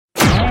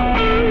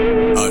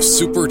a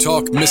Super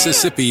Talk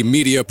Mississippi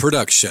media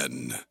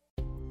production.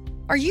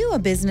 Are you a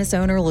business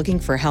owner looking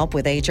for help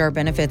with HR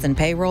benefits and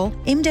payroll?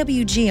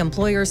 MWG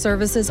Employer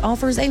Services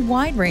offers a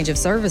wide range of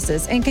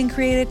services and can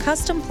create a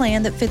custom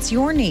plan that fits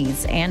your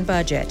needs and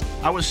budget.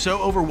 I was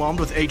so overwhelmed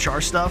with HR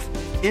stuff.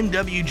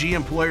 MWG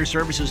Employer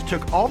Services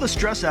took all the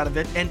stress out of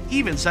it and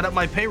even set up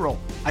my payroll.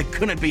 I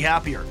couldn't be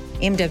happier.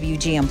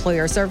 MWG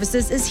Employer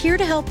Services is here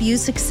to help you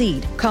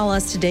succeed. Call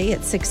us today at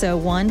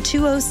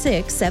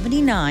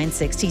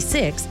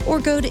 601-206-7966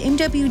 or go to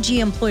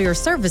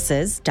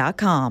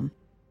MWGEmployerServices.com.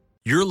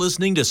 You're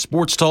listening to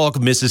Sports Talk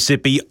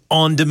Mississippi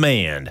On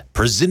Demand,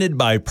 presented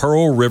by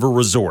Pearl River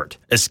Resort.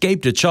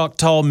 Escape to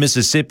Choctaw,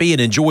 Mississippi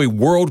and enjoy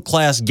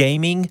world-class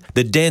gaming,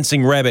 the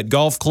Dancing Rabbit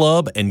Golf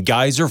Club, and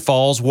Geyser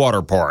Falls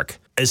Water Park.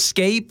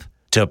 Escape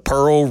to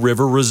Pearl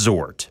River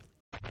Resort.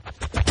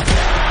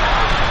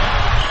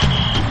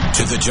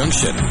 To the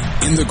junction,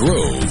 in the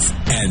Grove,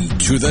 and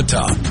to the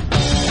top.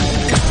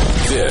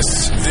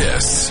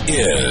 This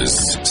is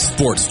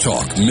Sports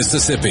Talk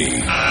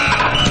Mississippi.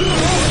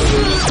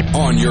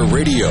 On your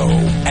radio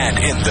and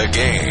in the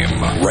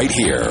game, right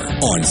here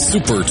on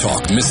Super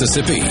Talk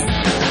Mississippi.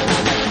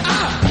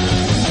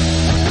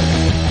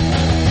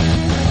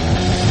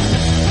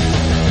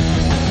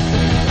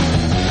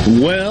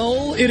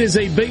 Well, it is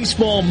a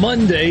baseball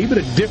Monday, but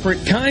a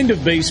different kind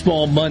of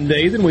baseball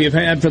Monday than we have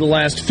had for the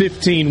last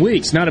 15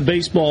 weeks. Not a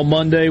baseball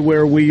Monday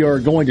where we are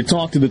going to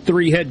talk to the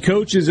three head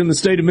coaches in the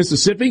state of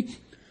Mississippi,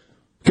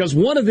 because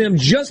one of them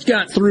just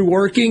got through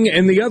working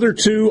and the other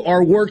two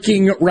are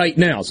working right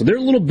now. So they're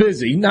a little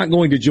busy, not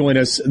going to join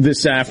us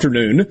this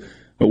afternoon,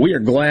 but we are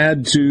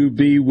glad to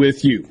be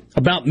with you.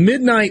 About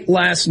midnight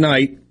last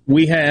night,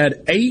 we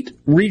had 8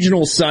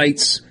 regional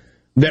sites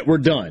that were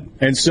done.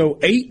 And so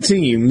 8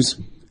 teams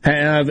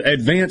have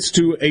advanced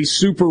to a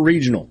super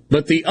regional.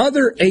 But the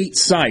other 8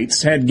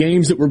 sites had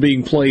games that were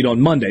being played on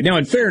Monday. Now,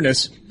 in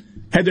fairness,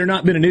 had there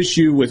not been an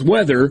issue with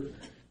weather,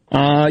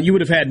 you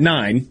would have had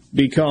 9,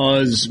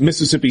 because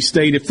Mississippi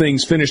State, if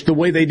things finished the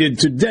way they did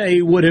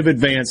today, would have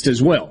advanced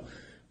as well.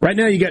 Right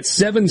now, you got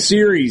 7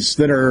 series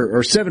that are,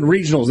 or 7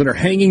 regionals that are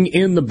hanging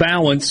in the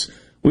balance.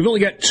 We've only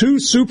got 2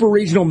 super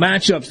regional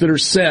matchups that are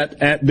set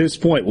at this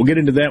point. We'll get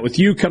into that with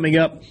you coming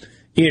up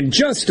in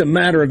just a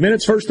matter of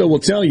minutes. First, though, we'll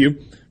tell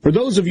you, for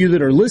those of you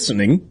that are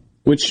listening,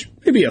 which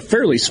may be a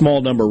fairly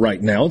small number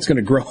right now, it's going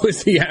to grow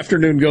as the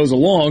afternoon goes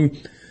along.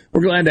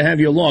 We're glad to have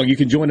you along. You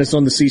can join us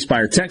on the C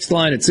Spire text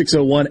line at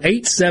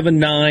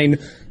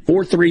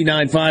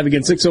 601-879-4395.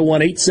 Again,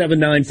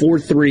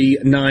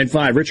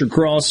 601-879-4395. Richard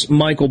Cross,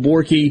 Michael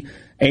Borky,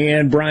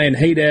 and Brian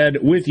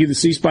Haydad with you. The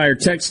C Spire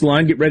text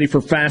line. Get ready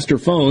for faster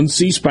phones.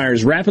 C Spire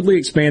is rapidly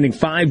expanding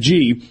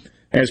 5G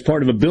as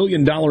part of a $1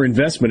 billion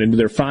investment into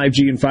their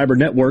 5G and fiber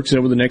networks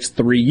over the next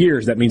 3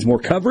 years. That means more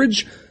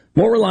coverage,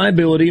 more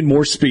reliability, and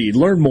more speed.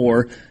 Learn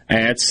more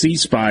at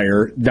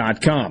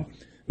cspire.com.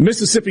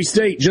 Mississippi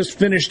State just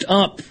finished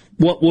up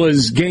what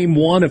was game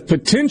 1 of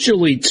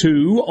potentially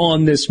 2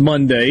 on this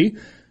Monday,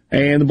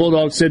 and the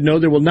Bulldogs said, no,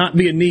 there will not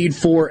be a need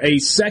for a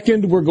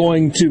second. We're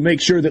going to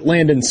make sure that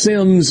Landon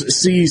Sims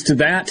sees to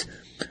that,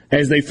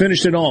 as they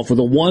finished it off with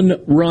a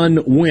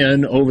 1-run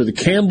win over the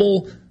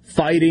Campbell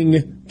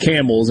Fighting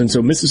Camels. And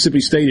so Mississippi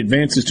State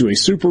advances to a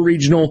super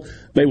regional.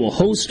 They will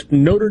host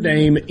Notre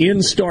Dame in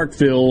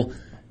Starkville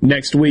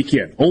next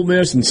weekend. Ole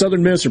Miss and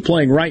Southern Miss are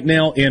playing right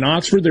now in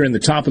Oxford. They're in the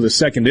top of the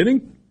second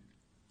inning.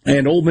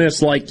 And Ole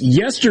Miss, like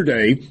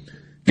yesterday,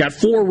 got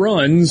 4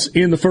 runs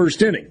in the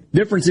first inning.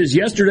 Difference is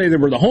yesterday they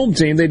were the home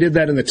team. They did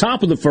that in the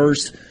top of the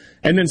first.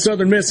 And then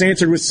Southern Miss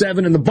answered with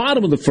 7 in the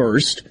bottom of the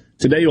first.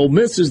 Today, Ole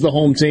Miss is the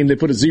home team. They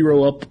put a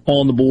 0 up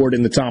on the board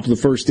in the top of the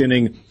first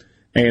inning.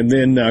 And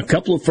then a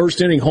couple of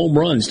first-inning home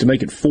runs to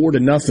make it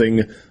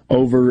 4-0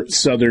 over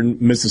Southern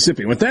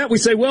Mississippi. With that, we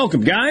say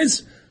welcome,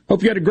 guys.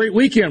 Hope you had a great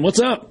weekend. What's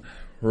up?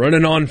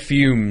 Running on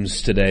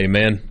fumes today,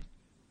 man.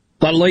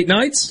 A lot of late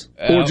nights?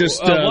 Or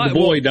just the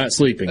boy not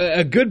sleeping?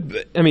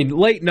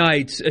 Late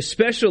nights,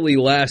 especially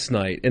last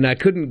night, and I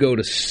couldn't go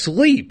to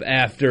sleep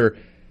after.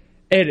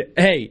 And,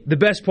 hey, the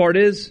best part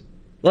is,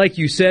 like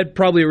you said,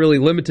 probably a really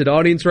limited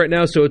audience right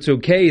now, so it's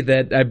okay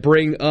that I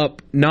bring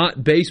up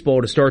not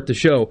baseball to start the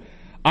show.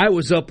 I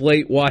was up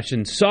late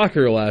watching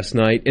soccer last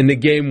night, and the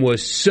game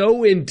was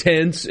so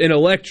intense and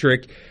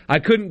electric, I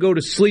couldn't go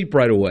to sleep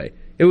right away.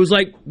 It was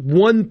like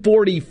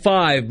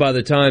 1:45 by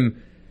the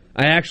time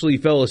I actually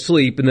fell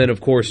asleep, and then,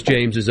 of course,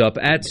 James is up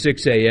at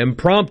 6 a.m.,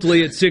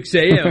 promptly at 6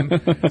 a.m.,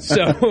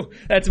 so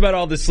that's about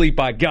all the sleep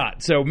I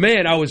got. So,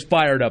 man, I was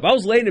fired up. I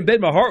was laying in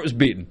bed, my heart was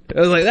beating. I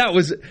was like,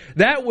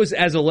 that was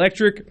as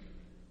electric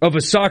of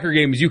a soccer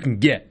game as you can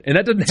get, and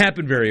that doesn't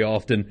happen very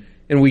often.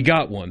 And we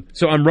got one.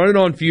 So I'm running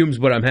on fumes,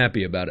 but I'm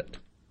happy about it.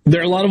 There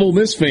are a lot of Ole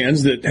Miss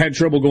fans that had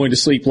trouble going to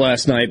sleep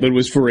last night, but it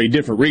was for a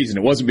different reason.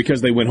 It wasn't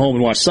because they went home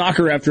and watched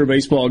soccer after a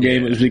baseball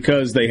game. It was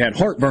because they had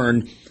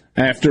heartburn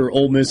after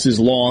Ole Miss's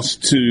loss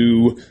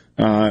to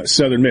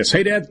Southern Miss.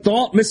 Hey, Dad,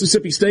 thought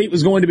Mississippi State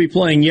was going to be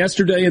playing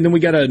yesterday, and then we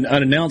got an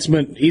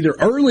announcement either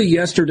early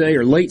yesterday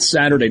or late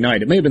Saturday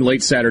night. It may have been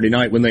late Saturday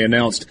night when they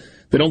announced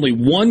that only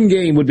one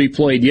game would be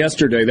played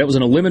yesterday. That was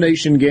an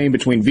elimination game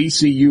between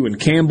VCU and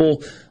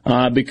Campbell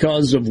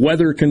because of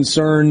weather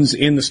concerns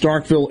in the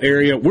Starkville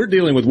area. We're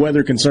dealing with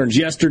weather concerns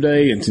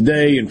yesterday and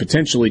today and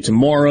potentially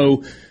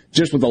tomorrow,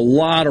 just with a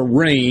lot of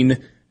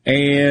rain.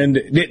 And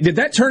did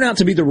that turn out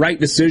to be the right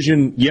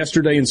decision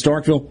yesterday in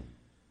Starkville?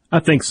 I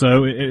think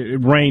so.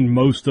 It rained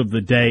most of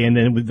the day, and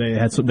then they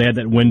had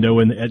that window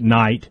at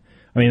night.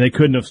 I mean, they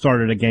couldn't have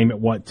started a game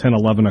at 10,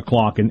 11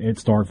 o'clock at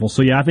Starkville.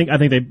 So yeah, I think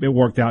it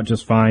worked out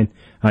just fine.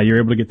 You're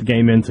able to get the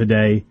game in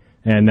today,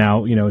 and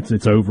now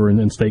it's over, and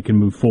then State can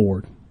move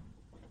forward.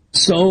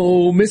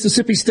 So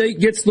Mississippi State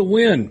gets the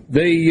win.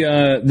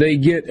 They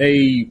get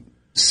a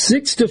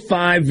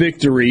 6-5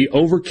 victory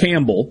over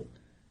Campbell.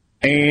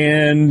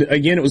 And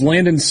again, it was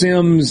Landon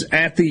Sims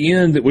at the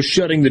end that was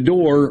shutting the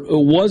door. It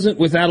wasn't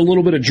without a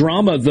little bit of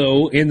drama,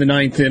 though, in the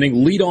ninth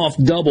inning.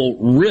 Leadoff double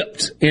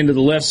ripped into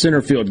the left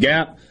center field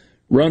gap.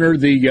 Runner,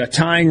 the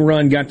tying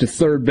run, got to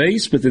third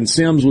base, but then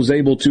Sims was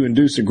able to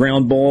induce a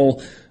ground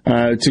ball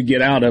to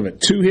get out of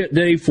it. 2-hit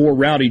day for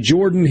Rowdy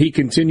Jordan. He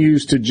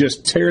continues to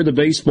just tear the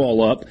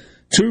baseball up.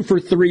 2 for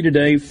 3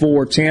 today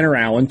for Tanner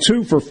Allen.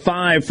 2 for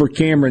 5 for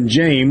Cameron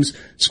James.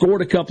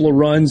 Scored a couple of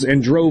runs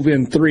and drove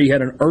in 3.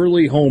 Had an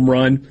early home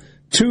run.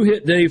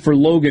 2-hit day for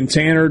Logan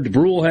Tanner.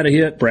 DeBrule had a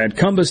hit. Brad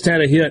Cumbest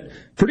had a hit.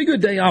 Pretty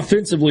good day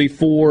offensively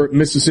for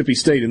Mississippi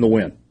State in the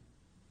win.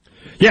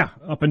 Yeah,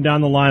 up and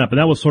down the lineup. And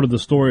that was sort of the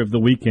story of the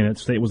weekend.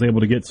 State was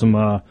able to get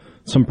some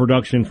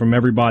production from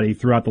everybody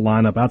throughout the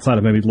lineup, outside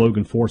of maybe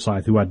Logan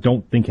Forsythe, who I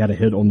don't think had a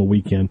hit on the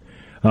weekend.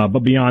 But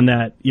beyond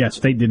that, yeah,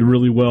 State did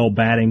really well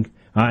batting.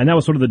 And that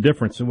was sort of the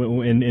difference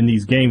in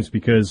these games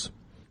because,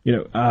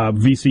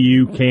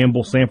 VCU,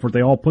 Campbell, Sanford,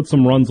 they all put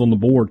some runs on the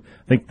board.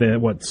 I think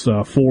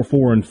that 4,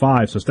 4, and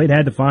 5. So State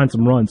had to find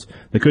some runs.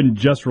 They couldn't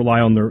just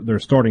rely on their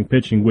starting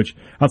pitching, which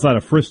outside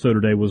of Fristow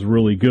today was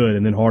really good.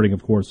 And then Harding,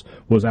 of course,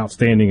 was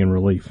outstanding in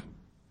relief.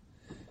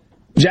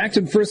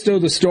 Jackson Fristow,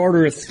 the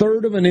starter, a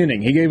third of an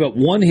inning. He gave up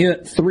 1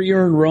 hit, 3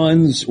 earned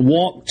runs,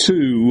 walked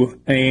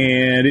 2,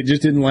 and it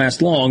just didn't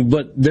last long,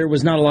 but there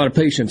was not a lot of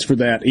patience for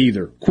that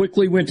either.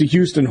 Quickly went to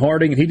Houston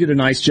Harding, and he did a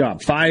nice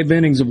job. 5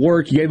 innings of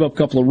work. He gave up a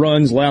couple of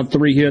runs, allowed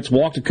 3 hits,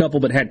 walked a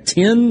couple, but had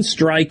 10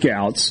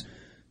 strikeouts.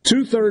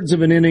 2/3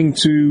 of an inning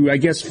to, I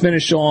guess,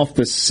 finish off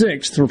the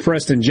 6th for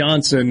Preston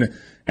Johnson.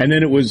 And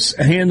then it was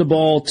hand the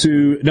ball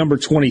to number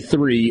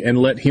 23 and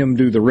let him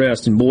do the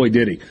rest, and boy,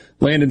 did he.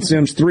 Landon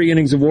Sims, 3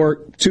 innings of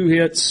work, 2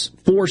 hits,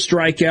 4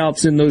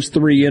 strikeouts in those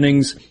 3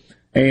 innings,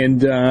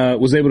 and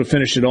was able to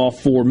finish it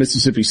off for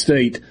Mississippi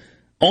State.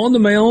 On the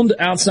mound,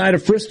 outside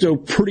of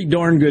Fristow, pretty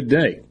darn good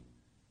day.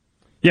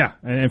 Yeah,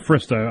 and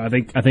Fristow, I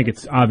think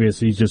it's obvious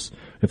he's just,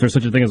 if there's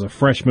such a thing as a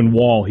freshman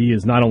wall, he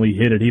has not only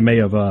hit it, he may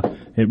have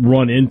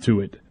run into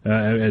it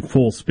at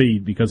full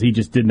speed because he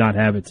just did not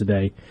have it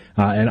today.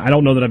 And I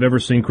don't know that I've ever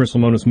seen Chris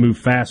Lemonis move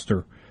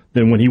faster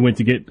than when he went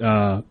to get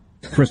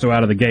Fristow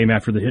out of the game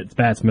after the hit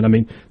batsman. I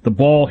mean, the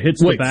ball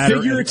hits the batter.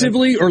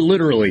 Figuratively or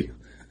literally?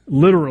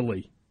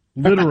 Literally.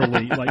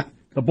 Like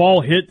the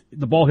ball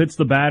hits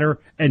the batter,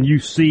 and you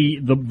see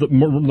the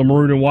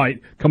maroon and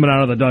white coming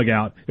out of the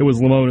dugout. It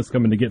was Lemonis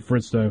coming to get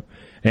Fristow,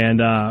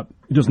 and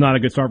just not a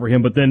good start for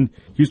him. But then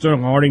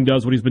Houston Harding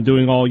does what he's been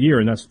doing all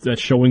year, and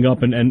that's showing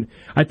up. And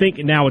I think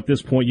now at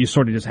this point you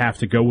sort of just have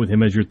to go with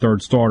him as your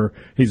third starter.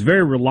 He's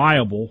very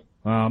reliable,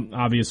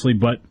 obviously,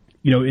 but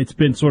it's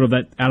been sort of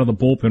that out of the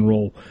bullpen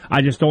role.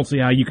 I just don't see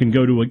how you can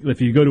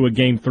if you go to a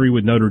game 3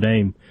 with Notre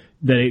Dame,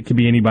 that it could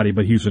be anybody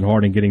but Houston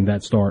Harding getting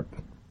that start.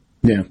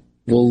 Yeah.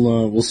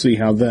 We'll see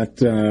how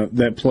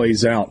that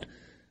plays out.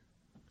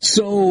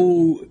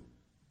 So,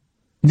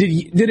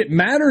 did it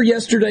matter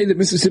yesterday that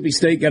Mississippi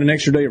State got an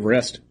extra day of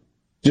rest,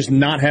 just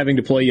not having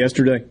to play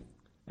yesterday?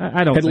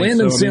 I don't. Had think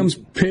Landon so. Sims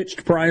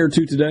pitched prior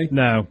to today?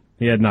 No,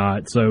 he had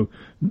not. So,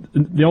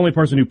 the only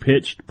person who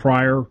pitched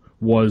prior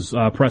was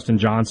Preston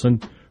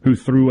Johnson, who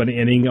threw an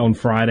inning on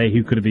Friday.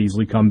 He could have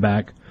easily come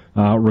back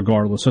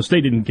regardless. So,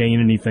 State didn't gain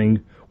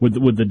anything with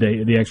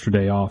the extra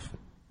day off.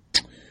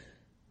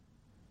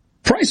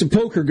 Price of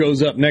poker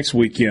goes up next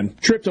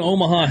weekend. Trip to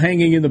Omaha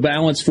hanging in the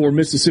balance for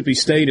Mississippi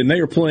State, and they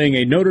are playing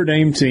a Notre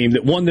Dame team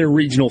that won their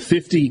regional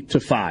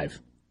 50-5.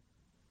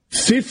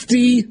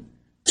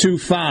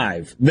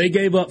 50-5. They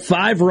gave up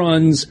 5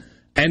 runs,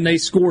 and they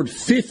scored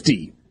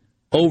 50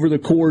 over the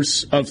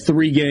course of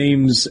 3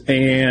 games,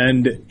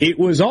 and it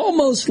was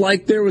almost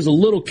like there was a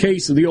little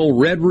case of the old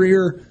red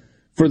rear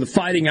for the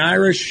Fighting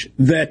Irish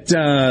that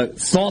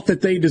thought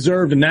that they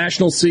deserved a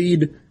national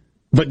seed,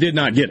 but did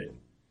not get it.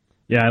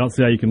 Yeah, I don't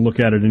see how you can look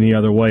at it any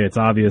other way. It's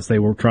obvious they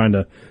were trying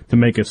to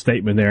make a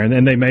statement there,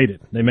 and they made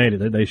it. They made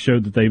it. They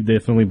showed that they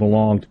definitely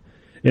belonged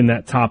in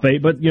that top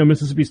 8. But,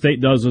 Mississippi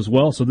State does as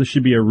well, so this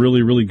should be a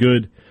really, really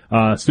good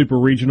super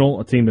regional,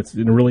 a team that's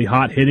really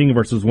hot hitting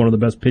versus one of the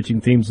best pitching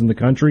teams in the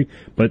country.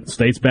 But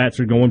State's bats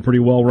are going pretty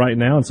well right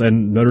now,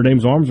 and Notre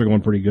Dame's arms are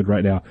going pretty good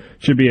right now.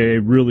 Should be a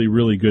really,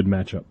 really good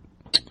matchup.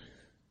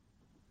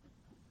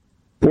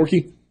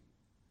 Borky?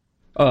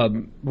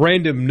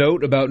 Random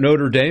note about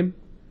Notre Dame.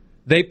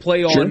 They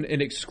play on an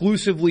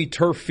exclusively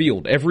turf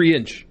field, every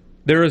inch.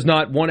 There is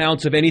not 1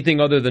 ounce of anything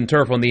other than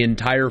turf on the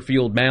entire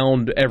field,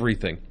 mound,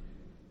 everything.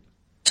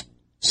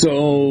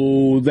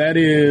 So that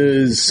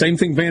is same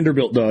thing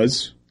Vanderbilt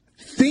does.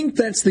 I think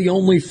that's the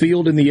only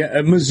field in the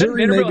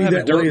Missouri. Doesn't maybe have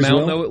that a dirt way mound, as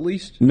well. though, at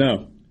least?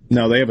 No,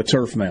 they have a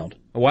turf mound.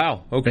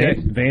 Wow, okay.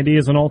 Vandy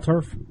is an all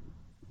turf?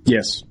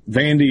 Yes,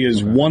 Vandy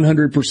is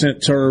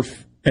 100%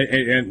 turf,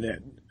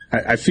 and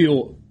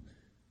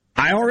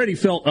I already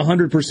felt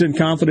 100%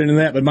 confident in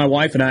that, but my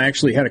wife and I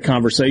actually had a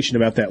conversation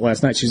about that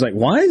last night. She's like,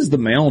 why is the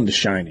mound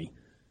shiny?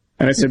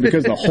 And I said,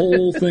 because the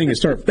whole thing is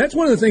turf. That's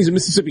one of the things that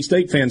Mississippi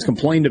State fans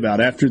complained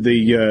about after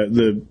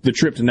the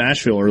trip to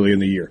Nashville early in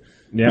the year.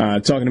 Yeah.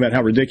 Talking about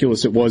how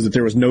ridiculous it was that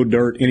there was no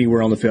dirt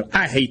anywhere on the field.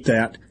 I hate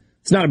that.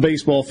 It's not a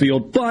baseball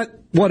field, but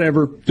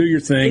whatever, do your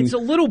thing. It's a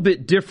little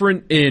bit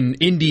different in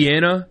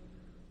Indiana,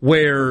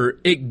 where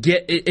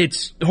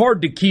it's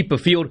hard to keep a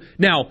field.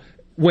 Now,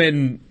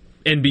 when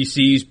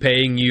NBC's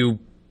paying you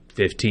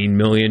 $15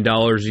 million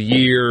a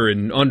year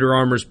and Under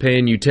Armour's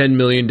paying you $10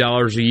 million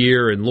a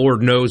year, and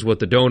Lord knows what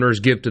the donors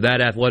give to that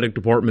athletic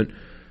department,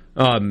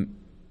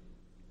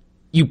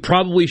 you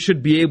probably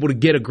should be able to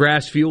get a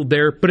grass field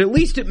there, but at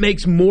least it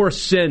makes more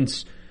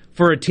sense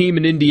for a team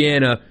in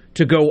Indiana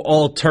to go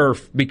all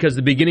turf, because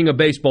the beginning of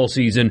baseball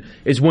season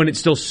is when it's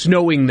still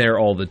snowing there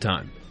all the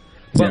time.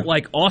 But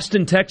like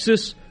Austin,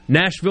 Texas,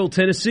 Nashville,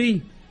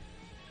 Tennessee,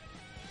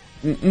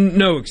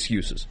 no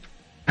excuses.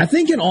 I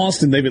think in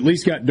Austin they've at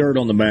least got dirt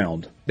on the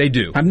mound. They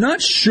do. I'm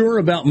not sure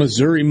about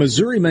Missouri.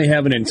 Missouri may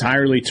have an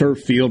entirely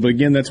turf field, but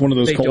again, that's one of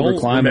those colder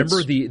climates.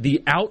 Remember,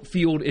 the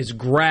outfield is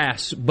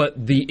grass,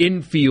 but the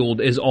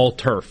infield is all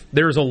turf.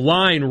 There's a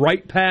line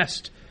right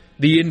past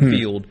the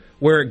infield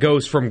where it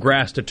goes from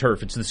grass to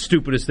turf. It's the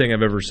stupidest thing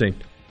I've ever seen.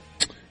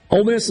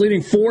 Ole Miss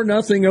leading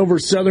 4-0 over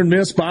Southern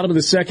Miss. Bottom of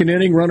the second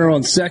inning, runner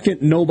on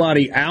second,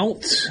 nobody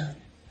out.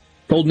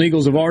 Golden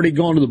Eagles have already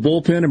gone to the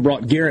bullpen and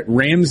brought Garrett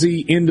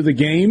Ramsey into the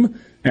game.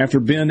 After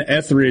Ben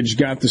Etheridge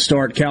got the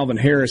start, Calvin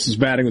Harris is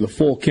batting with a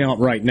full count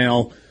right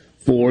now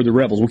for the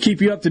Rebels. We'll keep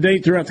you up to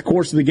date throughout the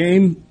course of the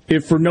game,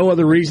 if for no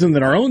other reason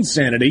than our own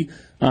sanity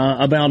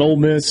about Ole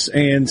Miss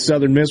and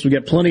Southern Miss. We've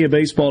got plenty of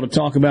baseball to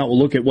talk about. We'll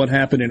look at what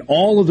happened in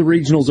all of the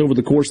regionals over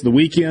the course of the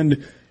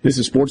weekend. This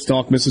is Sports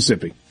Talk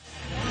Mississippi.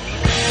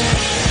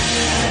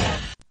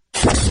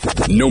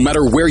 No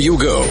matter where you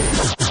go,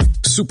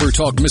 Super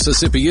Talk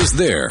Mississippi is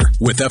there.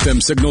 With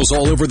FM signals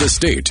all over the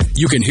state,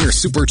 you can hear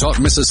Super Talk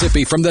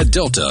Mississippi from the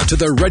Delta to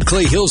the Red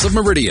Clay Hills of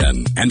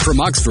Meridian, and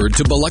from Oxford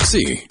to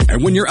Biloxi.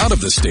 And when you're out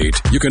of the state,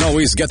 you can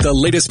always get the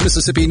latest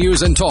Mississippi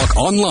news and talk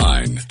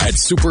online at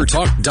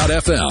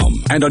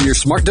supertalk.fm and on your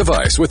smart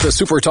device with the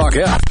Super Talk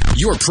app.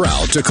 You're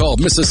proud to call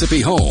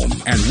Mississippi home,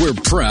 and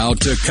we're proud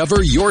to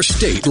cover your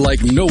state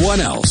like no one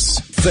else.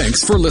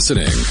 Thanks for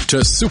listening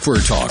to Super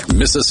Talk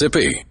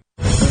Mississippi.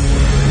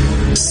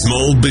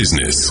 Small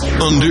business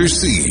under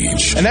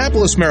siege.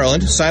 Annapolis,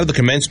 Maryland, site of the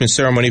commencement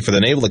ceremony for the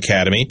Naval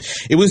Academy.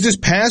 It was this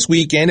past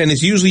weekend and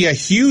is usually a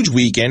huge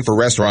weekend for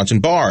restaurants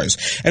and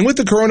bars. And with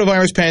the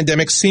coronavirus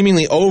pandemic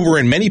seemingly over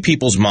in many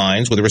people's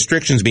minds, with the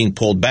restrictions being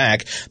pulled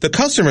back, the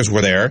customers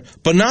were there,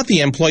 but not the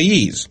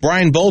employees.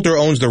 Brian Bolter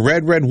owns the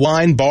Red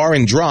Wine Bar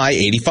and Dry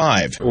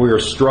 85. We are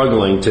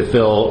struggling to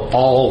fill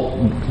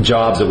all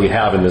jobs that we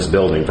have in this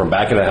building, from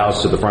back of the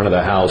house to the front of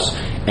the house,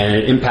 and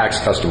it impacts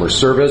customer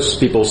service.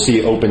 People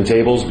see open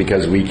tables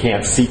because we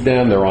can't seat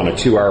them. They're on a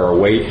 2-hour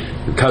wait.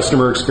 The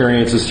customer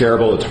experience is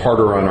terrible. It's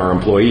harder on our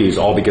employees,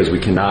 all because we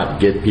cannot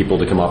get people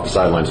to come off the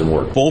sidelines and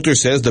work. Bolter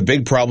says the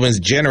big problem is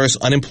generous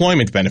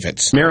unemployment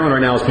benefits. Maryland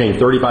right now is paying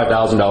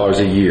 $35,000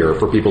 a year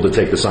for people to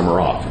take the summer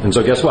off. And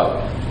so guess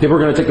what? People are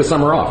going to take the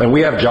summer off. And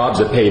we have jobs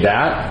that pay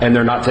that, and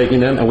they're not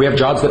taking them. And we have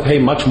jobs that pay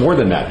much more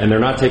than that, and they're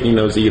not taking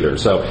those either.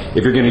 So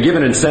if you're going to give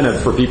an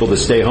incentive for people to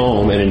stay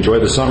home and enjoy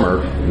the summer,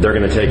 they're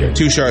going to take it.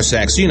 Tushar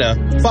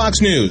Saxena, Fox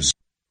News.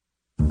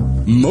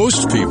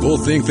 Most people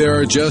think there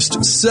are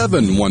just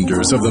 7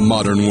 wonders of the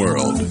modern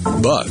world.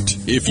 But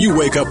if you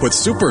wake up with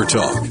Super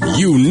Talk,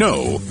 you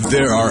know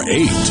there are 8.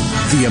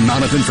 The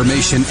amount of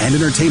information and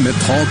entertainment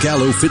Paul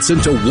Gallo fits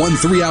into one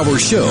 3-hour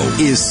show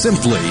is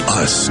simply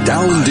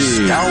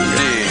astounding.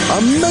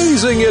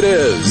 Amazing it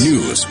is.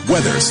 News,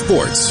 weather,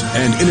 sports,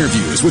 and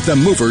interviews with the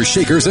movers,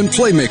 shakers, and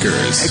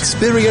playmakers.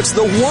 Experience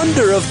the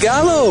wonder of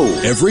Gallo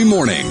every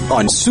morning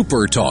on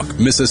Super Talk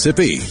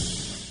Mississippi.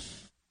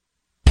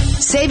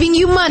 Saving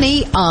you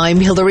money, I'm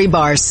Hillary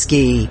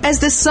Barsky. As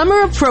the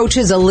summer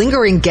approaches, a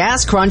lingering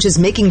gas crunch is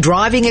making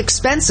driving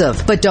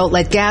expensive. But don't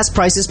let gas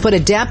prices put a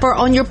damper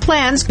on your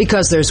plans,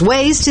 because there's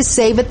ways to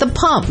save at the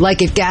pump.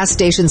 Like if gas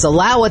stations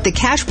allow it, the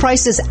cash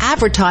price is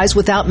advertised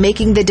without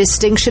making the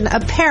distinction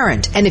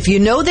apparent. And if you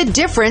know the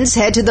difference,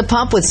 head to the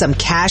pump with some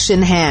cash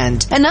in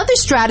hand. Another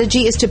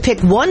strategy is to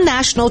pick one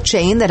national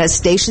chain that has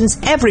stations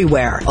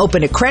everywhere.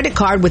 Open a credit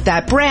card with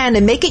that brand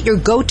and make it your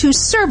go-to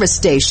service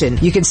station.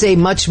 You can save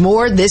much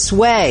more this way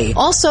way.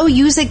 Also,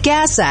 use a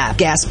gas app.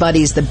 Gas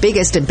Buddy is the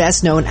biggest and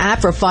best known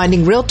app for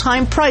finding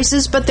real-time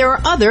prices, but there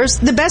are others.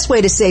 The best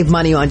way to save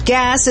money on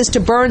gas is to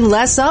burn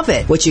less of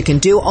it, which you can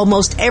do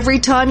almost every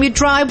time you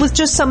drive with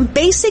just some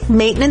basic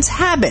maintenance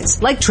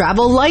habits, like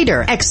travel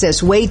lighter.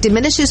 Excess weight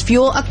diminishes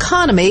fuel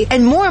economy,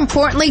 and more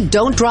importantly,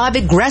 don't drive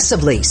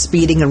aggressively.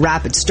 Speeding and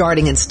rapid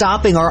starting and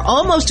stopping are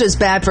almost as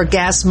bad for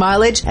gas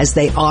mileage as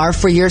they are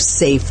for your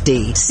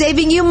safety.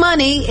 Saving you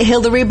money,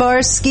 Hillary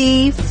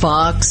Barsky,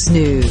 Fox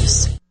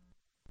News.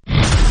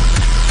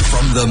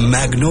 From the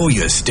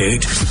Magnolia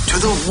State to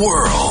the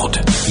world,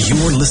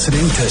 you're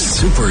listening to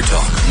Super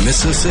Talk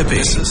Mississippi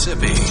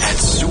at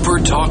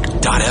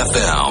supertalk.fm.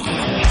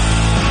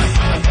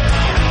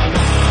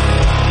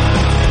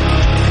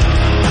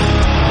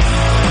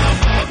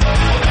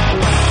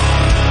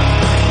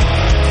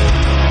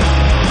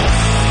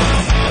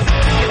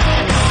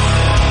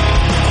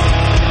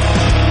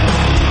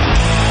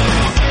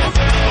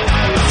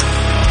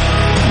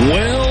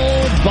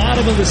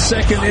 Bottom of the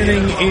second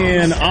inning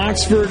in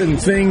Oxford,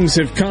 and things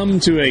have come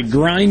to a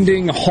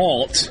grinding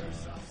halt.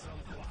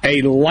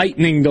 A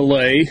lightning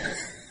delay.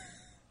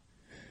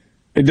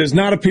 It does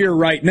not appear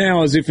right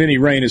now as if any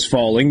rain is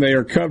falling. They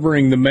are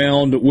covering the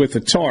mound with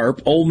a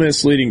tarp. Ole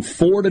Miss leading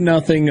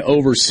 4-0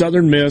 over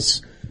Southern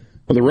Miss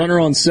with a runner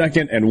on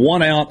second and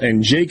one out,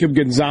 and Jacob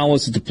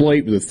Gonzalez at the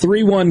plate with a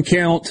 3-1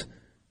 count,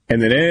 and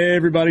then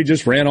everybody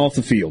just ran off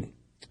the field.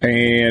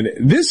 And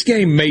this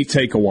game may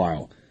take a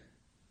while.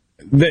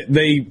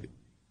 They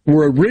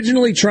were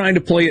originally trying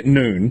to play at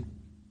noon,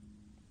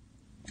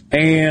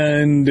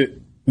 and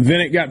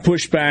then it got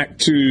pushed back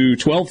to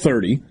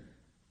 12:30,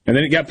 and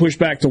then it got pushed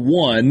back to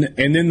 1,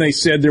 and then they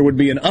said there would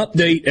be an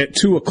update at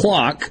 2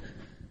 o'clock,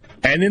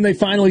 and then they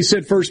finally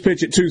said first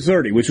pitch at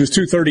 2:30, which was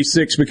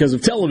 2:36 because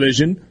of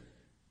television,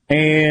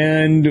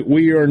 and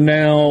we are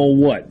now,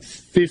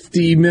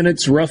 50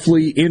 minutes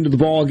roughly into the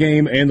ball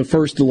game, and the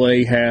first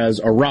delay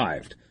has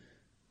arrived.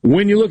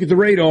 When you look at the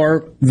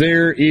radar,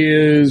 there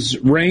is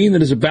rain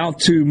that is about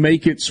to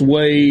make its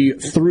way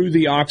through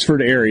the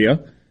Oxford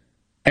area.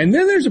 And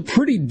then there's a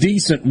pretty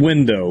decent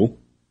window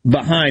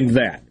behind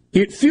that.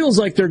 It feels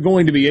like they're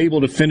going to be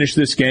able to finish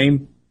this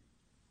game,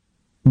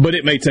 but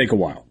it may take a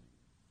while.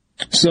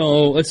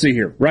 So let's see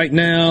here. Right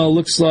now,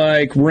 looks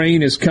like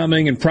rain is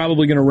coming and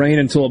probably going to rain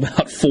until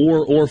about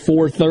 4 or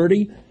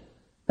 4:30.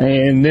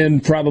 And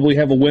then probably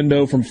have a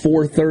window from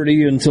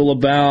 4:30 until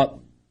about,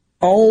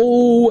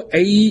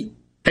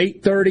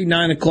 8:30,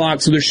 9 o'clock,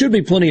 so there should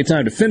be plenty of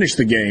time to finish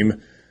the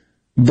game,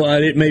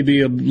 but it may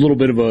be a little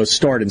bit of a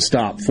start and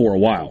stop for a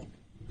while.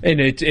 And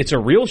it's a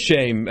real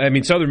shame. I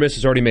mean, Southern Miss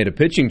has already made a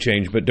pitching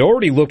change, but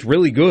Doherty looked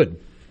really good.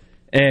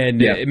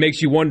 And It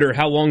makes you wonder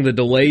how long the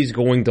delay is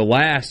going to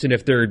last and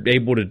if they're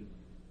able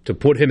to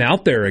put him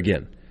out there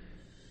again.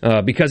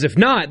 Because if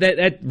not,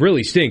 that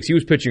really stinks. He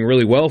was pitching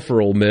really well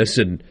for Ole Miss,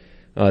 and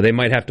they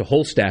might have to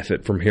whole staff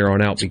it from here on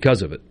out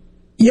because of it.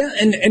 Yeah,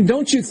 and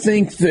don't you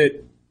think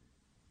that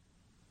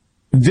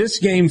this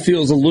game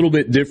feels a little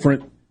bit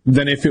different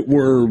than if it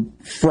were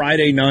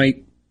Friday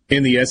night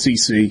in the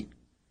SEC?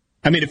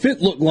 I mean, if it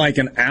looked like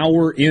an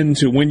hour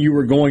into when you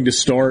were going to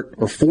start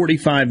or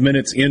 45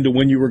 minutes into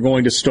when you were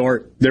going to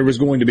start, there was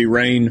going to be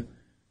rain,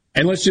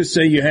 and let's just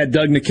say you had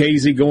Doug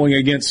Nikhazy going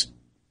against,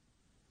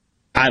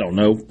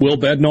 Will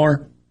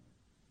Bednar,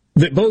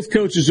 that both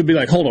coaches would be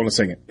like, hold on a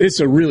second, it's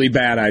a really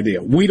bad idea.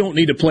 We don't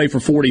need to play for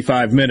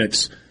 45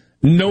 minutes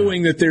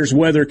knowing that there's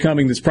weather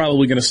coming that's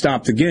probably going to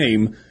stop the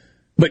game.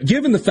 But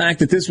given the fact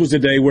that this was a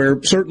day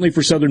where, certainly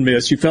for Southern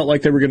Miss, you felt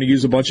like they were going to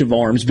use a bunch of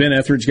arms, Ben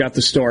Etheridge got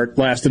the start,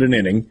 lasted an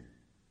inning,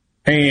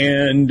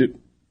 and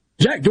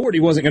Jack Doherty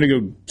wasn't going to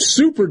go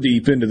super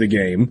deep into the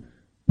game.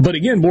 But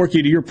again,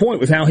 Borky, to your point,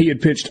 with how he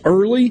had pitched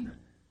early,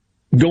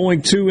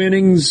 going 2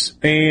 innings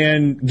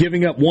and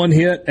giving up 1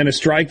 hit and a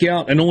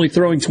strikeout and only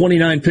throwing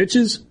 29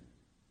 pitches,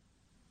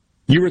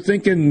 you were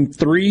thinking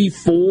 3,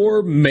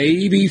 4,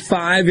 maybe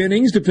 5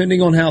 innings,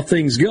 depending on how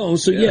things go.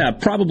 So,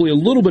 probably a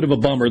little bit of a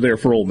bummer there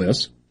for Ole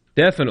Miss.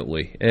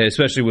 Definitely,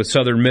 especially with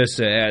Southern Miss,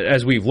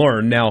 as we've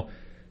learned. Now,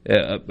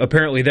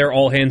 apparently they're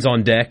all hands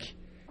on deck,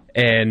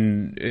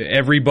 and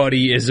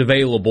everybody is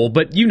available.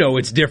 But you know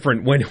it's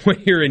different when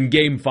you're in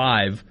Game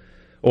 5,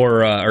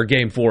 or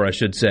Game 4, I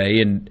should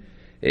say, and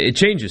it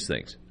changes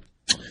things.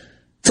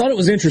 Thought it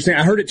was interesting.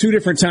 I heard it 2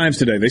 different times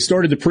today. They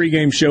started the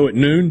pregame show at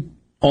noon.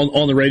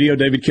 On the radio,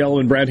 David Kello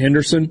and Brad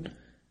Henderson,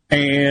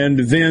 and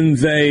then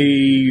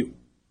they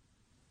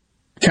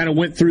kind of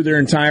went through their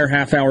entire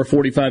half-hour,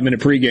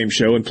 45-minute pregame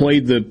show and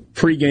played the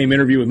pregame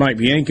interview with Mike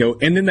Bianco,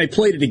 and then they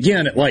played it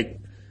again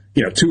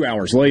at 2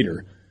 hours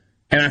later.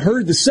 And I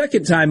heard the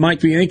second time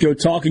Mike Bianco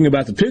talking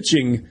about the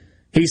pitching,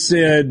 he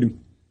said,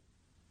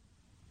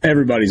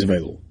 everybody's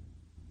available.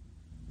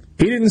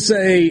 He didn't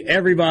say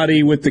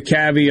everybody with the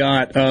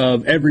caveat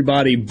of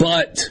everybody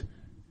but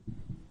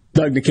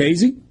Doug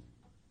Nikhazy.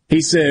 He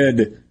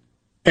said,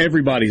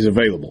 everybody's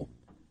available,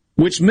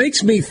 which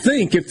makes me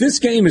think if this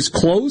game is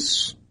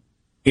close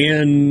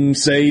in,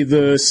 say,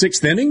 the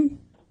 6th inning,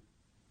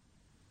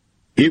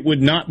 it would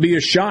not be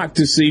a shock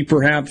to see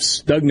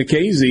perhaps Doug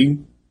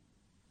Nikhazy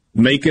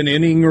make an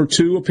inning or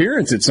two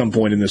appearance at some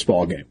point in this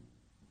ball game.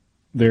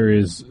 There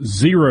is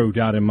zero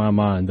doubt in my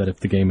mind that if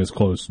the game is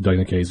close, Doug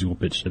Nikhazy will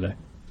pitch today.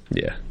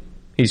 Yeah,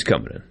 he's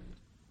coming in.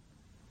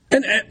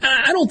 And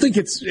I don't think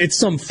it's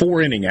some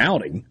 4-inning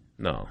outing.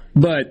 No.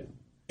 But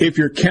if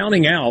you're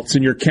counting outs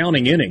and you're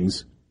counting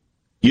innings,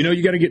 you know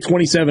you got to get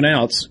 27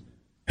 outs,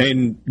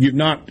 and you've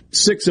knocked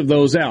 6 of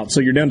those out, so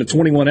you're down to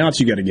 21 outs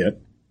you got to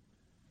get.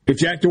 If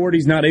Jack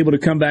Doherty's not able to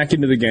come back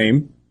into the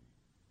game,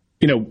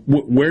 you know,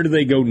 where do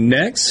they go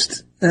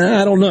next?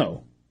 I don't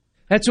know.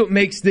 That's what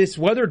makes this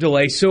weather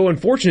delay so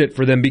unfortunate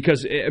for them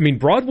because, I mean,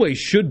 Broadway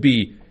should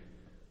be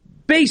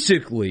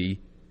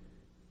basically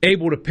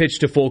able to pitch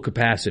to full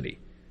capacity.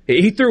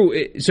 He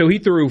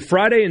threw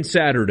Friday and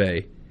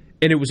Saturday,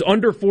 and it was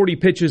under 40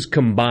 pitches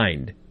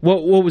combined.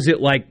 What was it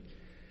like?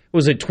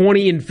 Was it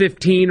 20 and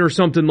 15 or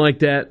something like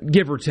that?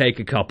 Give or take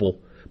a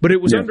couple. But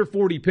it was under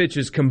 40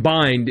 pitches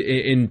combined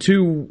in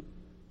 2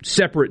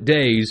 separate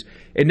days,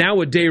 and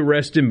now a day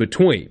rest in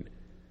between.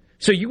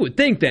 So you would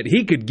think that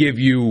he could give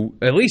you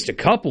at least a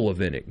couple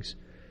of innings.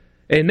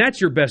 And that's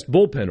your best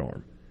bullpen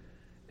arm.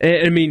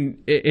 And, I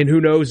mean, and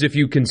who knows if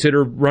you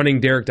consider running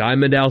Derek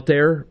Diamond out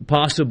there,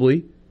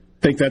 possibly.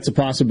 Think that's a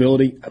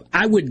possibility.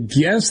 I would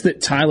guess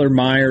that Tyler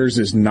Myers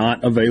is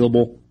not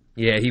available.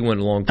 Yeah, he went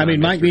a long time. I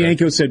mean, Mike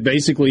Bianco said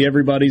basically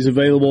everybody's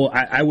available.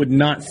 I would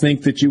not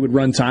think that you would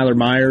run Tyler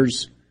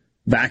Myers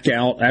back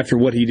out after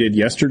what he did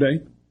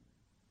yesterday.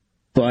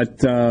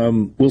 But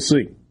we'll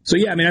see. So,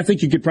 yeah, I mean, I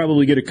think you could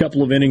probably get a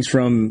couple of innings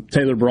from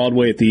Taylor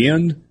Broadway at the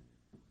end.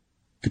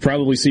 You could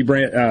probably see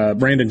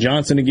Brandon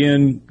Johnson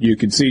again. You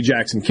could see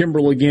Jackson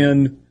Kimbrell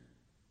again.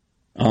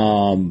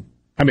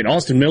 I mean,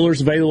 Austin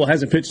Miller's available,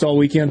 hasn't pitched all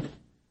weekend.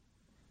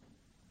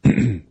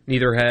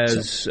 Neither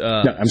has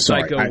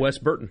Psycho Wes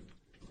Burton.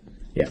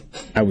 Yeah,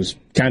 I was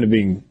kind of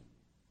being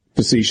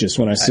facetious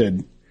when I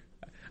said...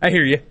 I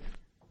hear you.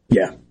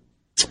 Yeah.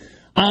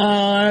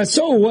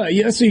 So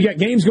you got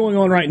games going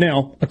on right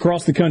now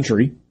across the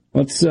country.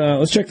 Let's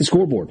check the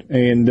scoreboard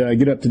and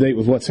get up to date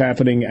with what's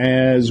happening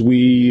as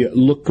we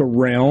look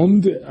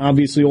around.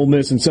 Obviously, Ole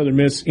Miss and Southern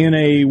Miss in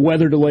a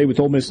weather delay with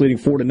Ole Miss leading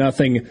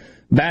 4-0,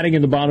 batting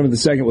in the bottom of the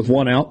second with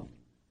 1 out.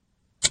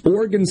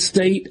 Oregon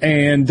State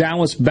and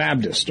Dallas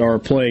Baptist are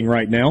playing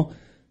right now.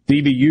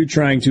 DBU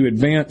trying to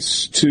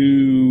advance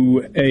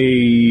to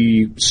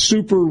a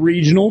super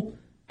regional.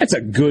 That's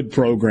a good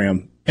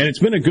program, and it's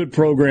been a good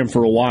program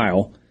for a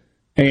while.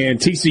 And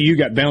TCU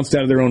got bounced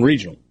out of their own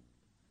regional.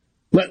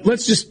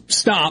 Let's just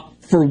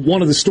stop for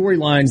one of the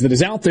storylines that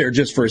is out there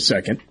just for a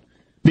second,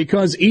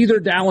 because either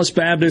Dallas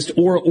Baptist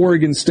or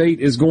Oregon State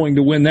is going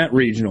to win that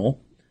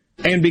regional,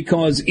 and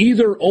because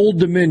either Old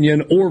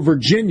Dominion or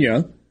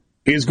Virginia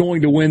is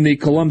going to win the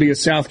Columbia,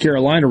 South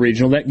Carolina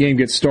regional. That game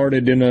gets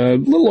started in a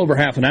little over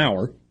half an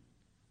hour.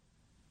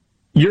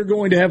 You're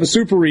going to have a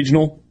super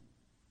regional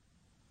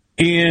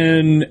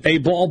in a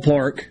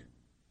ballpark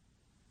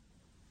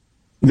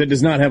that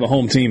does not have a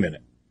home team in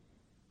it.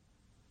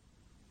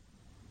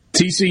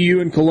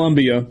 TCU and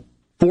Columbia,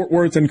 Fort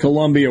Worth and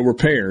Columbia were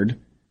paired,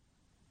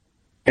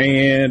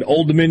 and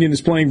Old Dominion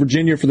is playing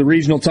Virginia for the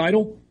regional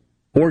title.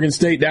 Oregon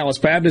State, Dallas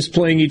Baptist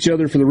playing each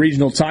other for the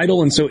regional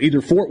title, and so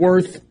either Fort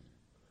Worth,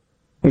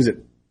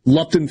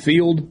 Lupton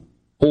Field,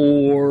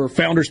 or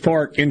Founders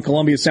Park in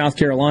Columbia, South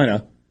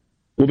Carolina,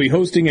 will be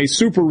hosting a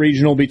super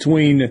regional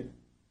between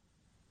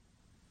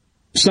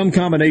some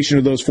combination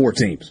of those 4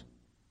 teams.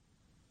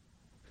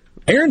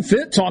 Aaron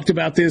Fitt talked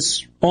about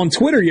this on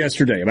Twitter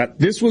yesterday. About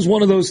this was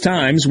one of those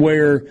times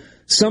where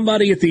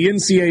somebody at the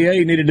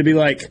NCAA needed to be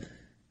like,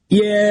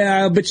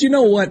 yeah, but you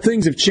know what?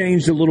 Things have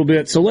changed a little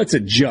bit, so let's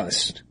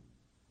adjust.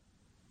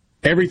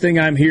 Everything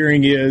I'm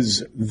hearing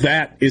is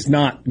that is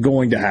not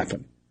going to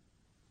happen.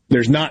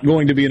 There's not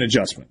going to be an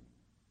adjustment.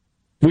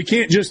 We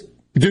can't just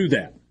do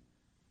that.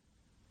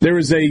 There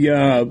was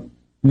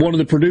one of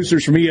the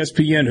producers from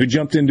ESPN who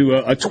jumped into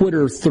a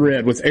Twitter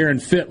thread with Aaron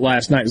Fitt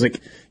last night. He was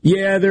like,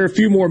 yeah, there are a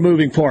few more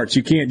moving parts.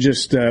 We can't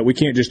just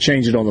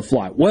change it on the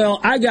fly. Well,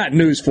 I got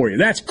news for you.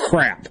 That's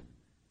crap.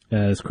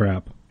 That is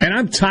crap. And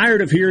I'm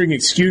tired of hearing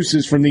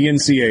excuses from the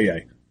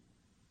NCAA.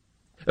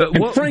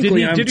 And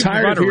frankly, I'm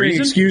tired of hearing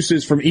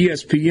excuses from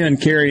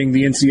ESPN carrying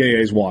the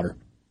NCAA's water.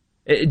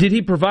 Did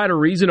he provide a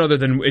reason other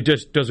than it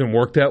just doesn't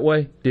work that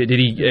way? Did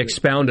he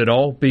expound at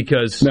all?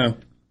 Because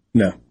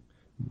No.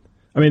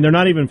 I mean, they're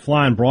not even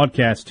flying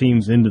broadcast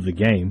teams into the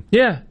game.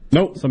 Yeah.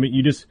 Nope. So, I mean,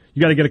 you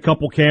got to get a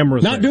couple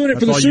cameras. Not doing it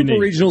for the super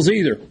regionals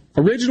either.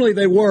 Originally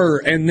they were,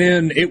 and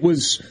then it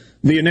was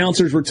the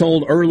announcers were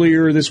told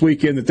earlier this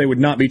weekend that they would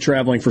not be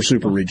traveling for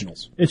super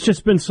regionals. It's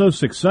just been so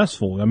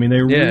successful. I mean,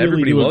 they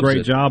really do a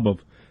great job of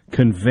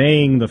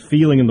conveying the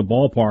feeling in the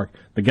ballpark.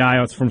 The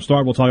guy from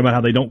Starkville talking about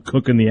how they don't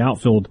cook in the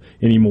outfield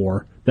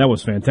anymore. That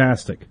was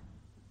fantastic.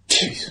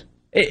 Jeez.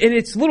 And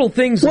it's little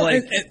things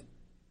like...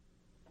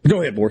 Go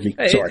ahead, Borky.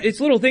 Sorry. It's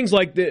little things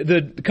like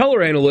the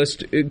color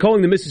analyst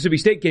calling the Mississippi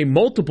State game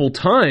multiple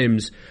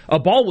times. A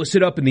ball was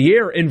hit up in the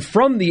air, and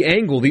from the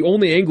angle, the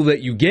only angle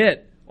that you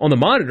get on the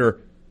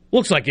monitor,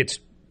 looks like it's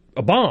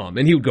a bomb.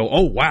 And he would go,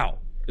 oh, wow,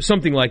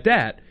 something like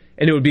that.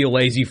 and it would be a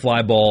lazy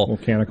fly ball. A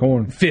can of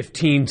corn.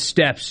 15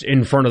 steps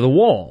in front of the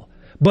wall.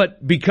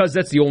 But because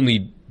that's the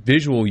only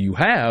visual you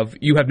have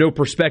no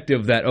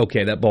perspective that,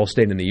 okay, that ball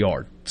stayed in the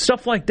yard.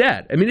 Stuff like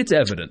that. I mean, it's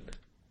evident.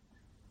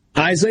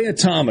 Isaiah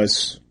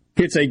Thomas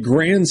hits a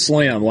grand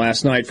slam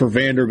last night for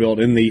Vanderbilt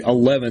in the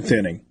 11th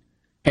inning,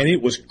 and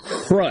it was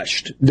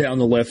crushed down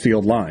the left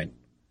field line.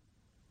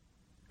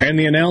 And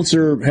the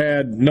announcer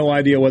had no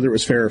idea whether it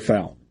was fair or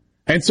foul.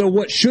 And so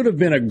what should have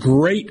been a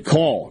great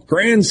call,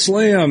 grand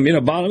slam,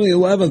 bottom of the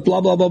 11th,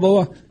 blah, blah, blah,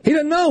 blah, he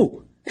didn't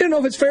know. He didn't know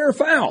if it's fair or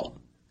foul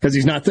because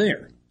he's not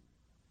there.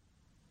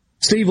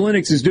 Steve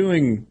Lennox is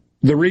doing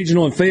the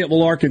regional in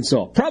Fayetteville,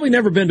 Arkansas. Probably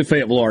never been to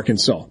Fayetteville,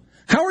 Arkansas.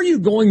 How are you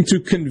going to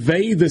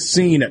convey the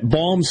scene at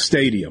Baum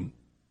Stadium,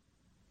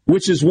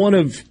 which is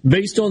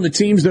based on the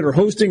teams that are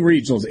hosting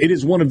regionals, it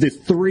is one of the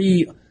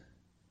 3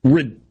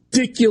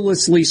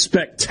 ridiculously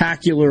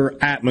spectacular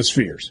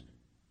atmospheres.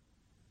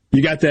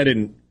 You got that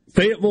in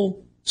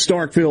Fayetteville,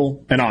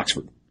 Starkville, and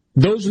Oxford.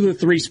 Those are the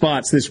 3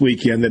 spots this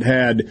weekend that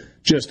had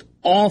just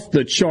off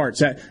the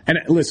charts. And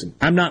listen,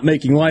 I'm not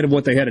making light of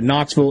what they had in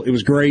Knoxville. It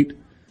was great.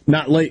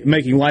 Not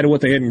making light of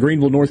what they had in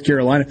Greenville, North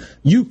Carolina.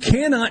 You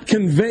cannot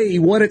convey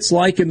what it's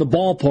like in the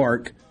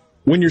ballpark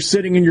when you're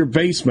sitting in your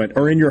basement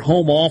or in your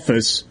home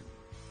office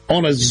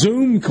on a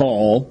Zoom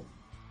call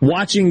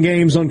watching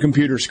games on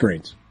computer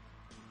screens.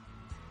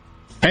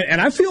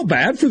 And I feel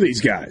bad for these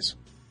guys.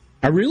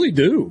 I really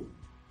do.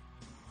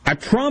 I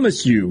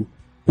promise you,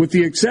 with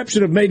the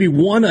exception of maybe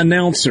one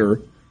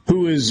announcer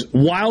who is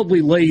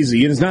wildly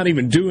lazy and is not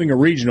even doing a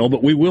regional,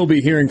 but we will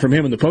be hearing from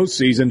him in the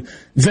postseason,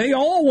 they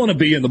all want to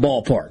be in the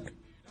ballpark.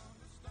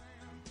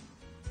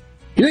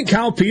 You think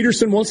Kyle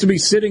Peterson wants to be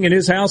sitting in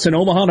his house in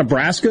Omaha,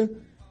 Nebraska,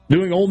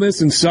 doing Ole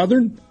Miss and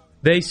Southern?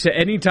 They said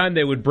anytime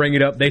they would bring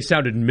it up, they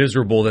sounded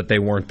miserable that they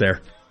weren't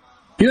there.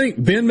 You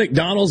think Ben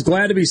McDonald's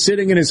glad to be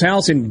sitting in his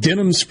house in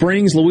Denham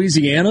Springs,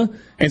 Louisiana,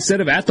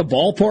 instead of at the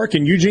ballpark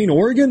in Eugene,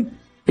 Oregon?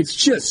 It's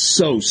just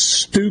so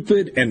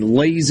stupid and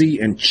lazy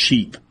and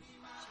cheap.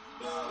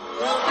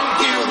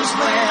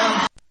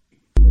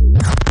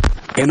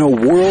 In a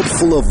world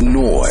full of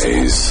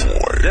noise,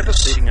 the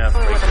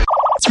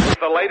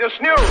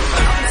latest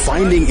news.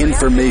 Finding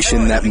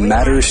information that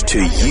matters to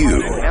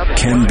you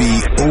can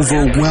be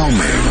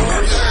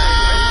overwhelming.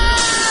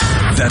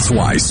 That's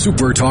why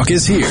Super Talk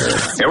is here.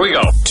 Here we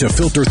go. To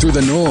filter through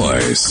the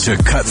noise, to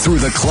cut through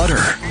the clutter,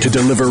 to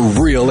deliver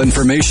real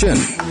information,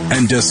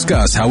 and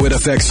discuss how it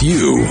affects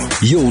you.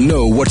 You'll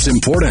know what's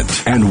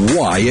important and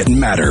why it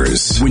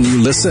matters when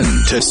you listen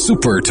to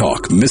Super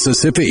Talk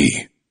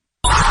Mississippi.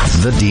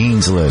 The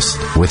Dean's List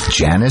with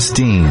Janice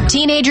Dean.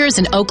 Teenagers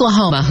in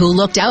Oklahoma who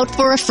looked out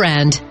for a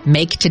friend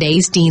make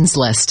today's Dean's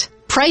List.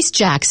 Price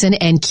Jackson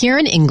and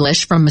Kieran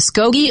English from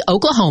Muskogee,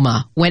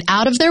 Oklahoma, went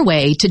out of their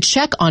way to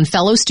check on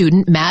fellow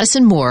student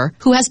Madison Moore,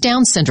 who has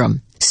Down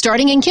syndrome.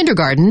 Starting in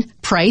kindergarten,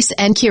 Price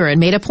and Kieran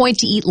made a point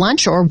to eat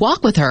lunch or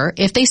walk with her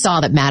if they saw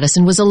that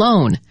Madison was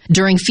alone.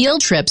 During field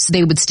trips,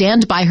 they would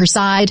stand by her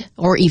side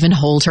or even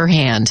hold her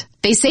hand.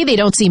 They say they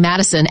don't see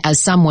Madison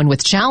as someone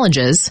with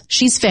challenges.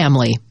 She's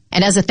family.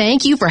 And as a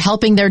thank you for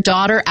helping their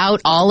daughter out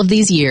all of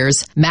these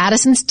years,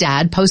 Madison's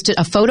dad posted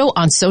a photo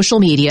on social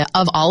media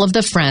of all of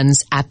the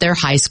friends at their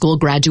high school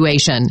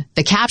graduation.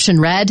 The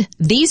caption read,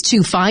 "These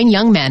 2 fine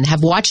young men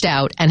have watched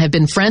out and have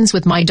been friends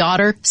with my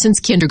daughter since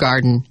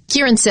kindergarten."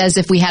 Kieran says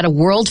if we had a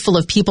world full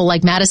of people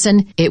like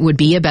Madison, it would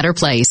be a better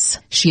place.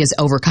 She has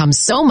overcome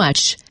so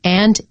much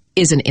and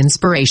is an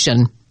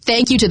inspiration.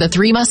 Thank you to the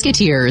 3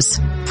 Musketeers,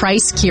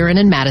 Price, Kieran,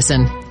 and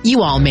Madison.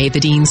 You all made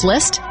the Dean's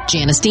List.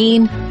 Janice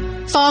Dean,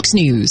 Fox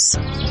News.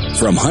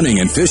 From hunting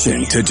and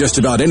fishing to just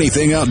about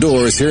anything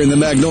outdoors here in the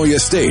Magnolia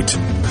State,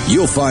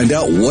 you'll find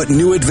out what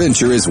new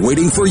adventure is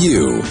waiting for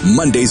you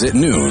Mondays at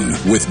noon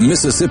with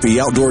Mississippi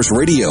Outdoors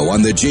Radio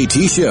on the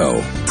JT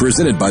Show,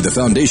 presented by the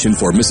Foundation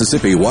for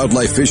Mississippi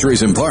Wildlife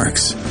Fisheries and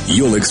Parks.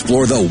 You'll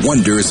explore the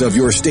wonders of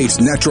your state's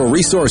natural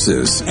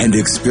resources and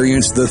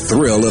experience the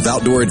thrill of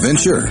outdoor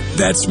adventure.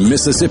 That's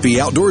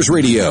Mississippi Outdoors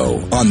Radio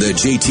on the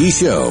JT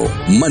Show,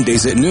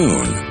 Mondays at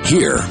noon,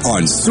 here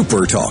on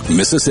Super Talk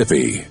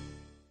Mississippi.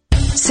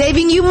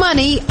 Saving you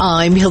money,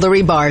 I'm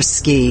Hillary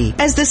Barsky.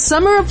 As the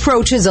summer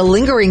approaches, a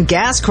lingering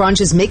gas crunch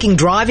is making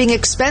driving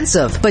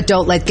expensive. But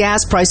don't let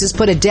gas prices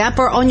put a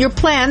damper on your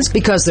plans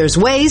because there's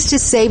ways to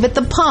save at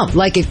the pump.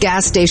 Like if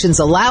gas stations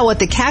allow it,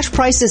 the cash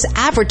price is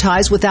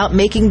advertised without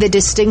making the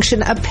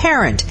distinction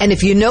apparent. And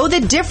if you know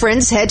the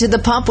difference, head to the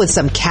pump with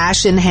some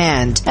cash in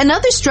hand.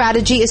 Another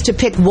strategy is to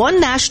pick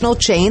one national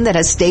chain that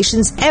has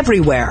stations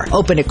everywhere.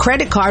 Open a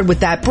credit card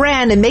with that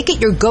brand and make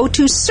it your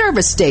go-to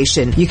service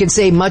station. You can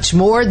save much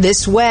more this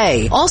this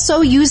way.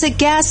 Also, use a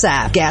gas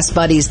app. Gas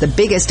Buddy is the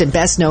biggest and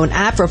best known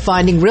app for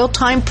finding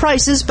real-time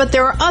prices, but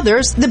there are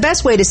others. The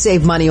best way to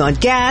save money on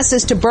gas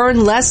is to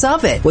burn less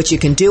of it, which you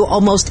can do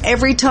almost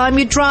every time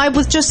you drive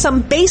with just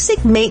some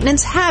basic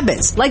maintenance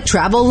habits, like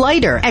travel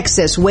lighter.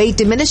 Excess weight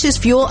diminishes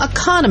fuel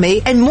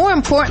economy, and more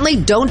importantly,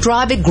 don't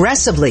drive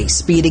aggressively.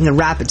 Speeding and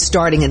rapid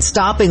starting and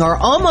stopping are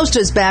almost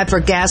as bad for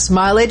gas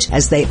mileage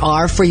as they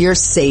are for your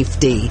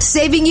safety.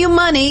 Saving you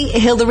money,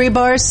 Hillary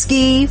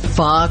Barsky,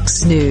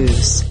 Fox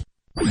News.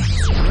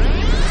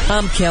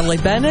 I'm Kelly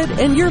Bennett,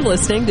 and you're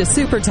listening to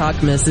Super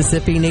Talk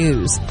Mississippi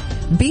News.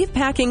 Beef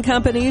packing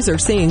companies are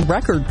seeing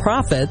record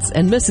profits,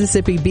 and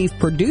Mississippi beef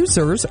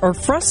producers are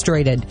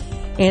frustrated.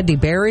 Andy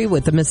Berry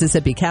with the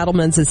Mississippi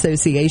Cattlemen's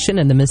Association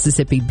and the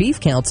Mississippi Beef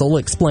Council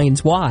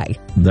explains why.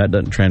 That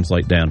doesn't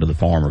translate down to the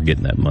farmer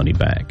getting that money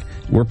back.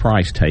 We're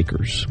price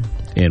takers,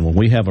 and when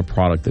we have a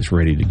product that's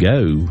ready to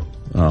go,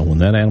 when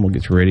that animal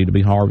gets ready to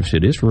be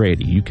harvested, it's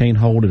ready. You can't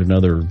hold it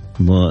another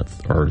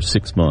month or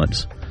 6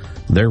 months.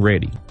 They're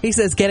ready. He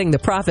says getting the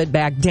profit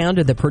back down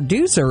to the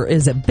producer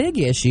is a big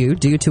issue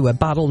due to a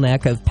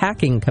bottleneck of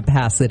packing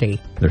capacity.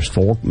 There's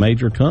 4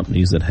 major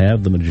companies that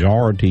have the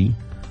majority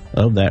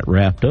of that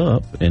wrapped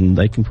up, and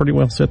they can pretty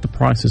well set the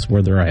prices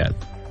where they're at.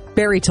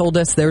 Barry told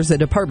us there's a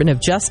Department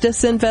of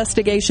Justice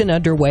investigation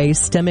underway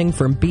stemming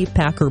from beef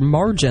packer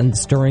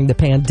margins during the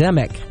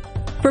pandemic.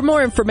 For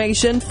more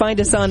information, find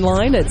us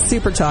online at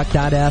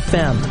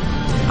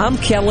supertalk.fm. I'm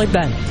Kelly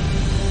Bennett.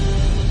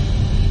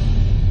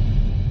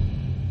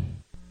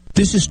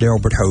 This is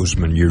Delbert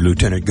Hoseman, your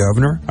Lieutenant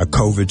Governor, a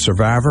COVID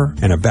survivor,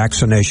 and a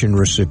vaccination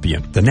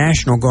recipient. The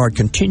National Guard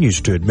continues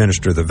to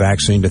administer the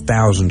vaccine to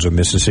thousands of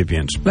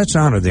Mississippians. Let's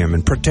honor them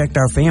and protect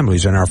our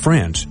families and our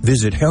friends.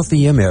 Visit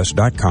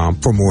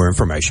healthyms.com for more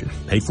information.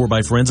 Paid for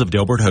by friends of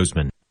Delbert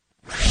Hoseman.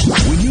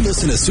 When you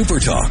listen to Super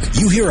Talk,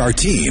 you hear our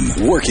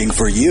team working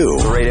for you.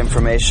 Great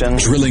information.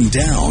 Drilling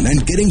down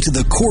and getting to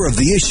the core of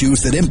the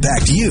issues that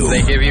impact you.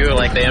 They give you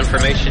the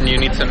information you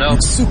need to know.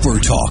 Super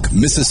Talk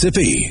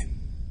Mississippi.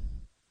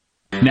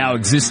 Now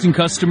existing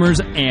customers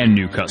and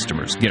new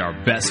customers get our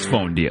best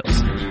phone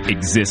deals.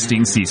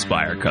 Existing C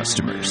Spire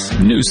customers,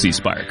 new C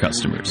Spire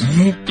customers.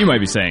 You might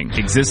be saying,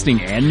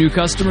 existing and new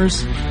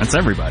customers? That's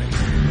everybody.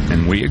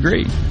 And we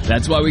agree.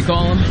 That's why we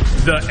call them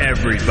the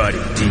Everybody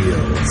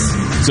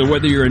Deals. So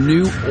whether you're a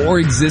new or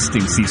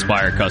existing C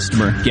Spire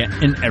customer, get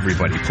an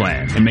Everybody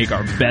plan and make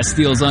our best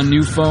deals on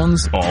new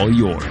phones all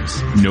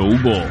yours. No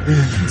bull.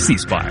 C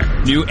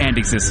Spire. New and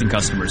existing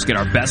customers get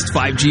our best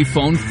 5G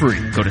phone free.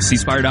 Go to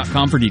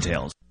cspire.com for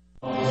details.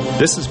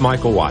 This is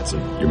Michael Watson,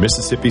 your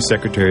Mississippi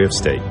Secretary of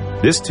State.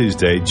 This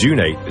Tuesday, June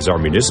 8th, is our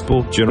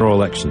Municipal General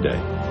Election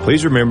Day.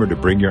 Please remember to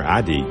bring your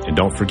ID, and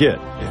don't forget,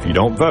 if you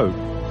don't vote,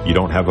 you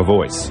don't have a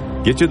voice.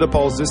 Get to the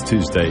polls this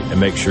Tuesday and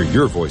make sure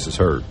your voice is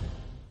heard.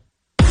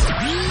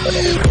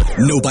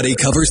 Nobody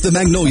covers the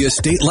Magnolia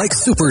State like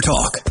Super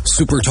Talk.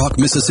 Super Talk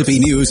Mississippi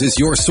News is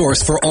your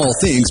source for all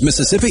things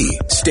Mississippi.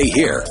 Stay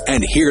here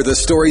and hear the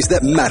stories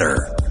that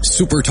matter.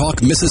 Super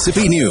Talk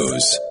Mississippi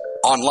News.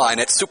 Online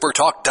at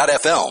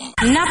supertalk.fm.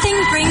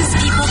 Nothing brings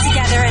people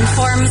together and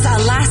forms a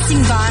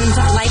lasting bond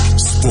like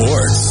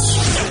sports.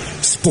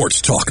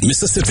 Sports Talk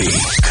Mississippi.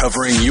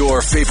 Covering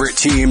your favorite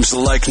teams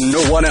like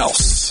no one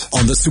else.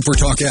 On the Super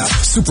Talk app,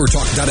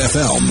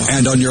 supertalk.fm,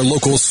 and on your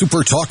local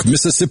Super Talk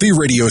Mississippi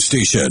radio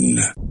station.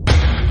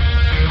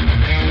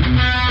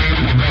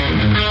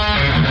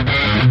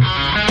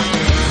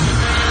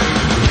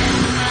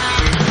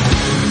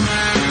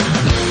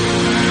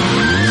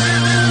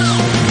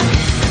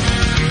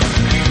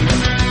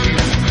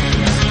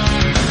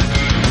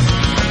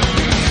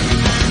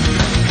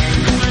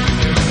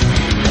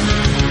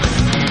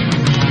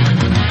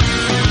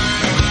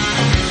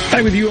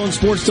 With you on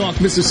Sports Talk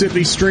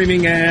Mississippi,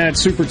 streaming at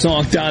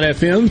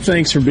supertalk.fm.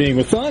 Thanks for being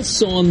with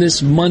us on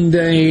this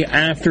Monday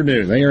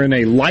afternoon. They are in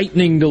a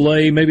lightning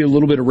delay, maybe a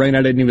little bit of rain.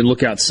 I didn't even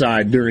look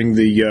outside during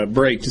the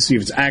break to see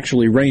if it's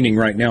actually raining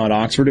right now at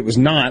Oxford. It was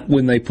not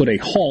when they put a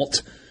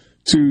halt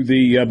to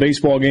the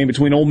baseball game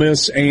between Ole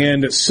Miss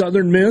and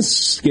Southern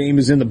Miss. Game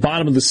is in the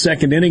bottom of the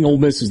second inning. Ole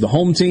Miss is the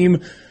home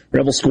team.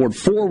 Rebels scored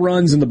 4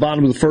 runs in the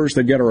bottom of the first.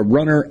 They've got a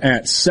runner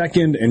at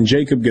second and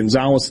Jacob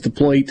Gonzalez at the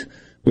plate,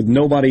 with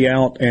nobody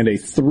out and a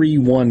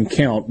 3-1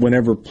 count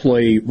whenever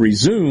play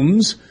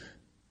resumes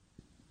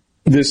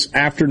this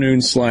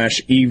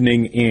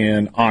afternoon/evening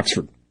in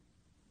Oxford.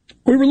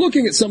 We were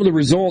looking at some of the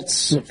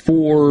results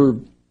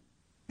for,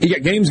 you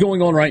got games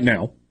going on right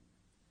now,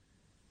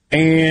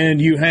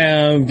 and you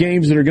have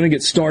games that are going to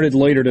get started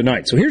later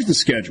tonight. So here's the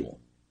schedule.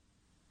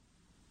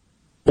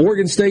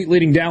 Oregon State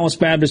leading Dallas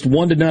Baptist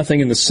 1-0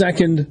 in the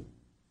second.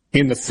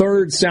 In the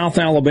third, South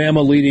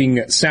Alabama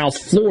leading South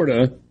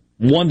Florida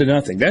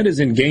 1-0. That is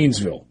in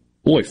Gainesville.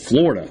 Boy,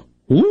 Florida.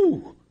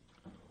 Woo!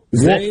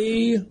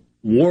 They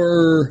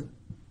were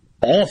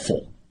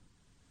awful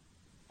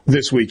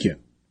this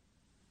weekend.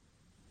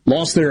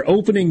 Lost their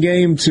opening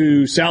game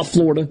to South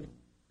Florida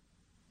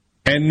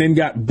and then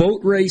got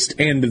boat raced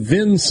and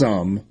then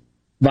some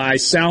by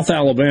South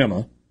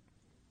Alabama.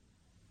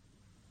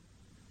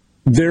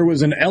 there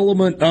was an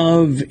element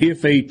of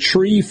if a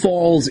tree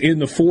falls in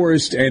the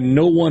forest and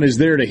no one is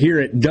there to hear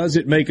it, does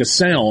it make a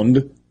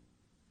sound?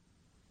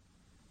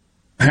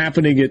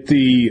 Happening at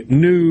the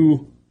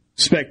new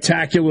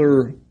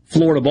spectacular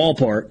Florida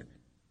ballpark.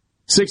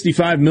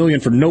 $65 million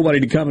for nobody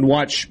to come and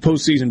watch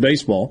postseason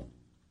baseball.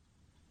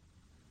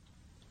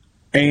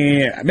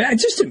 And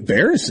it's just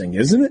embarrassing,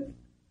 isn't it?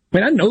 I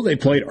mean, I know they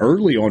played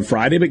early on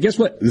Friday, but guess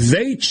what?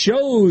 They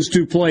chose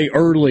to play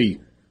early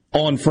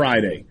on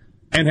Friday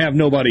and have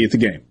nobody at the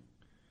game.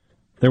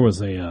 There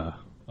was a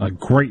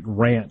great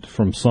rant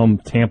from some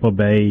Tampa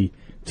Bay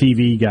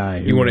TV guy.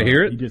 You want to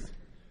hear it?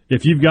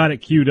 If you've got it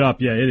queued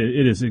up, yeah,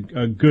 it is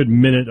a good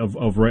minute of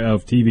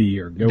TV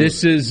here.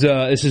 This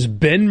is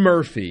Ben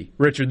Murphy.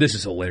 Richard, this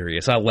is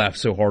hilarious. I laughed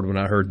so hard when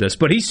I heard this,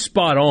 but he's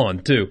spot on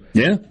too.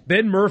 Yeah,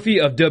 Ben Murphy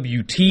of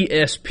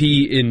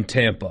WTSP in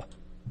Tampa.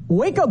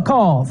 Wake-up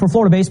call for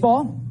Florida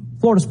baseball,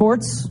 Florida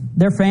sports,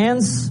 their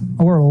fans,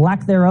 or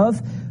lack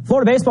thereof.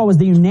 Florida baseball was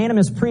the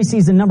unanimous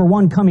preseason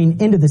 #1 coming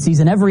into the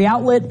season. Every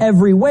outlet,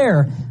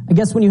 everywhere. I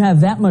guess when you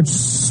have that much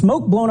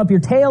smoke blowing up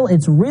your tail,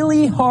 it's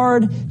really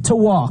hard to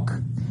walk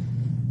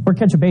or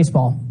catch a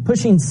baseball.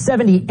 Pushing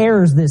 70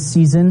 errors this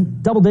season,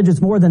 double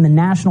digits more than the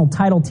national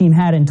title team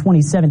had in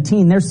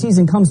 2017. Their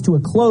season comes to a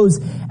close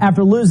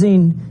after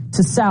losing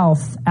to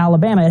South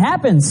Alabama. It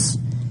happens.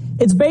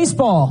 It's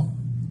baseball.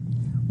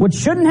 What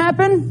shouldn't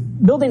happen?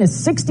 Building a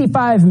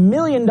 $65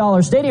 million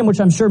stadium, which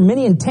I'm sure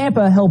many in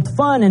Tampa helped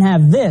fund, and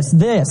have this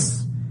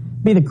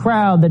be the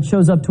crowd that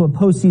shows up to a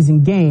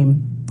postseason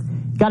game.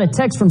 Got a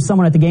text from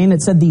someone at the game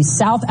that said the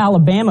South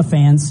Alabama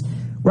fans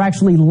were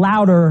actually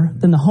louder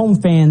than the home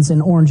fans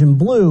in orange and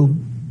blue.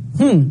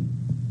 They're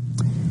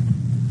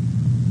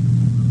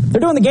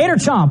doing the Gator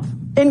Chomp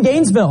in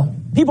Gainesville.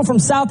 People from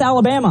South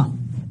Alabama.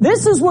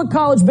 This is what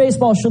college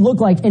baseball should look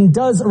like and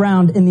does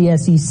around in the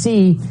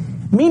SEC.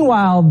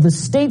 Meanwhile, the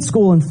state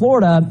school in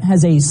Florida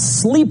has a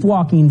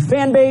sleepwalking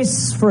fan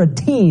base for a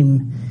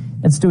team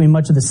that's doing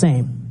much of the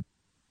same.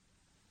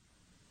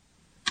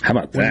 How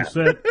about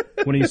that?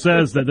 When he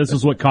says that this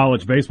is what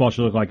college baseball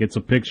should look like, it's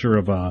a picture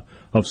of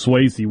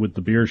Swayze with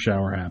the beer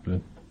shower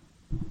happening.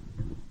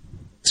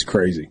 It's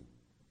crazy.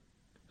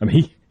 I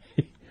mean,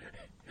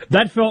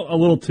 that felt a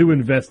little too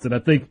invested. I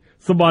think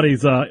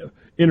somebody's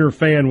inner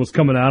fan was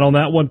coming out on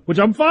that one, which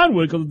I'm fine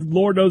with because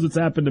Lord knows it's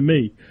happened to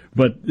me.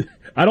 But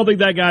I don't think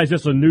that guy's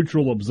just a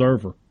neutral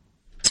observer.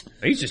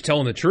 He's just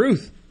telling the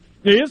truth.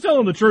 He is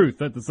telling the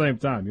truth at the same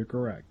time. You're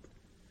correct.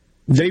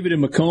 David in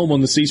Macomb on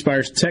the C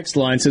Spire's text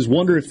line says,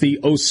 wonder if the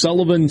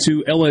O'Sullivan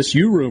to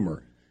LSU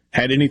rumor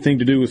had anything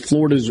to do with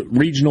Florida's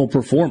regional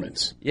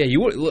performance. Yeah,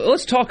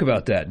 let's talk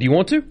about that. Do you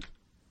want to?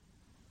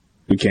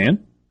 We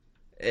can.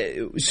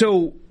 There's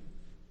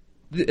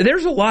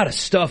a lot of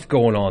stuff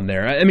going on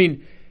there. I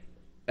mean,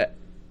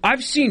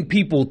 I've seen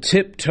people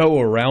tiptoe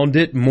around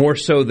it more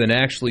so than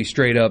actually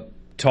straight up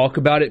talk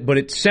about it, but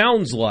it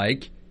sounds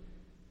like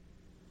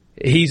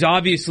he's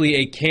obviously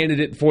a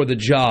candidate for the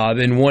job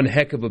and one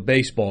heck of a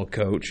baseball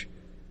coach.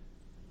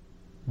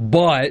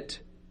 But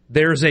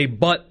there's a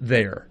but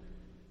there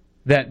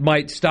that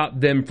might stop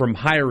them from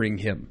hiring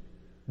him,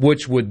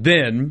 which would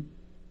then,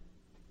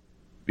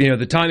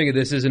 the timing of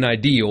this isn't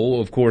ideal,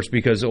 of course,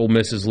 because Ole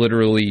Miss is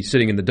literally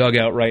sitting in the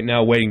dugout right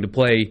now waiting to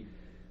play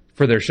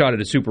for their shot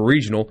at a super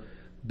regional,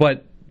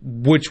 but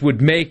which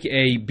would make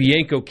a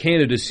Bianco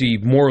candidacy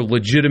more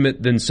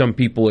legitimate than some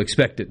people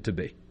expect it to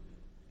be.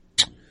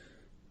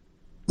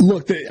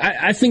 Look,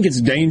 I think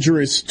it's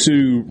dangerous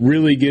to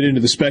really get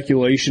into the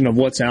speculation of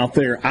what's out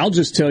there. I'll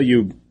just tell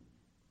you,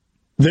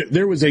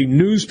 there was a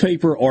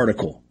newspaper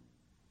article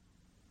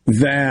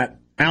that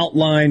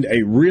outlined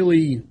a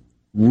really,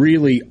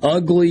 really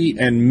ugly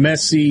and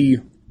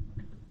messy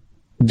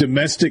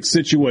domestic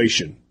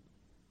situation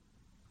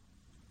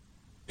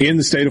in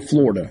the state of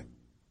Florida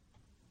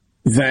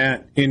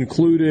that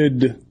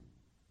included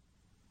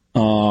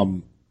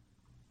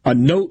a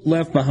note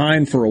left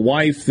behind for a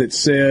wife that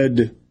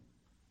said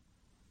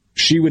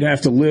she would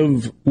have to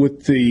live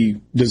with the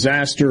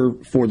disaster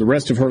for the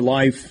rest of her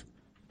life,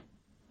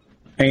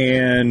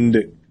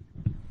 and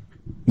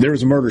there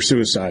was a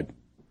murder-suicide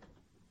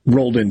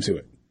rolled into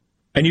it.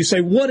 And you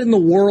say, what in the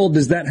world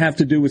does that have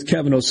to do with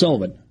Kevin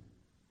O'Sullivan?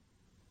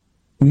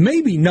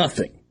 Maybe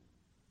nothing.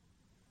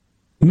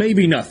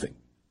 Maybe nothing.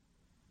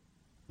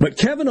 But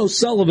Kevin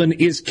O'Sullivan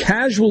is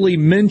casually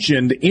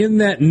mentioned in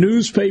that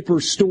newspaper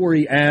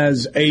story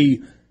as a,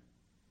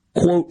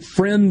 quote,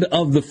 friend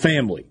of the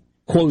family,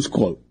 close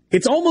quote.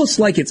 It's almost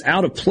like it's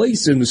out of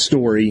place in the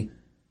story,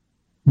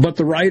 but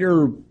the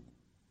writer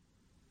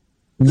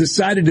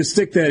decided to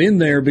stick that in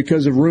there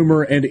because of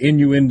rumor and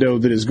innuendo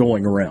that is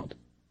going around.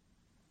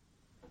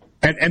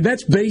 And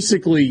that's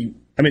basically,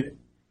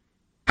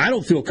 I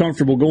don't feel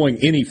comfortable going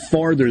any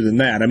farther than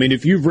that.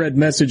 If you've read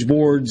message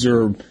boards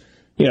or,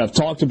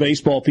 talked to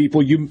baseball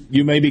people,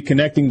 you may be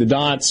connecting the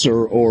dots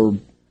or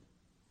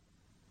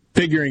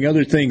figuring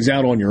other things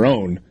out on your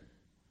own.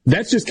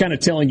 That's just kind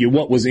of telling you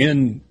what was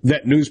in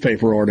that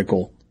newspaper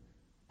article.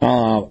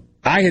 I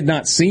had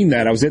not seen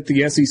that. I was at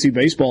the SEC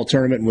baseball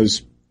tournament and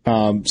was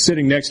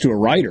sitting next to a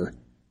writer,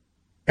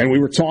 and we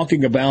were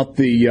talking about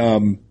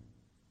the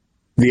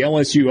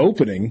LSU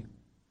opening,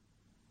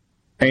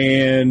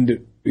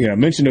 and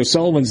mentioned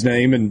O'Sullivan's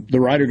name, and the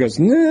writer goes,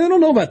 "Nah, I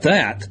don't know about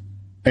that,"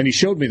 and he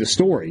showed me the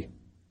story,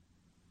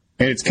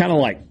 and it's kind of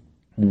like,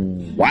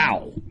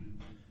 wow.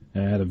 I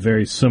had a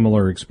very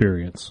similar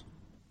experience.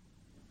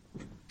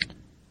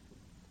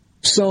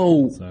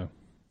 So,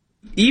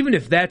 even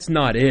if that's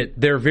not it,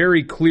 there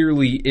very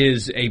clearly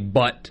is a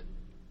but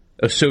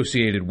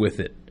associated with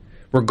it.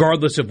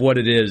 Regardless of what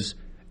it is,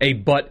 a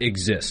but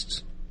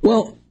exists.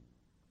 Well,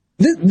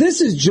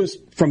 this is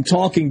just from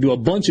talking to a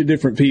bunch of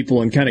different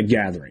people and kind of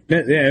gathering.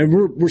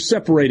 We're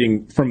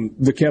separating from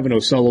the Kevin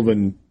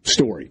O'Sullivan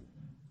story.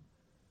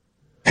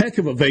 Heck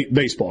of a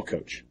baseball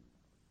coach.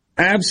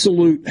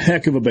 Absolute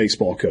heck of a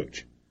baseball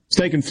coach. It's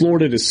taken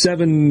Florida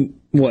to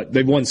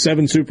they've won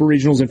 7 Super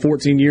Regionals in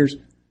 14 years.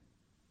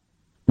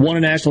 Won a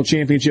national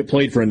championship,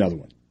 played for another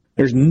one.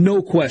 There's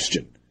no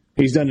question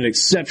he's done an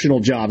exceptional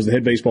job as the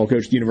head baseball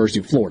coach at the University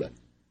of Florida.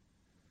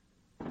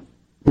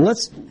 Let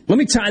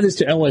me tie this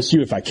to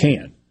LSU if I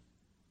can.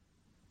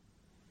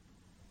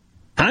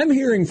 I'm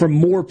hearing from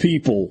more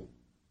people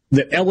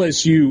that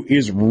LSU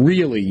is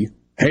really,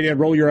 hey Dad,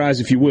 roll your eyes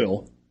if you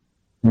will,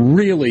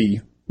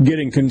 really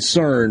getting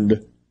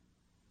concerned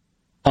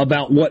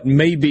about what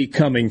may be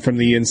coming from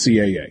the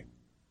NCAA.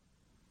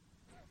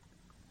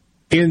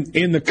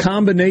 In the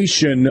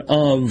combination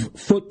of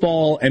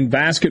football and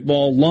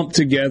basketball lumped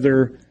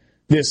together,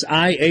 this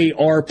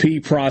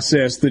IARP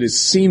process that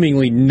is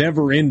seemingly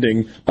never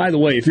ending. By the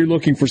way, if you're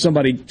looking for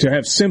somebody to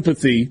have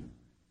sympathy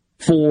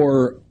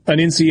for an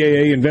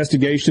NCAA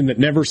investigation that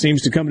never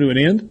seems to come to an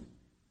end,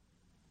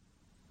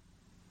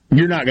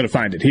 you're not going to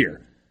find it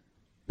here.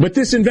 But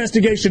this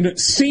investigation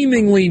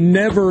seemingly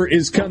never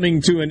is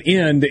coming to an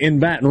end in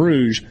Baton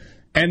Rouge,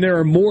 and there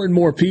are more and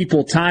more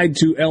people tied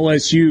to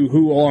LSU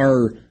who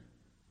are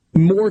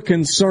more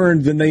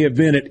concerned than they have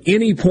been at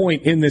any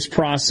point in this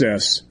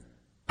process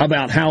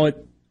about how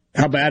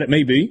bad it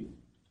may be.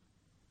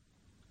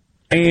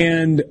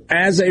 And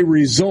as a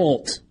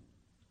result,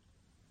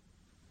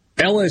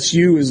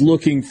 LSU is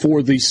looking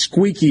for the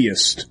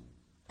squeakiest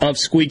of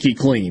squeaky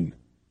clean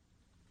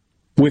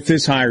with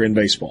this hire in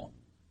baseball.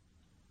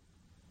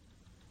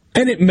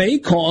 And it may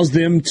cause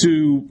them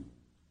to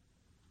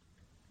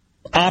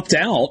opt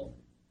out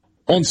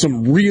on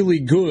some really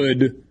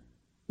good,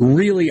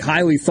 really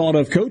highly thought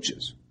of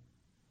coaches.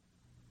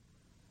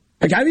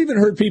 Like, I've even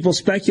heard people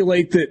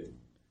speculate that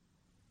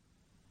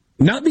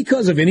not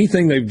because of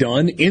anything they've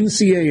done,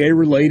 NCAA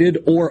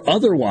related or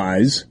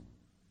otherwise,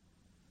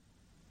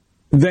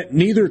 that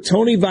neither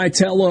Tony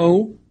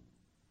Vitello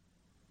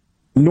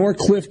nor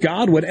Cliff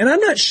Godwin, and I'm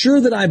not sure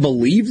that I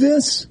believe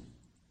this,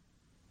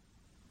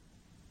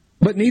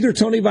 but neither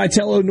Tony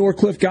Vitello nor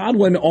Cliff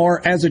Godwin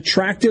are as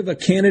attractive a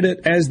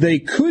candidate as they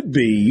could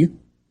be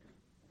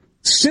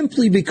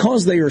simply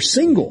because they are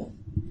single.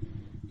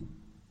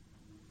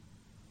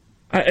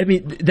 I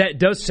mean, that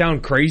does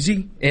sound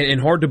crazy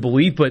and hard to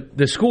believe, but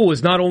the school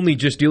is not only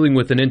just dealing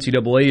with an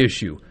NCAA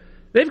issue.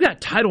 They've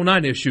got Title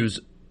IX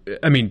issues,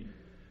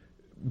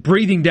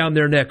 breathing down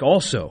their neck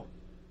also.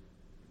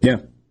 Yeah.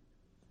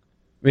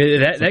 I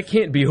mean, that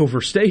can't be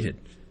overstated.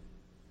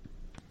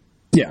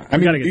 Yeah,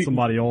 we got to get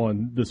somebody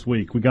on this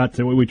week. We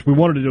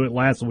wanted to do it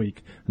last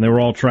week, and they were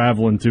all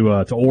traveling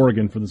to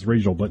Oregon for this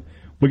regional. But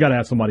we got to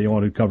have somebody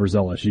on who covers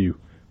LSU.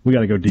 We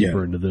got to go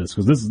deeper into this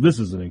because this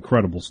is an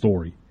incredible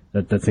story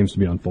that seems to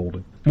be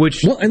unfolding.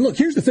 And look,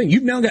 here's the thing: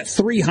 you've now got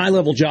 3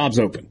 high-level jobs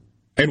open,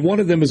 and one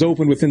of them is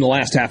open within the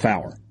last half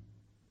hour.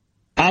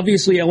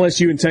 Obviously,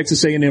 LSU and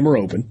Texas A&M are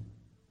open,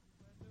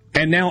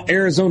 and now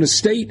Arizona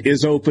State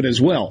is open as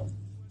well.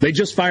 They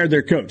just fired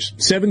their coach.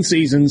 7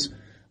 seasons.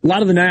 A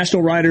lot of the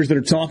national writers that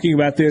are talking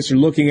about this are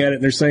looking at it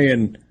and they're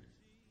saying,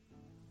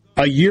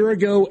 a year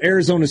ago,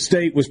 Arizona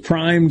State was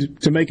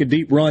primed to make a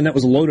deep run. That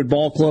was a loaded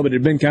ball club. It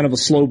had been kind of a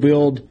slow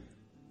build.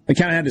 They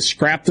kind of had to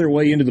scrap their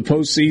way into the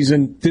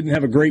postseason. Didn't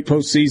have a great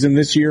postseason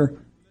this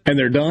year, and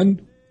they're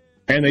done.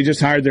 And they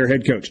just hired their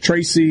head coach,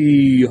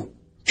 Tracy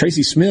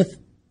Smith.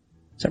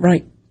 Is that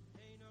right?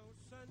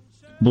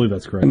 I believe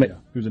that's correct. Yeah.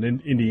 He was in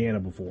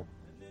Indiana before.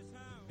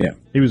 Yeah.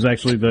 He was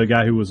actually the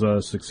guy who was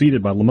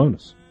succeeded by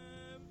Lamonis.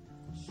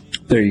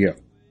 There you go.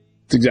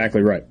 That's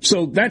exactly right.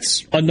 So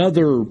that's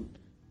another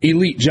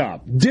elite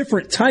job.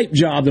 Different type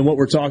job than what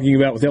we're talking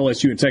about with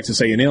LSU and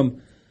Texas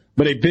A&M,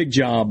 but a big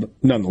job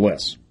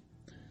nonetheless.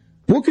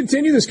 We'll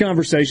continue this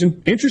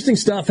conversation. Interesting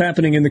stuff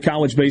happening in the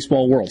college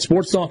baseball world.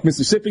 Sports Talk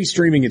Mississippi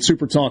streaming at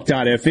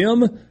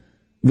supertalk.fm.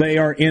 They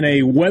are in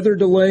a weather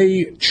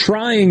delay,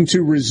 trying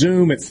to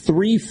resume at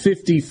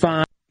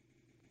 3:55.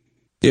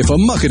 If a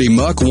muckety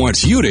muck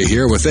wants you to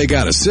hear what they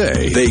gotta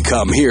say, they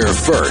come here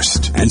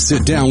first and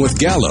sit down with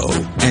Gallo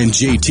and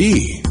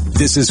JT.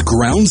 This is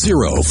ground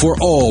zero for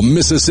all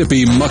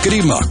Mississippi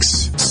muckety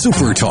mucks.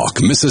 Super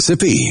Talk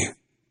Mississippi.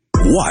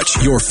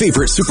 Watch your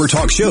favorite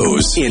SuperTalk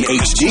shows in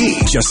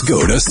HD. Just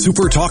go to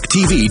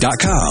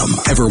supertalktv.com.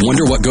 Ever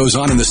wonder what goes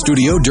on in the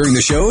studio during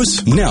the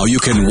shows? Now you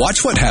can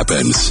watch what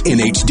happens in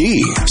HD.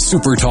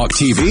 SuperTalk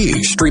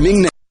TV,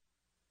 streaming now.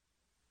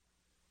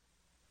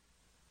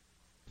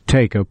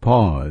 Take a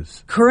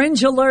pause.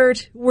 Cringe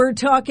alert. We're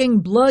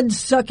talking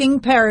blood-sucking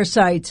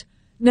parasites.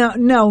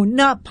 No,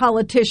 not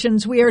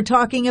politicians. We are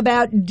talking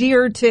about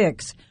deer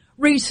ticks.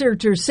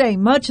 Researchers say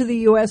much of the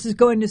U.S. is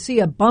going to see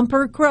a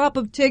bumper crop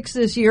of ticks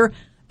this year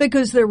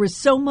because there was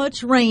so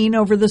much rain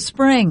over the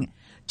spring.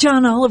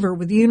 John Oliver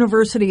with the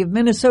University of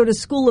Minnesota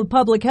School of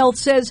Public Health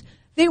says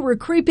they were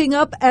creeping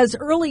up as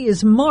early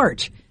as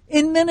March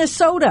in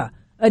Minnesota,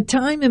 a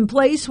time and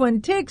place when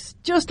ticks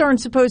just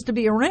aren't supposed to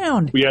be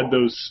around. We had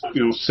those,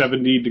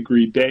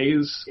 70-degree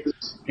days,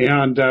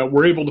 and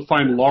we're able to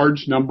find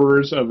large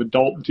numbers of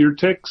adult deer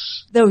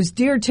ticks. Those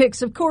deer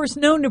ticks, of course,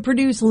 known to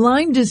produce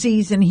Lyme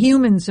disease in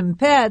humans and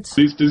pets.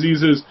 These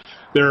diseases,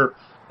 they're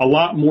a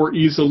lot more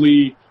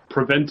easily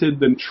prevented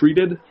than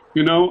treated,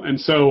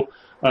 and so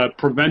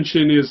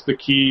prevention is the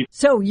key.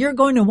 So you're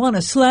going to want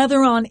to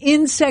slather on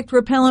insect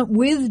repellent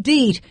with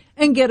DEET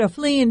and get a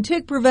flea and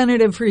tick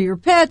preventative for your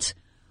pets,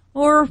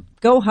 or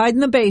go hide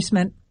in the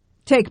basement.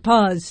 Take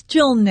pause.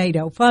 Jill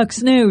Nato,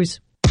 Fox News.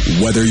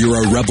 Whether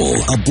you're a Rebel,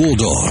 a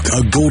Bulldog,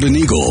 a Golden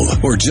Eagle,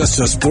 or just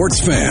a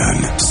sports fan,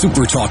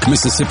 SuperTalk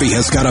Mississippi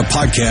has got a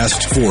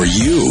podcast for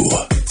you.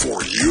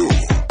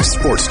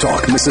 Sports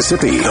Talk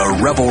Mississippi, the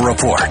Rebel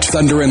Report,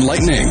 Thunder and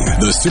Lightning,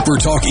 the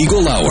SuperTalk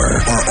Eagle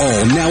Hour are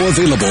all now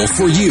available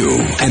for you,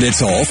 and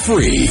it's all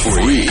free.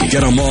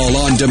 Get them all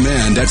on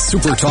demand at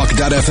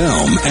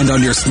supertalk.fm and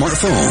on your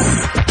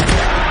smartphone.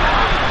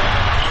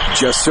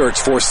 Just search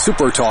for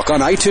SuperTalk on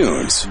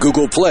iTunes,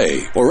 Google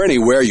Play, or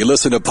anywhere you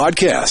listen to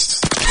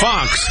podcasts.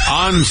 Fox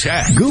on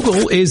Tech.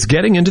 Google is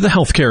getting into the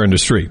healthcare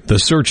industry. The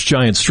search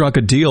giant struck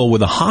a deal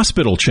with a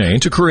hospital chain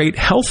to create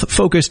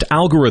health-focused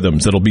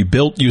algorithms that'll be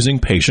built using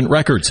patient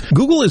records.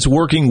 Google is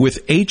working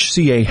with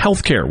HCA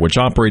Healthcare, which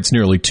operates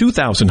nearly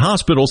 2,000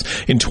 hospitals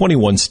in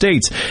 21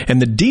 states, and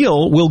the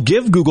deal will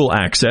give Google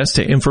access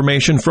to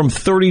information from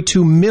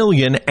 32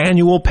 million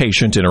annual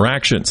patient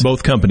interactions.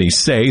 Both companies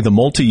say the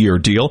multi-year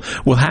deal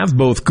will have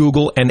both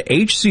Google and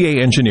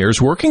HCA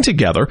engineers working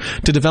together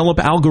to develop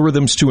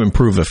algorithms to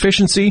improve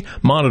efficiency,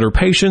 monitor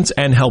patients,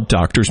 and help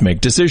doctors make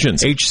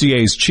decisions.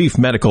 HCA's chief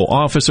medical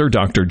officer,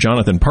 Dr.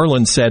 Jonathan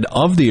Perlin, said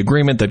of the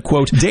agreement that,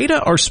 quote,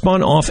 data are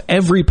spun off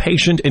every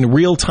patient in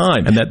real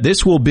time, and that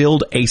this will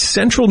build a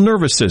central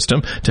nervous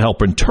system to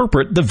help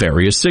interpret the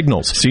various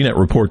signals. CNET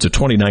reports a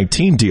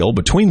 2019 deal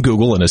between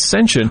Google and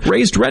Ascension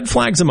raised red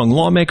flags among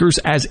lawmakers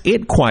as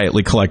it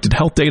quietly collected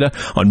health data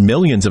on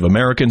millions of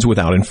Americans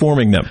without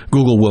informing them.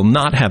 Google will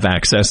not have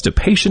access to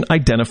patient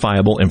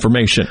identifiable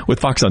information. With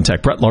Fox on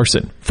Tech, Brett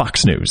Larson,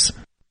 Fox News.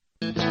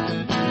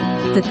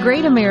 The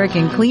Great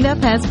American Cleanup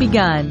has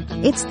begun.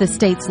 It's the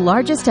state's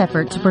largest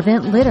effort to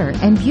prevent litter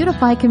and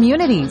beautify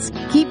communities.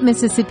 Keep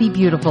Mississippi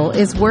Beautiful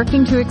is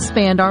working to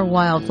expand our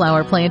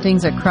wildflower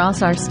plantings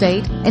across our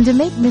state and to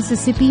make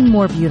Mississippi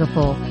more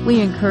beautiful.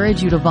 We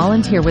encourage you to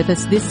volunteer with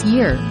us this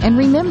year. And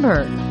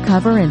remember,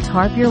 cover and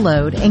tarp your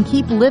load and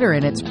keep litter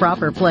in its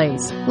proper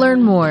place.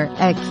 Learn more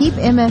at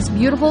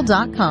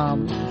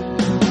keepmsbeautiful.com.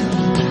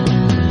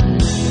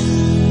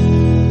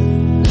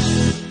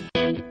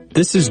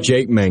 This is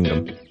Jake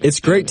Mangum. It's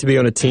great to be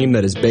on a team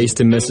that is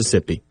based in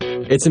Mississippi.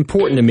 It's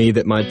important to me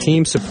that my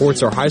team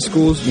supports our high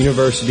schools,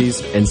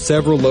 universities, and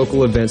several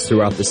local events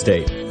throughout the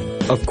state.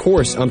 Of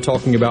course, I'm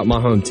talking about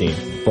my home team,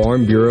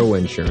 Farm Bureau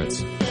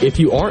Insurance. If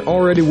you aren't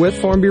already with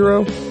Farm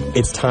Bureau,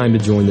 it's time to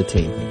join the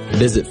team.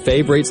 Visit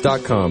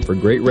favrates.com for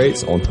great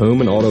rates on home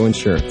and auto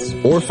insurance,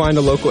 or find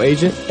a local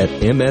agent at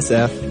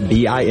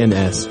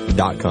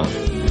msfbins.com.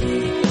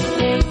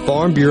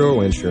 Farm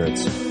Bureau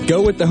Insurance.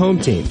 Go with the home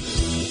team.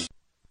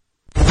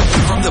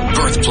 From the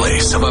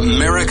birthplace of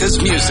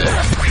America's music,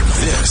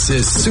 this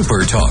is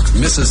SuperTalk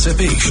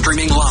Mississippi,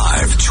 streaming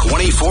live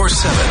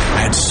 24/7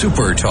 at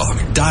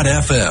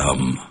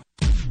supertalk.fm.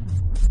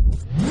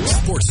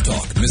 Sports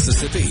Talk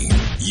Mississippi,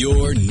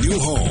 your new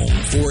home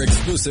for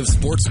exclusive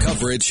sports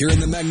coverage here in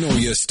the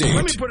Magnolia State.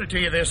 Let me put it to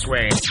you this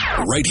way.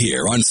 Right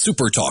here on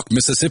SuperTalk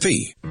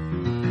Mississippi.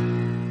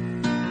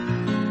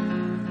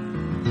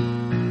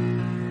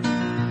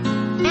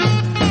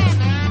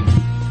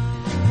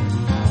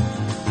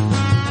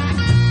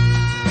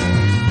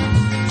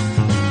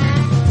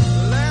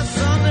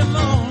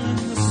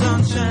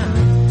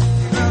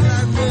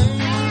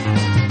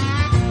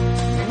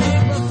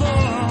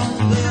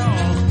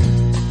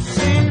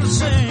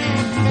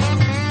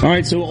 All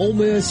right, so Ole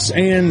Miss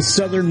and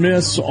Southern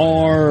Miss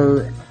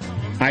are,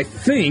 I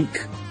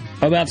think,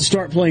 about to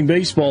start playing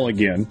baseball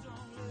again.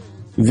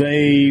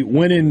 They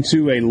went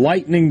into a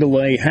lightning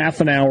delay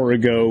half an hour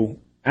ago.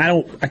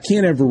 I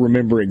can't ever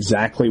remember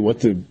exactly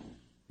what the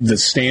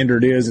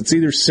standard is. It's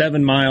either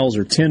 7 miles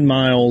or 10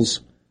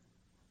 miles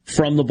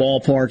from the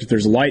ballpark. If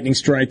there's a lightning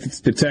strike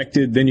that's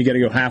detected, then you got to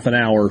go half an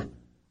hour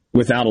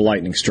without a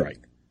lightning strike.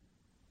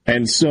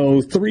 And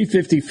so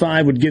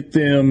 355 would get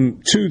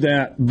them to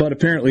that, but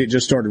apparently it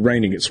just started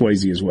raining at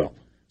Swayze as well.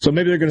 So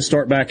maybe they're going to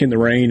start back in the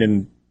rain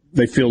and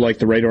they feel like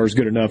the radar is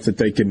good enough that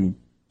they can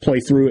play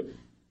through it.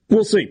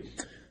 We'll see.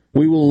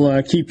 We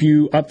will keep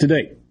you up to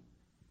date.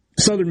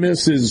 Southern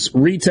Miss is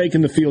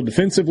retaking the field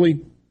defensively.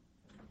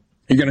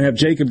 You're going to have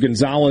Jacob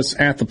Gonzalez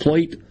at the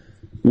plate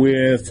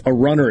with a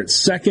runner at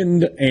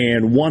second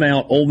and one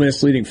out. Ole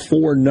Miss leading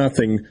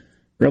 4-0.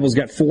 Rebels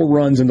got 4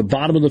 runs in the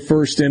bottom of the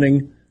first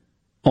inning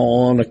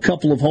on a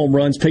couple of home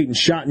runs. Peyton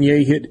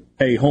Chatinier hit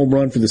a home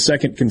run for the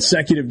second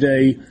consecutive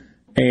day,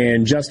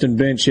 and Justin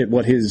Bench hit,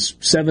 his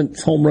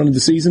 7th home run of the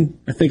season,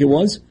 I think it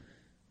was.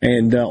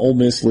 And Ole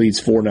Miss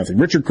leads 4-0.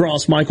 Richard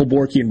Cross, Michael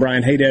Borky, and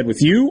Brian Haydad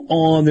with you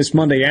on this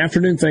Monday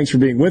afternoon. Thanks for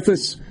being with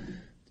us.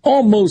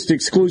 Almost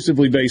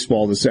exclusively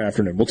baseball this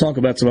afternoon. We'll talk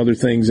about some other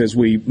things as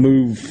we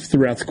move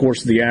throughout the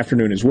course of the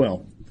afternoon as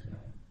well.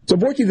 So,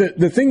 Borky,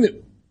 the thing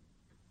that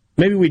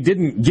maybe we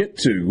didn't get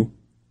to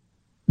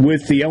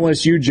with the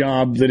LSU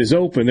job that is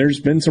open,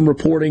 there's been some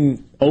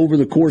reporting over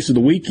the course of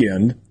the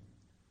weekend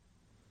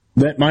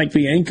that Mike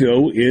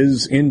Bianco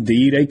is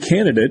indeed a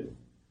candidate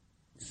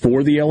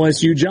for the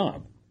LSU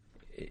job.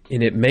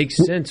 And it makes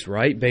sense,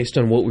 right, based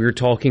on what we were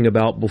talking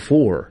about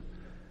before.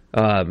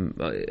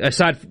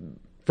 Aside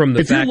from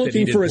the fact that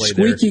he didn't play there. If you're looking for a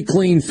squeaky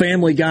clean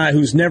family guy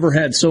who's never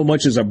had so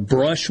much as a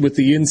brush with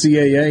the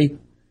NCAA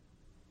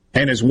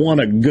and has won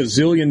a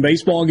gazillion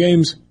baseball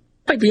games,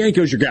 Mike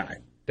Bianco's your guy.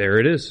 There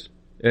it is.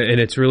 And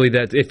it's really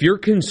that. If you're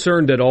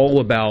concerned at all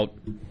about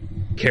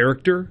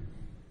character,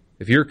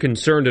 if you're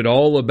concerned at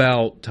all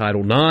about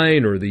Title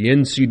IX or the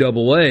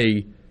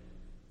NCAA,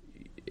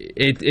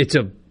 it's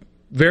a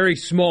very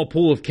small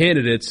pool of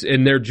candidates,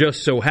 and there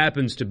just so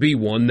happens to be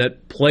one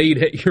that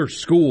played at your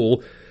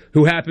school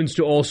who happens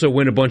to also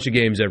win a bunch of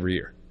games every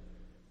year.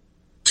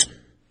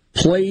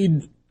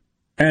 Played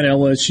at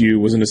LSU,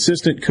 was an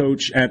assistant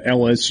coach at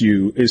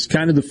LSU, is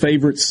kind of the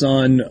favorite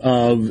son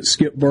of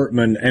Skip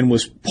Bertman, and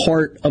was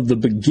part of the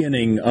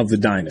beginning of the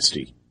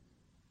dynasty.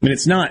 I mean,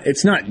 it's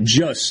not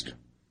just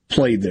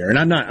played there, and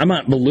I'm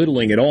not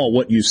belittling at all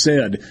what you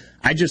said.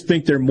 I just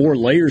think there are more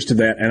layers to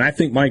that, and I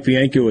think Mike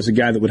Bianco is a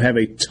guy that would have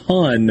a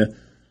ton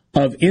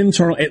of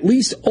internal, at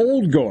least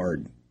old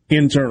guard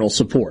internal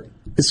support.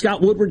 Does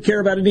Scott Woodward care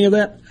about any of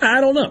that?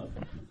 I don't know.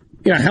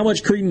 How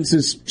much credence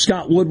is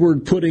Scott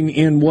Woodward putting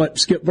in what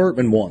Skip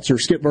Bertman wants or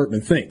Skip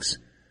Bertman thinks?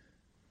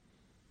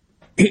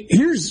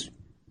 Here's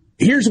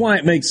why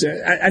it makes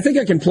sense. I think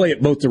I can play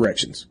it both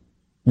directions.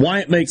 Why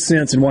it makes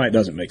sense and why it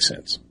doesn't make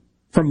sense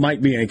from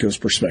Mike Bianco's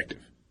perspective.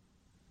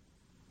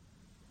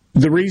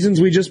 The reasons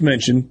we just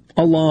mentioned,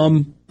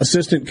 alum,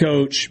 assistant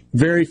coach,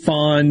 very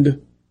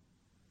fond,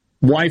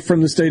 wife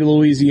from the state of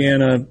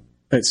Louisiana,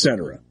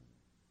 etc.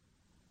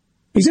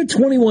 He's had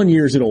 21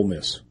 years at Ole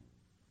Miss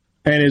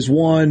and has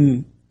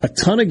won a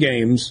ton of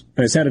games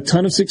and has had a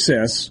ton of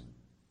success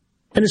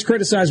and is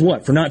criticized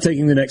what? For not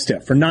taking the next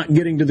step, for not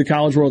getting to the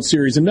College World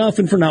Series enough,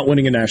 and for not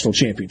winning a national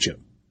championship.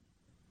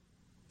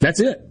 That's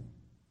it.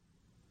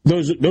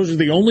 Those are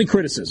the only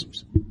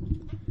criticisms.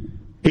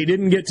 He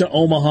didn't get to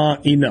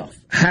Omaha enough.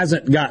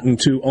 Hasn't gotten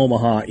to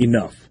Omaha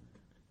enough.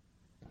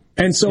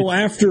 And so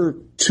after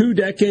 2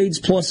 decades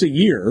plus a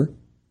year,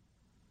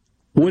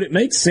 would it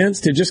make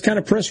sense to just kind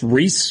of press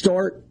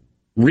restart,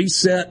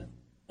 reset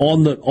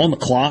on the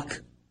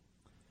clock?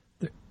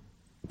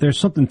 There's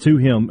something to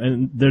him,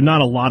 and there are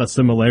not a lot of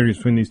similarities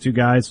between these two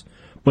guys,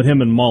 but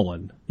him and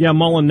Mullen. Yeah,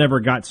 Mullen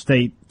never got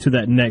State to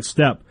that next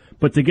step,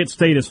 but to get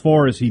State as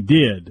far as he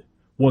did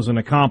was an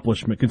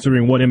accomplishment,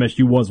 considering what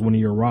MSU was when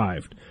he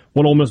arrived.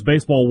 What Ole Miss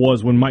baseball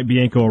was when Mike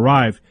Bianco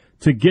arrived.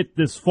 To get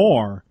this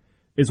far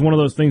is one of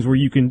those things where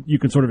you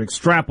can sort of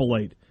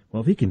extrapolate.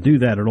 Well, if he can do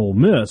that at Ole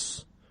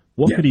Miss,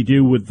 what could he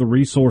do with the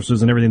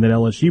resources and everything that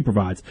LSU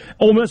provides?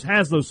 Ole Miss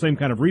has those same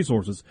kind of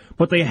resources,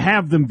 but they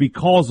have them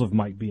because of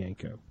Mike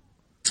Bianco.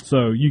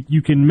 So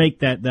you can make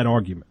that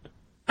argument.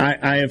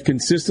 I have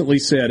consistently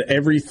said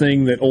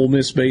everything that Ole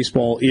Miss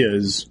baseball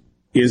is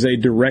a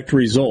direct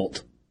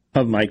result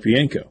of Mike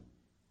Bianco.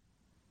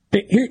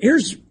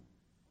 Here's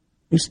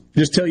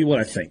just tell you what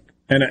I think,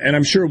 and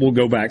I'm sure we'll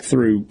go back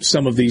through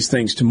some of these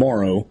things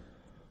tomorrow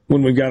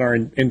when we've got our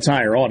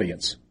entire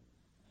audience.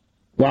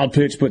 Wild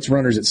pitch puts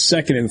runners at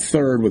second and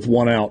third with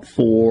one out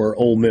for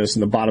Ole Miss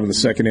in the bottom of the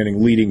second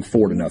inning, leading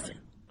 4-0.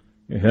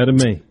 Ahead of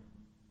me.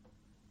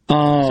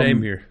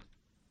 Same here.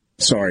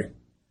 Sorry.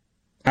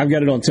 I've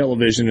got it on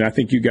television, and I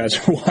think you guys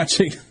are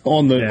watching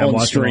on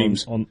the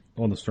streams. On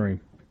the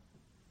stream.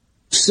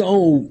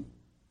 So,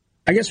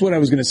 I guess what I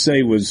was going to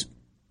say was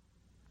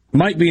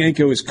Mike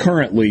Bianco is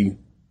currently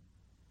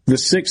the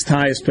 6th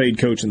highest paid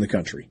coach in the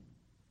country.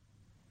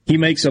 He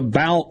makes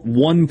about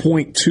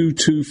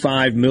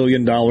 $1.225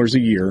 million a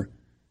year,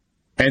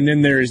 and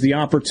then there is the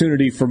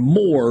opportunity for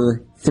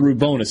more through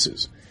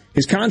bonuses.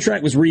 His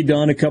contract was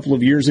redone a couple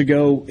of years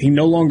ago. He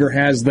no longer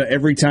has the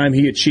every time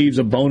he achieves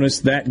a bonus,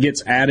 that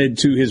gets added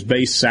to his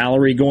base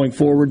salary going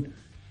forward.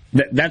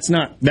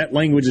 That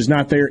language is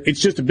not there. It's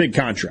just a big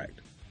contract.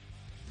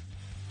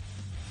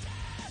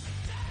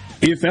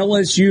 If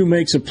LSU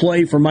makes a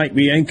play for Mike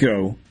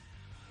Bianco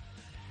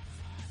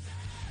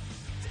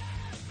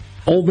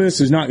Ole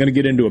Miss is not going to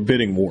get into a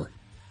bidding war.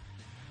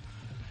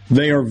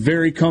 They are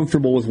very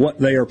comfortable with what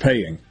they are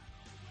paying.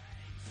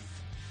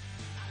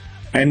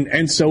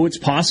 And so it's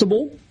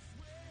possible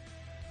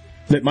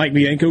that Mike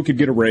Bianco could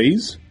get a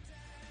raise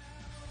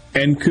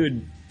and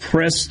could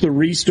press the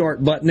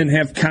restart button and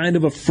have kind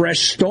of a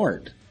fresh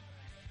start.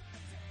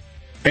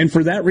 And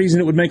for that reason,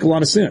 it would make a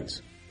lot of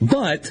sense.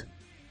 But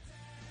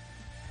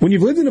when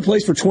you've lived in a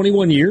place for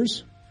 21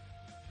 years,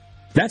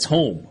 that's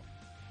home.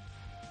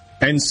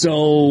 And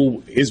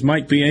so is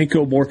Mike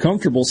Bianco more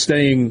comfortable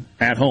staying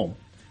at home?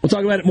 We'll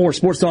talk about it more.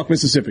 Sports Talk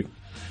Mississippi.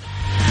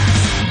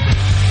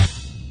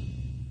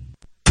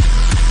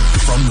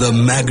 From the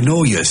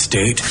Magnolia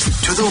State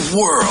to the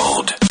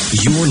world,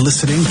 you're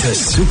listening to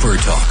Super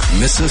Talk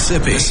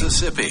Mississippi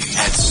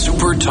at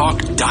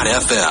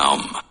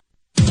supertalk.fm.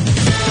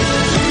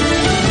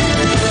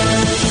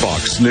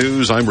 Fox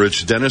News, I'm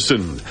Rich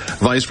Dennison.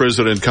 Vice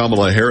President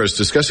Kamala Harris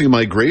discussing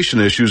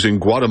migration issues in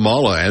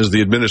Guatemala as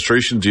the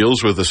administration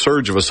deals with a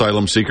surge of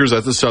asylum seekers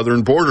at the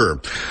southern border.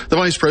 The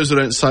vice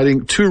president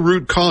citing two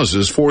root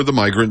causes for the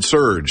migrant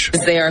surge.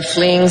 They are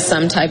fleeing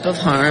some type of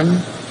harm,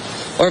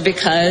 or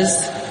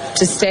because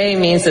to stay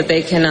means that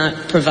they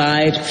cannot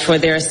provide for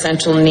their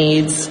essential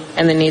needs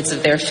and the needs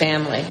of their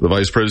family. The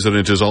vice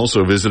president is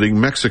also visiting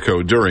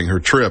Mexico during her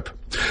trip.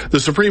 The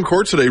Supreme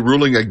Court today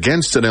ruling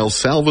against an El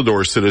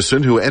Salvador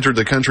citizen who entered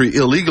the country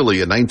illegally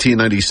in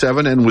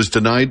 1997 and was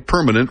denied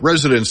permanent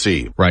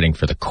residency. Writing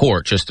for the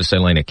court, Justice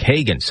Elena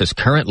Kagan says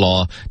current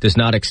law does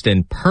not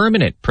extend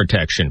permanent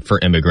protection for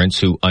immigrants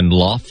who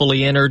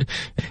unlawfully entered,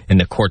 and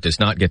the court does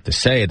not get to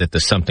say that the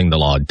something the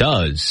law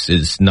does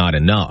is not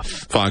enough.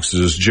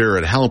 Fox's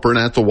Jared Halpern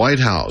at the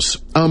White House.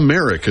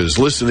 America's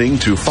listening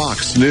to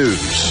Fox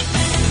News.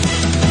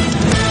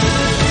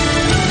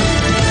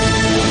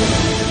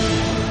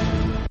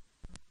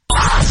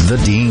 The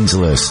Dean's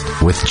List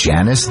with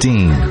Janice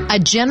Dean. A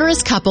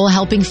generous couple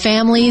helping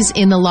families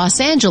in the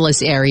Los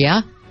Angeles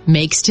area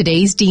makes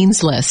today's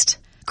Dean's List.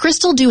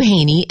 Crystal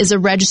Duhaney is a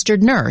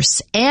registered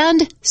nurse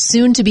and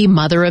soon-to-be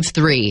mother of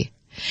 3.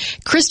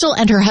 Crystal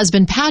and her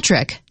husband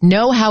Patrick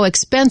know how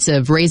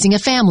expensive raising a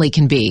family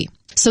can be.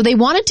 So they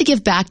wanted to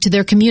give back to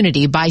their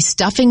community by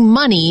stuffing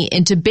money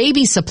into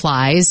baby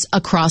supplies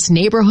across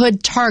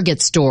neighborhood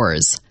Target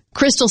stores.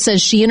 Crystal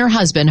says she and her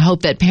husband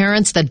hope that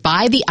parents that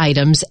buy the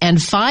items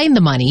and find the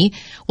money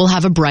will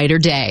have a brighter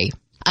day.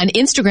 An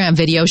Instagram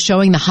video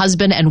showing the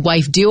husband and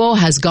wife duo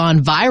has gone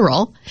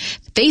viral.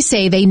 They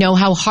say they know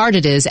how hard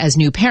it is as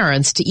new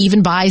parents to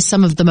even buy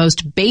some of the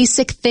most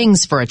basic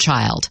things for a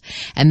child.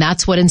 And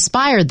that's what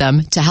inspired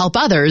them to help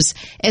others,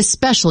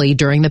 especially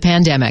during the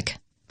pandemic.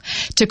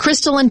 To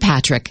Crystal and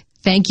Patrick,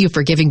 thank you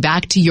for giving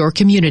back to your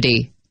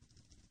community.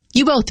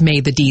 You both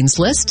made the Dean's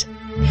List.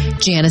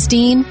 Janice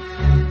Dean,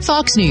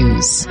 Fox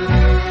News.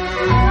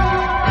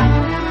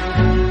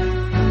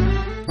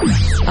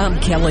 I'm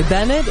Kelly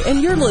Bennett,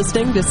 and you're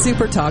listening to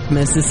Super Talk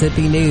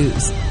Mississippi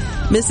News.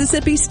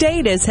 Mississippi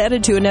State is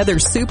headed to another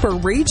Super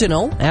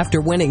Regional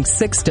after winning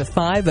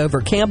 6-5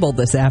 over Campbell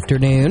this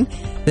afternoon.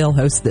 They'll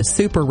host the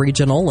Super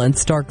Regional in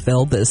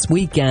Starkville this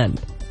weekend.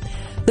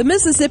 The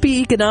Mississippi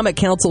Economic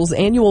Council's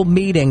annual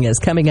meeting is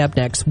coming up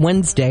next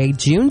Wednesday,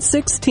 June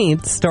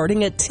 16th,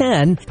 starting at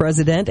 10.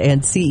 President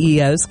and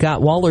CEO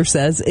Scott Waller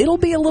says it'll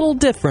be a little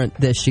different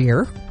this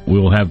year.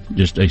 We'll have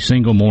just a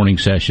single morning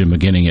session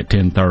beginning at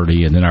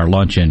 10:30, and then our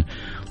luncheon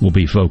will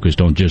be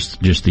focused on just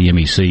the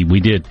MEC.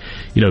 We did,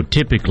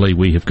 typically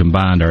we have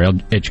combined our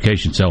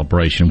education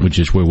celebration, which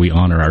is where we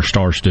honor our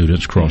star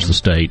students across the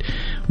state,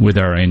 with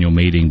our annual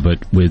meeting. But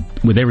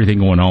with everything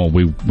going on,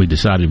 we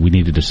decided we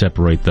needed to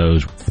separate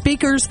those.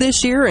 Speakers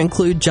this year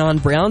include John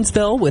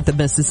Brownsville with the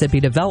Mississippi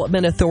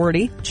Development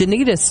Authority,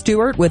 Janita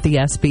Stewart with the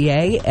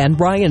SBA, and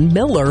Ryan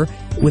Miller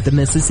with the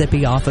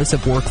Mississippi Office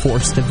of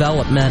Workforce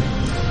Development.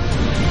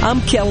 I'm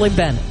Kelly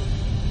Bennett.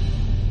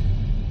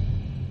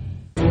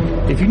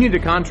 If you need a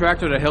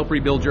contractor to help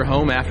rebuild your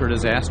home after a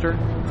disaster,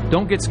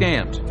 don't get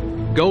scammed.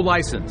 Go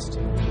licensed.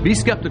 Be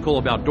skeptical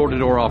about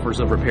door-to-door offers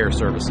of repair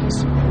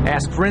services.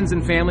 Ask friends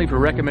and family for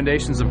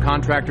recommendations of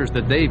contractors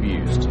that they've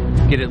used.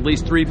 Get at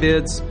least 3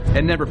 bids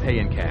and never pay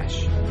in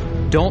cash.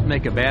 Don't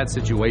make a bad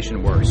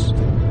situation worse.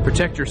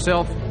 Protect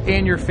yourself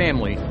and your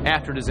family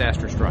after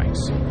disaster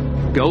strikes.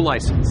 Go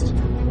licensed.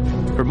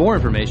 For more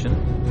information,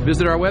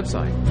 visit our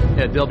website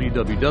at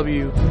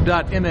www.msboc.us.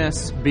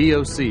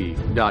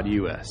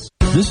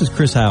 This is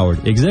Chris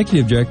Howard,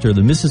 Executive Director of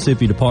the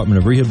Mississippi Department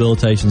of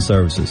Rehabilitation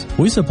Services.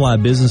 We supply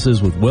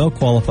businesses with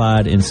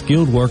well-qualified and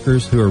skilled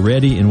workers who are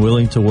ready and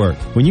willing to work.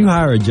 When you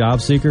hire a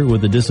job seeker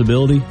with a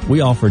disability,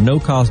 we offer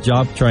no-cost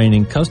job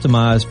training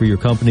customized for your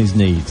company's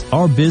needs.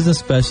 Our business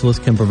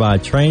specialists can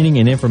provide training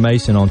and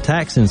information on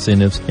tax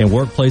incentives and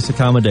workplace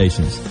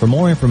accommodations. For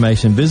more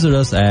information, visit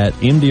us at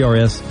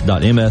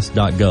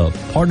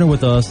mdrs.ms.gov. Partner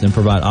with us and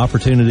provide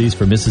opportunities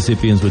for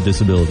Mississippians with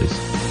disabilities.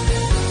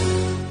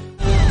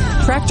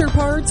 Tractor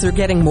parts are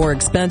getting more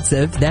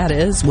expensive. That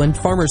is, when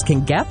farmers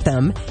can get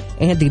them.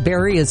 Andy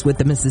Berry is with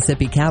the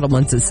Mississippi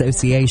Cattlemen's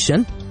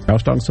Association. I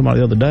was talking to somebody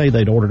the other day,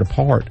 they'd ordered a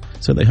part,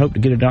 so they hope to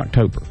get it in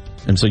October.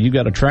 And so you've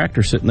got a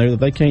tractor sitting there that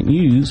they can't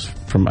use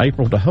from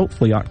April to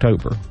hopefully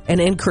October. An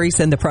increase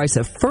in the price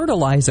of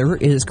fertilizer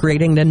is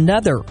creating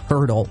another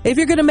hurdle. If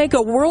you're going to make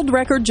a world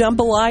record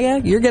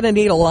jambalaya, you're going to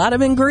need a lot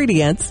of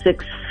ingredients.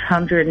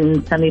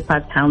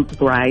 675 pounds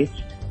of rice,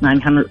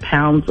 900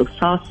 pounds of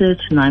sausage,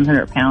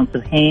 900 pounds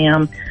of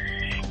ham,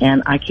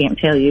 and I can't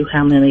tell you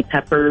how many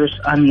peppers,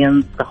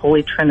 onions, the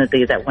holy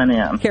trinity that went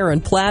in.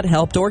 Karen Platt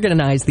helped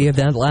organize the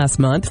event last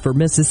month for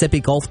Mississippi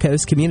Gulf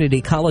Coast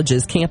Community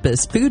College's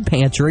campus food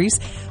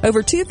pantries.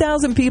 Over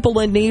 2,000 people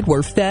in need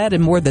were fed,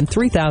 and more than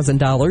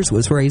 $3,000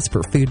 was raised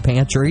for food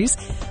pantries.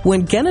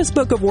 When Guinness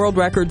Book of World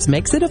Records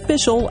makes it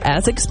official,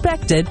 as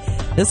expected,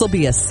 this will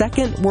be a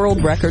second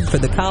world record for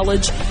the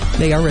college.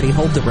 They already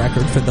hold the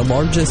record for the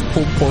largest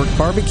pulled pork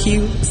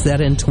barbecue,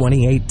 set in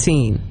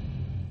 2018.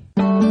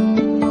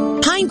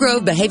 Pine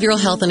Grove Behavioral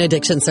Health and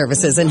Addiction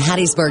Services in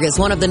Hattiesburg is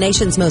one of the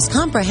nation's most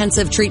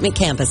comprehensive treatment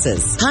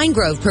campuses. Pine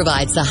Grove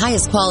provides the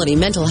highest quality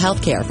mental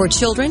health care for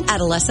children,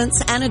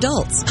 adolescents, and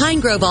adults.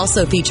 Pine Grove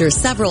also features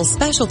several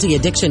specialty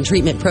addiction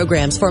treatment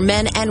programs for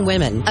men and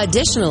women.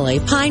 Additionally,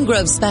 Pine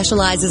Grove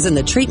specializes in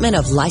the treatment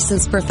of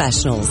licensed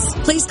professionals.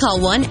 Please call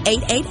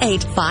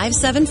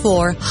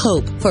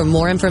 1-888-574-HOPE for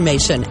more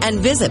information and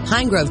visit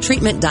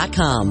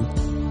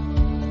pinegrovetreatment.com.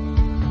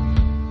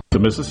 The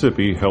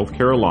Mississippi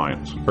Healthcare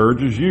Alliance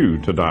urges you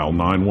to dial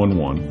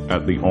 911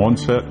 at the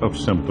onset of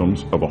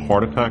symptoms of a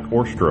heart attack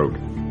or stroke.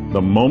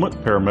 The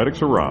moment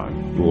paramedics arrive,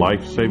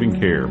 life-saving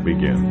care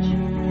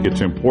begins.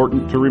 It's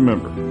important to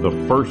remember the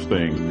first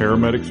thing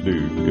paramedics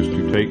do is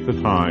to take the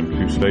time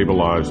to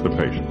stabilize the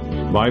patient.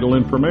 Vital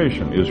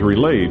information is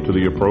relayed to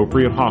the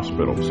appropriate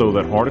hospital so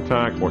that heart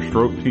attack or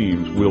stroke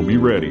teams will be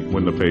ready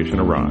when the patient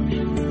arrives.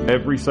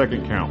 Every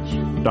second counts.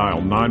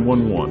 Dial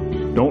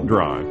 911. Don't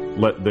drive.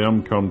 Let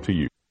them come to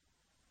you.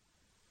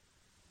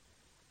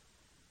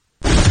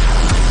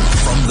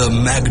 The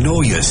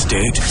Magnolia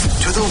State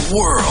to the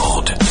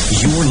world.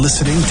 You're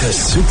listening to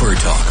Super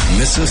Talk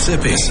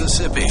Mississippi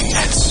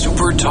at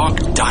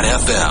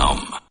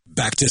supertalk.fm.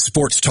 Back to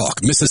Sports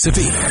Talk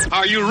Mississippi.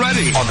 Are you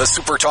ready? On the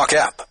Super Talk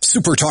app,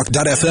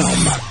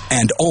 supertalk.fm,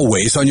 and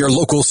always on your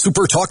local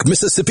Super Talk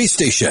Mississippi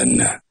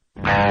station.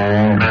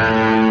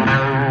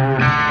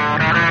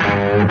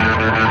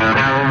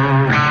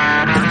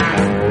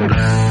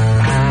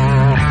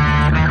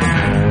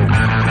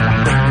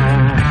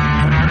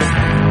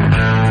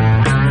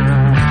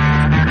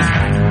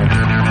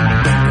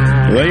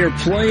 They are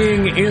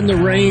playing in the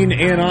rain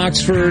in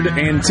Oxford,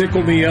 and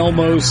Tickle Me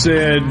Elmo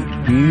said,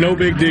 no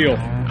big deal.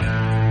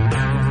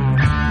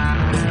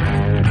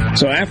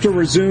 So after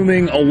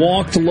resuming a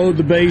walk to load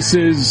the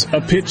bases,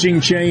 a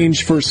pitching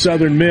change for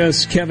Southern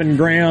Miss, Kevin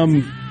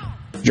Graham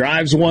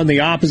drives one the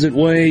opposite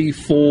way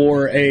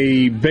for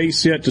a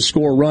base hit to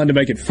score a run to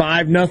make it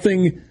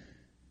 5-0.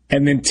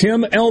 And then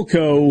Tim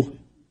Elko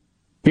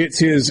hits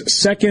his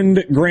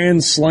second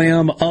grand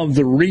slam of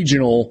the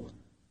regional,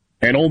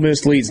 and Ole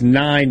Miss leads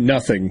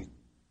 9-0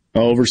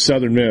 over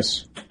Southern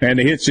Miss. And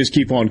the hits just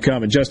keep on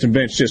coming. Justin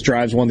Bench just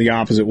drives one the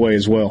opposite way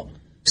as well.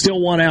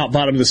 Still one out,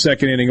 bottom of the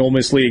second inning, Ole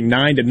Miss leading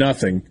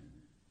 9-0.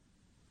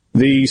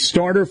 The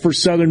starter for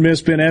Southern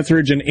Miss, Ben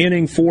Etheridge, an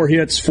inning, 4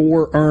 hits,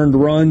 4 earned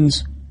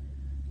runs.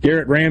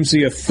 Garrett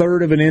Ramsey, a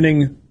third of an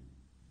inning,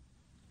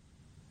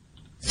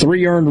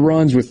 3 earned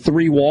runs with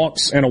 3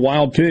 walks and a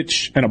wild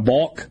pitch and a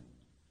balk.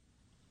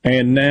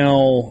 And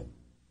now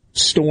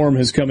Storm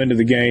has come into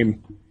the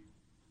game.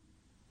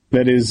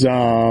 That is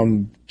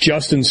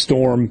Justin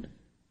Storm,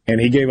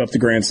 and he gave up the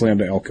grand slam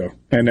to Elko,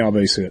 and now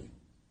base hit.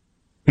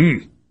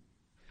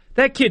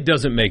 That kid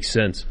doesn't make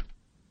sense.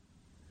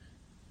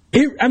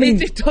 It doesn't make any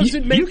sense.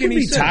 You can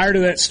be tired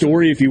of that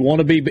story if you want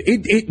to be, but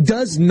it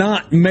does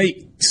not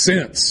make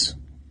sense.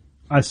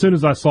 As soon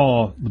as I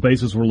saw the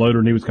bases were loaded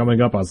and he was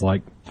coming up, I was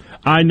like,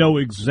 I know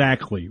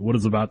exactly what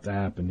is about to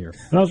happen here.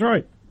 And I was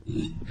right.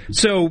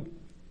 So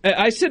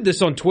I said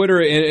this on Twitter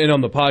and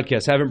on the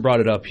podcast. I haven't brought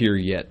it up here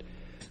yet.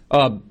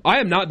 I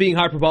am not being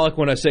hyperbolic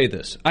when I say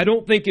this. I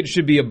don't think it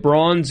should be a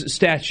bronze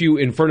statue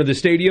in front of the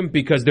stadium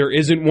because there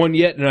isn't one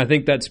yet, and I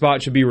think that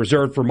spot should be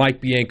reserved for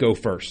Mike Bianco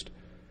first.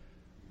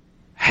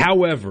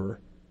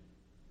 However,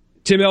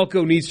 Tim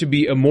Elko needs to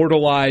be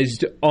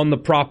immortalized on the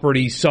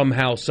property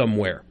somehow,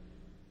 somewhere.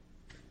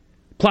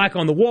 Plaque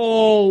on the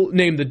wall,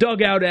 name the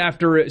dugout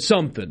after it,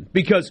 something.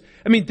 Because,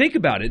 think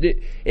about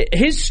it.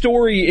 His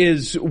story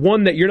is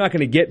one that you're not going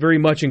to get very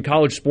much in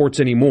college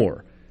sports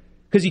anymore.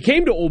 Because he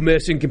came to Ole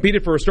Miss and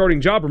competed for a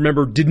starting job,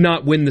 remember, did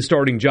not win the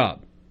starting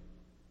job.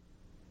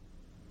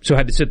 So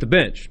had to sit the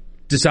bench.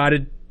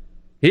 Decided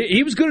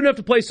he was good enough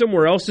to play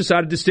somewhere else,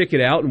 decided to stick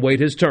it out and wait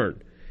his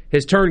turn.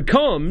 His turn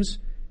comes,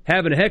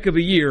 having a heck of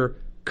a year,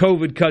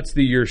 COVID cuts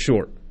the year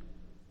short.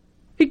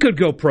 He could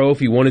go pro if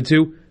he wanted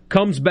to,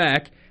 comes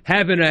back,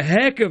 having a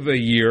heck of a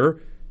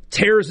year,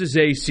 tears his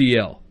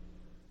ACL.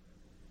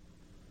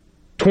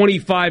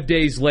 25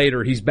 days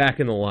later, he's back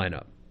in the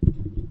lineup.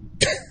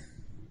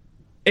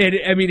 And,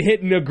 I mean,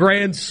 hitting a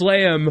grand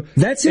slam.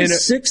 That's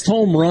his sixth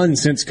home run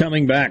since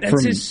coming back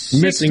from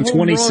missing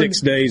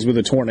 26 days with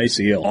a torn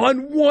ACL.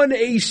 On one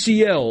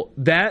ACL.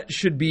 That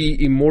should be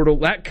immortal.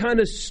 That kind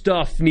of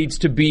stuff needs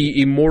to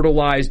be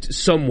immortalized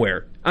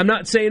somewhere. I'm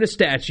not saying a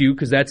statue,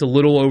 because that's a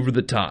little over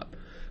the top.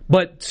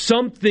 But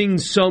something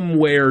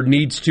somewhere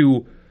needs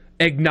to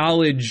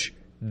acknowledge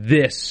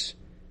this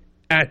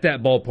at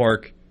that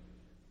ballpark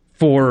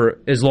for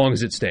as long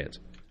as it stands.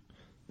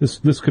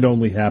 This could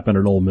only happen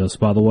at Ole Miss,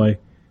 by the way.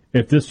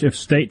 If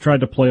State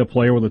tried to play a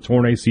player with a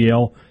torn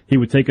ACL, he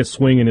would take a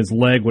swing and his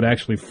leg would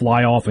actually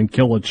fly off and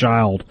kill a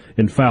child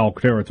in foul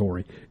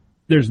territory.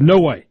 There's no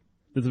way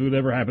this would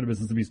ever happen at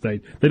Mississippi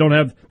State. They don't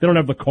have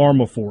the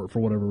karma for it for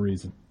whatever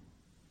reason.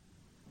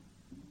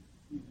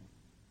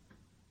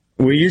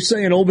 Well, you're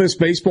saying Ole Miss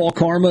baseball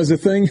karma is a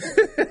thing?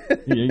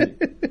 There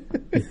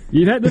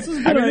are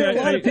a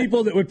lot of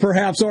people that would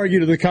perhaps argue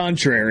to the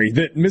contrary,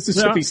 that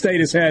Mississippi State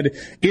has had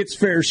its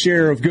fair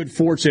share of good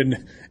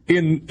fortune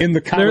in the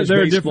college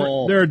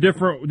baseball. There are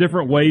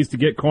different ways to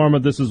get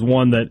karma. This is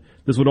one that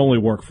this would only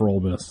work for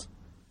Ole Miss.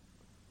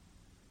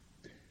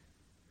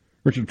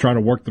 Richard trying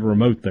to work the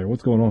remote there.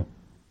 What's going on?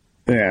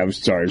 Yeah, I'm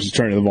sorry. I was just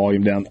turning the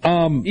volume down.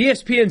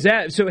 ESPN's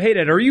app. So, hey,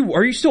 Dad, are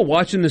you still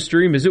watching the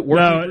stream? Is it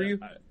working for you?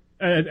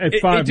 At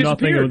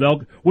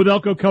 5-0 with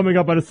Elko coming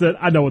up, I just said,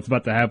 I know what's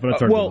about to happen. I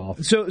turned it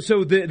off.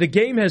 So the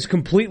game has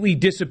completely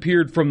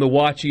disappeared from the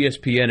Watch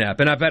ESPN app,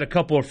 and I've had a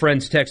couple of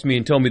friends text me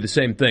and tell me the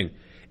same thing.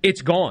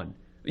 It's gone.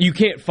 You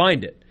can't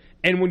find it.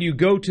 And when you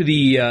go to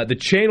the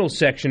channel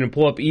section and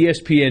pull up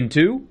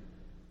ESPN2,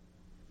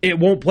 it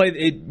won't play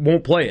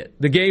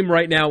it. The game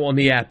right now on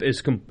the app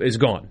is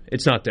gone.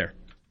 It's not there.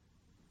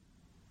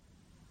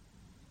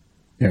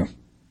 Yeah.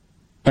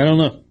 I don't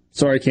know.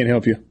 Sorry, I can't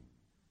help you.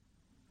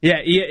 Yeah,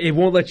 it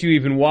won't let you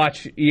even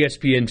watch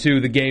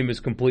ESPN2. The game has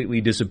completely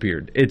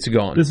disappeared. It's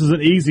gone. This is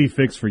an easy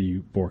fix for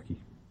you, Borky.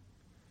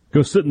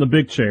 Go sit in the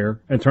big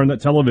chair and turn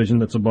that television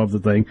that's above the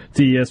thing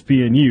to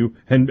ESPNU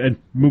and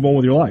move on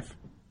with your life.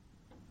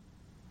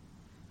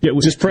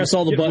 Just press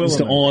all the buttons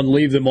to on,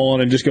 leave them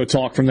on, and just go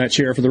talk from that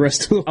chair for the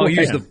rest of the way.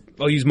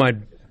 I'll use my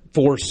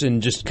force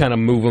and just kind of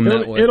move them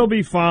that way. It'll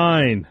be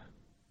fine.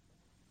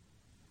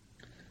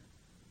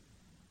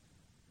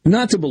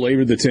 Not to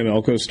belabor the Tim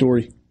Elko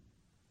story,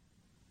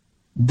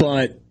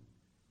 but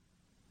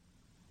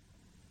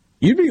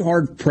you'd be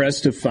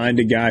hard-pressed to find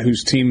a guy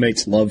whose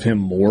teammates love him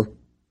more.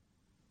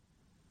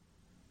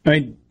 I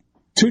mean,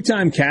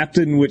 two-time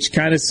captain, which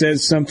kind of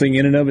says something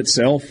in and of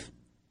itself,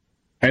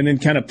 and then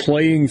kind of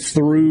playing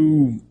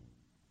through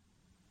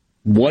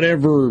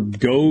whatever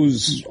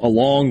goes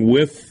along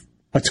with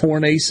a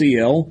torn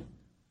ACL,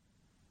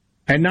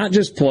 and not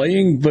just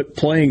playing, but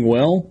playing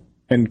well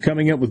and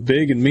coming up with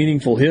big and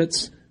meaningful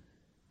hits.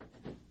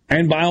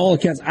 And by all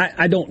accounts,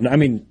 I don't know. I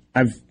mean,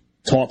 I've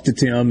talked to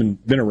Tim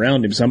and been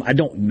around him some. I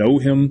don't know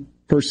him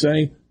per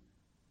se,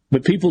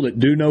 but people that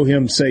do know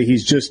him say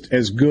he's just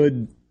as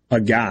good a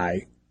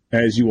guy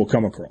as you will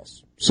come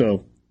across.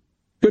 So,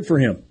 good for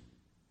him.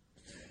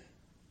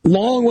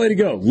 Long way to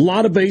go. A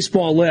lot of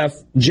baseball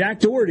left. Jack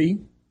Doherty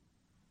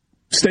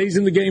stays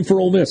in the game for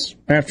Ole Miss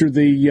after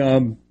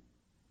the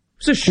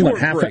it's a short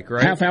break,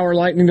 right? Half-hour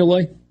lightning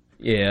delay?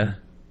 Yeah.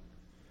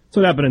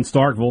 So it happened in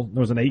Starkville.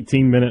 There was an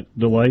 18-minute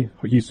delay.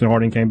 Houston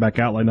Harding came back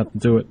out like nothing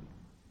to it.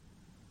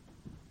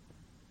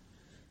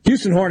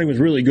 Houston Harding was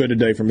really good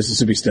today for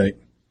Mississippi State.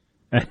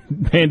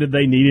 Man, did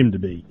they need him to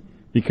be.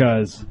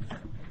 Because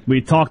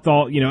we talked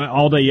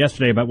all day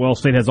yesterday about, well,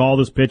 State has all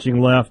this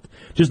pitching left.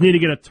 Just need to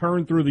get a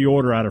turn through the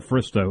order out of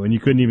Fristow, and you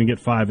couldn't even get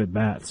 5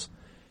 at-bats.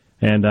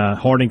 And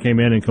Harding came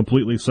in and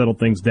completely settled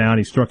things down.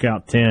 He struck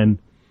out 10.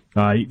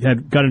 He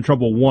got in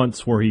trouble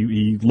once where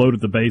he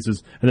loaded the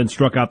bases and then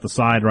struck out the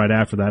side right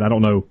after that. I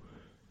don't know.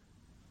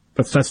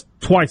 That's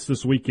twice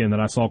this weekend that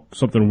I saw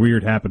something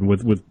weird happen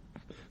with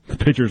the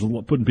pitchers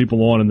putting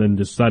people on and then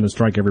just deciding to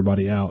strike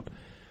everybody out.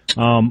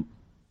 And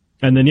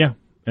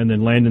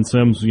then Landon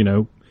Sims,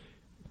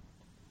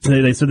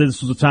 they said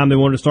this was the time they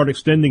wanted to start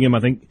extending him. I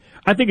think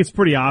it's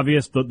pretty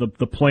obvious that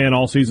the plan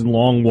all season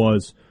long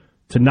was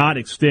to not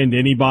extend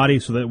anybody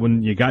so that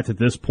when you got to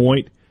this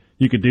point,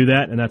 you could do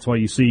that, and that's why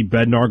you see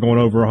Bednar going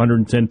over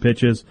 110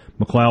 pitches.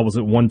 McLeod was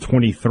at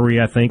 123,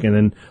 I think, and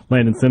then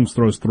Landon Sims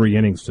throws 3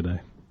 innings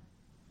today.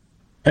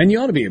 And you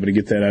ought to be able to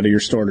get that out of your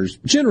starters,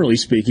 generally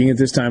speaking, at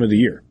this time of the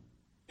year.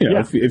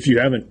 If you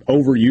haven't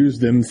overused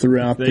them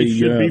throughout they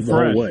should be the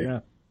fresh, whole way.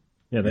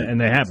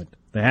 And they haven't.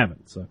 They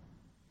haven't. So,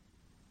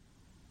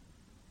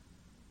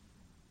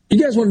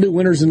 you guys want to do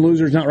winners and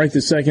losers, not right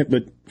this second,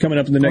 but coming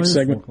up in the next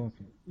segment?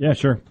 Yeah,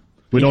 sure.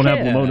 We don't have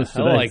Lamonis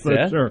today. I like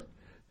that. Sure.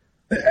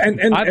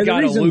 And I've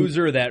got a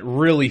loser that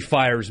really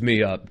fires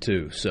me up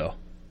too, so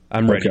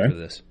I'm ready for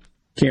this.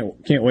 Can't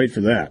wait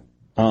for that.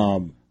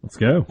 Let's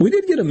go. We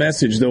did get a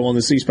message though on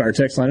the C Spire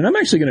text line, and I'm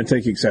actually going to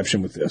take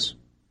exception with this.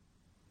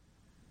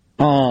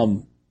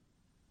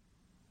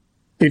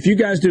 If you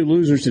guys do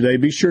losers today,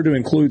 be sure to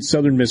include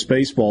Southern Miss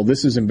baseball.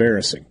 This is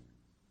embarrassing.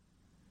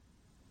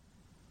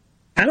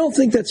 I don't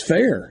think that's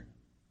fair.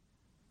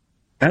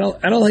 I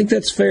don't think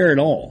that's fair at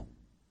all.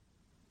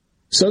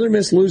 Southern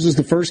Miss loses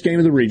the first game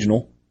of the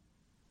regional,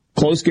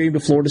 close game to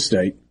Florida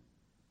State.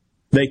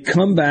 They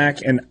come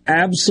back and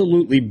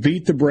absolutely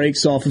beat the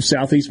brakes off of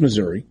Southeast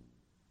Missouri.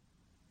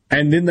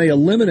 And then they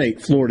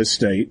eliminate Florida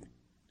State.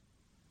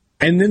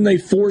 And then they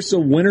force a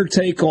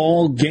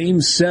winner-take-all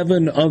Game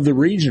 7 of the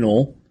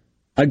regional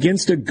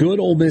against a good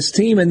Ole Miss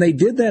team. And they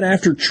did that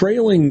after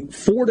trailing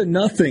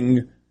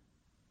 4-0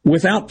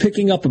 without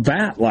picking up a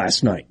bat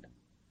last night.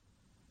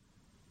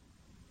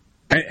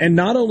 And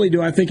not only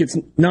do I think it's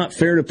not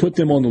fair to put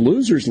them on the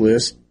losers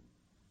list,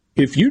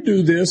 if you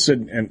do this,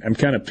 and I'm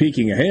kind of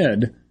peeking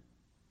ahead,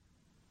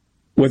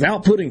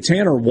 without putting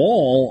Tanner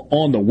Wall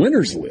on the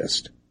winners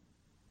list,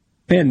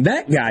 and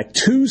that guy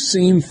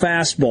two-seam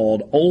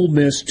fastballed Ole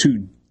Miss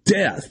to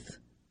death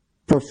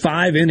for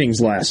 5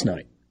 innings last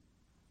night.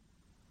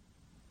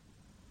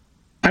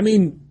 I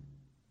mean,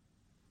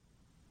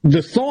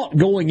 the thought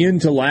going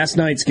into last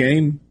night's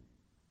game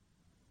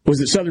was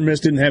that Southern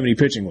Miss didn't have any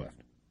pitching left.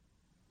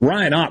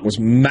 Ryan Ott was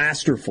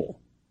masterful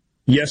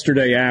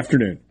yesterday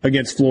afternoon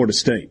against Florida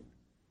State.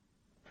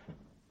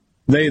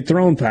 They had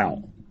thrown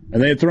Powell,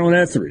 and they had thrown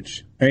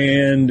Etheridge,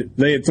 and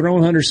they had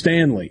thrown Hunter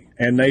Stanley,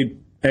 and they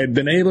had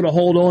been able to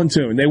hold on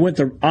to him. They went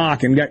to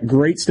Ock and got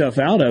great stuff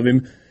out of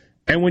him.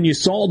 And when you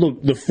saw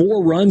the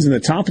 4 runs in the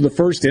top of the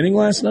first inning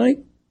last night,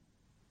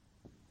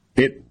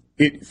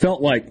 it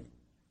felt like,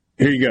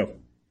 here you go.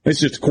 It's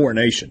just a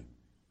coronation.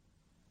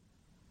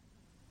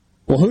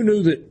 Well, who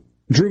knew that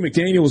Drew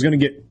McDaniel was going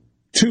to get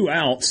 2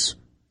 outs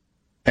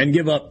and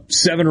give up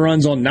 7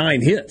 runs on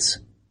 9 hits?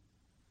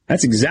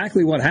 That's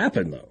exactly what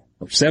happened, though.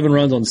 Or 7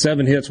 runs on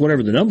 7 hits,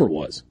 whatever the number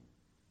was.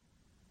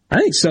 I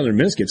think Southern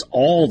Miss gets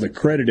all the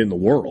credit in the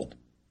world.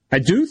 I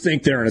do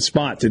think they're in a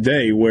spot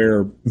today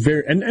where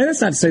and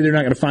that's not to say they're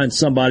not going to find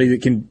somebody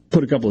that can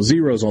put a couple of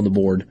zeros on the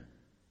board,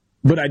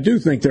 but I do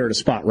think they're at a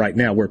spot right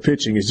now where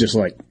pitching is just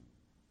like,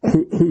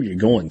 who are you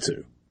going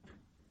to?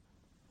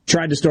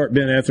 Tried to start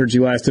Ben Etheridge, he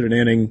lasted an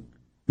inning.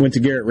 Went to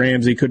Garrett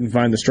Ramsey, couldn't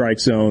find the strike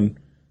zone.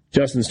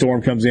 Justin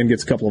Storm comes in,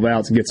 gets a couple of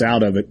outs, and gets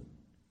out of it.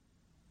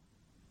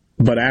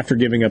 But after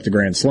giving up the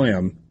grand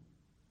slam,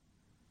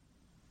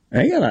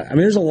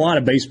 there's a lot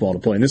of baseball to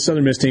play, and this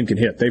Southern Miss team can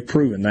hit. They've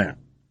proven that.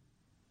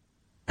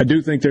 I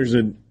do think there's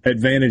an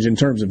advantage in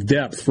terms of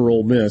depth for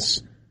Ole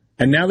Miss,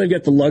 and now they've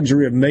got the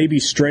luxury of maybe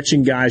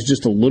stretching guys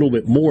just a little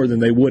bit more than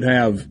they would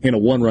have in a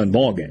one-run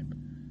ball game.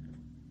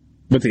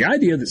 But the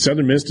idea that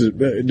Southern Miss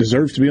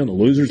deserves to be on the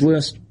losers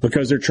list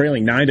because they're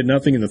trailing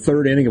 9-0 in the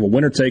 3rd inning of a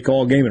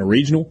winner-take-all game in a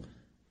regional,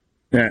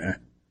 and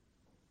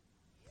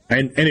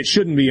it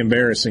shouldn't be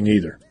embarrassing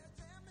either.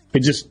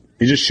 It just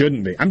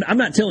shouldn't be. I'm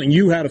not telling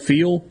you how to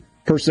feel,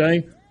 per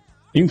se.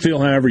 You can feel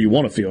however you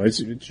want to feel.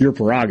 It's your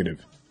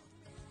prerogative.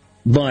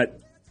 But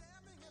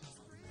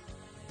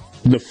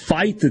the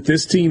fight that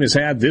this team has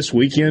had this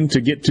weekend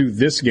to get to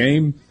this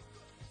game,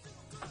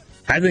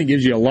 I think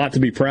gives you a lot to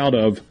be proud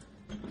of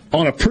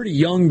on a pretty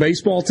young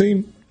baseball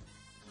team,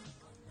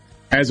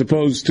 as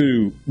opposed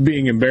to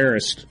being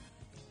embarrassed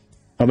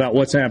about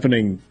what's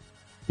happening,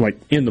 like,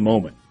 in the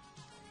moment.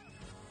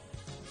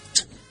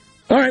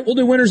 All right, we'll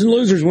do winners and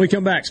losers when we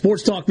come back.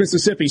 Sports Talk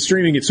Mississippi,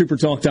 streaming at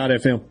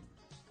supertalk.fm.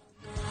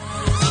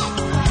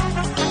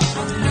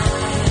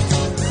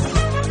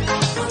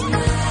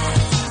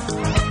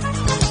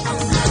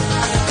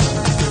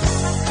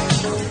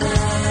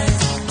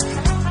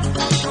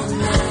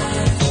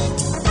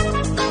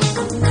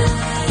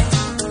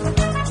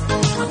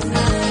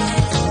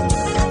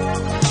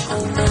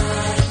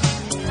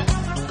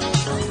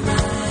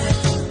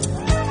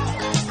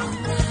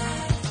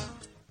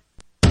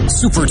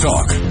 Super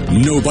Talk.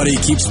 Nobody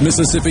keeps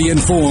Mississippi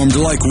informed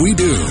like we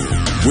do.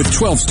 With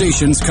 12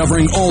 stations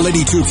covering all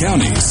 82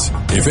 counties.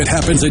 If it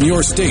happens in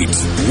your state,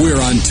 we're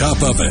on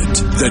top of it.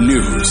 The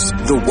news,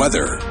 the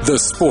weather, the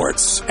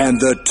sports, and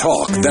the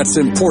talk that's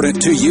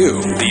important to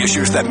you. The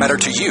issues that matter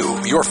to you,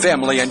 your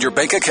family, and your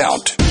bank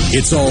account.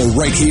 It's all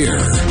right here.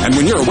 And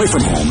when you're away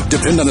from home,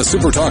 depend on the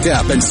Super Talk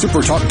app and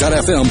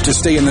supertalk.fm to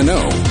stay in the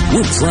know.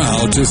 We're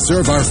proud to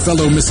serve our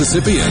fellow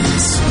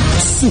Mississippians.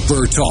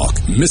 Super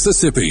Talk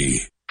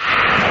Mississippi.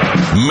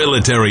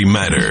 Military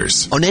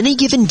Matters. On any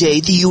given day,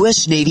 the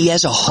U.S. Navy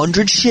has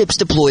 100 ships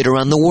deployed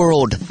around the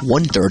world.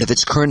 1/3 of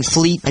its current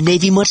fleet, a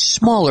Navy much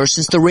smaller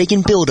since the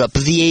Reagan buildup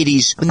of the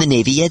 80s, when the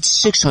Navy had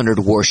 600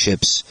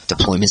 warships.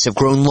 Deployments have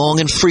grown long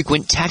and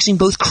frequent, taxing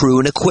both crew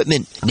and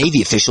equipment.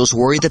 Navy officials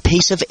worry the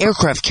pace of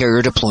aircraft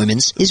carrier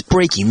deployments is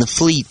breaking the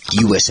fleet.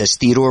 USS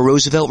Theodore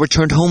Roosevelt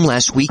returned home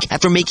last week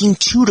after making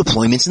 2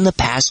 deployments in the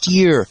past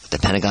year. The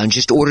Pentagon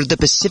just ordered the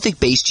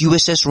Pacific-based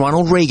USS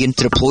Ronald Reagan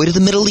to deploy to the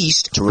Middle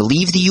East to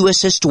relieve the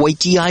USS Dwight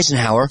D.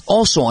 Eisenhower,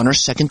 also on her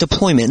 2nd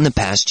deployment in the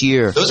past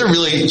year. Those are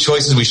really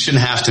choices we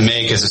shouldn't have to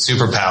make as a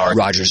superpower.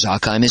 Roger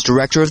Zakheim is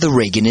director of the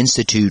Reagan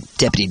Institute.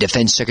 Deputy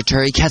Defense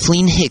Secretary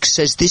Kathleen Hicks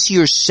says this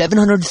year's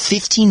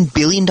 $715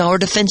 billion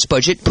defense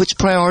budget puts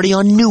priority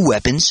on new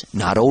weapons,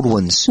 not old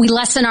ones. We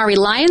lessen our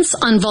reliance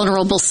on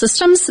vulnerable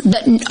systems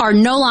that are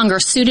no longer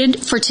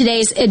suited for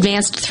today's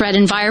advanced threat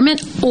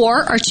environment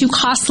or are too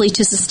costly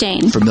to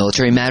sustain. For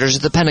Military Matters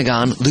at the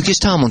Pentagon, Lucas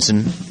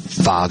Tomlinson,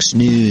 Fox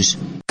News.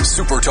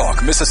 Super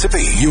Talk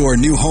Mississippi, your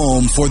new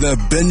home for the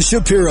Ben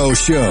Shapiro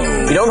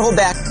Show. We don't hold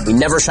back. We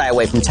never shy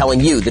away from telling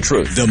you the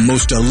truth. The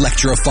most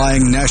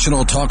electrifying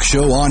national talk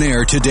show on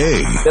air today.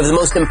 We have the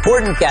most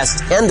important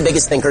guests and the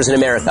biggest thinkers in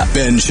America.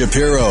 Ben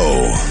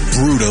Shapiro,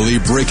 brutally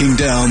breaking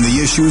down the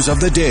issues of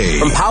the day.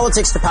 From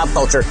politics to pop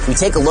culture, we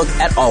take a look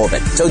at all of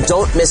it. So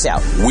don't miss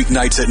out.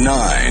 Weeknights at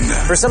 9.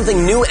 For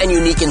something new and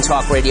unique in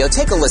talk radio,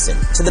 take a listen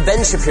to The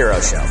Ben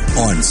Shapiro Show.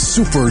 On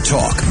Super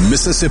Talk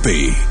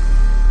Mississippi.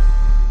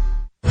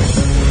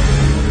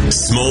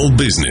 Small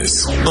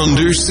business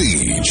under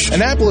siege.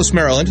 Annapolis,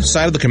 Maryland,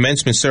 site of the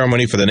commencement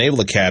ceremony for the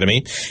Naval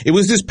Academy. It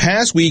was this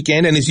past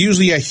weekend and is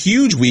usually a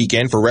huge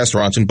weekend for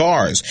restaurants and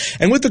bars.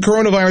 And with the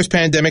coronavirus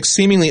pandemic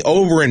seemingly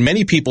over in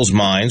many people's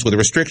minds, with the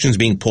restrictions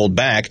being pulled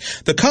back,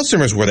 the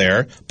customers were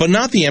there, but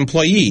not the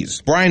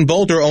employees. Brian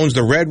Bolter owns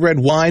the Red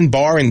Wine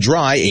Bar and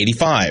Dry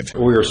 85.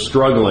 We are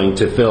struggling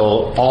to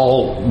fill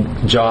all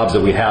jobs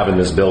that we have in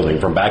this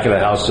building, from back of the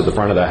house to the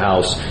front of the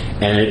house,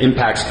 and it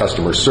impacts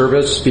customer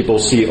service. People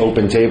see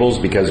open tables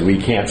because we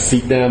can't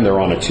seat them. They're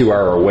on a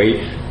 2-hour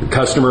wait. The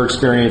customer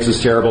experience is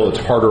terrible. It's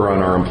harder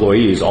on our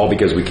employees, all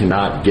because we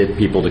cannot get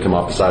people to come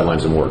off the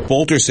sidelines and work.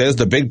 Bolter says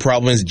the big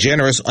problem is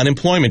generous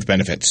unemployment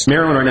benefits.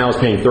 Maryland right now is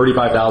paying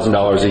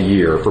 $35,000 a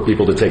year for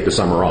people to take the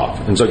summer off.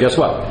 And so guess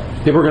what?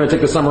 People are going to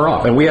take the summer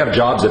off. And we have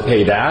jobs that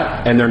pay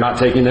that, and they're not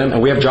taking them.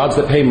 And we have jobs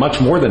that pay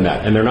much more than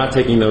that, and they're not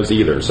taking those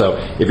either. So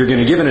if you're going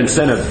to give an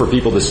incentive for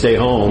people to stay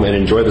home and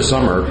enjoy the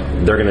summer,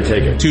 they're going to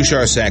take it.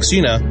 Tushar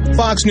Saxena,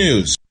 Fox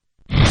News.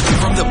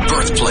 From the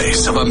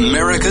birthplace of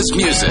America's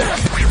music,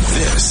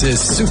 this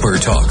is Super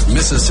Talk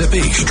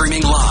Mississippi,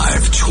 streaming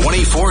live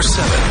 24/7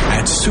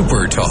 at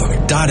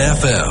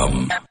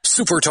supertalk.fm.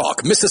 Super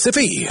Talk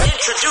Mississippi.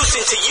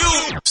 Introducing to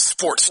you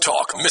Sports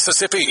Talk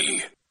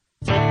Mississippi.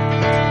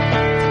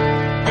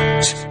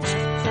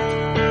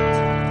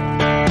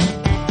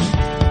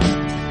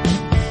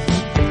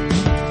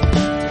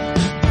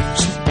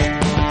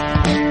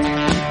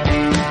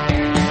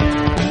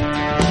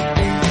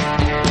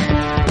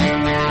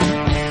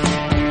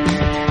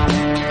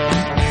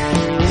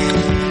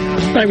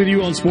 Back with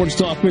you on Sports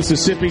Talk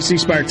Mississippi. C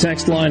Spire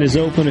text line is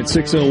open at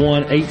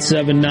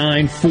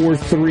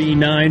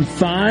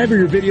 601-879-4395. Are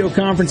your video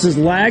conferences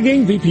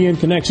lagging? VPN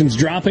connections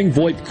dropping?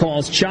 VoIP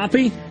calls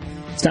choppy?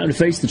 It's time to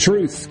face the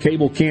truth.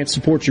 Cable can't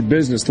support your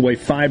business the way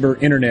fiber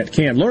internet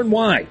can. Learn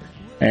why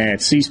at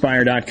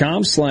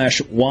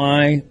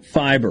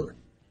cspire.com/whyfiber.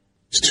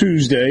 It's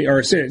Tuesday, or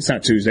it's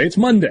not Tuesday, it's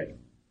Monday.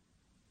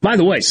 By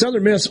the way,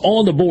 Southern Miss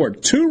on the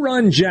board.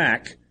 2-run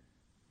jack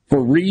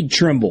for Reed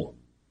Trimble.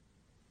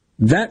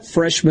 That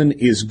freshman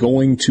is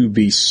going to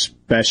be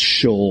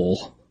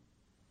special.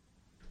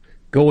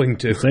 Going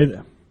to. Say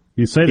that.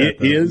 You say that.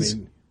 It is. I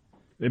mean,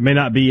 it may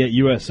not be at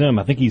USM.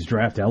 I think he's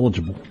draft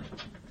eligible.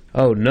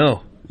 Oh,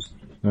 no.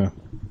 Yeah.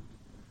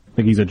 I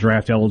think he's a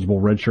draft eligible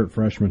redshirt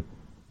freshman.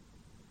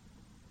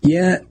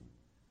 Yeah.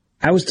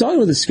 I was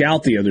talking with a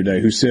scout the other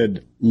day who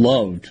said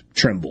loved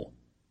Trimble.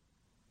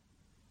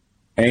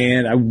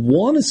 And I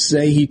want to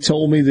say he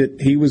told me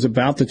that he was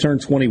about to turn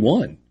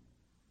 21.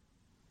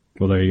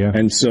 Well, there you go.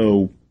 And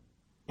so,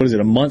 what is it,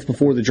 a month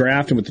before the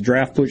draft, and with the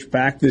draft pushed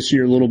back this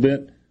year a little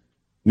bit,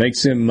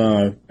 makes him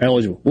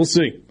eligible. We'll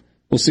see.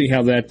 We'll see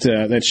how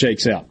that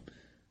shakes out.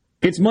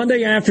 It's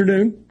Monday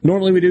afternoon.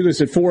 Normally we do this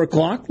at 4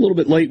 o'clock. A little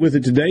bit late with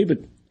it today, but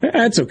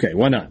that's okay.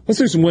 Why not? Let's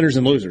do some winners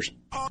and losers.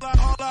 All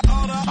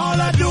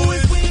I do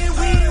is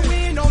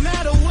win, no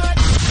matter what.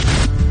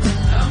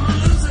 I'm a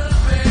loser,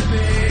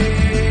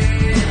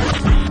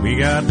 baby. We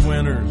got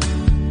winners.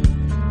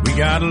 We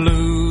got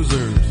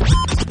losers.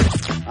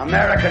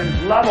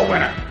 Americans love a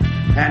winner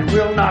and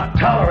will not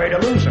tolerate a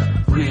loser.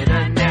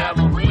 Winner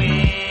never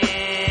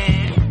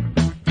win,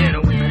 and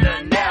a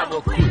winner never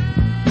quit.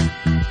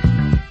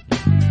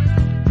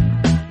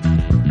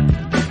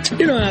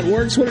 You know how it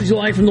works. What did you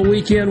like from the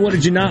weekend? What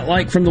did you not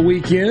like from the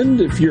weekend?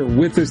 If you're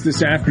with us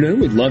this afternoon,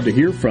 we'd love to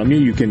hear from you.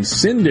 You can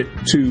send it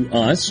to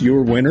us,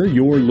 your winner,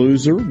 your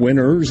loser,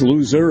 winners,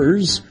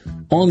 losers,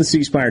 on the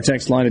C Spire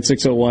text line at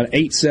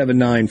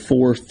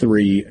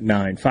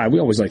 601-879-4395. We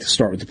always like to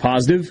start with the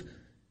positive.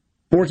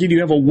 Borky, do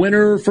you have a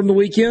winner from the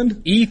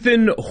weekend?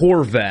 Ethan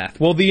Horvath.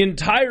 Well, the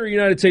entire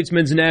United States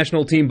men's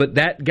national team, but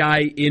that guy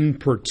in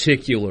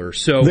particular.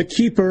 So the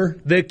keeper,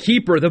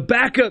 the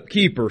backup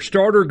keeper.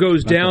 Starter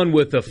goes down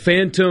with a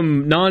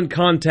phantom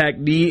non-contact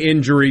knee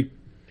injury,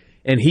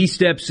 and he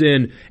steps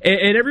in.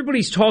 And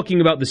everybody's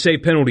talking about the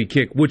save penalty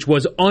kick, which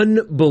was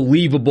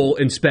unbelievable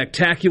and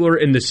spectacular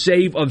and the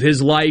save of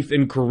his life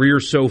and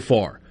career so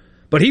far.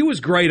 But he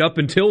was great up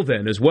until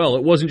then as well.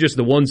 It wasn't just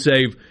the one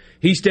save.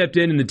 He stepped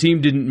in and the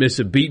team didn't miss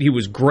a beat. He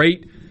was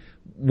great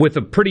with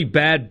a pretty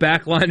bad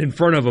back line in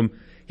front of him.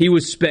 He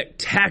was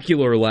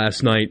spectacular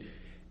last night.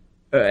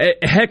 A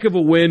heck of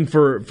a win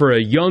for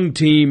a young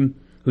team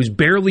who's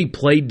barely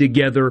played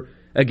together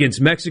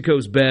against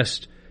Mexico's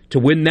best to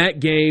win that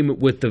game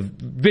with the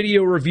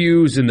video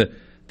reviews and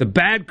the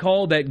bad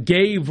call that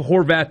gave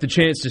Horvath the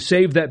chance to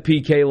save that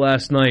PK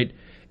last night.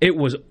 It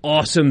was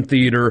awesome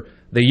theater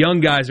The young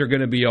guys are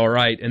going to be all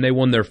right, and they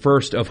won their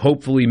first of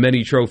hopefully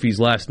many trophies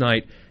last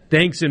night,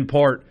 thanks in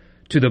part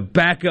to the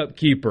backup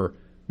keeper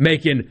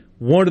making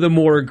one of the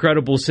more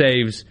incredible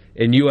saves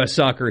in U.S.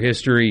 soccer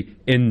history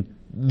in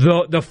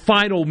the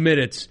final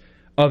minutes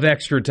of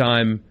extra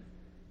time.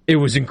 It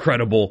was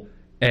incredible,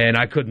 and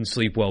I couldn't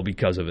sleep well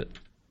because of it.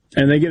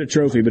 And they get a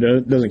trophy, but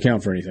it doesn't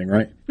count for anything,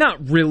 right?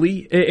 Not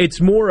really. It's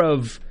more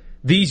of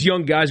these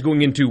young guys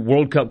going into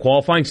World Cup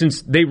qualifying,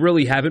 since they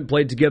really haven't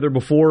played together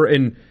before.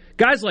 And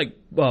guys like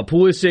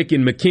Pulisic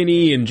and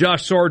McKinney and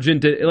Josh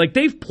Sargent, like,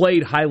 they've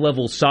played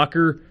high-level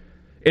soccer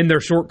in their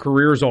short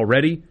careers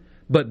already.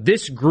 But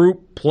this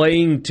group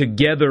playing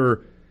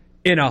together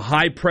in a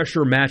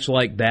high-pressure match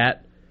like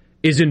that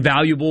is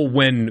invaluable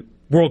when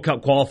World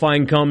Cup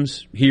qualifying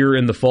comes here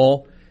in the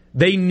fall.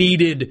 They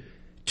needed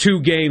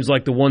 2 games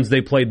like the ones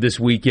they played this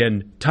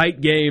weekend,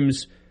 tight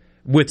games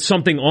with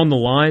something on the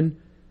line,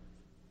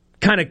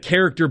 kind of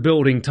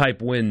character-building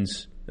type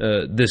wins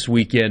this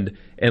weekend,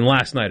 and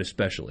last night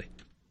especially.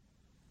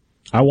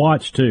 I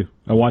watched, too.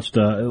 I watched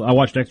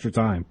extra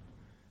time.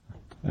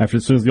 As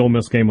soon as the Ole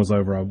Miss game was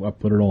over, I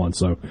put it on.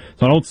 So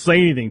don't say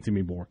anything to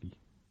me, Borky.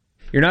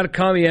 You're not a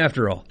commie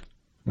after all.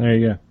 There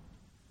you go.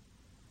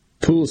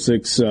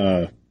 Pulisic's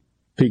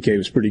PK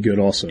was pretty good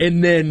also.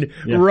 And then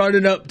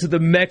running up to the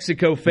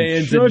Mexico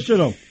fans. Shushing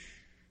them.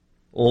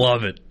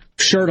 Love it.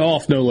 Shirt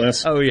off, no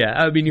less. Oh, yeah.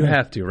 I mean, you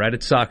have to, right?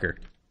 It's soccer.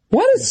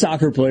 Why do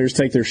soccer players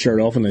take their shirt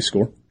off when they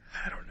score?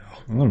 I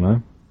don't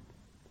know.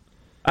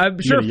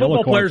 I'm sure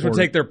football players would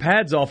take their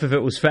pads off if it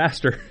was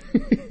faster.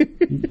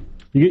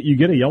 You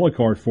get a yellow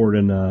card for it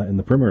in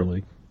the Premier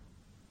League.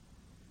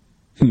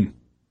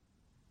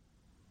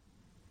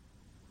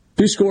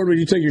 Who scored when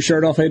you take your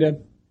shirt off, hey,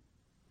 Dad?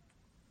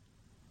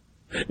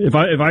 If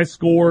I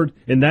scored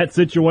in that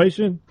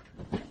situation,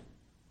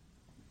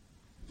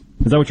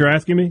 is that what you're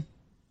asking me?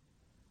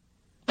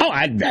 Oh,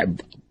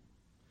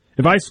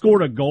 if I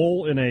scored a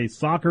goal in a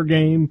soccer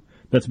game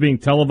that's being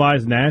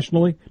televised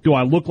nationally, do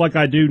I look like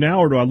I do now,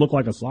 or do I look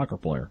like a soccer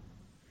player?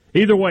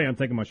 Either way, I'm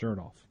taking my shirt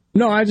off.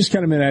 No, I just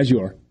kind of meant as you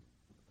are.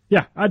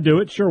 Yeah, I'd do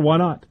it. Sure, why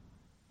not?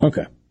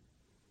 Okay.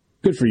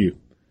 Good for you.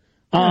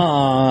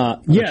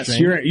 Yes,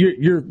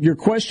 your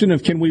question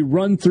of can we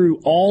run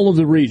through all of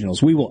the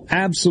regionals? We will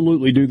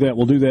absolutely do that.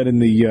 We'll do that in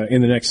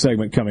the next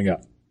segment coming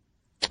up.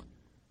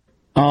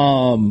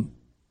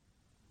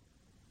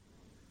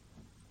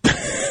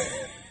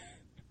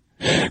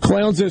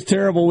 Clowns is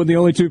terrible when the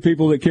only 2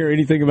 people that care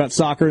anything about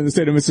soccer in the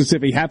state of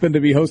Mississippi happen to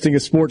be hosting a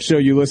sports show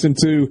you listen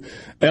to.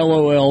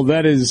 LOL.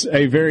 That is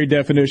a very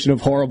definition of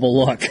horrible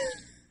luck.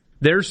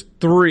 There's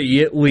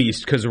 3 at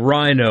least, because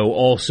Rhino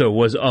also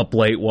was up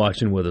late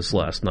watching with us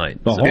last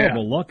night. The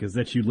horrible luck is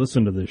that you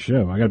listen to this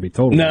show. I got to be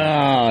told.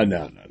 No.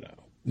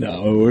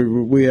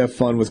 We have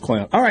fun with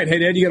Clown. All right, hey,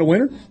 Dad, you got a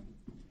winner?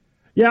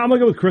 Yeah, I'm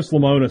gonna go with Chris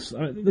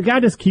Lemonis. The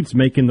guy just keeps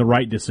making the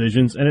right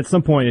decisions, and at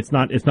some point, it's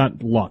not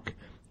luck.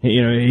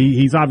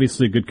 He's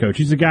obviously a good coach.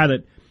 He's a guy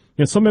that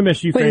some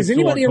MSU fans. Has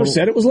anybody ever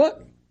said it was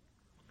luck?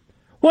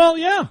 Well,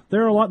 yeah,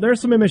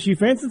 there's some MSU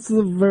fans. It's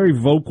a very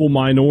vocal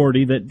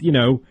minority that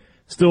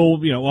still,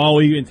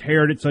 he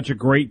inherited such a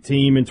great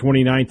team in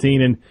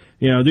 2019, and,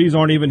 these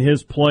aren't even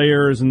his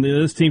players, and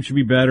this team should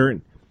be better.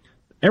 And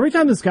every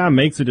time this guy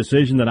makes a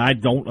decision that I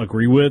don't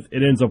agree with,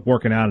 it ends up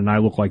working out, and I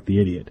look like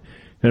the idiot.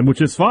 And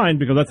which is fine,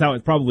 because that's how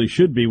it probably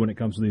should be when it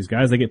comes to these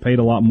guys. They get paid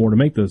a lot more to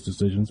make those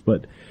decisions.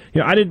 But,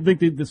 I didn't think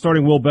that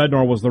starting Will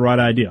Bednar was the right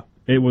idea.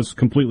 It was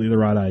completely the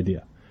right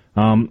idea.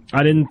 I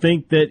didn't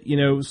think that,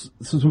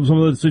 some of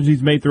the decisions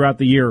he's made throughout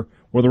the year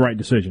were the right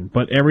decision.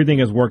 But everything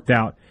has worked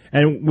out.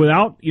 And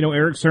without,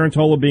 Eric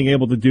Sarantola being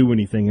able to do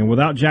anything, and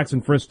without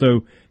Jackson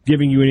Fristow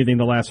giving you anything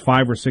the last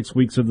 5 or 6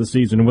 weeks of the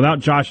season, and without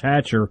Josh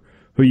Hatcher,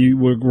 who you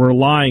were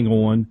relying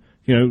on,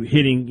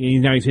 hitting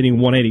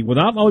 180.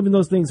 Without all even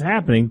those things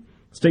happening,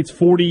 State's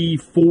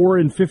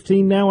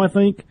 44-15 now, I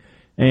think,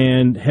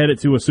 and headed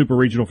to a super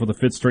regional for the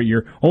 5th straight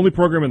year. Only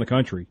program in the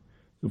country,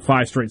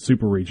 5 straight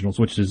super regionals,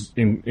 which is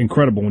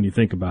incredible when you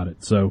think about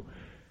it. So,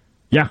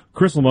 yeah,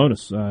 Chris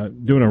Lemonis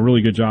doing a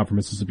really good job for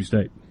Mississippi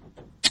State.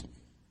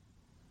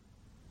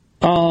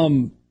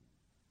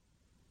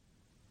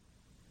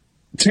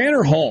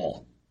 Tanner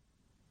Hall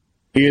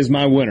is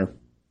my winner.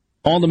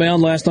 On the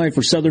mound last night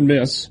for Southern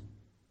Miss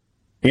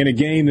in a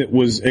game that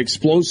was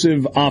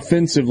explosive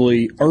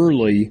offensively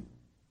early.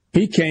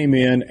 He came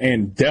in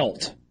and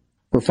dealt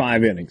for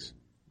 5 innings.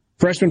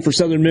 Freshman for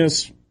Southern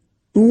Miss,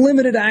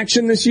 limited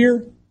action this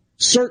year.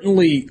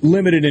 Certainly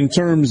limited in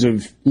terms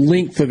of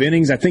length of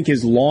innings. I think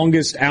his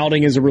longest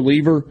outing as a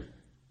reliever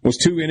was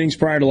 2 innings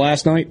prior to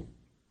last night.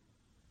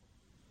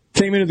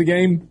 Came into the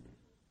game,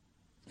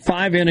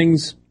 5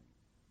 innings,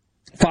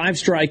 5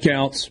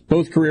 strikeouts,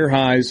 both career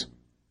highs,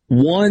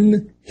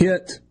 1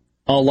 hit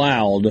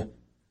allowed.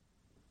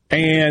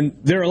 And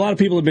there are a lot of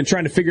people who have been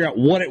trying to figure out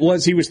what it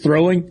was he was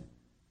throwing.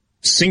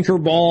 Sinker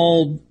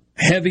ball,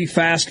 heavy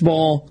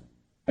fastball.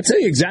 I'll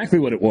tell you exactly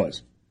what it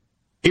was.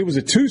 It was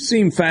a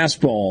 2-seam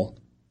fastball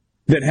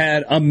that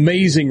had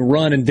amazing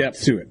run and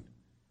depth to it.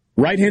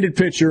 Right-handed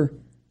pitcher,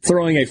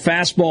 throwing a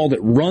fastball that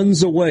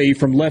runs away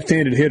from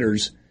left-handed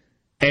hitters,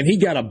 and he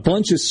got a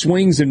bunch of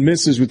swings and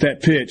misses with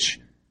that pitch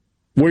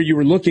where you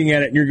were looking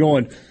at it and you're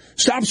going,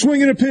 stop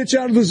swinging a pitch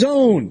out of the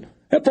zone.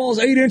 That ball's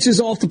 8 inches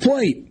off the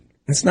plate.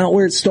 That's not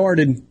where it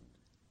started.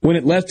 When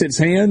it left its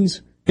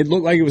hands, it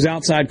looked like it was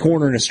outside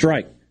corner and a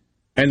strike.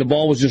 And the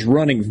ball was just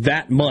running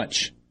that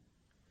much.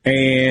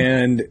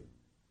 And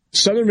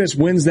Southern Miss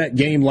wins that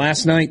game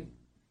last night.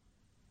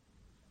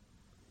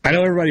 I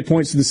know everybody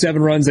points to the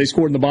 7 runs they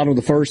scored in the bottom of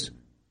the first.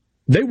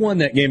 They won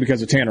that game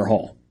because of Tanner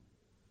Hall.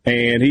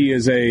 And he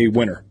is a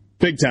winner.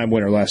 Big-time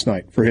winner last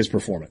night for his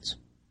performance.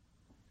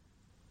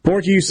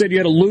 Porky, you said you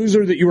had a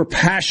loser that you were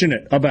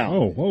passionate about.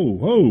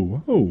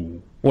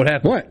 Oh. What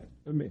happened?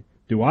 What?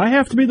 Do I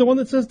have to be the one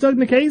that says Doug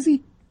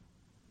Nikhazy?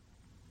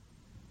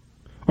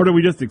 Or do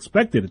we just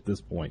expect it at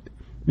this point?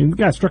 I mean, the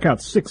guy struck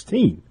out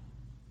 16.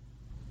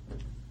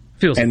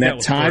 Feels and like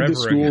that tied the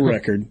school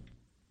record.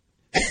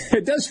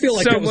 It does feel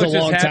like it was a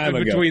long time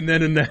ago. Between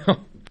then and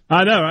now.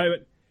 I know, right?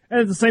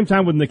 And at the same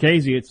time with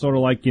Nikhazy, it's sort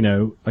of like,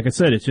 like I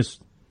said, it's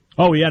just,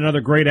 oh, he had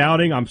another great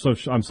outing. I'm so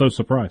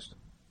surprised.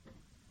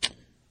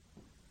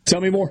 Tell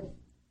me more.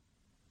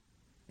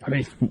 I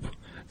mean,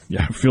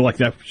 yeah, I feel like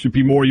that should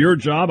be more your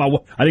job. I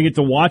didn't get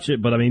to watch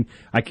it, but I mean,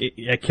 I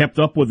kept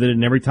up with it,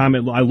 and every time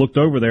I looked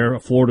over there, a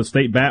Florida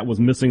State bat was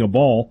missing a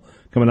ball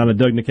coming out of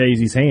Doug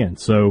Nikhazy's hand.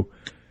 So,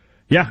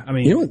 yeah, I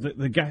mean,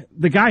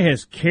 the guy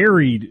has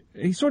carried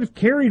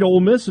Ole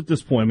Miss at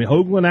this point. I mean,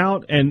 Hoagland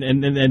out,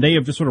 and they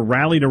have just sort of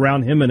rallied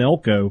around him and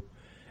Elko,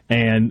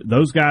 and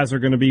those guys are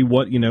going to be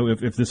what,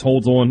 if this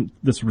holds on,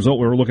 this result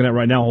we're looking at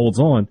right now holds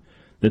on,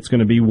 that's going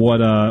to be what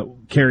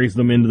carries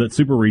them into that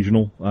super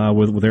regional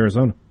with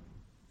Arizona.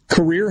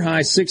 Career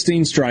high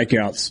 16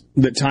 strikeouts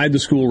that tied the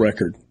school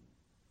record.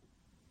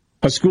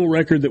 A school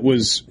record that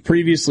was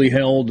previously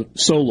held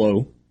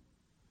solo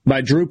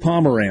by Drew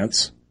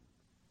Pomerantz.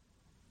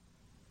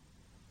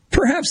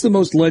 Perhaps the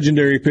most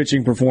legendary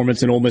pitching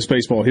performance in Ole Miss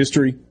baseball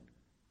history.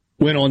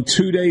 When on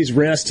 2 days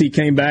rest, he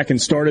came back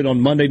and started on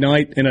Monday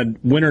night in a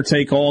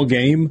winner-take-all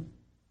game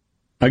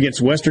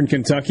against Western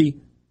Kentucky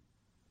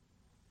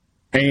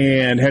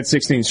and had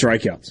 16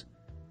 strikeouts.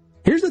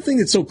 Here's the thing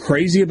that's so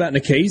crazy about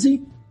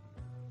Nikhazy.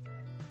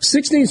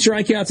 16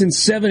 strikeouts in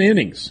 7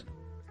 innings.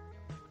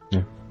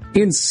 Yeah.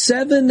 In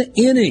 7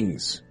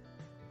 innings.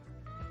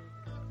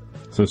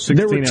 So 16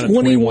 there were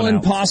 21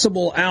 outs.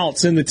 Possible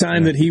outs in the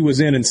time that he was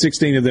in, and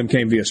 16 of them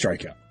came via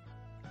strikeout.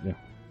 Yeah.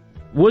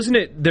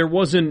 There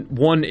wasn't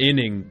one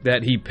inning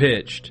that he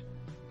pitched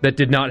that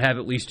did not have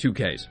at least 2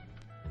 Ks.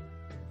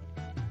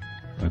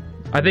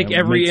 I think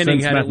every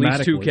inning had at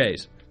least 2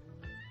 Ks.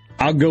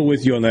 I'll go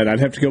with you on that. I'd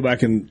have to go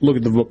back and look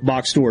at the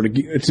box score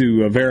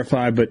to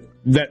verify, but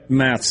that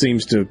math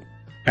seems to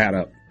add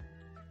up.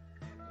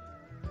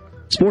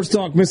 Sports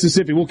Talk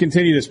Mississippi. We'll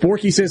continue this.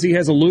 Porky says he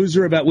has a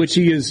loser about which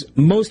he is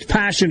most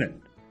passionate.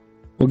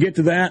 We'll get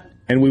to that,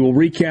 and we will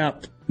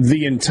recap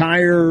the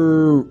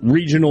entire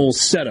regional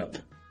setup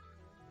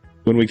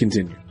when we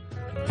continue.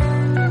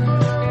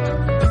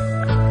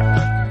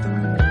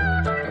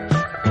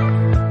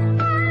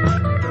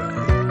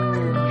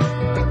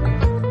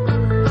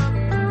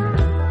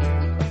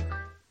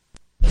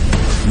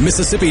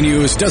 Mississippi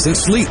news doesn't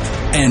sleep,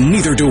 and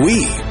neither do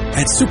we.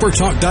 At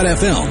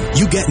supertalk.fm,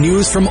 you get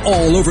news from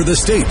all over the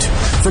state.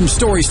 From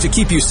stories to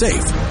keep you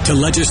safe, to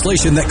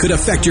legislation that could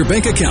affect your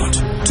bank account,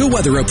 to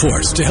weather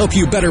reports to help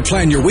you better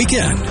plan your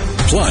weekend.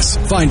 Plus,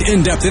 find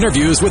in-depth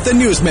interviews with the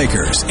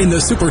newsmakers in the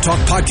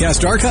Supertalk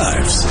podcast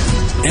archives.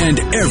 And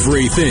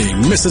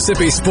everything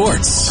Mississippi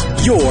sports.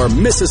 Your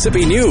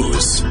Mississippi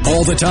news.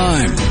 All the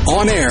time.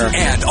 On air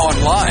and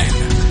online.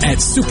 At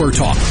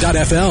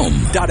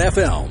supertalk.fm.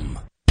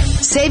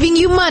 Saving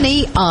you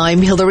money,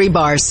 I'm Hillary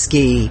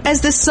Barsky.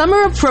 As the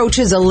summer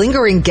approaches, a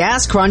lingering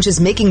gas crunch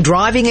is making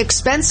driving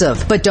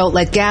expensive. But don't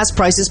let gas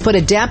prices put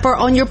a damper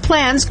on your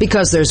plans,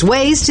 because there's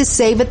ways to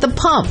save at the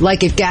pump.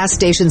 Like if gas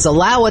stations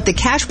allow it, the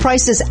cash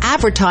price is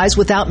advertised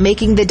without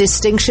making the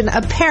distinction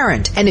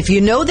apparent. And if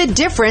you know the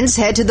difference,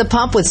 head to the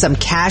pump with some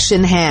cash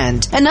in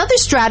hand. Another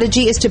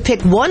strategy is to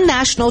pick one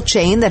national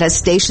chain that has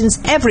stations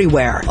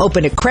everywhere.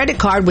 Open a credit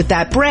card with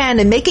that brand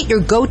and make it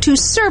your go-to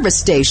service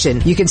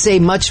station. You can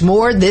save much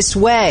more this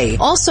way.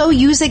 Also,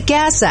 use a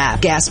gas app.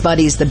 Gas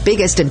Buddy is the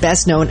biggest and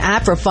best known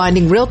app for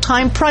finding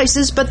real-time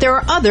prices, but there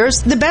are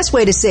others. The best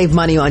way to save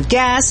money on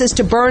gas is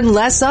to burn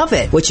less of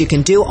it, which you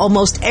can do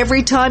almost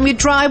every time you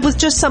drive with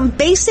just some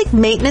basic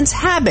maintenance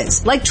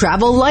habits, like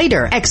travel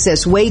lighter.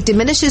 Excess weight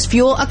diminishes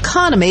fuel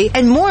economy,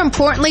 and more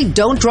importantly,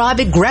 don't drive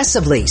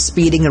aggressively.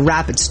 Speeding and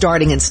rapid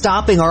starting and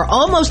stopping are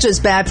almost as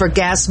bad for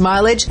gas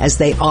mileage as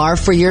they are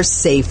for your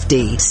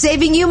safety.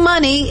 Saving you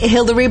money,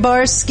 Hillary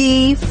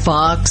Barsky,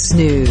 Fox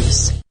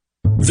News.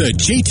 The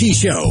JT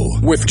Show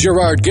with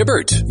Gerard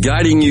Gibbert.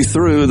 Guiding you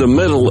through the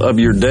middle of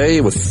your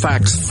day with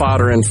facts,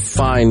 fodder, and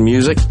fine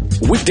music.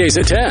 Weekdays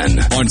at 10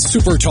 on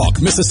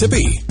Supertalk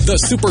Mississippi, the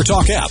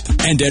Supertalk app,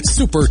 and at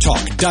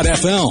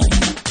supertalk.fm.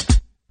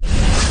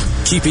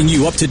 Keeping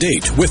you up to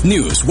date with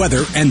news,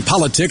 weather, and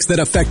politics that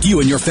affect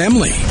you and your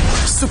family.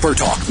 Super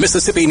Talk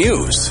Mississippi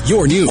News.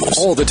 Your news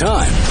all the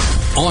time.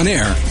 On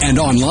air and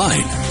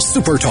online.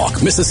 Super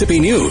Talk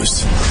Mississippi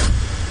News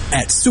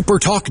at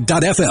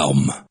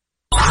supertalk.fm.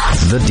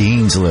 The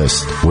Dean's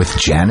List with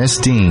Janice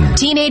Dean.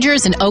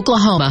 Teenagers in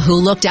Oklahoma who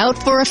looked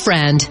out for a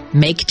friend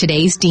make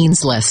today's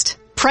Dean's List.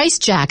 Price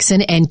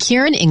Jackson and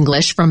Kieran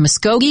English from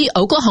Muskogee,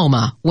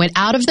 Oklahoma, went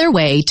out of their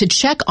way to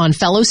check on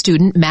fellow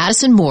student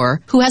Madison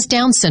Moore, who has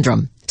Down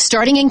syndrome.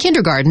 Starting in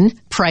kindergarten,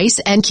 Price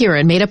and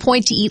Kieran made a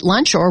point to eat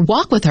lunch or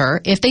walk with her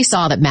if they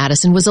saw that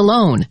Madison was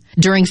alone.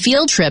 During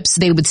field trips,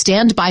 they would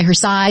stand by her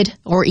side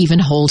or even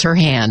hold her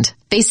hand.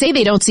 They say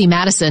they don't see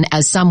Madison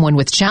as someone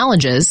with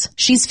challenges.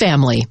 She's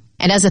family.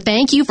 And as a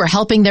thank you for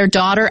helping their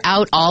daughter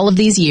out all of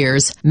these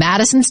years,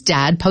 Madison's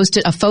dad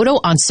posted a photo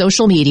on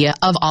social media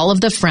of all of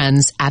the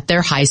friends at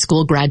their high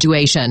school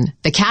graduation.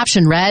 The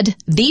caption read,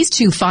 "These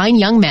two fine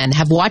young men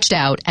have watched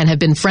out and have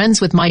been friends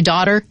with my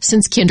daughter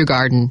since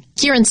kindergarten."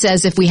 Kieran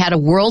says if we had a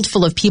world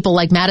full of people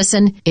like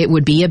Madison, it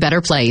would be a better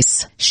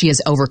place. She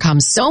has overcome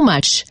so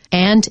much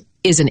and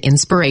is an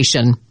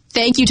inspiration.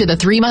 Thank you to the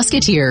Three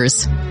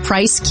Musketeers,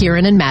 Price,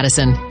 Kieran, and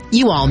Madison.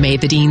 You all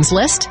made the Dean's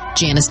List.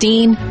 Janice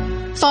Dean,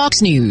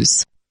 Fox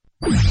News.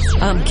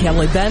 I'm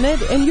Kelly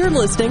Bennett, and you're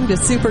listening to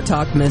Super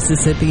Talk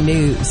Mississippi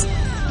News.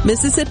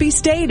 Mississippi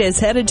State is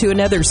headed to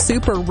another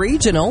Super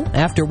Regional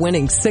after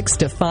winning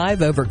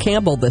 6-5 over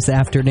Campbell this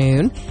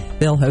afternoon.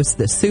 They'll host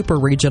the Super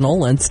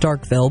Regional in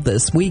Starkville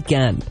this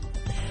weekend.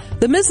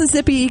 The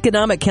Mississippi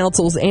Economic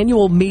Council's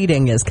annual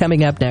meeting is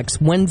coming up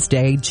next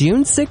Wednesday,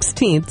 June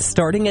 16th,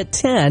 starting at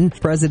 10.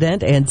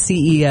 President and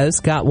CEO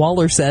Scott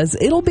Waller says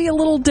it'll be a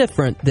little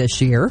different this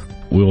year.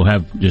 We'll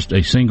have just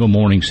a single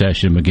morning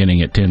session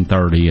beginning at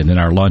 10:30, and then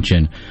our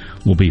luncheon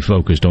will be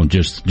focused on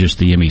just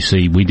the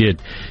MEC. We did,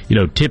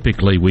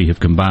 typically we have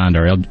combined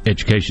our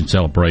education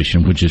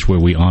celebration, which is where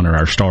we honor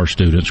our star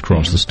students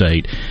across the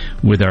state,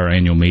 with our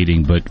annual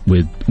meeting. But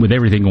with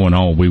everything going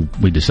on,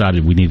 we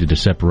decided we needed to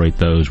separate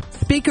those.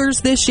 Speakers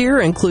this year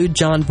include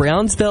John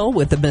Brownsville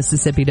with the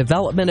Mississippi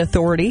Development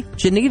Authority,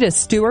 Janita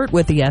Stewart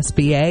with the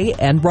SBA,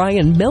 and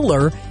Ryan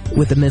Miller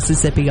with the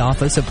Mississippi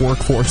Office of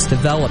Workforce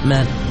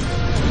Development.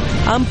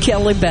 I'm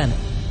Kelly Bennett.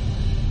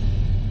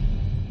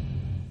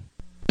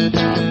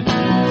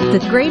 The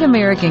Great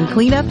American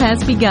Cleanup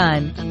has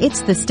begun.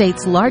 It's the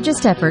state's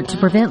largest effort to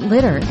prevent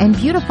litter and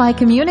beautify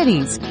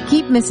communities.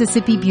 Keep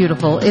Mississippi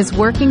Beautiful is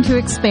working to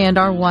expand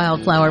our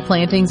wildflower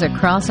plantings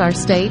across our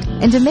state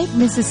and to make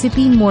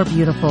Mississippi more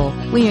beautiful.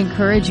 We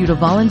encourage you to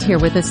volunteer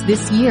with us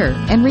this year.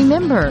 And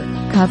remember,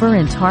 cover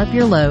and tarp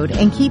your load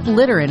and keep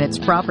litter in its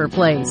proper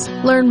place.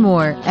 Learn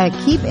more at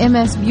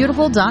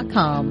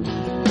keepmsbeautiful.com.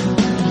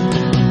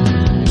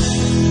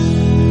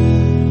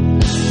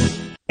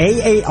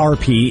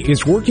 AARP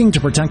is working to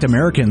protect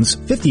Americans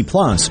 50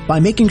 plus by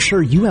making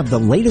sure you have the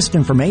latest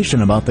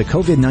information about the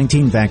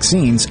COVID-19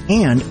 vaccines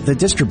and the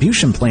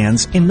distribution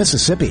plans in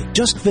Mississippi.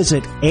 Just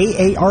visit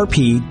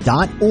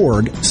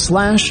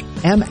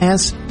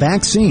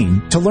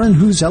aarp.org/MSvaccine to learn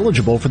who's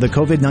eligible for the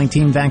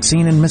COVID-19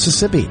 vaccine in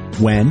Mississippi,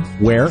 when,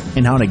 where,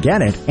 and how to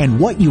get it, and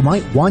what you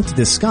might want to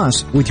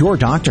discuss with your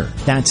doctor.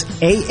 That's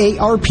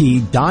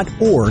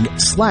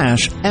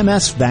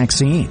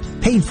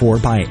aarp.org/MSvaccine. Paid for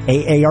by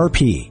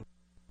AARP.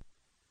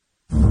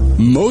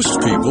 Most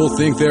people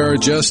think there are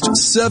just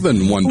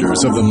 7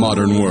 wonders of the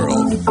modern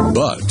world.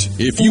 But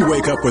if you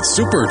wake up with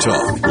Super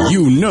Talk,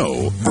 you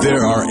know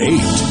there are 8.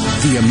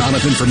 The amount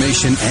of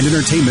information and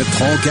entertainment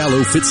Paul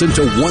Gallo fits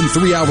into one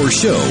 3-hour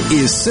show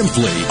is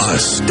simply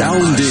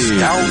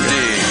astounding.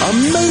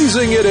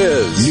 Amazing it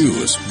is.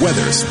 News,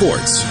 weather,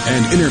 sports,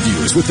 and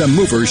interviews with the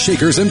movers,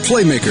 shakers, and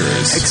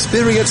playmakers.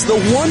 Experience the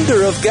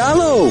wonder of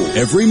Gallo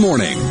every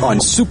morning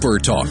on Super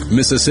Talk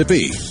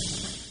Mississippi.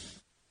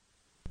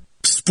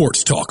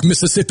 Sports Talk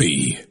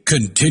Mississippi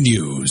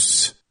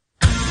continues.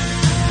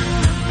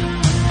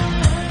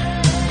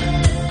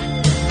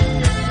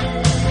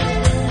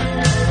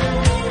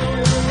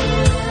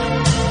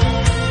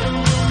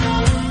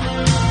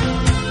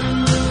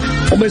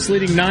 Ole Miss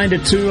leading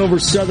 9-2 over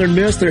Southern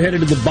Miss. They're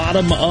headed to the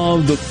bottom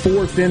of the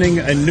 4th inning.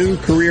 A new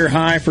career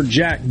high for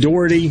Jack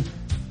Doherty.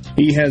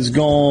 He has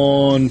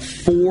gone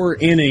 4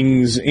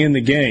 innings in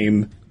the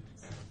game.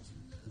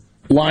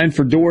 Line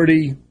for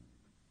Doherty: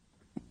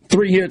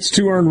 3 hits,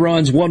 2 earned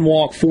runs, 1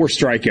 walk, 4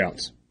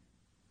 strikeouts.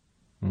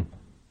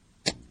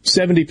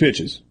 70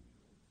 pitches.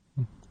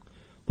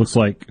 Looks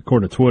like,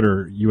 according to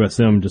Twitter,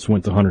 USM just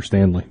went to Hunter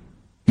Stanley.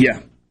 Yeah.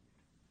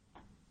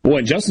 Boy,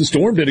 and Justin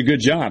Storm did a good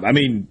job. I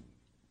mean,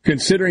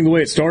 considering the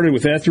way it started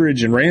with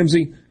Etheridge and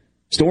Ramsey,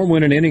 Storm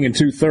went an inning and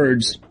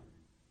 2/3,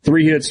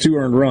 3 hits, 2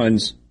 earned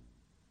runs.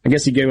 I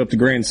guess he gave up the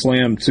grand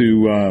slam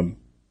to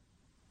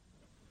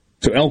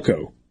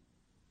Elko.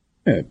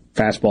 Yeah,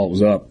 fastball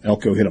was up.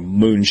 Elko hit a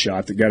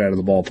moonshot that got out of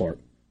the ballpark.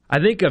 I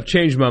think I've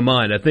changed my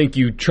mind. I think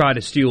you try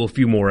to steal a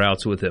few more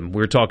outs with him.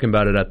 We were talking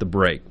about it at the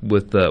break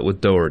with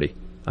Doherty.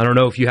 I don't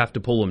know if you have to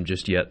pull him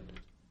just yet.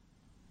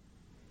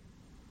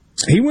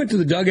 He went to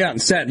the dugout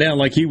and sat down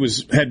like he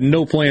had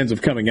no plans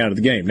of coming out of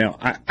the game. Now,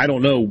 I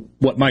don't know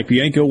what Mike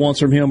Bianco wants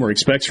from him or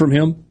expects from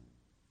him,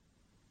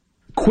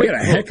 We had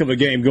a heck of a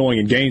game going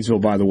in Gainesville,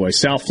 by the way.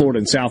 South Florida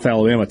and South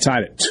Alabama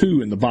tied at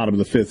 2 in the bottom of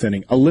the 5th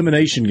inning.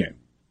 Elimination game.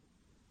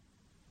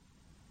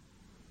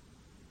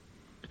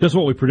 Just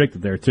what we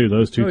predicted there, too.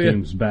 Those two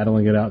teams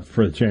battling it out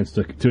for the chance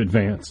to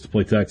advance to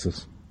play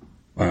Texas.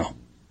 Wow.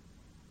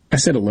 I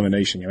said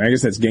elimination game. I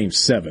guess that's game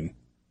 7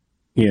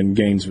 in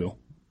Gainesville.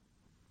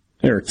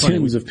 There are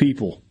tens of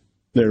people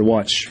there to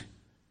watch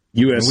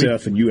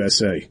USF and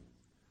USA.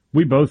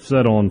 We both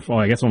said on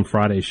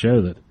Friday's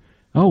show that,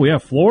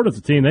 Florida's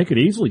a team. They could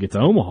easily get to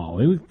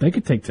Omaha. They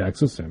could take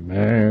Texas.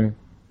 And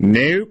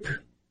Nope.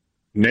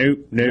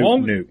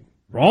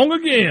 Wrong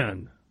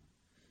again.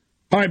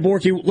 All right,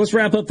 Borky, let's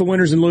wrap up the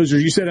winners and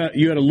losers. You said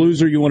you had a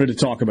loser you wanted to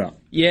talk about.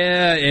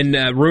 Yeah, and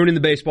ruining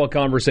the baseball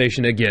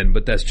conversation again,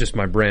 but that's just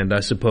my brand,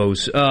 I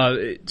suppose.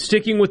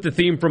 Sticking with the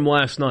theme from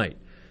last night.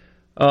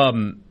 I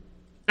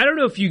don't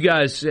know if you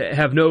guys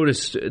have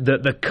noticed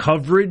the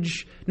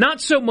coverage.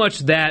 Not so much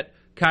that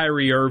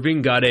Kyrie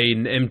Irving got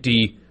an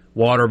empty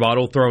water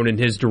bottle thrown in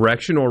his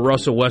direction or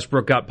Russell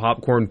Westbrook got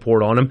popcorn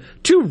poured on him.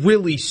 Two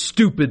really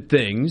stupid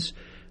things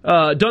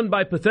done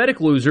by pathetic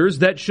losers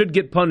that should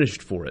get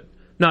punished for it.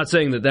 Not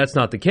saying that that's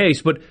not the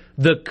case, but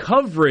the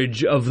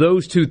coverage of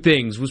those two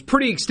things was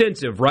pretty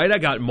extensive, right? I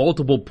got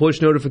multiple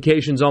push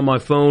notifications on my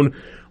phone.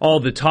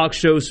 All the talk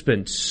shows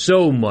spent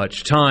so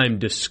much time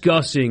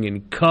discussing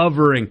and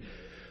covering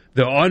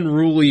the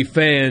unruly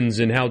fans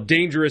and how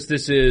dangerous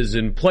this is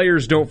and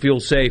players don't feel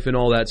safe and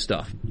all that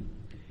stuff.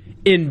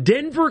 In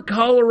Denver,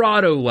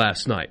 Colorado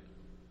last night,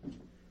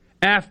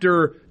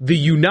 after the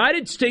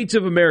United States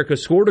of America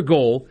scored a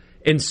goal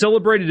and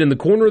celebrated in the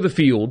corner of the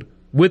field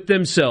with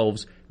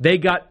themselves, they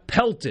got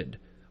pelted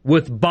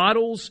with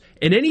bottles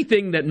and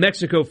anything that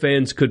Mexico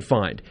fans could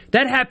find.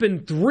 That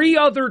happened 3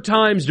 other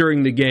times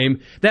during the game.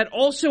 That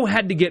also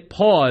had to get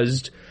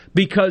paused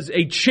because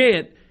a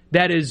chant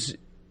that is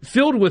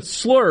filled with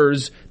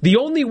slurs, the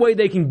only way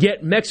they can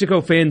get Mexico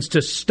fans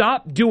to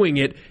stop doing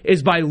it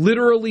is by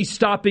literally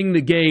stopping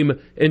the game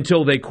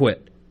until they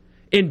quit.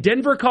 In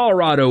Denver,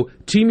 Colorado,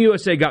 Team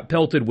USA got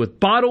pelted with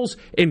bottles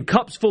and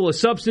cups full of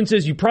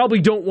substances. You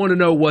probably don't want to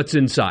know what's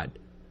inside.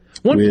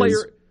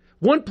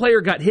 One player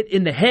got hit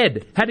in the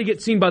head, had to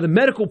get seen by the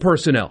medical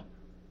personnel.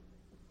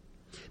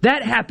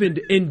 That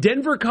happened in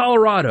Denver,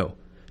 Colorado,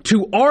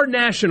 to our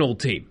national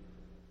team.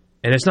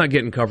 And it's not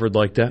getting covered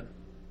like that.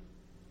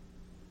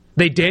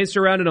 They danced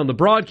around it on the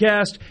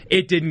broadcast.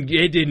 It didn't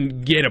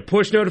get a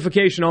push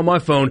notification on my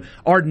phone.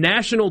 Our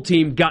national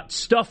team got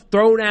stuff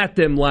thrown at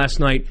them last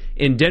night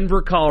in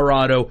Denver,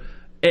 Colorado.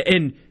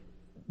 And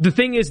the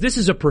thing is, this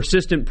is a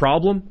persistent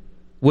problem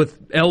with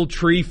El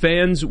Tri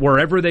fans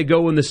wherever they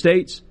go in the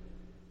States.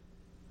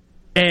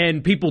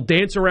 And people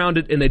dance around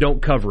it and they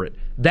don't cover it.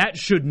 That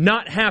should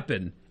not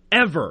happen,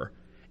 ever.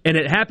 And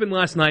it happened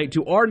last night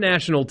to our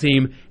national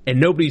team, and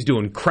nobody's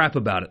doing crap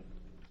about it.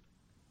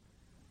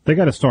 They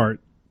got to start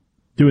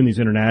doing these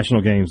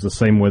international games the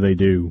same way they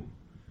do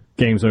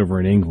games over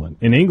in England.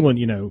 In England,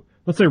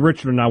 let's say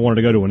Richard and I wanted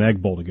to go to an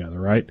Egg Bowl together,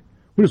 right?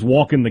 We just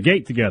walk in the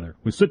gate together.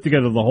 We sit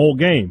together the whole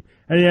game.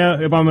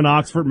 And if I'm in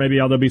Oxford, maybe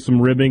there'll be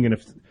some ribbing, and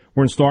if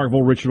we're in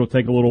Starkville, Richard will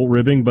take a little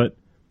ribbing, but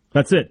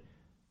that's it.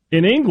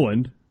 In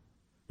England,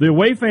 the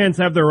away fans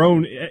have their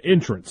own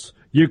entrance.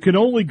 You can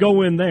only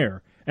go in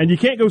there. And you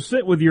can't go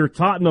sit with your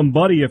Tottenham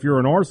buddy if you're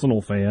an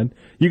Arsenal fan.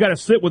 You got to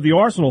sit with the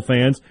Arsenal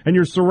fans, and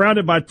you're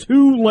surrounded by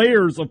 2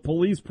 layers of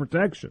police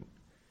protection.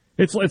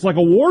 It's like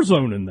a war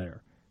zone in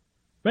there.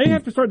 They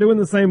have to start doing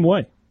the same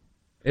way.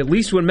 At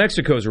least when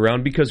Mexico's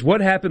around, because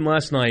what happened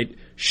last night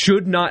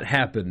should not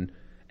happen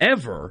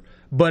ever,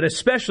 but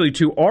especially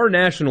to our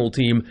national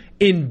team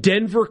in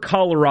Denver,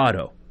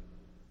 Colorado.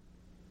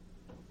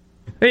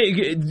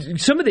 Hey,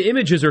 some of the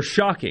images are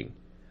shocking.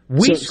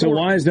 So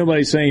why is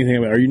nobody saying anything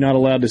about it? Are you not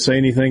allowed to say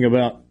anything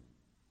about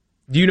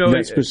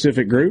that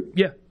specific group?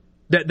 Yeah,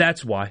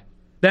 that's why.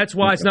 That's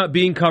why it's not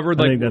being covered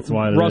like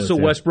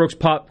Russell Westbrook's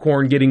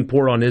popcorn getting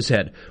poured on his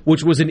head,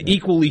 which was an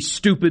equally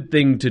stupid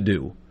thing to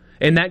do.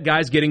 And that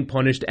guy's getting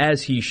punished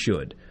as he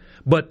should.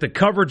 But the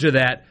coverage of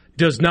that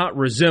does not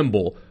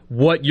resemble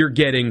what you're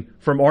getting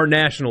from our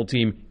national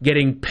team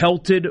getting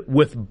pelted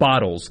with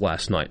bottles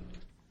last night.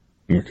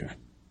 Okay.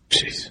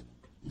 Jeez.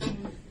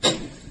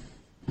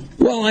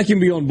 Well, I can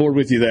be on board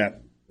with you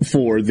that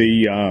for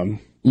the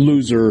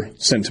loser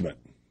sentiment.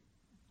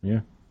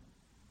 Yeah.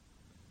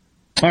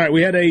 All right,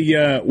 we had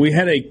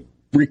a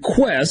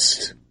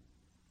request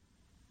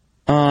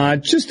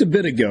just a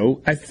bit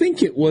ago. I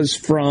think it was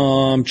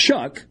from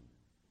Chuck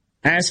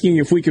asking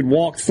if we could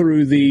walk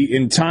through the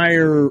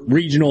entire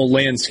regional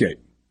landscape.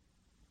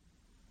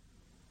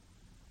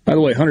 By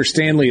the way, Hunter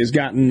Stanley has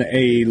gotten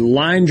a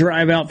line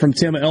drive out from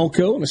Tim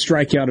Elko and a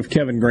strikeout of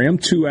Kevin Graham.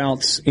 2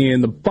 outs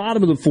in the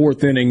bottom of the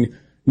 4th inning,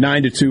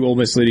 9-2, Ole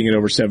Miss leading it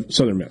over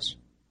Southern Miss.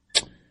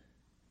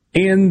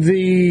 In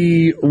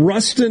the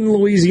Ruston,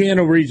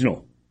 Louisiana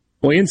regional,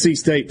 NC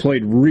State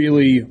played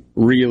really,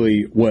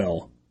 really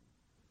well.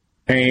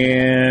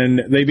 And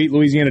they beat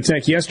Louisiana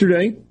Tech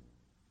yesterday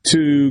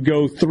to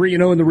go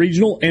 3-0 in the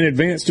regional and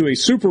advance to a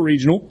super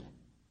regional.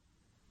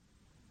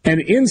 And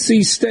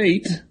NC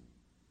State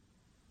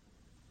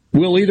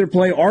will either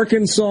play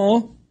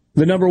Arkansas,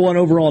 the number 1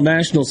 overall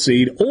national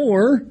seed,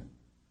 or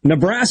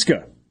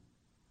Nebraska,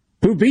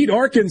 who beat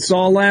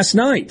Arkansas last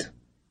night.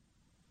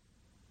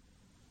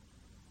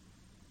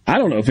 I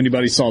don't know if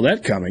anybody saw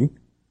that coming.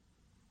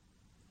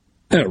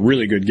 A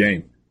really good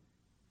game.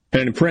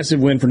 An impressive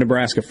win for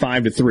Nebraska,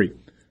 5-3.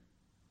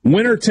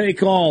 Winner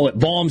take all at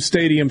Baum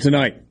Stadium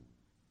tonight.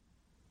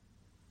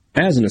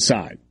 As an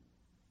aside,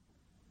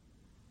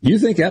 you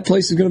think that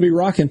place is going to be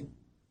rocking?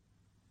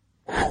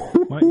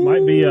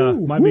 Might be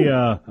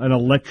an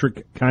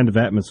electric kind of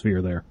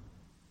atmosphere there.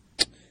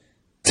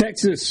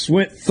 Texas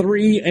went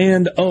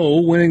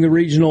 3-0, winning the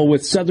regional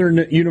with Southern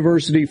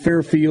University,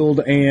 Fairfield,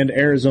 and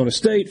Arizona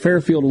State.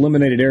 Fairfield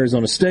eliminated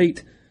Arizona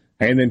State,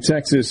 and then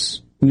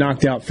Texas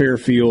knocked out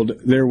Fairfield.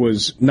 There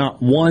was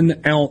not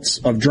 1 ounce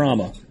of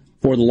drama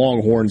for the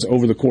Longhorns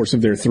over the course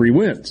of their 3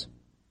 wins.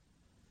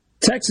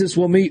 Texas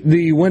will meet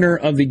the winner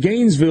of the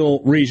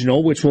Gainesville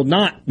Regional, which will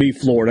not be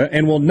Florida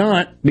and will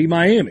not be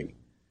Miami.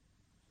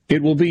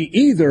 It will be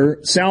either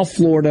South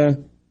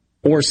Florida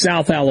or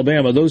South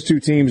Alabama. Those 2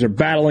 teams are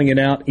battling it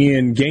out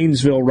in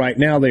Gainesville right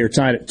now. They are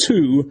tied at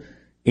 2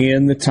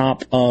 in the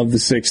top of the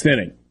 6th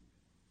inning.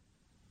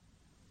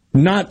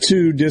 Not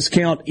to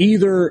discount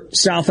either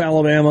South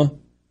Alabama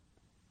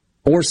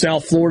or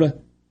South Florida.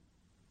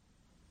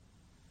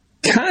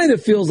 Kind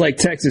of feels like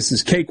Texas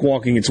is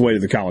cakewalking its way to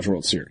the College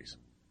World Series.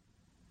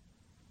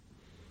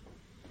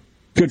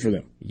 Good for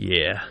them.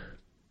 Yeah.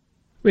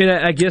 I mean,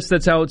 I guess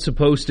that's how it's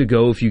supposed to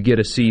go if you get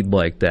a seed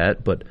like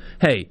that. But,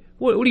 hey,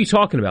 what are you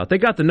talking about? They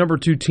got the number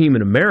 2 team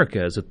in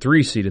America as a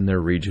 3 seed in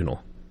their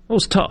regional. That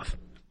was tough.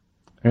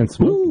 And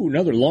ooh,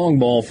 another long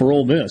ball for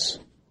Ole Miss.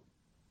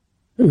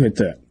 Who hit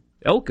that?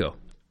 Elko.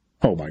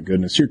 Oh, my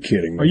goodness. You're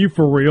kidding me. Are you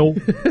for real?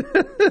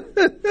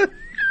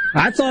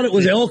 I thought it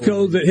was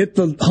Elko that hit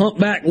the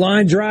humpback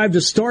line drive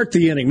to start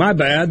the inning. My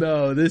bad.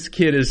 No, this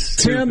kid is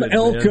stupid, Tim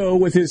Elko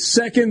with his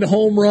 2nd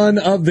home run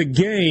of the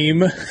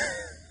game.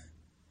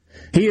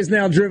 He has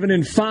now driven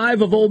in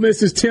 5 of Ole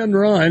Miss's 10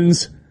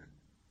 runs.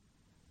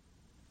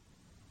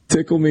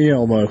 Tickle me,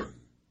 Elmo.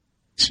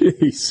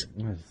 Jeez.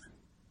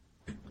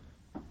 If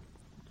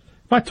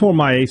I tore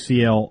my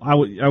ACL,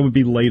 I would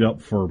be laid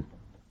up for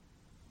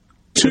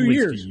 2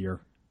 years. A year.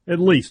 At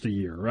least a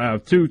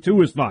year.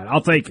 Two is fine.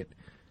 I'll take it.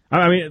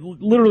 I mean,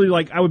 literally,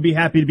 like, I would be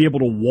happy to be able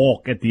to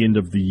walk at the end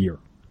of the year.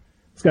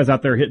 This guy's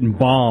out there hitting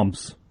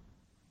bombs.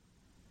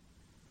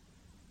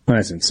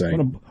 That's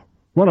insane.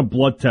 Run a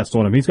blood test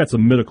on him. He's got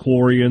some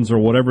midichlorians or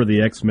whatever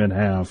the X-Men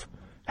have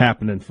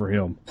happening for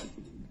him.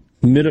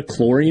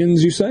 Midichlorians,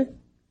 you say?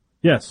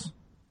 Yes.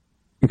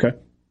 Okay.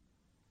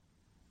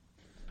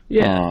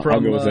 Yeah,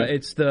 I'll go with that.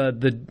 It's the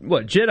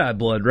Jedi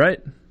blood, right?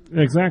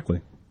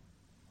 Exactly.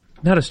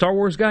 Not a Star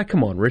Wars guy?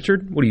 Come on,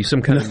 Richard. What are you,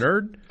 some kind of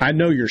nerd? I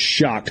know you're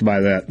shocked by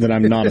that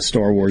I'm not a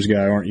Star Wars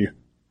guy, aren't you?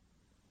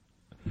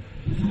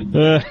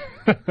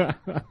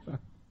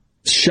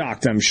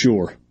 Shocked, I'm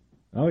sure.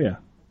 Oh, yeah.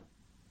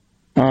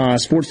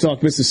 Sports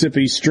Talk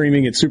Mississippi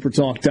streaming at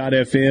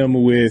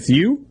supertalk.fm with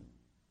you.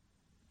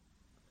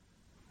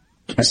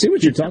 I see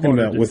what you're talking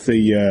about with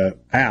the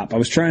app. I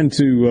was trying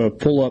to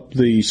pull up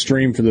the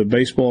stream for the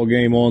baseball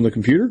game on the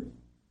computer.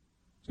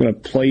 It's going to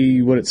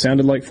play what it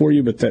sounded like for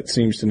you, but that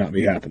seems to not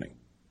be happening.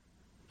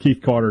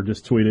 Keith Carter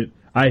just tweeted,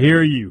 I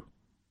hear you.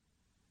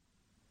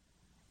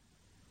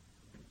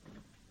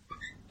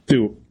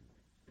 To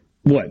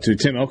what? To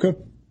Tim Elko?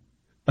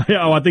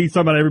 Yeah, I think he's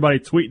talking about everybody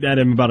tweeting at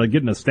him about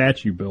getting a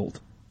statue built.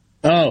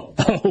 Oh,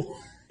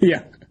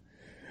 yeah.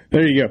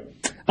 There you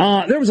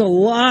go. There was a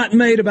lot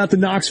made about the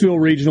Knoxville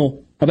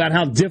Regional, about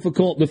how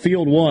difficult the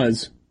field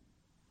was.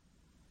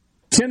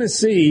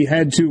 Tennessee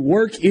had to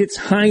work its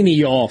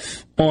hiney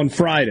off on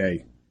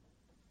Friday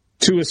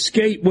to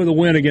escape with a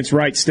win against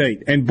Wright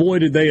State. And boy,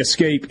 did they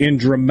escape in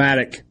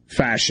dramatic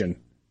fashion.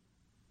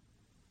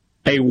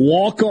 A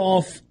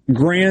walk-off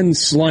grand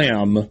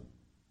slam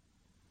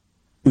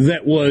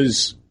that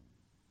was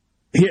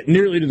hit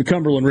nearly to the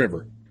Cumberland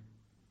River.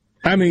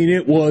 I mean,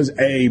 it was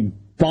a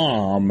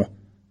bomb.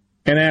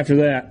 And after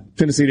that,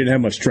 Tennessee didn't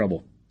have much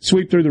trouble.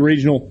 Sweep through the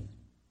regional.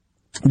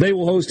 They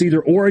will host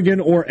either Oregon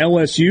or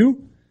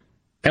LSU.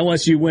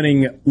 LSU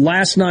winning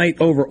last night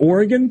over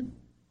Oregon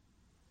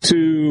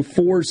to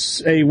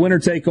force a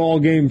winner-take-all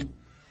game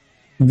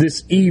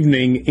this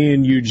evening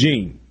in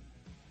Eugene.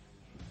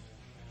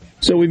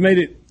 So we've made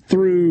it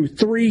through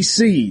 3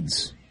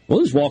 seeds.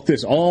 We'll just walk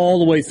this all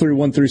the way through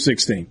 1 through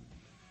 16.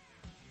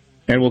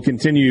 And we'll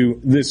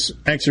continue this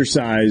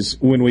exercise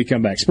when we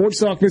come back. Sports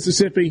Talk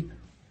Mississippi,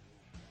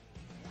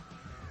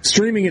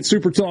 streaming at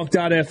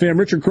supertalk.fm.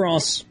 Richard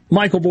Cross,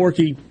 Michael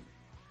Borky,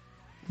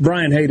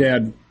 Brian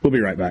Haydad. We'll be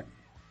right back.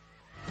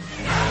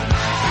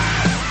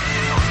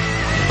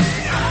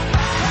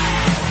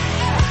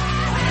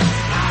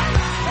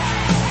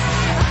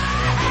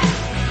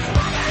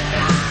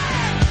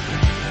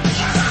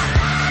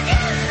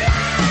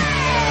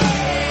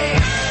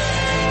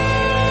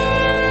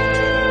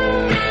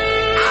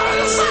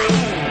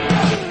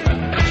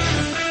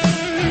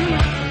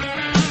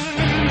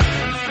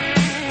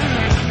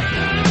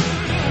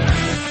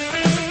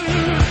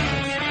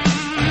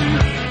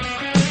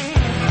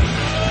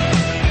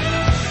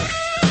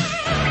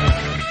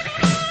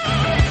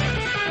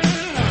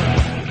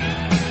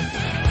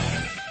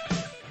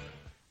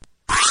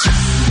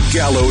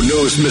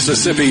 knows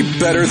Mississippi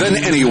better than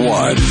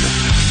anyone.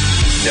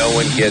 No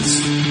one gets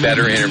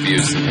better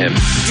interviews than him.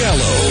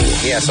 Gallo.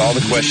 He asks all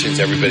the questions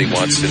everybody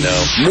wants to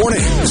know.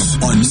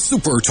 Mornings on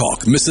Super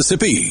Talk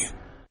Mississippi.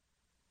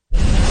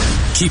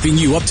 Keeping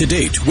you up to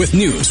date with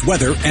news,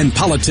 weather, and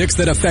politics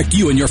that affect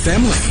you and your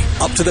family.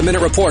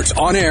 Up-to-the-minute reports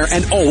on air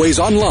and always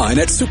online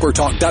at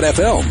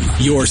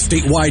supertalk.fm. Your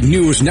statewide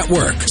news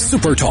network.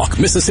 Supertalk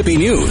Mississippi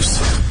News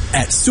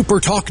at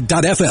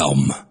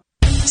supertalk.fm.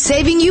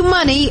 Saving you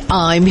money,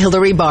 I'm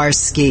Hillary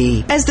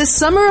Barsky. As the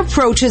summer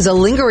approaches, a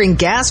lingering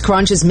gas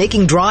crunch is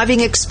making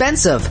driving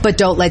expensive. But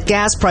don't let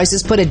gas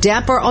prices put a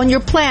damper on your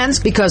plans,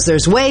 because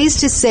there's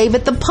ways to save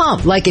at the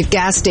pump. Like if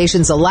gas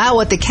stations allow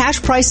it, the cash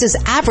price is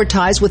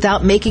advertised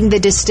without making the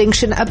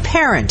distinction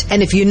apparent.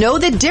 And if you know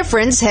the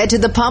difference, head to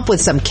the pump with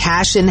some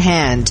cash in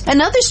hand.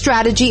 Another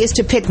strategy is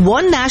to pick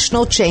one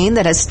national chain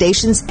that has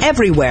stations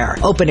everywhere.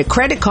 Open a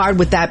credit card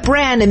with that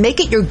brand and make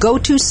it your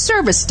go-to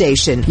service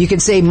station. You can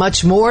save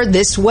much more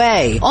this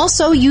way.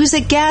 Also, use a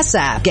gas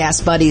app.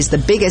 Gas Buddy is the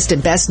biggest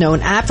and best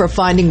known app for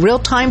finding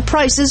real-time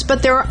prices,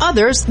 but there are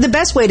others. The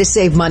best way to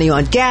save money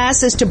on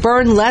gas is to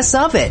burn less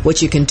of it,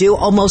 which you can do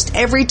almost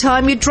every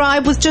time you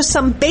drive with just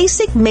some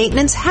basic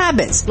maintenance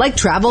habits, like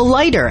travel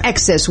lighter.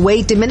 Excess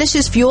weight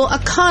diminishes fuel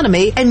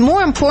economy, and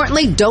more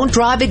importantly, don't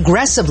drive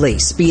aggressively.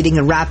 Speeding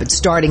and rapid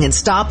starting and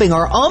stopping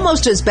are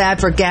almost as bad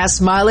for gas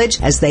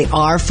mileage as they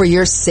are for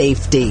your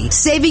safety.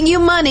 Saving you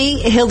money,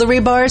 Hillary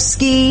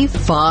Barsky,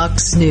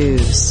 Fox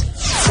News.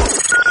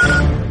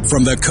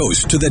 From the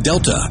coast to the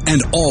Delta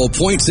and all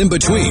points in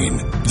between,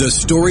 the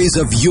stories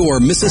of your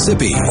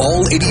Mississippi,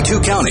 all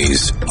 82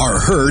 counties, are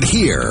heard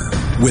here.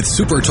 With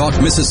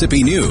SuperTalk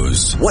Mississippi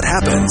News, what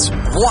happens?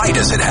 Why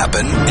does it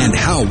happen? And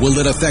how will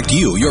it affect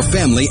you, your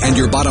family, and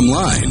your bottom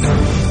line?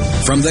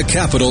 From the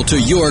capital to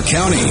your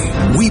county,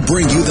 we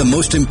bring you the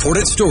most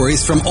important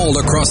stories from all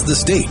across the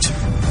state.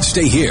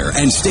 Stay here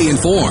and stay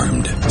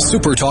informed.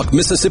 SuperTalk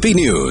Mississippi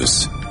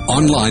News.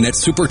 Online at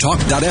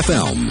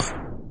supertalk.fm.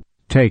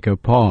 Take a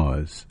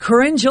pause.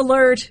 Cringe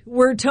alert.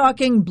 We're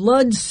talking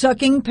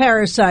blood-sucking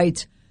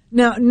parasites.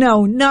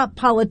 No, not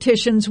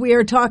politicians. We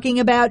are talking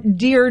about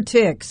deer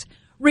ticks.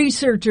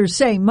 Researchers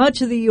say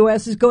much of the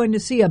U.S. is going to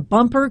see a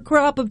bumper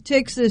crop of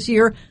ticks this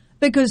year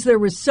because there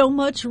was so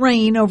much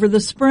rain over the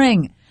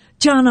spring.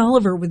 John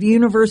Oliver with the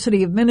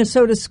University of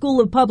Minnesota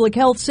School of Public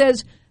Health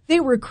says they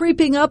were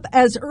creeping up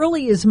as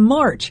early as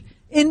March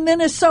in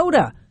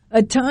Minnesota,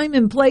 a time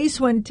and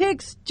place when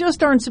ticks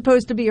just aren't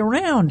supposed to be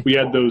around. We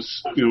had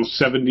those,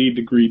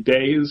 70-degree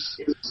days,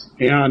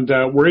 and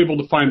we're able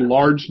to find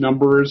large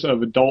numbers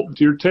of adult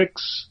deer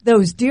ticks.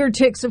 Those deer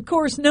ticks, of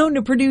course, known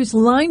to produce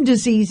Lyme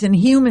disease in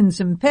humans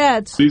and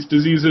pets. These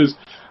diseases,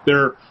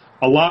 they're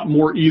a lot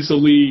more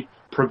easily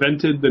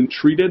prevented than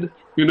treated,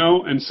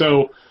 and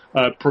so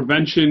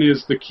prevention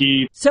is the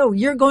key. So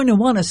you're going to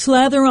want to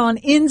slather on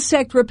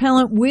insect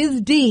repellent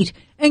with DEET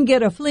and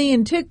get a flea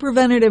and tick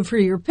preventative for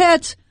your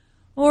pets,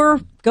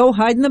 or go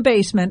hide in the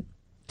basement.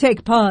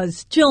 Take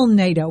pause. Jill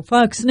Nato,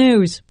 Fox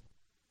News.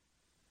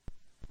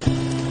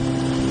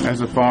 As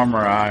a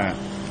farmer, I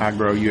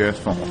grow U.S.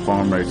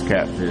 farm-raised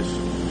catfish.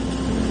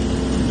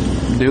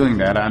 Doing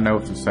that, I know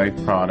it's a safe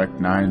product,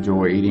 and I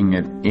enjoy eating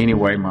it any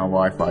way my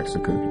wife likes to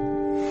cook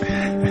it.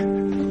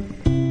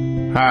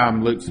 Hi,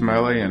 I'm Luke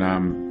Smelly, and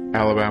I'm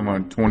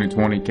Alabama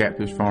 2020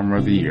 Catfish Farmer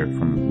of the Year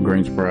from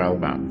Greensboro,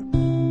 Alabama.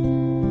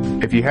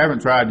 If you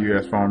haven't tried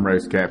U.S.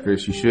 farm-raised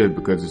catfish, you should,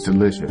 because it's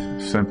delicious.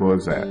 Simple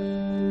as that.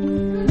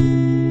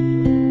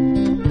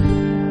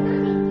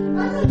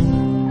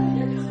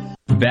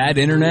 Bad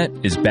internet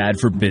is bad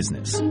for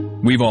business.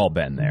 We've all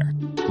been there.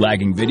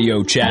 Lagging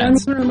video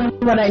chats,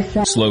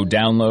 slow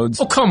downloads.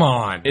 Oh, come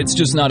on. It's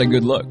just not a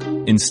good look.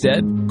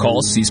 Instead,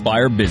 call C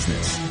Spire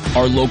Business.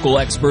 Our local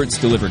experts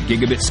deliver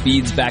gigabit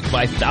speeds backed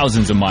by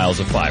thousands of miles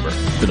of fiber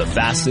for the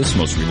fastest,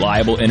 most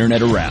reliable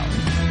internet around.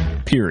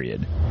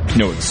 Period.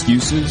 No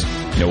excuses,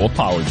 no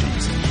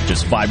apologies.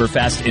 Just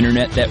fiber-fast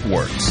internet that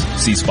works.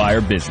 C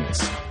Spire Business.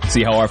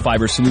 See how our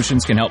fiber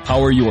solutions can help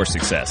power your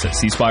success at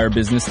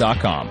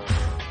cspirebusiness.com.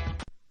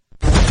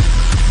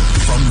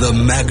 From the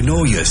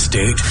Magnolia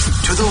State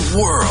to the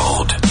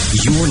world,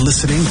 you're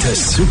listening to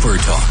Super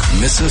Talk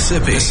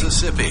Mississippi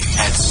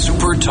at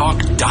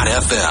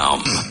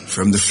supertalk.fm.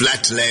 From the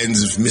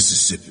flatlands of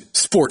Mississippi.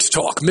 Sports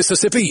Talk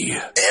Mississippi.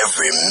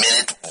 Every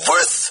minute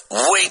worth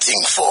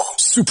waiting for.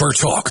 Super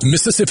Talk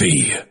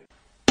Mississippi.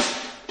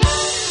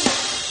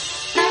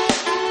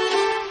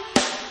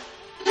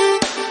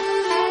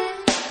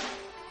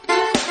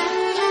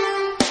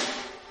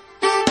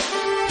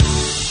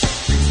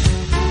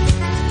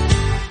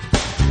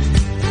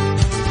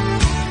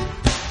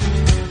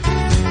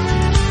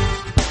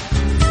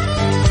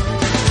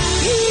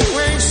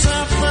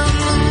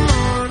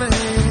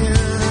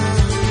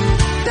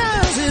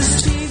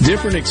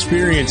 Different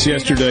experience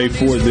yesterday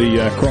for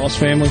the Cross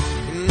family.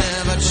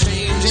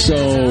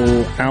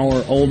 So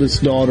our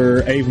oldest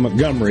daughter, Ava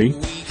Montgomery,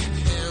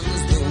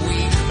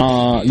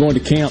 going to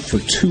camp for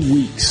 2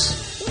 weeks.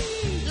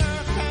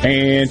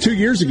 And 2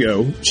 years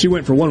ago, she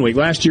went for 1 week.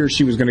 Last year,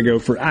 she was going to go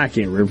for, I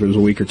can't remember if it was a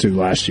week or two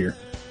last year.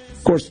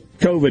 Of course,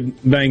 COVID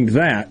banged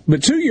that.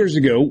 But 2 years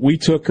ago, we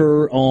took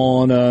her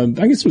on,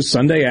 I guess it was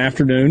Sunday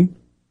afternoon.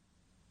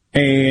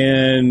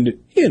 And,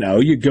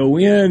 you go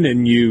in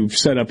and you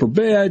set up her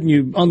bed and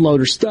you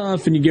unload her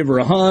stuff and you give her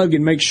a hug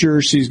and make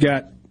sure she's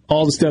got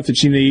all the stuff that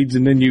she needs,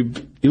 and then you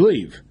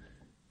leave.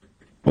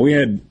 We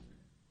had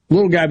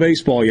little guy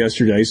baseball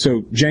yesterday,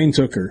 so Jane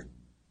took her.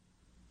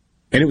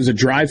 And it was a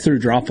drive-through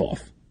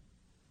drop-off.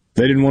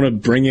 They didn't want to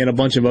bring in a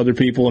bunch of other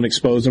people and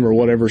expose them or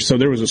whatever, so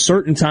there was a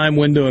certain time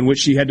window in which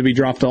she had to be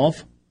dropped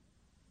off.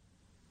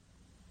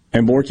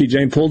 And Borky,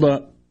 Jane pulled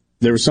up.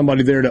 There was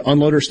somebody there to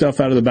unload her stuff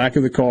out of the back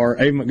of the car.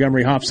 Ava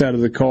Montgomery hops out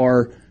of the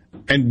car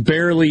and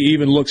barely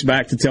even looks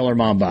back to tell her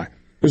mom bye.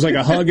 It was like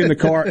a hug in the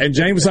car, and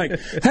Jane was like,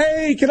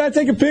 hey, can I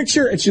take a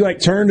picture? And she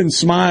turned and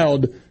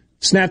smiled,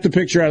 snapped a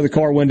picture out of the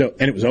car window,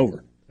 and it was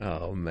over.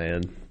 Oh,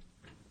 man.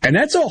 And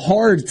that's a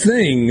hard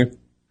thing.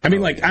 I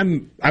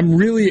mean, I'm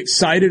really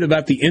excited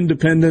about the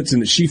independence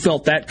and that she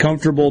felt that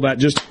comfortable about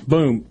just,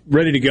 boom,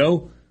 ready to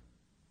go.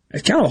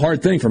 It's kind of a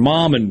hard thing for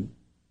mom and,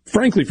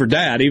 frankly, for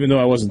dad, even though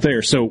I wasn't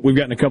there. So we've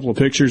gotten a couple of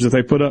pictures that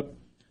they put up.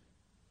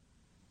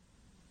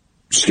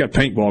 She's got a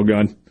paintball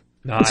gun.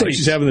 Nice. It's like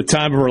she's having the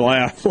time of her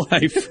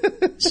life.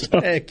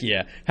 So, heck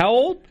yeah. How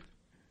old?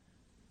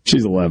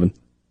 She's 11.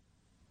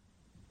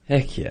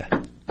 Heck yeah.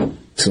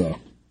 So,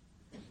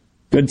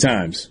 good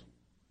times.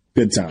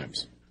 Good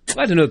times.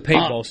 Glad to know the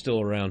paintball's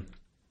still around.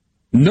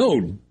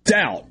 No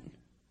doubt.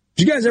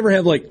 Did you guys ever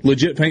have,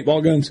 legit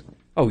paintball guns?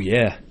 Oh,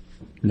 yeah.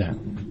 No.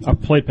 I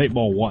played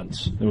paintball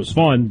once. It was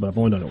fun, but I've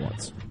only done it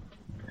once.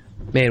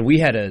 Man, we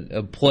had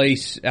a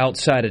place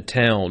outside of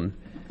town,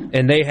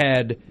 and they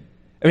had...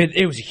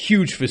 it was a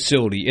huge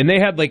facility, and they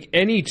had,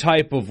 any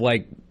type of,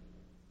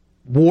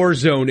 war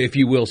zone, if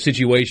you will,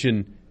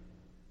 situation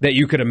that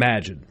you could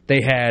imagine.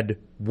 They had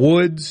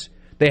woods.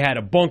 They had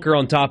a bunker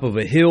on top of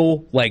a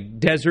hill,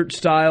 desert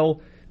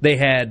style. They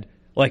had,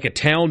 a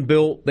town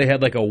built. They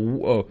had,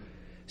 a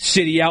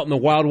city out in the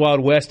wild,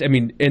 wild west.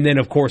 And then,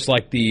 of course,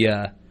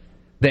 the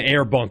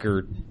air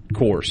bunker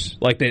course,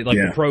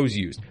 the pros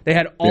used. They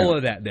had all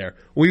of that there.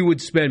 We would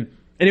spend...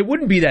 And it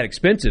wouldn't be that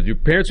expensive. Your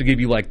parents would give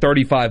you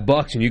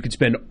 $35 and you could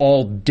spend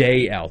all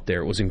day out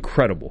there. It was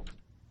incredible.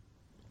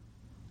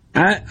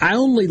 I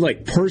only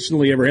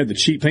personally ever had the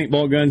cheap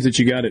paintball guns that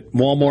you got at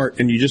Walmart,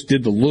 and you just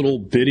did the little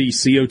bitty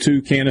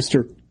CO2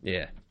 canister.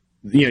 Yeah.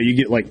 You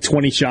get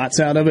 20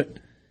 shots out of it.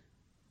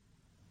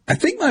 I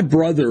think my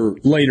brother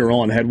later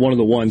on had one of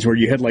the ones where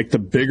you had the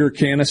bigger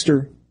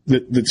canister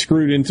that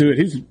screwed into it.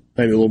 He's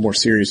maybe a little more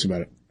serious about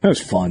it. That was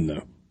fun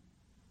though.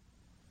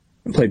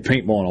 I played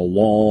paintball in a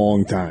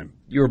long time.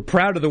 You were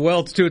proud of the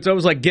welts, too. It's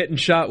always like getting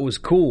shot was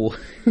cool.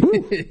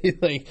 Look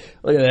at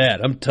that.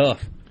 I'm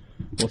tough.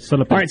 Let's set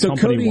up a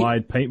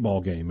company-wide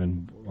paintball game,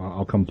 and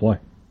I'll come play.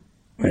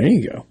 There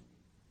you go.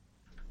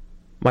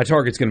 My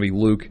target's going to be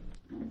Luke.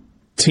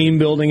 Team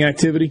building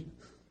activity?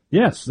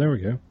 Yes, there we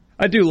go.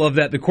 I do love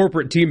that. The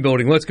corporate team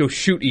building. Let's go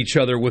shoot each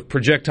other with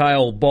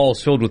projectile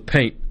balls filled with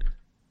paint.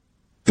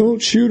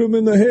 Don't shoot them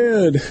in the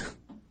head.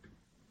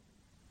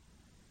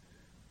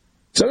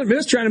 Southern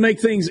Miss trying to make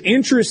things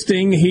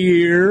interesting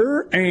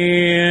here,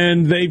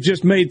 and they've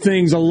just made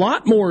things a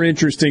lot more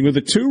interesting with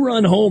a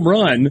 2-run home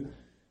run.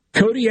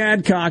 Cody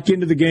Adcock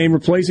into the game,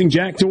 replacing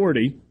Jack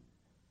Doherty.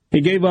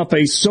 He gave up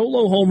a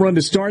solo home run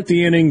to start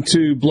the inning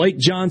to Blake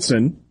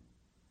Johnson,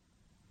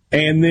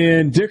 and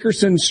then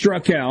Dickerson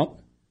struck out,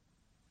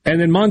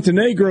 and then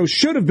Montenegro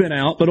should have been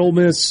out, but Ole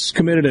Miss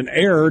committed an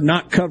error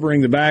not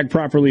covering the bag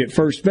properly at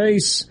first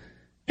base,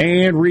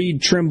 and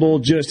Reed Trimble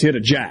just hit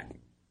a jack.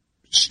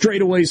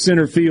 Straightaway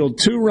center field,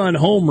 2-run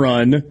home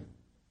run,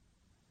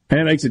 and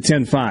it makes it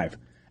 10-5.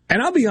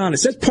 And I'll be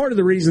honest, that's part of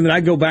the reason that I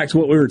go back to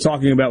what we were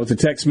talking about with the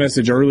text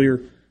message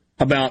earlier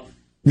about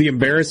the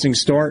embarrassing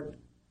start.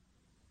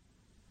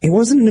 It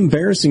wasn't an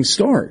embarrassing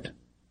start.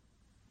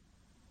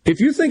 If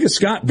you think a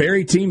Scott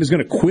Berry team is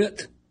going to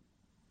quit,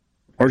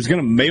 or is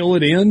going to mail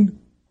it in,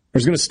 or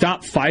is going to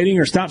stop fighting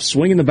or stop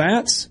swinging the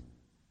bats,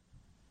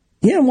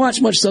 you haven't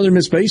watched much Southern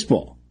Miss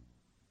baseball,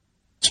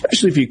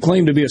 especially if you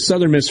claim to be a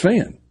Southern Miss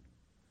fan.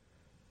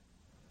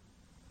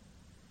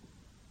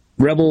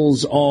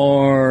 Rebels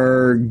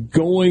are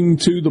going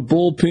to the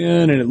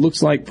bullpen, and it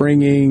looks like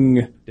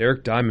bringing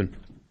Derek Diamond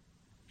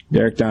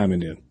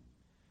in.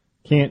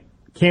 Can't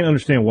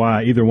understand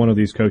why either one of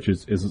these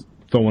coaches is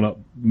throwing up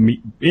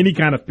any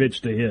kind of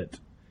pitch to hit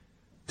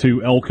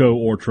to Elko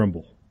or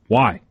Trimble.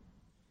 Why?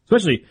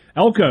 Especially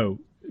Elko,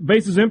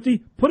 base is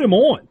empty, put him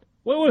on.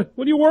 What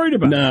are you worried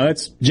about? No,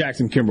 that's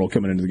Jackson Kimbrell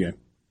coming into the game.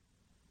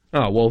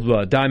 Oh,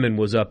 well, Diamond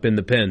was up in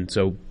the pen,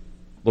 so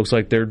looks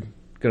like they're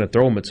going to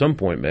throw him at some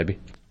point, maybe.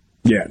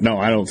 Yeah, no,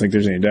 I don't think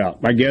there's any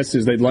doubt. My guess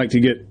is they'd like to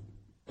get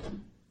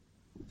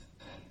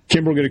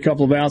Kimbrell get a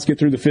couple of outs, get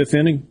through the 5th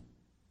inning.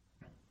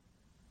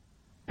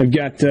 They've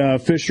got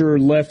Fisher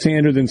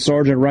left-hander, then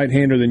Sargent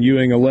right-hander, then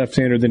Ewing a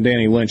left-hander, then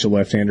Danny Lynch a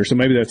left-hander. So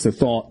maybe that's the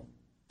thought.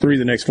 3 of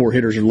the next 4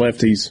 hitters are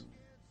lefties.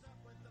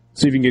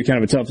 See if you can get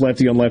kind of a tough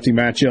lefty-on-lefty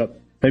matchup.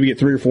 Maybe get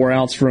 3 or 4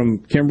 outs from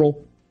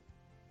Kimbrell.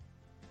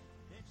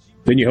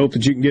 Then you hope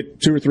that you can get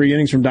 2 or 3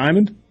 innings from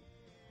Diamond.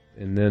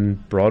 and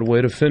then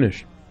Broadway to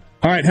finish.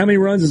 All right, how many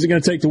runs is it going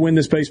to take to win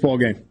this baseball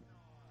game?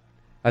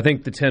 I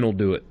think the 10 will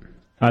do it.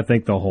 I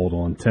think they'll hold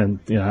on. 10.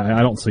 Yeah,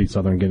 I don't see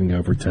Southern getting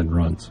over 10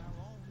 runs.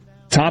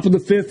 Top of the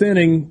fifth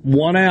inning,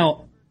 one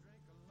out.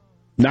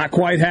 Not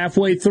quite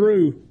halfway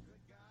through.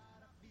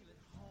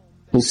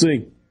 We'll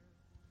see.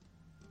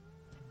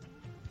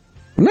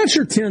 I'm not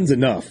sure 10's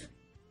enough.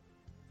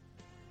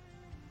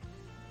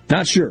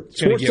 Not sure.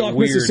 Sports Talk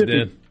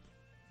Mississippi.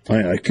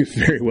 It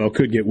very well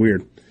could get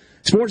weird.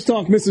 Sports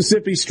Talk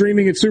Mississippi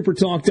streaming at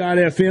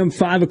supertalk.fm.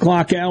 5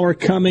 o'clock hour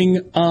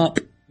coming up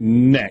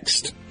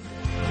next.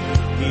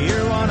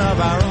 You're one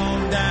of our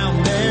own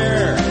down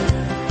there.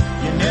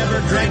 You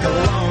never drank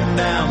alone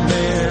down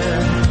there.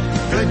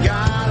 Good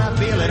God, I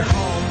feel at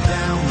home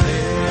down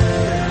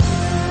there.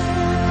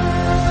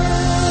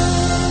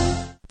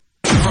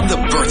 From the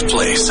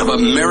birthplace of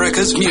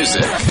America's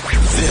music,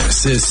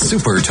 this is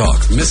Super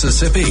Talk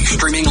Mississippi,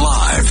 streaming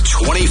live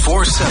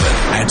 24/7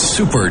 at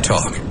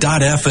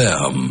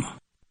supertalk.fm.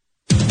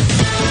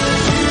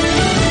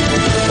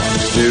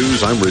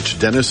 News, I'm Rich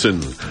Dennison.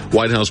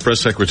 White House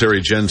Press Secretary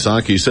Jen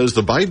Psaki says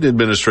the Biden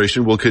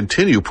administration will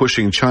continue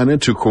pushing China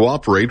to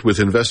cooperate with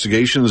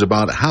investigations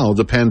about how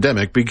the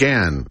pandemic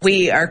began.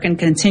 We are going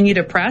to continue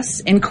to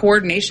press in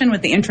coordination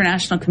with the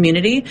international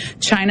community,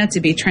 China to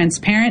be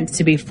transparent,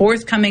 to be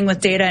forthcoming with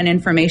data and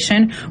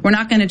information. We're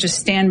not going to just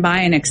stand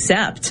by and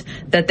accept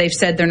that they've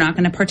said they're not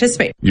going to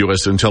participate.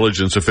 U.S.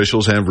 intelligence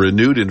officials have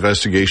renewed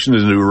investigation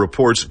into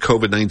reports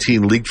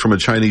COVID-19 leaked from a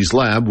Chinese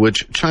lab,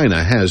 which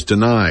China has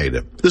denied.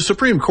 The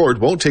Supreme Court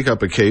won't take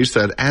up a case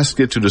that asks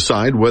it to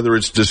decide whether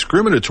it's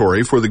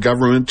discriminatory for the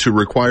government to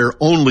require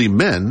only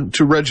men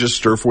to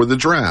register for the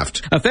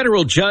draft. A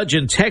federal judge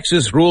in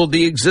Texas ruled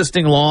the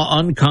existing law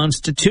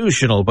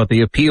unconstitutional, but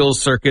the appeals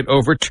circuit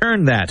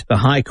overturned that. The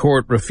high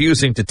court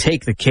refusing to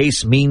take the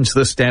case means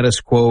the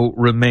status quo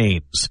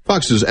remains.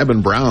 Fox's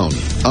Eben Brown.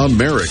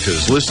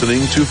 America's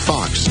listening to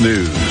Fox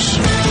News.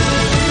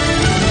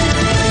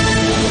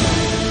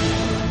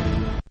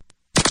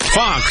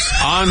 Fox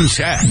on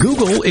Tech.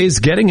 Google is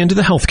getting into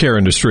the healthcare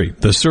industry.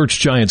 The search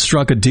giant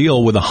struck a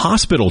deal with a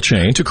hospital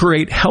chain to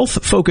create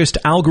health-focused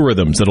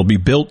algorithms that'll be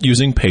built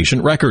using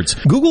patient records.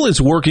 Google is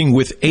working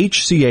with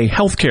HCA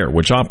Healthcare,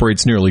 which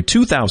operates nearly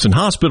 2,000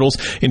 hospitals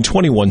in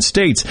 21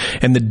 states,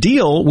 and the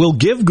deal will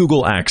give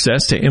Google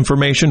access to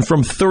information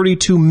from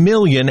 32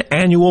 million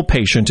annual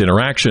patient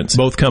interactions.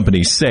 Both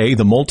companies say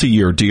the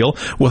multi-year deal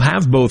will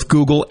have both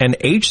Google and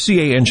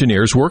HCA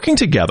engineers working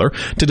together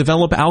to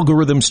develop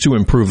algorithms to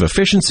improve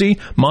efficiency,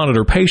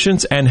 monitor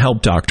patients, and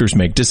help doctors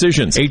make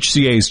decisions.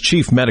 HCA's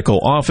chief medical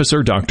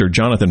officer, Dr.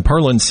 Jonathan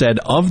Perlin, said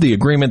of the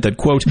agreement that,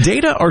 quote,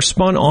 data are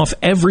spun off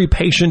every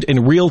patient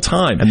in real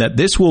time, and that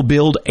this will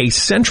build a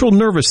central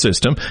nervous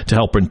system to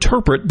help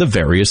interpret the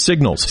various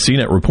signals.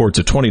 CNET reports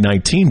a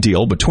 2019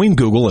 deal between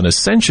Google and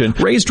Ascension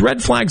raised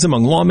red flags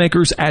among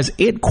lawmakers as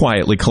it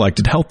quietly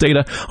collected health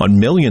data on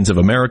millions of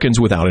Americans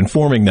without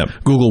informing them.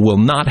 Google will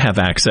not have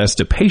access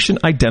to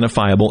patient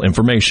identifiable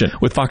information.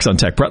 With Fox on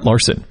Tech, Brett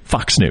Larson,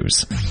 Fox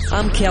News.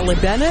 I'm Kelly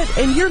Bennett,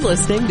 and you're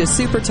listening to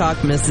Super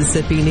Talk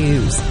Mississippi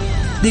News.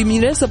 The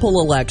municipal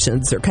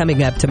elections are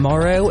coming up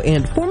tomorrow,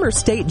 and former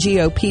state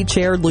GOP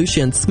chair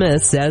Lucian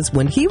Smith says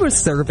when he was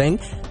serving,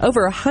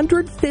 over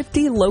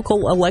 150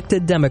 local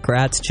elected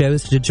Democrats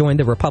chose to join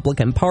the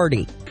Republican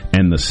Party.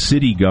 And the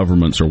city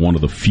governments are one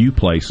of the few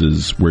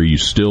places where you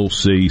still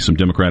see some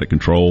Democratic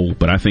control,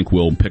 but I think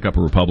we'll pick up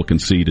a Republican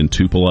seat in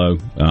Tupelo.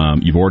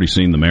 You've already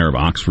seen the mayor of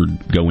Oxford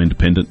go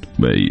independent.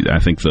 I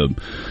think the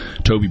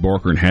Toby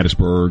Barker in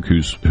Hattiesburg,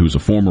 who's a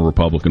former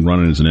Republican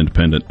running as an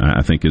independent,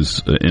 I think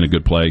is in a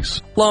good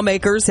place.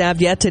 Lawmakers have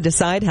yet to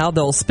decide how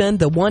they'll spend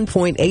the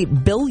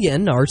 $1.8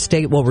 billion our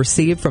state will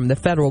receive from the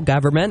federal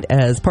government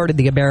as part of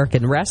the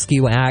American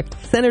Rescue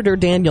Act. Senator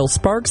Daniel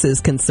Sparks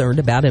is concerned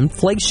about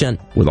inflation.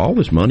 With all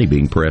this money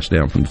being pressed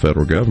down from the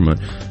federal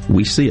government,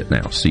 we see it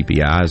now.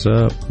 CPI is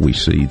up. We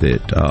see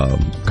that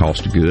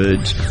cost of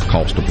goods,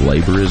 cost of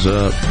labor is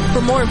up.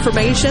 For more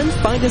information,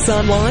 find us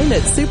online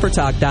at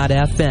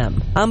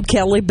supertalk.fm. I'm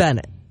Kelly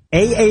Bennett.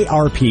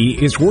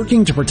 AARP is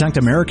working to protect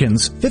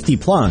Americans 50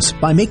 plus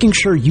by making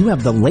sure you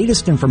have the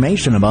latest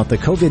information about the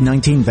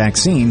COVID-19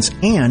 vaccines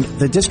and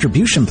the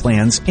distribution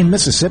plans in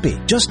Mississippi.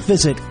 Just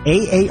visit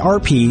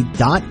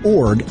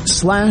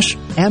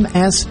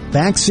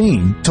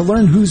aarp.org/MS-vaccine to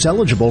learn who's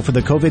eligible for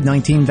the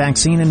COVID-19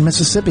 vaccine in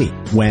Mississippi,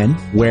 when,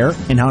 where,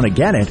 and how to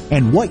get it,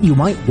 and what you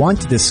might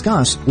want to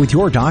discuss with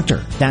your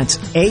doctor. That's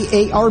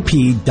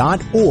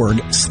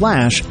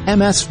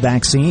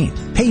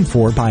aarp.org/MS-vaccine. Paid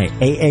for by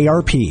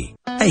AARP.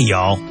 Hey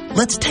y'all,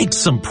 let's take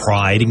some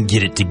pride and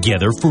get it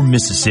together for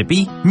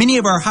Mississippi. Many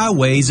of our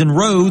highways and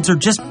roads are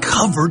just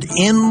covered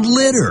in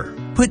litter.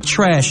 Put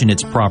trash in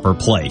its proper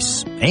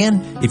place.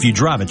 And if you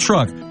drive a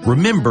truck,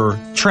 remember,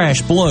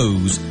 trash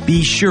blows.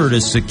 Be sure to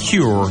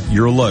secure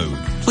your load.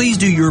 Please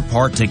do your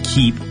part to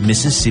keep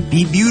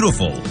Mississippi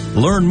beautiful.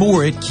 Learn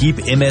more at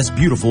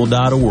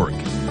keepmsbeautiful.org.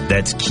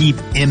 That's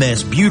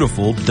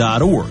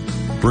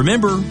keepmsbeautiful.org.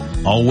 Remember,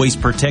 always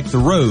protect the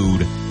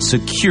road,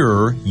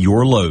 secure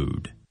your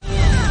load.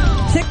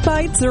 Tick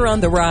bites are on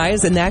the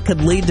rise, and that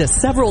could lead to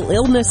several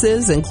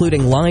illnesses,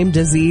 including Lyme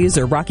disease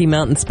or Rocky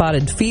Mountain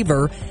spotted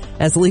fever.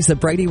 As Lisa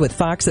Brady with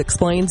Fox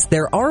explains,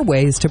 there are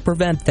ways to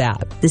prevent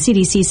that. The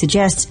CDC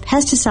suggests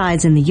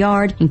pesticides in the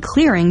yard and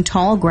clearing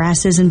tall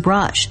grasses and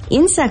brush.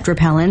 Insect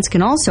repellents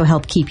can also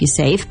help keep you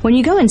safe. When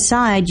you go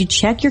inside, you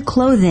check your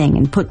clothing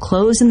and put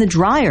clothes in the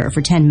dryer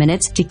for 10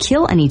 minutes to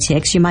kill any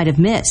ticks you might have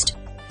missed.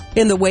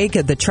 In the wake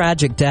of the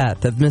tragic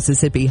death of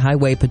Mississippi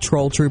Highway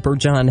Patrol Trooper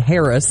John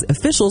Harris,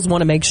 officials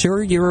want to make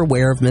sure you're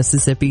aware of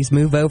Mississippi's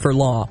Move Over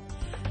law.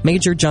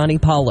 Major Johnny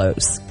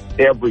Paulos.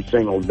 Every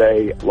single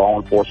day,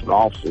 law enforcement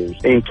officers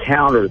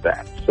encounter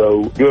that.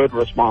 So good,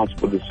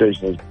 responsible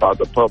decisions by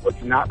the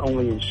public not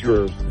only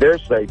ensures their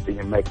safety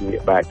in making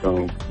it back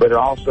home, but it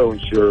also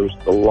ensures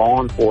the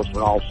law enforcement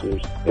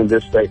officers in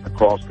this state and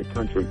across the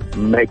country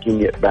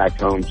making it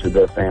back home to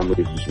their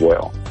families as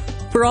well.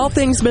 For all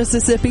things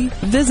Mississippi,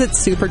 visit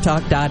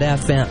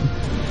supertalk.fm.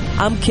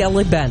 I'm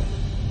Kelly Bennett.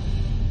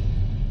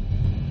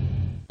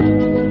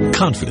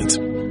 Confidence,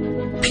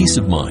 peace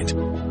of mind,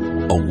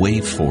 a way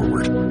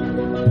forward.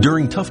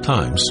 During tough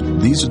times,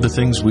 these are the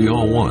things we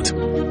all want.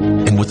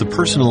 And with the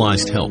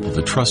personalized help of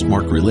a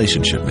Trustmark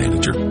relationship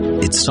manager,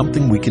 it's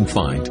something we can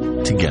find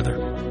together.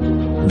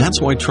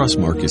 That's why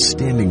Trustmark is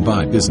standing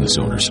by business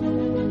owners.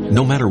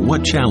 No matter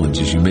what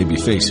challenges you may be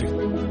facing,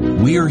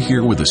 we are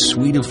here with a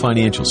suite of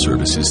financial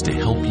services to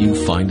help you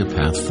find a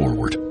path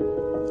forward.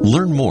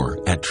 Learn more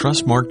at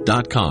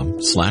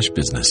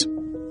trustmark.com/business.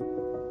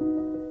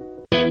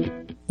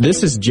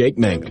 This is Jake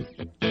Mangum,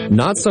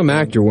 not some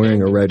actor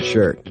wearing a red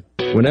shirt.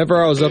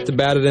 Whenever I was up to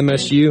bat at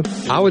MSU,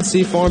 I would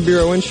see Farm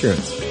Bureau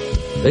Insurance.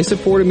 They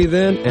supported me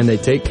then, and they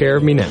take care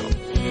of me now.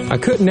 I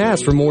couldn't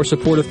ask for more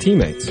supportive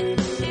teammates.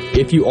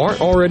 If you aren't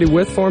already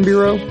with Farm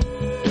Bureau,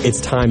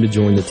 it's time to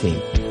join the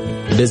team.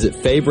 Visit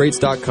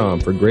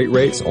favrates.com for great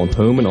rates on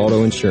home and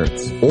auto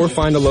insurance, or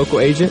find a local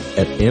agent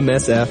at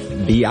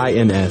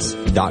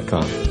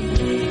msfbins.com.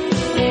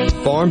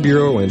 Farm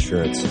Bureau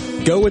Insurance.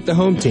 Go with the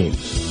home team.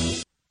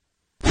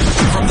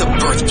 From the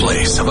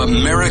birthplace of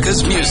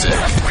America's music,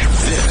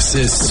 this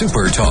is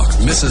Super Talk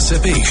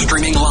Mississippi,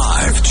 streaming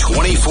live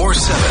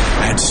 24/7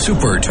 at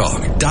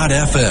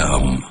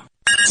supertalk.fm.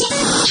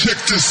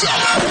 Check this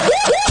out.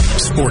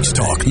 Sports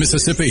Talk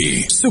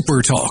Mississippi,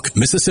 Super Talk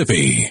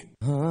Mississippi.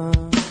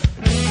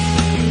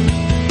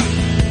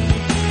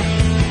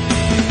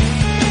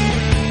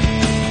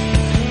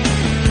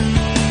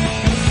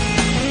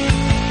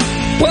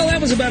 Well,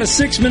 that was about a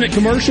 6-minute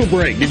commercial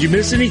break. Did you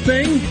miss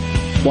anything?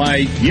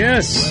 Why,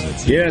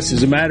 yes. Yes,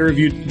 as a matter of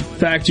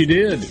fact, you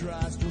did.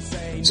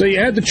 So you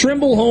had the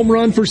Trimble home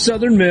run for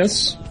Southern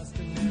Miss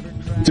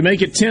to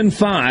make it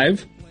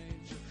 10-5.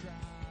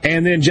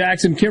 And then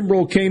Jackson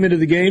Kimbrell came into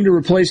the game to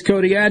replace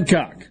Cody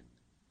Adcock.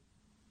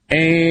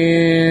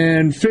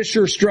 And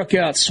Fisher struck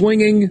out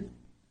swinging.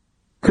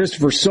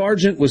 Christopher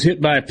Sargent was hit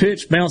by a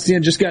pitch, bounced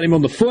in, just got him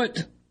on the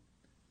foot.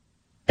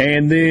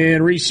 And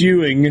then Reese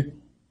Ewing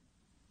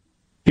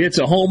hits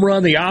a home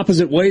run the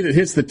opposite way that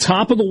hits the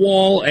top of the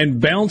wall and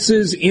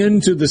bounces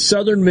into the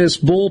Southern Miss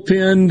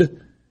bullpen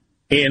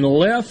in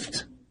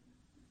left.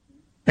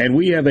 And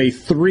we have a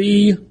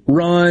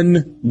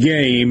 3-run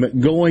game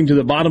going to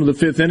the bottom of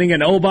the 5th inning.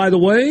 And, oh, by the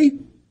way,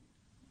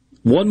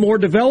 one more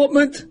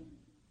development.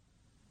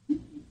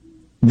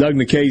 Doug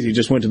Nikhazy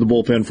just went to the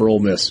bullpen for Ole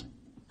Miss.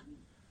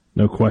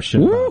 No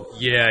question.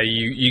 Yeah,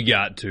 you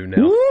got to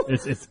now.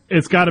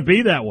 It's got to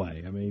be that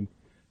way. I mean,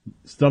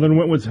 Southern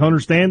went with Hunter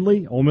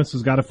Stanley. Ole Miss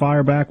has got to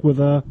fire back with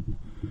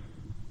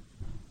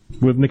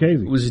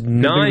Nikhazy. It was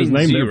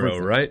 9-0,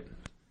 right?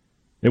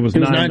 It was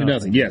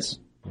 9-0. Yes.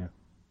 Yeah.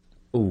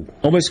 Ooh.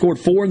 Ole Miss scored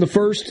 4 in the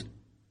first,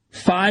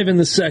 5 in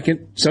the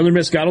second. Southern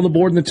Miss got on the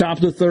board in the top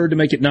of the third to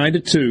make it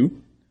 9-2.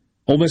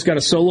 Ole Miss got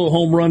a solo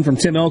home run from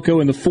Tim Elko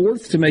in the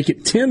fourth to make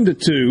it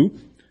 10-2.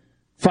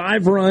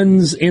 5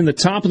 runs in the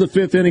top of the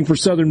 5th inning for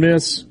Southern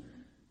Miss.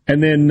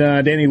 And then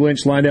Danny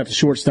Lynch lined out to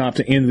shortstop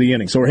to end the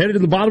inning. So we're headed to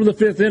the bottom of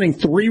the 5th inning.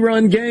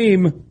 3-run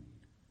game.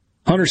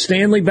 Hunter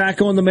Stanley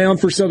back on the mound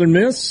for Southern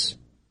Miss.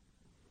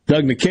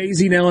 Doug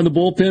Nikhazy now in the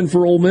bullpen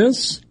for Ole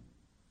Miss.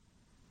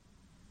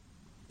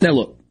 Now,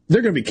 look,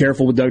 they're going to be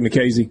careful with Doug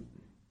Nikhazy.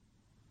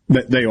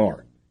 They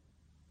are.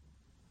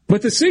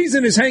 But the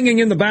season is hanging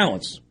in the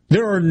balance.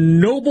 There are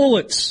no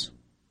bullets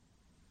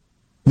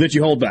that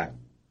you hold back.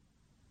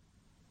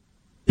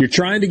 You're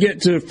trying to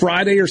get to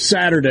Friday or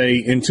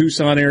Saturday in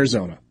Tucson,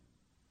 Arizona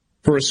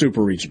for a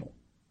super regional.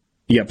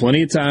 You got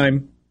plenty of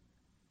time.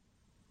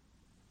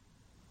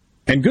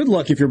 And good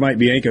luck if you're Mike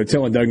Bianco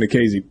telling Doug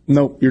Nikhazy,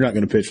 nope, you're not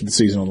going to pitch for the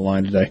season on the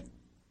line today.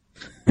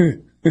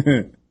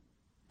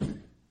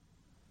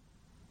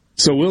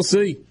 So we'll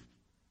see.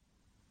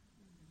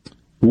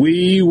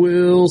 We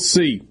will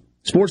see.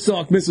 Sports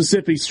Talk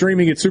Mississippi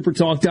streaming at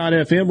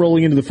supertalk.fm,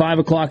 rolling into the 5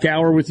 o'clock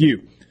hour with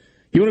you.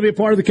 You want to be a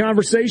part of the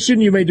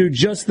conversation? You may do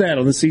just that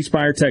on the C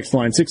Spire text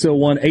line,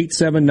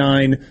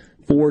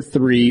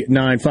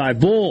 601-879-4395.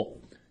 Bull,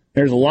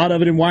 there's a lot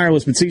of it in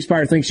wireless, but C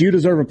Spire thinks you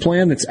deserve a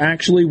plan that's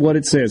actually what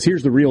it says.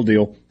 Here's the real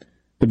deal.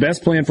 The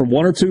best plan for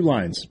one or two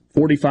lines,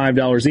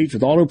 $45 each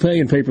with auto pay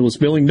and paperless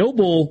billing. No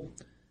bull,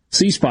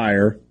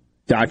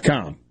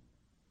 cspire.com.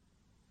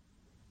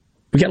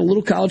 We got a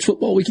little college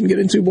football we can get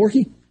into,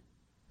 Borky?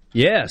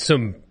 Yeah,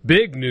 some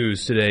big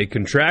news today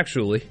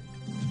contractually.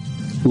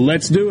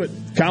 Let's do it.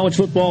 College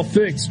football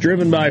fix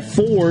driven by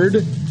Ford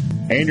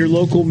and your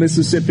local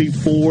Mississippi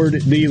Ford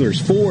dealers.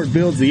 Ford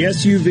builds the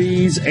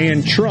SUVs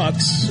and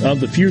trucks of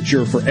the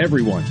future for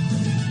everyone.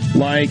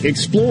 Like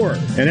Explorer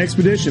and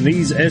Expedition,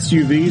 these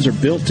SUVs are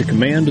built to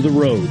command the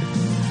road.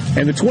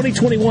 And the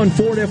 2021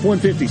 Ford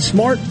F-150,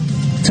 smart,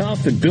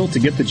 tough, and built to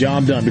get the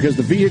job done. Because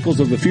the vehicles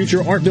of the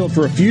future aren't built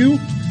for a few,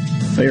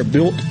 they are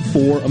built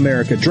for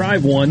America.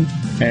 Drive one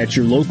at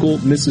your local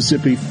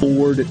Mississippi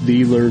Ford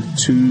dealer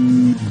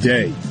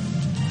today.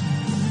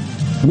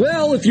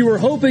 Well, if you were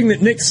hoping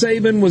that Nick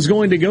Saban was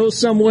going to go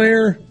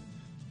somewhere,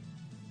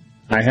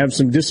 I have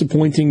some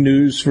disappointing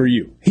news for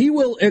you. He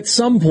will at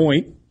some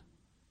point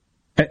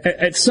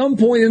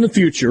in the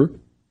future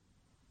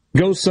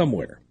go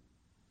somewhere.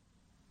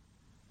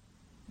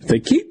 If they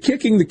keep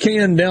kicking the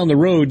can down the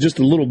road just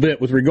a little bit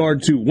with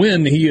regard to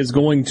when he is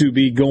going to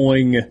be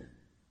going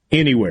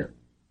anywhere.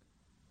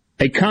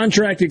 A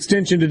contract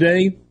extension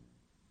today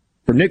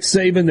for Nick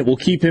Saban that will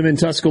keep him in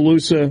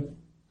Tuscaloosa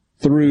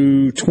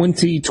through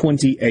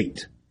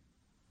 2028.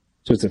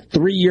 So it's a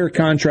 3-year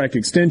contract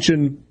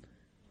extension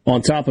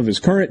on top of his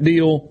current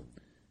deal.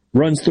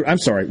 Runs through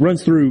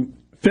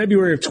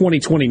February of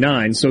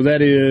 2029, so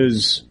that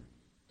is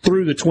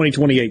through the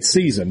 2028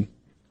 season.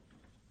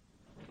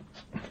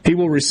 He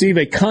will receive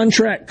a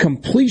contract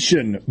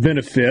completion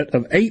benefit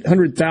of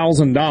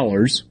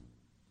 $800,000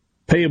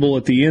 payable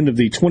at the end of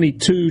the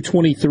 22,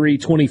 23,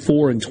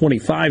 24, and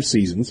 25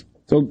 seasons.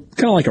 So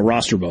kind of like a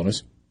roster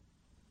bonus.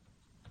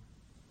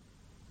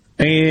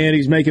 And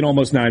he's making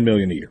almost $9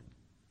 million a year.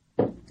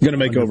 Going to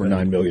make over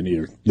 $9 million a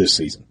year this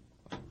season.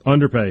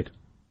 Underpaid.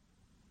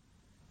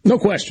 No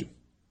question.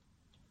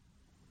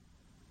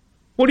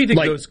 What do you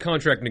think those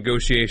contract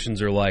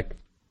negotiations are like?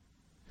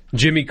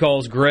 Jimmy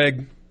calls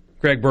Greg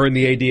Byrne,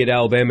 the AD at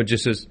Alabama,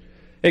 just says,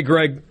 "Hey,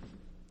 Greg,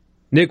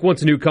 Nick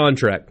wants a new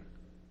contract."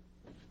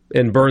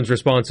 And Byrne's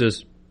response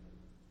is,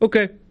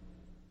 "Okay."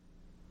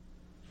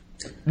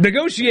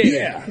 Negotiate.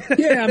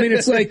 Yeah, I mean,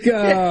 it's like...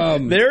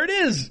 there it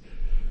is.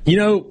 You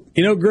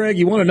know, Greg,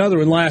 you won another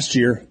one last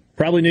year.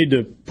 Probably need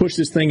to push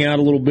this thing out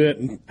a little bit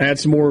and add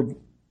some more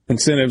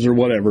incentives or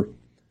whatever.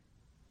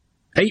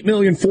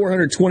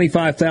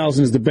 $8,425,000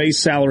 is the base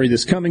salary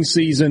this coming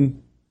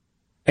season.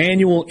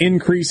 Annual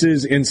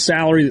increases in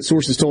salary that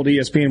sources told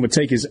ESPN would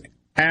take his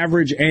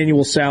average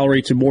annual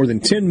salary to more than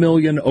 $10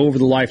 million over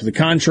the life of the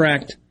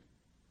contract.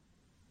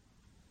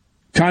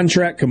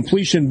 Contract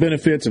completion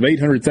benefits of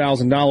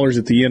 $800,000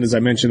 at the end, as I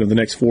mentioned, of the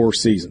next 4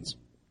 seasons.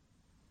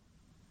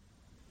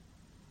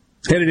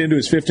 Headed into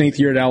his 15th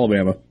year at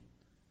Alabama.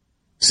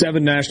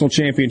 7 national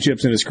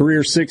championships in his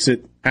career, 6 at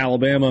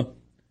Alabama.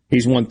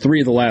 He's won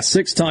 3 of the last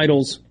 6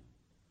 titles.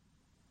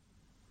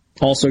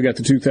 Also got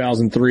the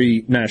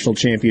 2003 national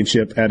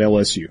championship at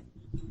LSU.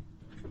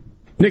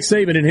 Nick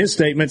Saban, in his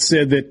statement,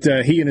 said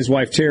that he and his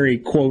wife, Terry,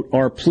 quote,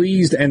 "are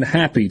pleased and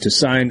happy to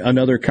sign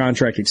another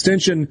contract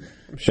extension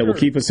that will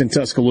keep us in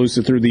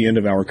Tuscaloosa through the end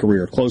of our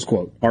career," close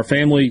quote. Our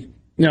family,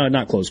 no,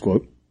 not close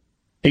quote.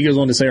 He goes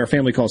on to say, "Our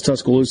family calls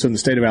Tuscaloosa in the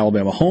state of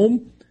Alabama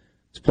home.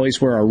 It's a place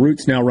where our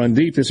roots now run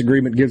deep. This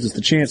agreement gives us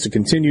the chance to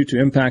continue to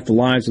impact the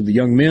lives of the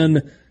young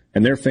men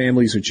and their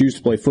families who choose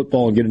to play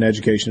football and get an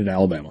education at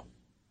Alabama."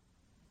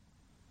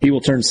 He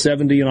will turn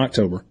 70 in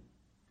October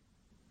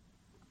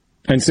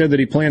and said that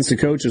he plans to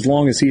coach as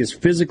long as he is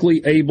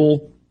physically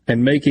able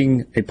and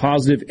making a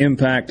positive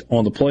impact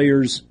on the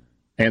players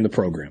and the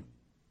program.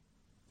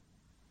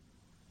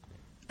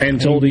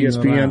 And told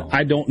ESPN,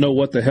 "I don't know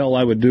what the hell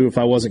I would do if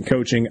I wasn't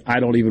coaching.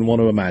 I don't even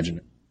want to imagine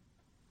it."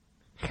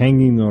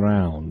 Hanging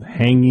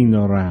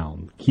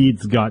around.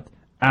 Kid's got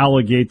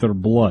alligator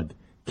blood.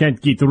 Can't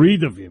get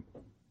rid of him.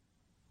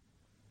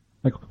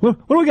 Like,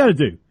 what do we got to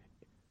do?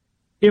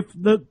 If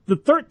the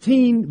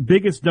 13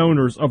 biggest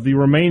donors of the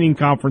remaining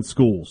conference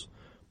schools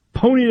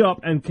ponied up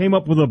and came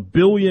up with $1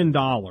 billion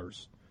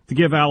to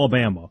give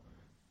Alabama,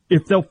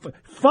 if they'll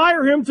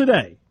fire him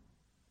today,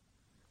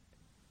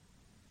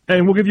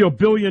 and we'll give you $1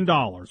 billion,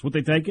 would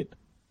they take it?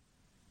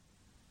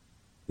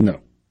 No.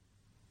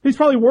 He's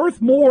probably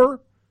worth more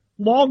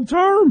long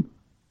term.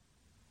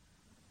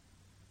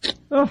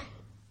 Oh.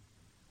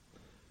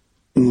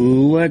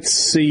 Let's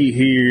see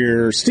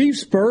here. Steve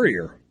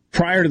Spurrier,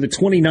 prior to the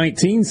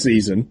 2019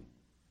 season,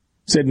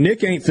 said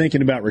Nick ain't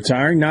thinking about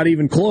retiring, not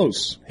even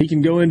close. He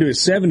can go into his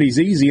 70s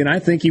easy, and I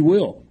think he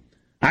will.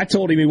 I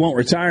told him he won't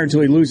retire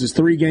until he loses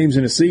 3 games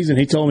in a season.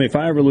 He told me if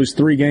I ever lose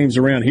 3 games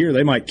around here,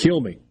 they might kill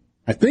me.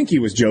 I think he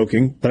was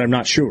joking, but I'm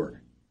not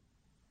sure.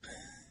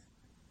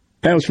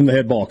 That was from the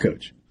head ball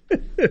coach.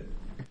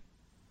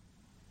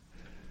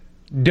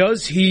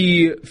 Does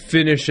he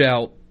finish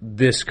out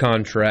this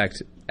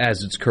contract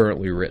as it's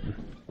currently written?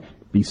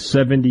 Be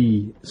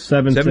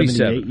 77,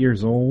 78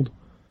 years old.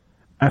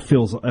 That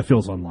feels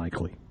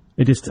unlikely.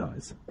 It just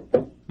does.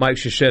 Mike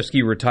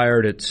Krzyzewski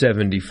retired at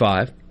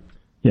 75.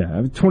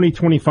 Yeah,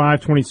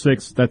 2025,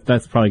 26,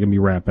 that's probably going to be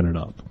wrapping it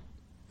up.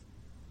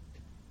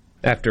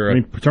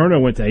 Paterno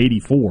went to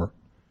 84,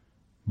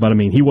 but,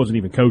 he wasn't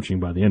even coaching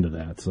by the end of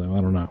that, so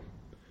I don't know.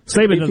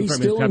 Saban doesn't strike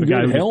me as the type of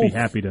guy who would be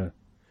happy to.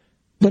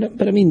 But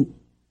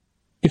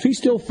if he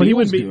still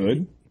feels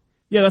good.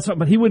 Yeah,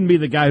 but he wouldn't be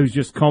the guy who's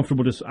just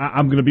comfortable.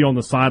 I'm going to be on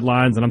the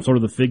sidelines and I'm sort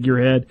of the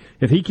figurehead.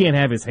 If he can't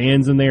have his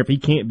hands in there, if he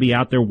can't be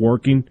out there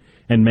working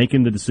and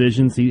making the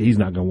decisions, he's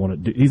not going to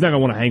want to. He's not going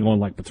to want to hang on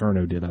like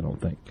Paterno did. I don't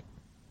think.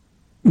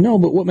 No,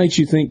 but what makes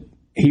you think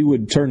he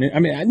would turn it?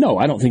 No,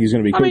 I don't think he's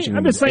going to be coaching.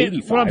 I'm just saying.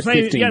 85, what I'm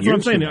saying. Yeah, that's what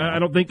I'm saying. I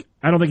don't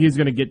think he's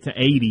going to get to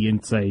 80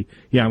 and say,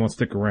 "Yeah, I'm going to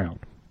stick around."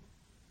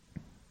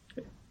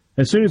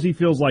 As soon as he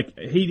feels like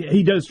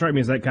he does strike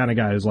me as that kind of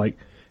guy who's like,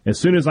 as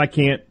soon as I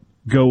can't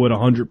go at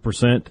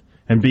 100%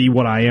 and be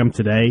what I am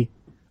today,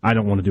 I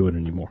don't want to do it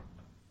anymore.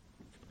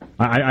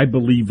 I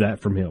believe that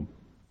from him.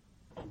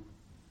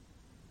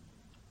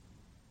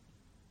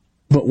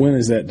 But when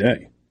is that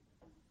day?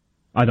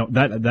 I don't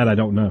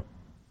know.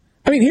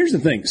 Here's the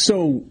thing.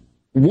 So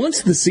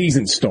once the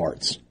season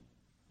starts,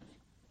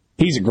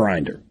 he's a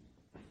grinder.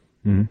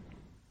 Mm-hmm.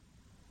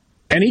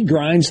 And he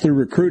grinds through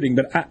recruiting,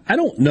 but I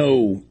don't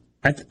know.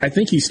 I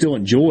think he still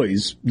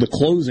enjoys the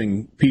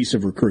closing piece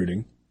of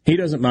recruiting. He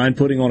doesn't mind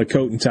putting on a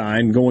coat and tie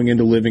and going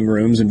into living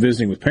rooms and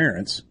visiting with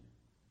parents.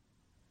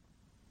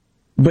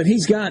 But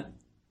he's got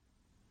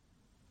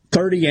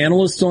 30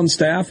 analysts on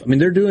staff.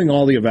 They're doing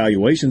all the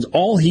evaluations.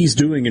 All he's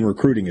doing in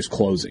recruiting is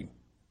closing.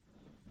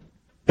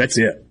 That's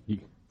it.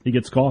 He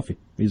gets coffee.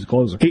 He's a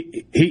closer.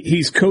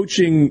 He's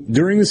coaching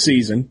during the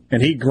season,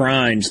 and he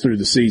grinds through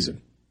the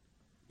season.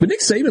 But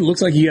Nick Saban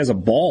looks like he has a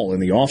ball in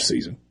the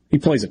offseason. He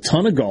plays a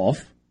ton of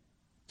golf,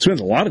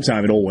 spends a lot of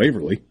time at Old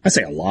Waverly. I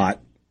say a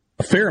lot.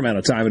 A fair amount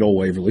of time at Old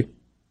Waverly.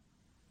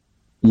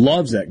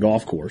 Loves that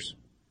golf course.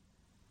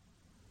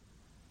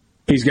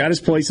 He's got his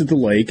place at the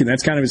lake, and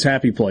that's kind of his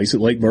happy place at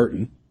Lake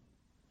Burton.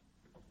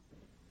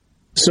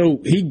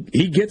 So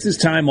he gets his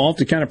time off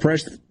to kind of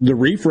press the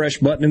refresh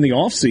button in the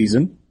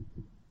offseason.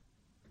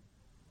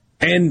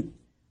 And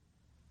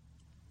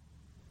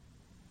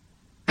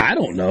I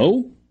don't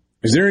know.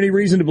 Is there any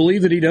reason to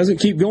believe that he doesn't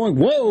keep going?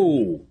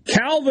 Whoa!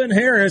 Calvin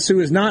Harris, who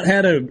has not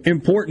had an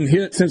important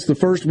hit since the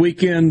first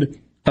weekend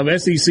of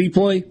SEC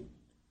play,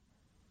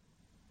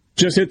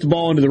 just hit the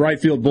ball into the right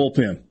field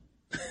bullpen.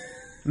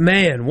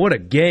 Man, what a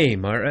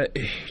game. All right.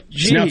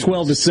 It's now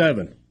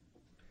 12-7.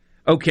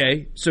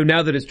 Okay, so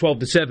now that it's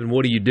 12-7,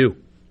 what do you do?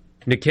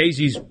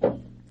 Nikhazy's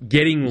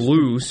getting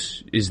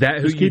loose. Is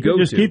that who you go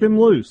to? Just keep him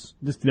loose.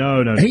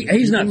 No.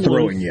 He's not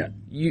throwing yet.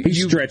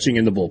 He's stretching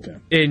in the bullpen.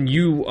 And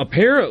you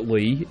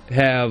apparently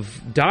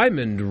have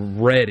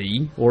Diamond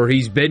ready, or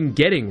he's been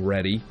getting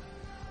ready.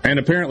 And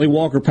apparently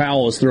Walker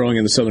Powell is throwing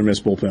in the Southern Miss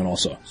bullpen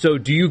also. So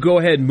do you go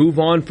ahead and move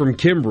on from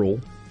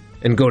Kimbrel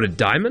and go to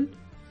Diamond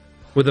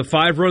with a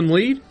 5-run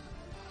lead?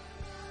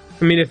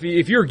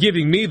 If you're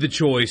giving me the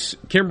choice,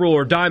 Kimbrel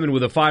or Diamond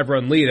with a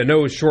 5-run lead, I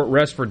know it's short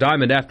rest for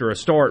Diamond after a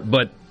start,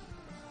 but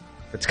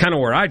that's kind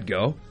of where I'd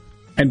go.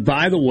 And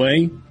by the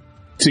way,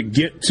 to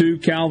get to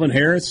Calvin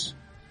Harris,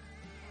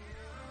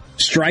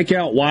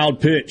 strikeout wild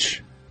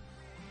pitch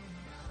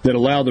that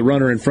allowed the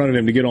runner in front of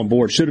him to get on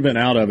board. Should have been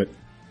out of it.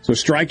 So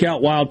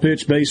strikeout, wild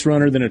pitch, base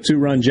runner, then a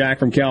 2-run jack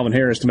from Calvin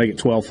Harris to make it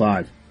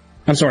 12-5.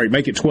 I'm sorry,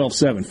 make it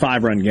 12-7,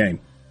 5-run game.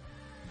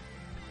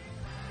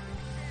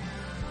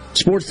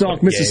 Sports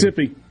Talk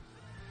Mississippi.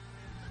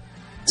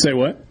 Say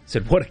what?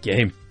 Said, what a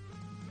game.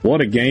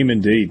 What a game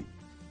indeed.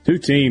 Two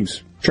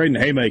teams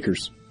trading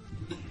haymakers.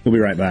 We'll be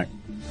right back.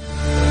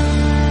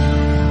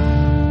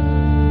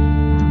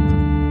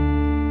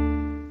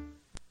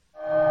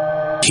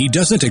 He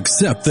doesn't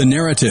accept the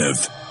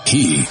narrative.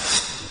 He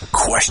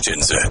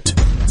questions it.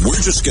 We're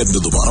just getting to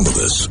the bottom of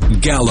this.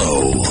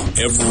 Gallo.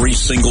 Every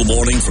single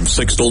morning from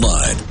 6 till 9.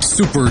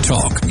 Super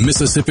Talk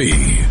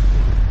Mississippi.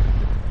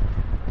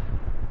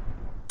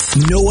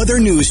 No other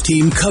news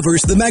team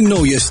covers the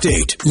Magnolia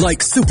State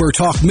like Super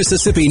Talk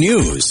Mississippi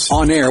News.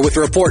 On air with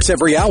reports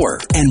every hour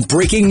and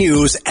breaking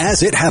news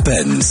as it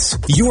happens.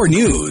 Your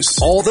news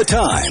all the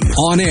time.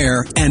 On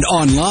air and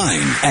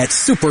online at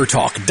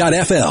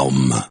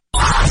supertalk.fm.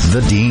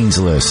 The Dean's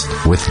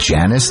List with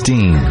Janice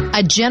Dean.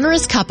 A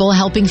generous couple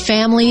helping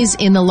families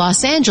in the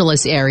Los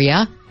Angeles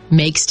area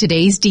makes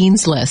today's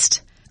Dean's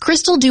List.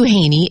 Crystal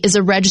Duhaney is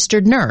a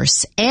registered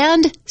nurse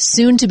and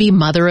soon-to-be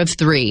mother of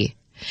 3.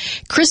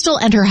 Crystal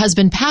and her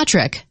husband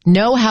Patrick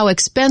know how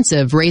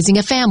expensive raising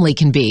a family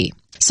can be.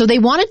 So they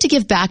wanted to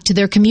give back to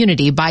their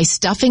community by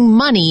stuffing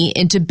money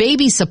into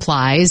baby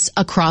supplies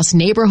across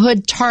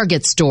neighborhood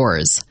Target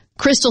stores.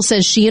 Crystal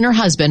says she and her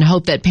husband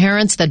hope that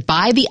parents that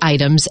buy the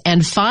items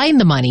and find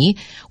the money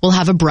will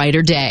have a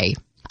brighter day.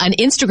 An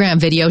Instagram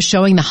video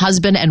showing the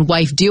husband and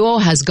wife duo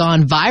has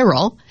gone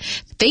viral.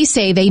 They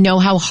say they know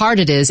how hard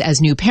it is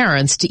as new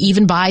parents to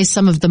even buy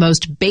some of the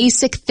most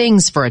basic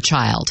things for a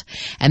child.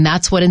 And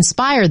that's what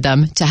inspired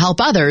them to help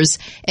others,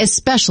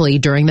 especially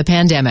during the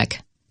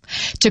pandemic.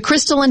 To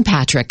Crystal and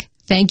Patrick,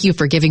 thank you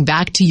for giving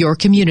back to your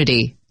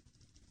community.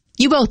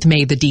 You both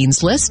made the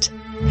Dean's List.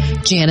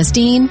 Janice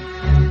Dean,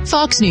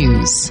 Fox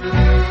News.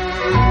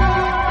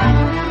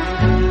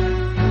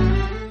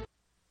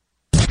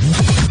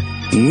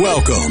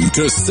 Welcome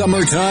to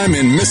summertime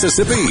in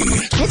Mississippi.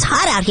 It's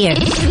hot out here.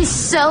 It is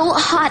so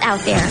hot out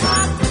there.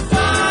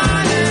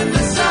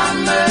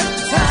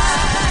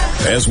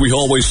 As we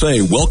always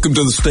say, welcome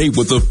to the state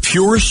with the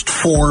purest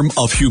form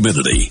of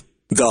humidity.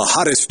 The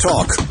hottest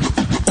talk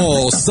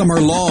all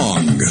summer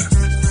long.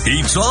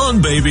 Heat's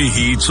on, baby.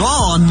 Heat's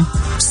on.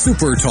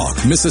 Super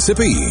Talk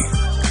Mississippi.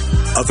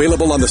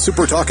 Available on the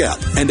Super Talk app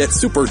and at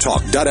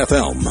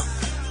supertalk.fm.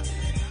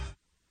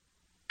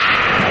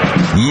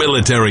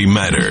 Military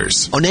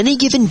Matters. On any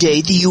given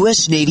day, the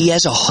U.S. Navy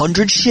has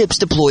 100 ships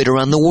deployed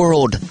around the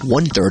world.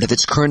 1/3 of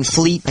its current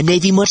fleet, a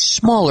Navy much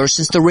smaller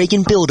since the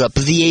Reagan buildup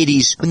of the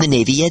 80s, when the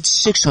Navy had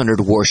 600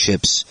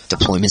 warships.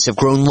 Deployments have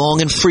grown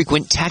long and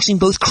frequent, taxing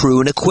both crew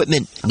and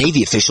equipment.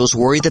 Navy officials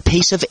worry the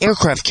pace of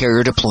aircraft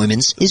carrier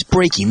deployments is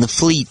breaking the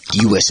fleet.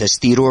 USS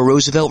Theodore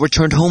Roosevelt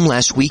returned home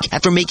last week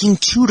after making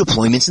 2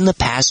 deployments in the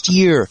past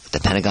year. The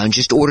Pentagon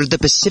just ordered the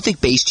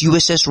Pacific-based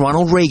USS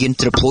Ronald Reagan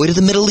to deploy to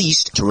the Middle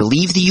East to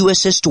relieve the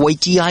USS Dwight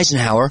D.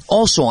 Eisenhower,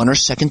 also on her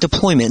second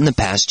deployment in the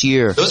past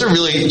year. Those are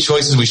really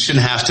choices we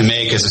shouldn't have to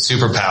make as a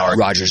superpower.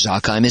 Roger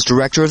Zakheim is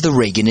director of the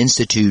Reagan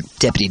Institute.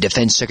 Deputy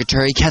Defense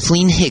Secretary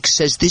Kathleen Hicks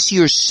says this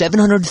year's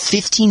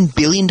 $715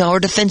 billion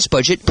defense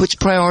budget puts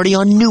priority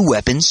on new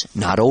weapons,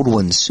 not old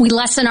ones. We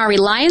lessen our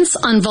reliance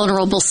on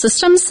vulnerable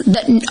systems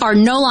that are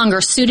no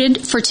longer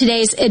suited for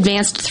today's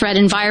advanced threat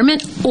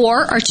environment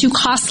or are too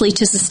costly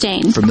to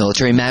sustain. For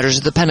Military Matters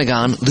at the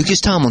Pentagon, Lucas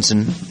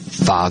Tomlinson,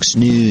 Fox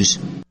News.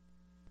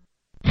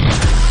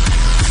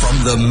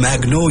 From the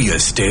Magnolia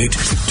State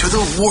to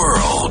the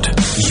world,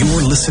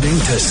 you're listening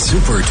to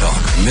Super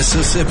Talk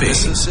Mississippi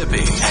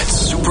at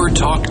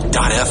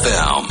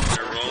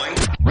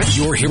supertalk.fm.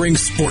 You're hearing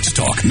Sports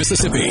Talk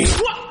Mississippi.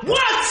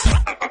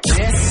 What?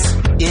 This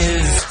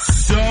is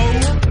so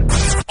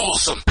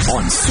awesome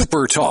on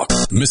Super Talk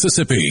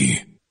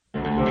Mississippi.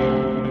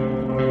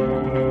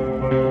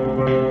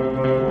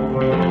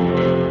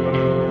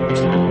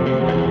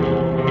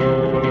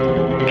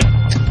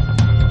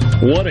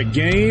 What a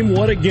game,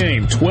 what a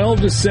game.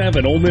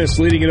 12-7, Ole Miss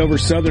leading it over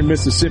Southern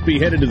Mississippi,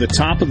 headed to the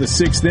top of the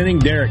 6th inning.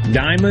 Derek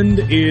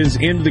Diamond is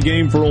into the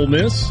game for Ole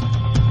Miss.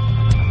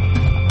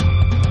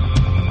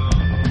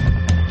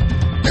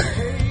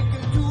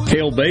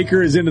 Cale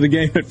Baker is into the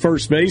game at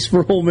first base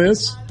for Ole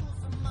Miss.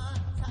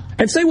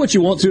 And say what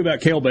you want to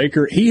about Cale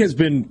Baker, he has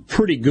been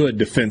pretty good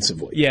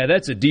defensively. Yeah,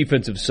 that's a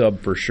defensive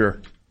sub for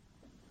sure.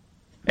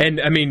 And,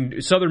 I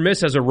mean, Southern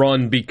Miss has a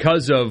run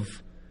because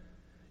of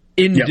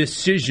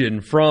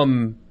indecision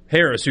from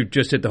Harris, who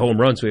just hit the home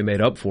run, so he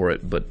made up for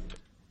it. But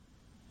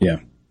yeah.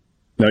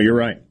 No, you're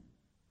right.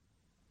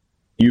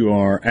 You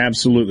are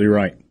absolutely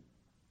right.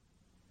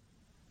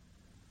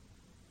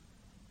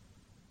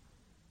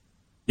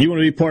 You want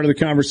to be part of the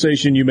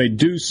conversation, you may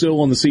do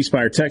so on the C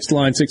Spire text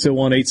line,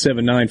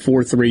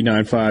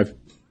 601-879-4395.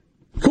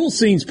 Cool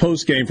scenes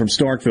post-game from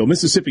Starkville.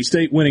 Mississippi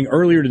State winning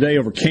earlier today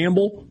over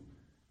Campbell.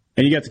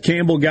 And you got the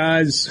Campbell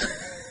guys.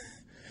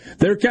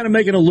 They're kind of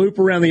making a loop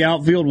around the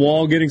outfield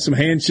wall, getting some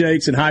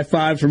handshakes and high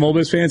fives from Ole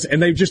Miss fans,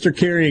 and they just are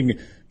carrying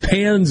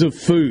pans of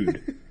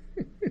food.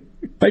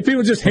 Like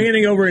people just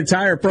handing over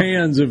entire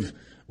pans of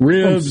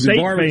ribs and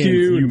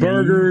barbecue and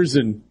burgers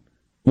and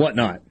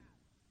whatnot.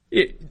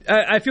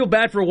 I feel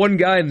bad for one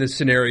guy in this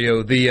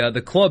scenario,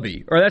 the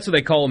clubby, or that's what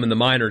they call him in the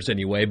minors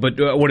anyway. But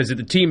what is it,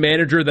 the team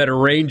manager that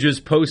arranges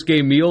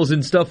post-game meals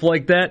and stuff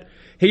like that?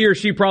 He or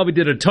she probably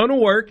did a ton of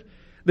work.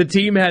 The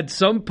team had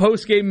some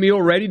post-game meal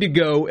ready to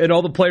go, and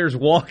all the players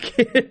walk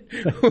in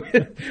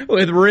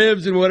with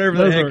ribs and whatever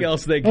the heck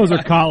else they got. Those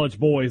are college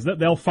boys.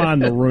 They'll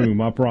find the room,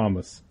 I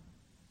promise.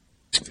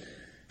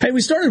 Hey,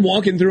 we started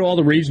walking through all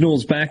the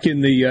regionals back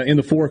in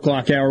the 4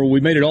 o'clock hour. We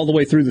made it all the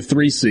way through the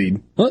 3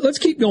 seed. Let's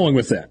keep going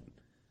with that.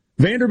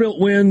 Vanderbilt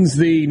wins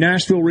the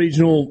Nashville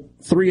Regional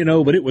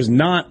 3-0, but it was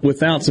not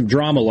without some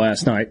drama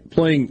last night,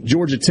 playing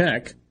Georgia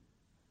Tech.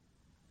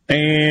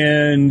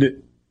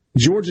 And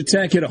Georgia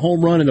Tech hit a home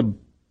run in the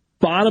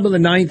bottom of the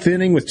 9th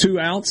inning with 2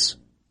 outs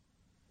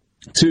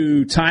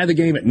to tie the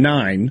game at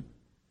 9.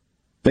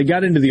 They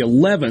got into the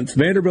 11th.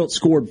 Vanderbilt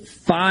scored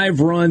 5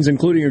 runs,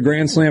 including a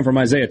grand slam from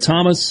Isaiah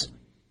Thomas.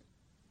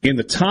 In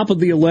the top of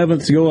the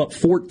 11th to go up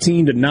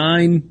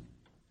 14-9.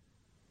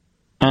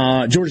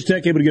 Georgia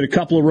Tech able to get a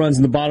couple of runs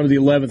in the bottom of the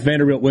 11th.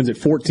 Vanderbilt wins at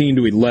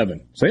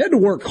 14-11. So they had to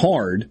work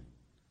hard.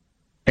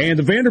 And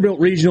the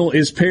Vanderbilt Regional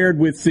is paired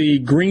with the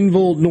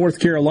Greenville, North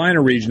Carolina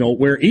Regional,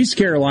 where East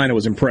Carolina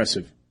was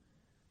impressive.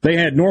 They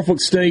had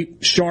Norfolk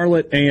State,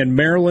 Charlotte, and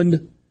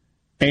Maryland,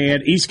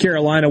 and East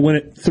Carolina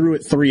went through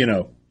at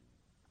 3-0.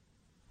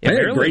 Yeah, they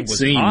had a great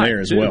scene there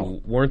as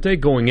well. Weren't they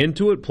going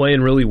into it,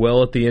 playing really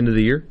well at the end of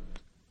the year?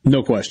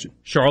 No question.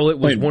 Charlotte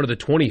was one of the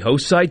 20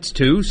 host sites,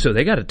 too, so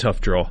they got a tough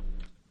draw.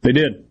 They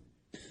did.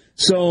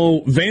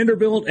 So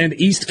Vanderbilt and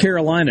East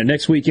Carolina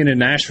next weekend in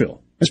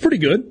Nashville. That's pretty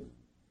good.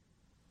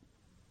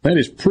 That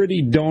is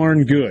pretty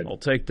darn good. I'll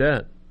take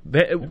that.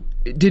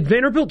 Did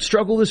Vanderbilt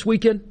struggle this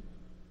weekend?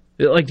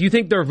 Like, do you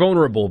think they're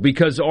vulnerable?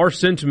 Because our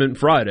sentiment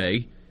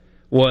Friday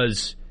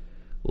was,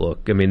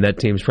 look, I mean, that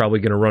team's probably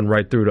going to run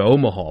right through to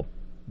Omaha.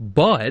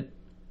 But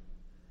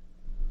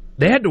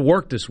they had to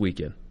work this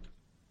weekend.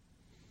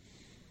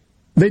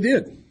 They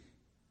did.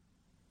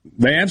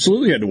 They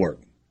absolutely had to work.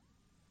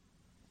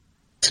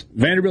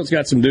 Vanderbilt's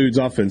got some dudes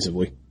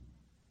offensively.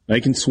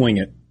 They can swing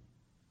it.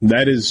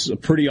 That is a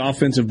pretty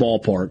offensive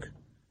ballpark.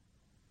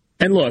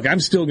 And look, I'm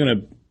still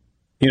going to,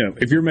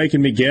 if you're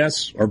making me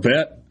guess or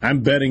bet,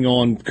 I'm betting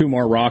on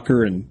Kumar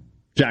Rocker and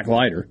Jack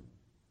Leiter.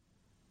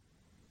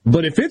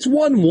 But if it's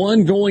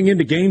 1-1 going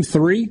into Game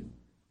 3,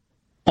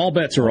 all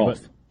bets are off.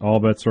 All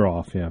bets are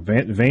off, yeah.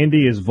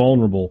 Vandy is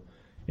vulnerable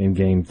in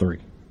Game 3.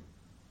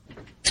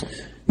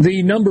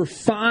 The number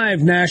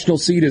 5 national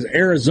seed is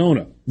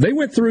Arizona. They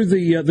went through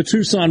the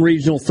Tucson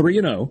Regional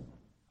 3-0.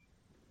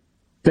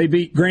 They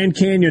beat Grand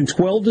Canyon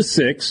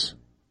 12-6.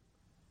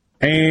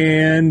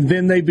 And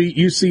then they beat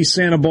UC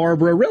Santa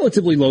Barbara,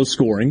 relatively low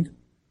scoring.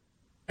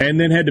 And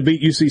then had to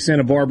beat UC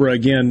Santa Barbara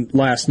again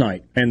last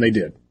night, and they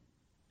did.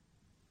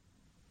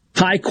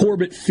 High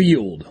Corbett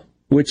Field,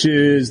 which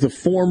is the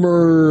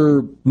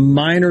former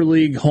minor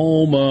league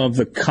home of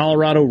the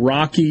Colorado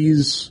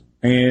Rockies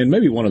and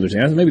maybe one other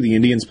team. Maybe the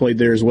Indians played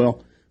there as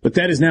well. But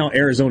that is now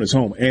Arizona's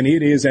home, and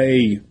it is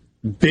a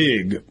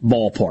big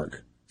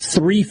ballpark.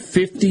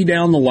 350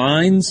 down the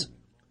lines,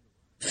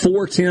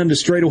 410 to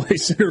straightaway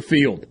center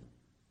field.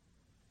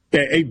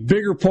 A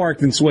bigger park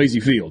than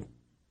Swayze Field.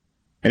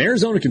 And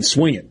Arizona can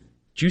swing it.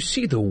 Did you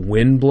see the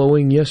wind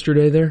blowing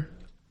yesterday there?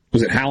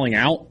 Was it howling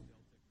out?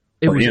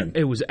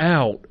 It was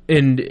out,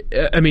 and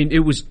I mean, it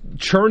was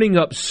churning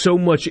up so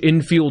much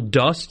infield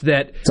dust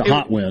that it's a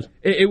hot wind.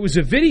 It was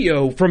a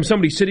video from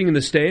somebody sitting in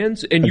the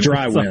stands, and a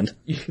dry wind.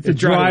 The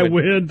dry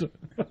wind.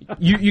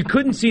 You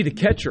couldn't see the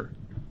catcher.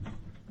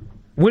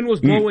 Wind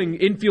was blowing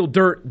infield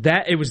dirt.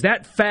 It was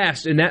that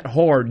fast and that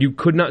hard. You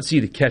could not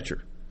see the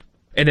catcher,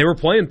 and they were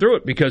playing through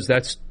it because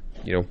that's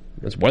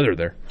weather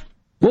there.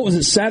 What was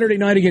it, Saturday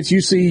night against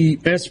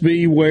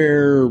UCSB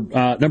where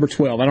number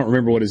 12, I don't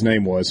remember what his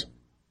name was,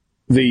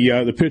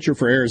 the pitcher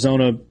for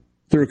Arizona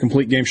threw a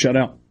complete game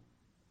shutout?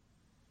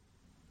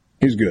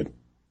 He was good.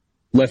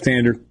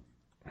 Left-hander.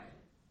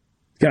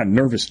 Got a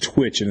nervous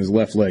twitch in his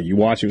left leg. You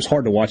watch, it was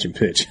hard to watch him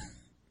pitch.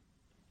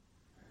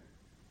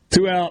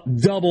 2-out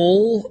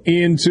double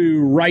into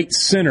right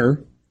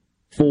center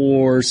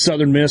for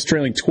Southern Miss,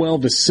 trailing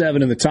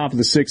 12-7 in the top of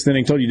the 6th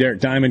inning. Told you Derek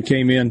Diamond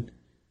came in.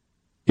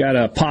 Got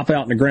a pop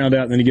out and a ground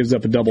out, and then he gives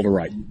up a double to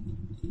right.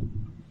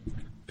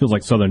 Feels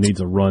like Southern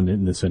needs a run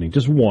in this inning.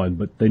 Just one,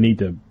 but they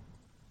need a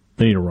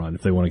run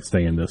if they want to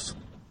stay in this.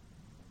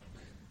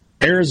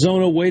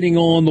 Arizona waiting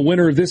on the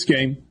winner of this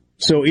game.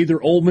 So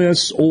either Ole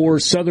Miss or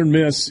Southern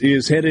Miss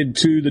is headed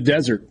to the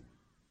desert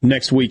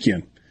next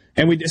weekend.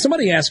 And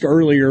somebody asked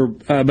earlier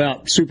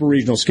about Super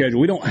Regional schedule.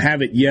 We don't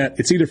have it yet.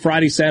 It's either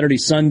Friday, Saturday,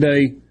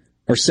 Sunday,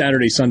 or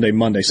Saturday, Sunday,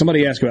 Monday.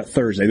 Somebody asked about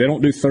Thursday. They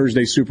don't do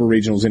Thursday Super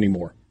Regionals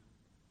anymore.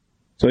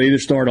 So they either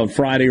start on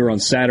Friday or on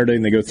Saturday,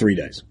 and they go 3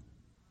 days.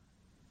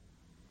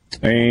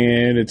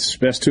 And it's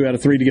best 2 out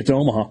of 3 to get to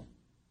Omaha.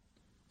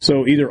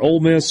 So either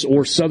Ole Miss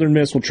or Southern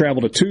Miss will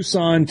travel to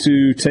Tucson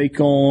to take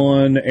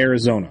on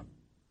Arizona.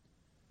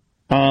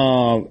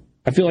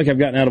 I feel like I've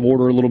gotten out of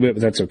order a little bit,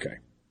 but that's okay.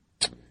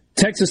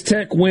 Texas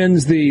Tech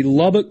wins the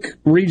Lubbock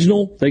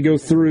Regional. They go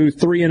through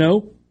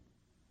 3-0.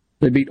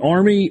 They beat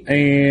Army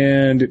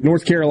and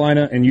North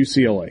Carolina and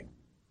UCLA.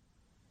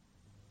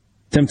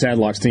 Tim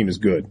Tadlock's team is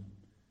good.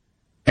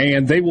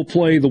 And they will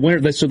play the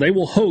winner. So they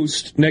will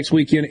host next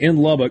weekend in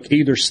Lubbock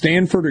either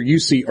Stanford or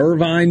UC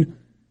Irvine.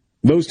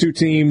 Those two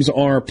teams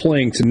are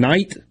playing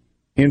tonight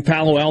in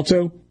Palo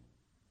Alto.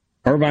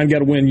 Irvine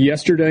got a win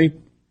yesterday.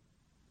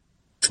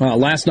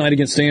 Last night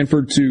against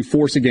Stanford to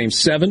force a Game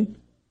 7.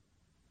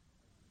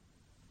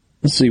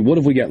 Let's see, what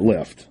have we got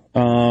left?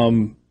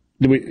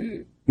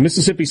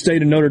 Mississippi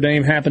State and Notre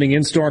Dame happening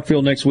in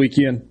Starkville next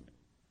weekend.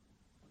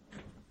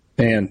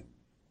 And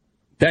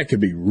that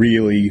could be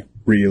really,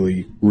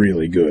 really,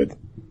 really good.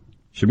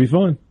 Should be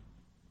fun.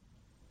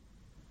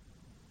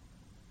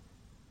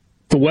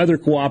 If the weather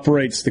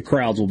cooperates, the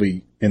crowds will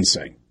be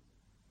insane.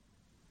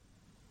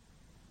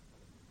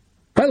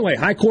 By the way,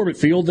 High Corbett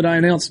Field that I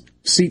announced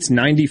seats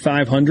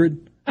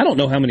 9,500. I don't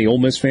know how many Ole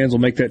Miss fans will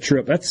make that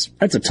trip. That's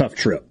a tough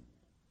trip.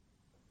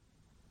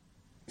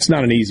 It's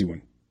not an easy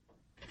one.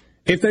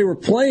 If they were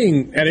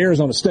playing at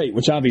Arizona State,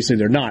 which obviously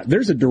they're not,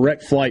 there's a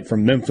direct flight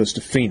from Memphis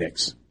to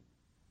Phoenix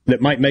that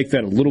might make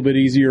that a little bit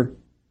easier.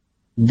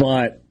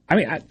 But, I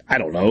mean, I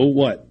don't know,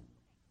 what,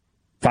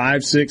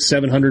 500, 600,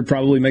 700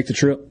 probably make the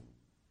trip?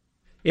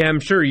 Yeah, I'm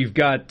sure you've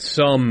got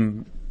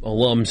some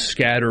alums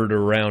scattered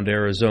around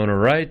Arizona,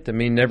 right? I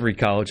mean, every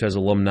college has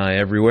alumni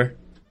everywhere.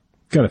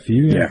 Got a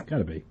few, yeah. Got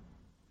to be.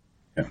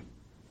 Yeah.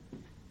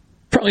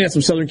 Probably got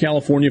some Southern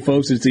California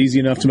folks it's easy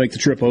enough to make the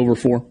trip over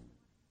for.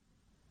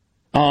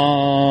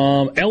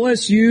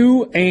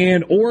 LSU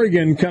and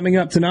Oregon coming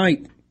up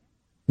tonight.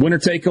 Winner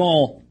take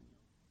all.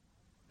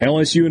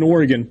 LSU and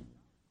Oregon.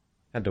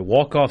 Had to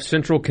walk off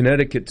Central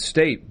Connecticut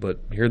State,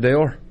 but here they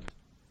are.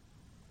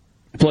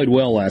 Played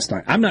well last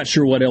night. I'm not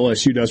sure what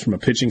LSU does from a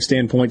pitching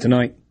standpoint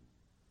tonight.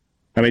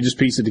 I mean, just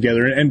piece it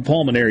together. And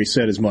Paul Mainieri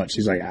said as much.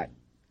 He's like,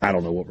 I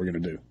don't know what we're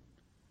going to do.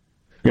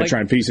 We're going to try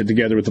and piece it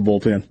together with the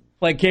bullpen.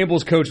 Like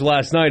Campbell's coach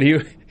last night,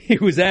 he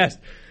was asked,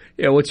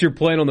 what's your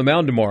plan on the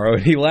mound tomorrow?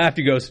 And he laughed.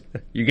 He goes,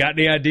 you got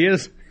any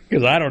ideas?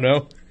 Because I don't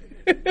know.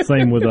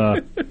 Same with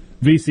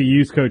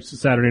VCU's coach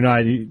Saturday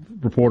night.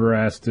 Reporter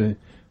asked,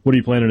 what are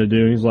you planning to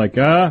do? He's like,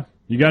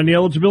 you got any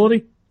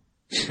eligibility?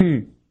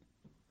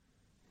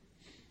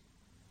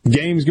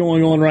 Games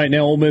going on right now,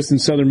 Ole Miss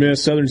and Southern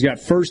Miss. Southern's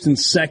got first and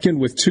second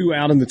with 2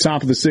 out in the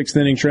top of the 6th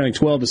inning, trailing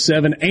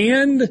 12-7.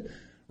 And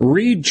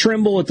Reed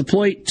Trimble at the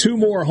plate, 2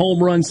 more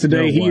home runs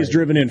today. He has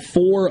driven in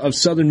 4 of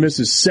Southern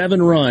Miss's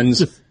 7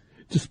 runs.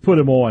 Just put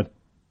him on.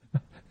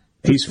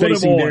 He's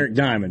facing Derek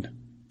Diamond.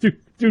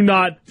 Do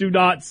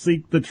not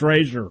seek the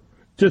treasure.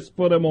 Just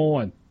put him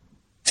on.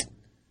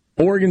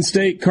 Oregon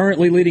State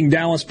currently leading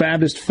Dallas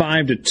Baptist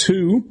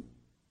 5-2.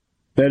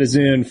 That is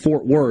in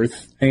Fort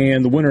Worth,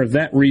 and the winner of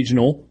that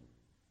regional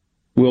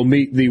will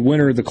meet the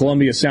winner of the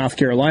Columbia, South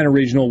Carolina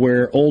regional,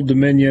 where Old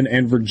Dominion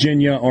and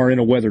Virginia are in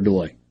a weather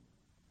delay.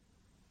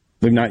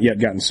 They've not yet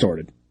gotten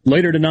started.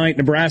 Later tonight,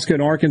 Nebraska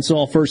and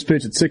Arkansas, first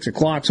pitch at 6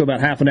 o'clock, so about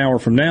half an hour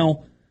from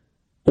now.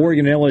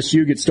 Oregon and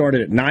LSU get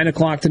started at 9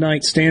 o'clock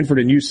tonight. Stanford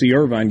and UC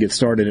Irvine get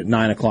started at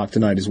 9 o'clock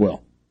tonight as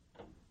well.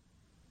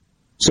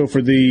 So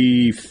for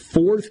the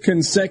 4th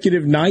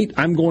consecutive night,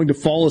 I'm going to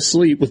fall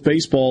asleep with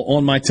baseball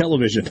on my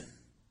television.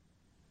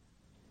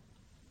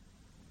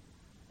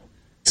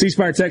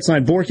 C-Spire text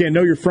line, Borky, I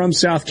know you're from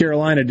South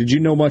Carolina. Did you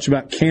know much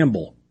about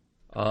Campbell?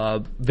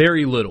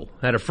 Very little.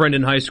 Had a friend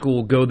in high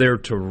school go there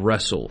to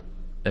wrestle,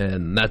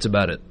 and that's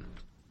about it.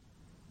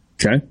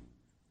 Okay.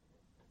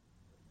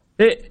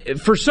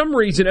 For some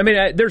reason, I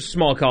mean, there's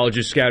small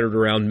colleges scattered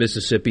around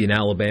Mississippi and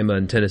Alabama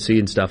and Tennessee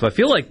and stuff. I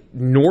feel like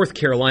North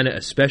Carolina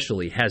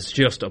especially has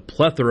just a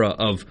plethora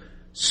of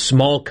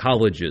small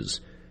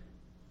colleges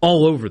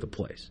all over the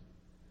place.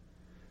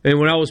 And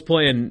when I was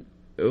playing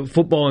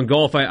football and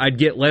golf, I'd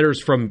get letters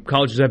from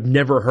colleges I've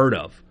never heard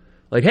of.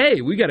 Like,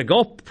 hey, we got a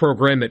golf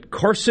program at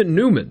Carson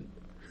Newman.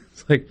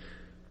 It's like,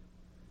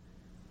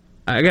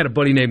 I got a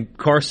buddy named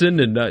Carson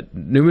and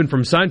Newman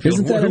from Seinfeld.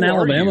 Isn't that in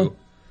Alabama?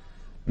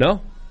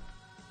 No.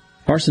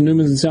 Carson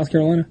Newman's in South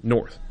Carolina?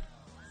 North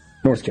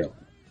Carolina.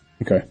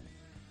 Okay.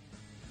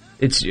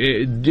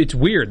 It's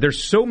weird.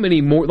 There's so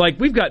many more. Like,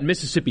 we've got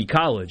Mississippi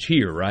College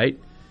here, right?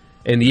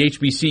 And the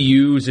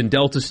HBCUs and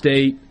Delta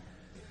State.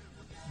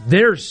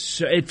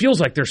 It feels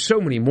like there's so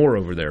many more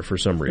over there for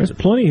some reason.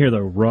 There's plenty here, though.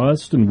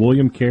 Rust and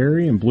William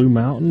Carey and Blue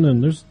Mountain,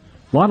 and there's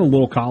a lot of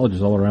little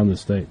colleges all around the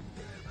state.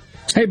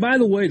 Hey, by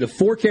the way, the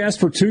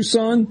forecast for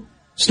Tucson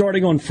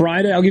starting on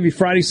Friday. I'll give you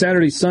Friday,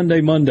 Saturday,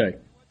 Sunday, Monday.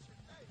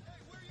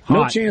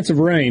 No chance of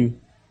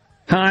rain.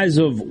 Highs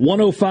of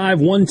 105,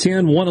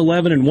 110,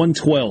 111, and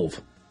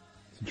 112.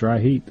 It's a dry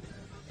heat.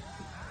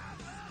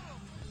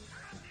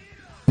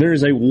 There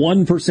is a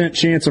 1%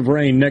 chance of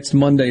rain next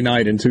Monday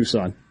night in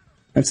Tucson.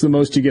 That's the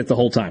most you get the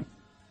whole time.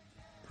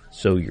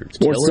 So you're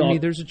telling me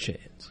there's a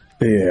chance?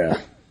 Yeah.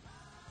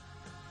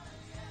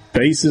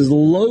 Bases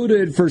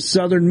loaded for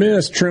Southern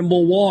Miss.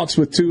 Trimble walks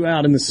with 2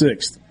 out in the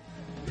 6th.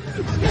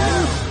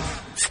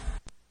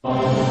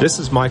 This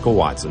is Michael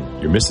Watson,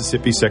 your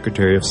Mississippi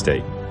Secretary of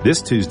State.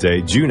 This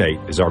Tuesday, June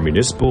 8th, is our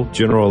Municipal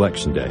General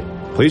Election Day.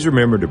 Please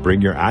remember to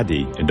bring your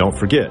ID, and don't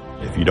forget,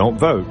 if you don't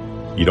vote,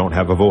 you don't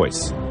have a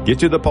voice. Get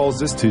to the polls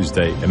this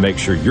Tuesday and make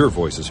sure your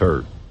voice is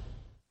heard.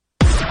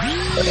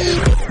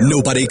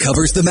 Nobody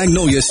covers the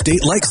Magnolia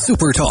State like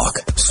Super Talk.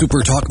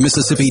 Super Talk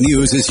Mississippi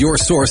News is your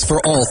source for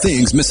all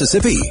things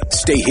Mississippi.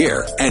 Stay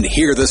here and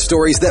hear the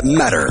stories that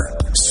matter.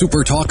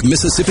 Super Talk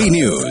Mississippi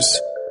News.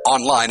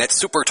 Online at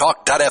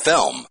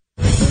supertalk.fm.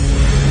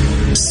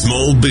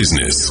 Small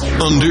business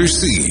under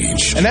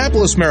siege.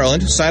 Annapolis,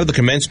 Maryland, site of the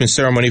commencement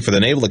ceremony for the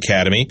Naval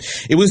Academy.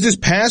 It was this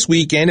past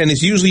weekend, and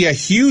it's usually a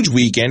huge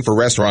weekend for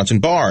restaurants and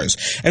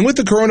bars. And with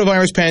the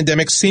coronavirus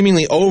pandemic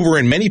seemingly over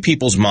in many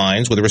people's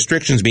minds, with the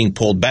restrictions being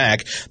pulled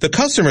back, the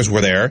customers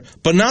were there,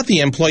 but not the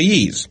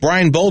employees.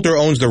 Brian Bolter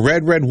owns the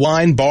Red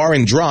Wine Bar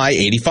and Dry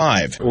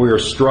 85. We are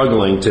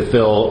struggling to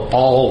fill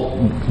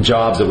all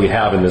jobs that we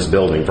have in this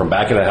building, from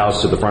back of the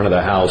house to the front of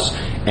the house,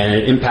 and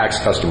it impacts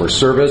customer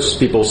service.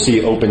 People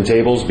see open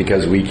tables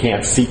because we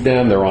can't seat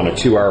them. They're on a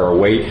 2-hour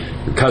wait.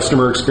 The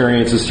customer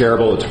experience is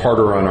terrible. It's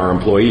harder on our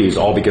employees,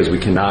 all because we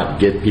cannot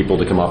get people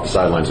to come off the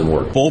sidelines and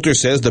work. Bolter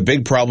says the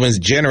big problem is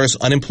generous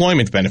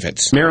unemployment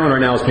benefits. Maryland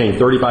right now is paying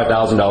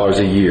 $35,000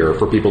 a year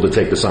for people to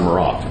take the summer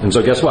off. And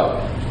so guess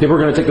what? People are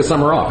going to take the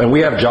summer off. And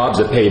we have jobs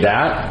that pay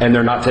that, and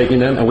they're not taking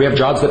them. And we have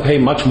jobs that pay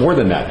much more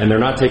than that, and they're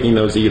not taking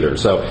those either.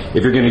 So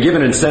if you're going to give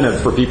an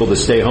incentive for people to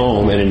stay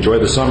home and enjoy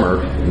the summer,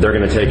 they're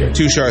going to take it.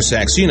 To Tushar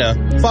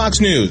Saxena,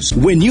 Fox News.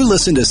 When you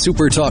listen to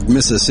Super Talk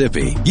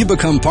Mississippi, you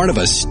become part of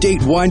a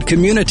statewide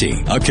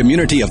community. A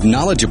community of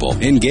knowledgeable,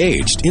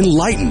 engaged,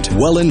 enlightened,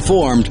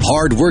 well-informed,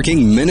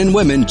 hard-working men and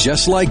women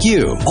just like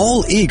you,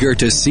 all eager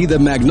to see the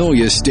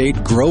Magnolia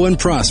State grow and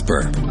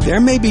prosper.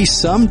 There may be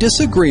some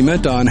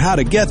disagreement on how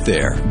to get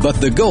there, but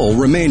the goal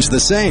remains the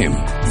same.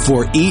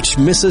 For each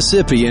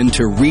Mississippian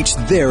to reach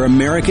their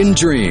American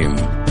dream.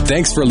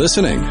 Thanks for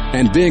listening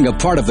and being a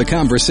part of the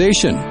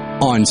conversation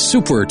on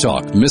Super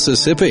Talk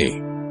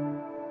Mississippi.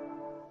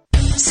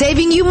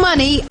 Saving you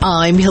money,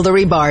 I'm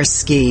Hillary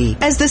Barsky.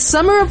 As the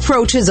summer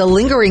approaches, a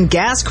lingering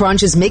gas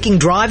crunch is making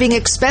driving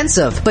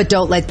expensive. But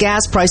don't let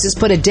gas prices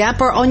put a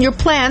damper on your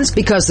plans,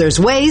 because there's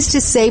ways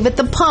to save at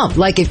the pump.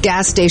 Like if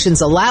gas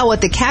stations allow it,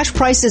 the cash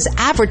price is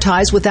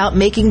advertised without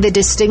making the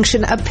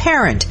distinction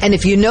apparent. And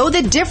if you know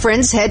the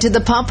difference, head to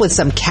the pump with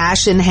some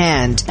cash in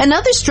hand.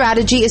 Another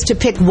strategy is to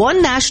pick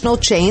one national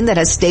chain that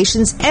has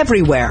stations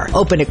everywhere.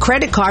 Open a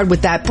credit card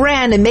with that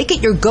brand and make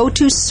it your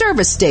go-to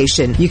service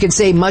station. You can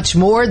save much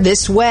more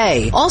this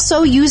way.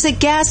 Also, use a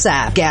gas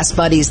app. Gas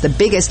Buddy is the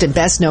biggest and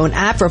best known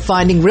app for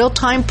finding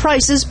real-time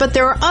prices, but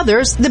there are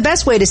others. The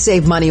best way to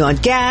save money on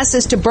gas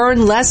is to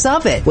burn less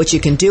of it, which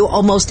you can do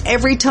almost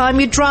every time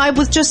you drive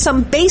with just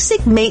some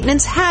basic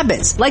maintenance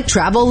habits, like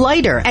travel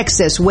lighter.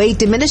 Excess weight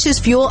diminishes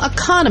fuel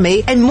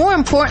economy, and more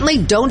importantly,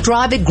 don't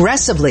drive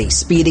aggressively.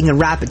 Speeding and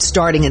rapid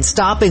starting and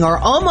stopping are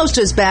almost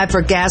as bad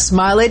for gas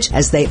mileage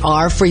as they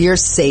are for your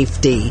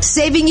safety.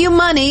 Saving you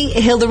money,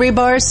 Hillary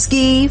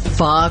Barsky,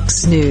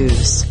 Fox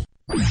News.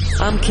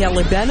 I'm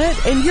Kelly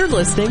Bennett, and you're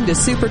listening to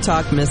Super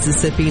Talk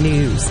Mississippi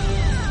News.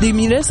 The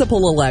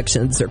municipal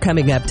elections are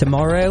coming up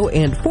tomorrow,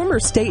 and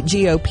former state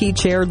GOP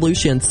chair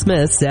Lucian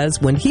Smith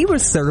says when he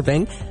was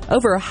serving,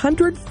 over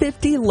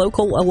 150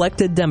 local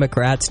elected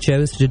Democrats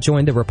chose to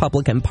join the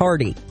Republican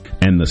Party.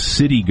 And the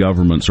city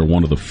governments are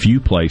one of the few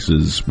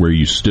places where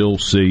you still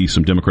see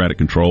some Democratic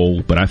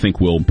control, but I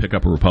think we'll pick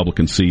up a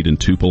Republican seat in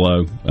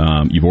Tupelo.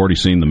 You've already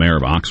seen the mayor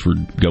of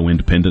Oxford go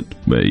independent.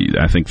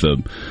 I think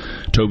the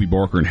Toby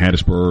Barker in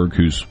Hattiesburg,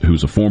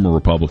 who's a former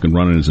Republican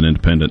running as an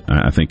independent,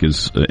 I think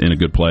is in a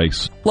good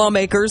place.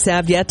 Lawmakers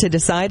have yet to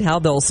decide how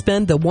they'll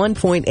spend the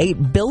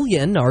 $1.8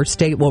 billion our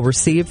state will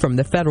receive from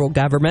the federal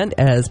government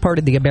as part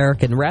of the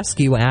American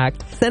Rescue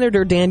Act.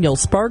 Senator Daniel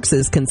Sparks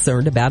is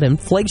concerned about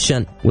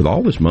inflation. With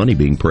all this money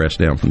being pressed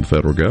down from the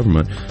federal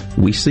government,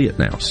 we see it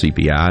now.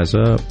 CPI is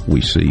up.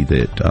 We see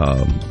that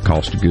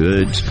cost of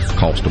goods,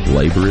 cost of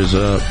labor is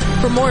up.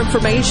 For more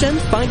information,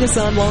 find us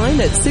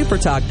online at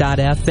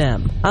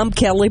supertalk.fm. I'm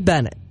Kelly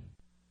Bennett.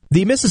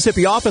 The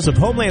Mississippi Office of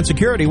Homeland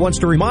Security wants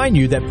to remind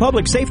you that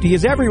public safety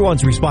is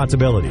everyone's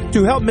responsibility.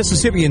 To help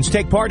Mississippians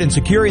take part in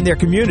securing their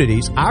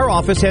communities, our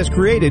office has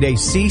created a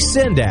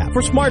CSend app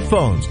for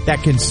smartphones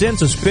that can send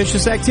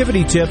suspicious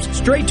activity tips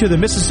straight to the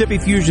Mississippi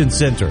Fusion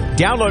Center.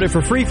 Download it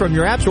for free from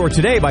your app store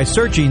today by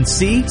searching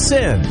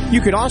CSend.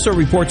 You can also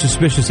report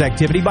suspicious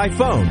activity by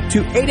phone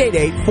to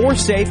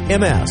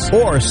 888-4SAFE-MS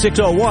or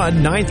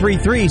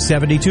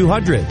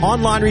 601-933-7200.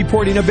 Online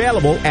reporting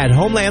available at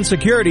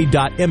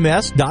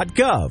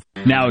homelandsecurity.ms.gov.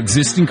 Now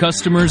existing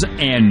customers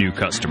and new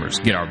customers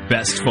get our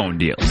best phone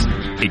deals.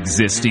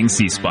 Existing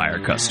C Spire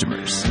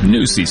customers,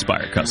 new C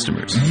Spire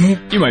customers.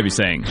 You might be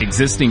saying,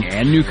 existing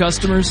and new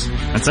customers?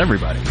 That's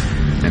everybody.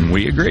 And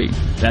we agree.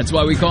 That's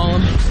why we call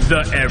them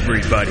the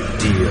Everybody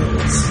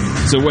Deals.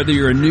 So whether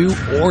you're a new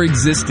or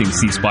existing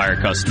C Spire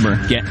customer,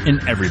 get an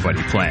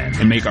Everybody plan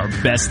and make our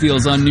best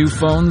deals on new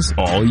phones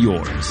all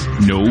yours.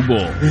 No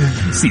bull.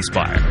 C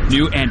Spire.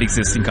 New and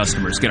existing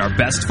customers get our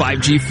best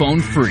 5G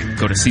phone free.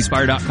 Go to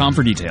cspire.com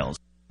for details.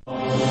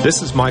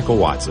 This is Michael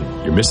Watson,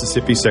 your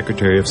Mississippi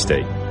Secretary of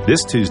State.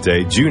 This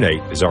Tuesday, June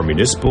 8th, is our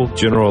Municipal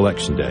General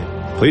Election Day.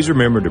 Please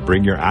remember to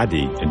bring your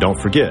ID, and don't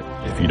forget,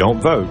 if you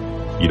don't vote,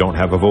 you don't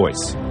have a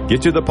voice.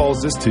 Get to the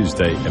polls this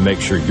Tuesday and make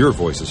sure your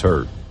voice is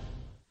heard.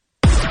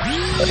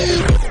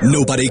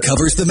 Nobody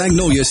covers the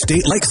Magnolia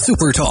State like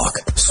Super Talk.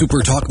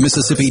 Super Talk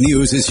Mississippi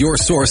News is your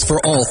source for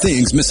all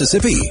things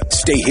Mississippi.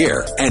 Stay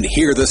here and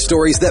hear the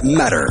stories that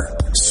matter.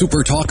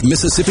 Super Talk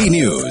Mississippi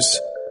News.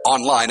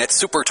 Online at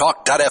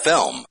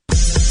supertalk.fm.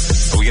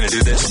 Are we going to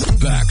do this?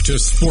 Back to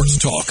Sports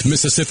Talk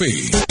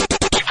Mississippi.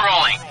 Keep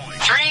rolling.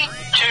 3,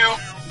 2,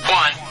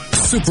 1.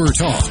 Super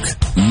Talk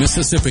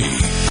Mississippi.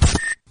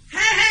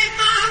 Hey,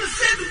 mama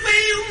said the way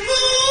you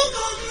move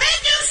gonna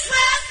make you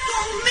sweat,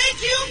 gonna make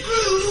you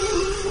groove.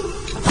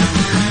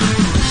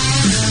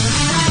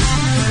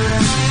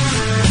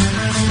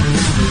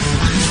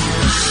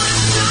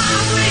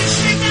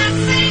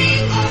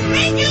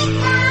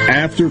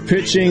 After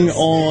pitching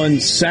on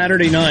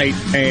Saturday night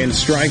and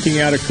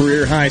striking out a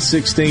career-high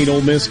 16,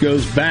 Ole Miss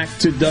goes back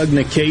to Doug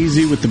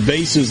Nikhazy with the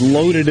bases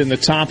loaded in the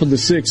top of the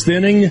sixth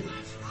inning.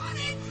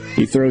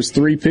 He throws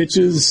 3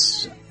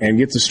 pitches and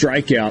gets a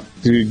strikeout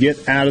to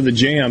get out of the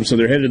jam. So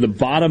they're headed to the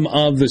bottom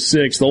of the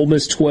sixth. Ole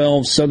Miss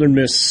 12, Southern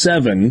Miss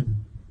 7.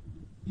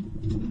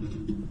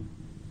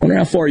 Wonder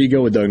how far you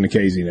go with Doug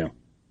Nikhazy now.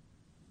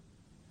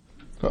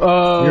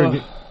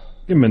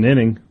 Give him an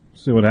inning.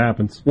 See what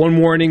happens. One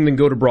more inning, then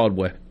go to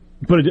Broadway.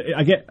 But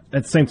I get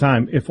at the same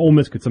time, if Ole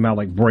Miss could somehow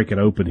break it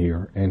open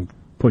here and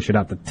push it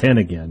out to 10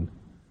 again,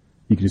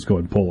 you can just go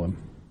ahead and pull him.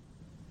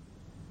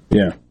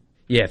 Yeah.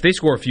 Yeah, if they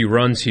score a few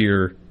runs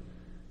here,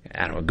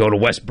 I don't know, go to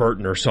West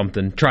Burton or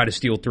something, try to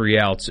steal 3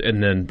 outs,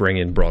 and then bring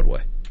in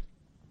Broadway.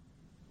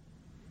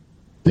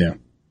 Yeah.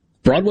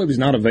 Broadway was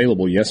not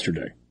available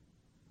yesterday.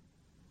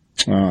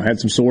 Had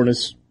some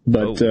soreness,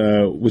 but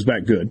was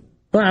back good.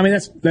 Well, I mean,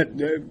 that's 2 of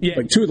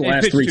the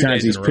last 3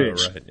 times he's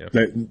pitched. Right?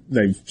 Yeah.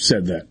 They've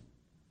said that.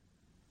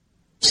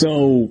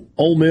 So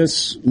Ole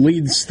Miss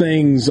leads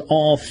things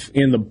off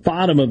in the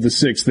bottom of the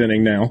 6th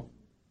inning now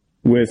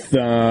with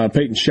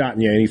Peyton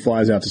Chatagnier, and he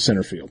flies out to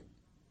center field.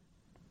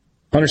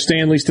 Hunter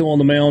Stanley still on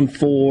the mound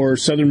for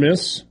Southern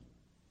Miss.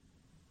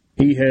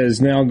 He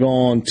has now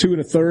gone 2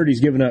 1/3.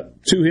 He's given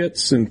up 2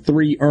 hits and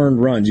 3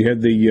 earned runs. You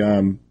had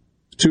the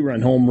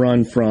 2-run home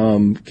run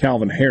from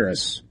Calvin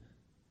Harris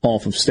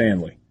off of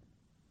Stanley.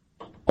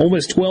 Ole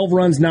Miss 12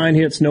 runs, 9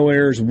 hits, no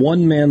errors,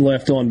 1 man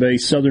left on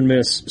base. Southern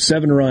Miss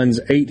 7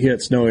 runs, 8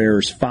 hits, no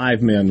errors,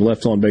 5 men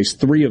left on base,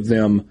 3 of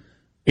them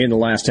in the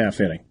last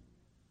half inning.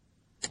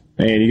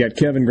 And you got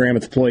Kevin Graham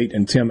at the plate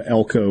and Tim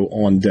Elko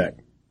on deck.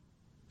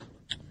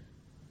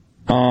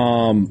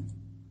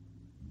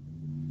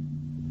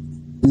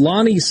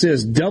 Lonnie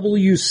says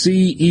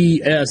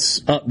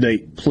WCES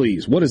update,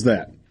 please. What is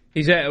that?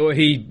 He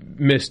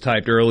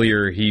mistyped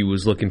earlier. He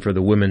was looking for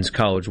the Women's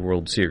College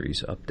World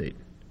Series update.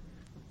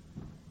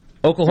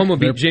 Oklahoma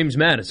beat James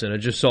Madison. I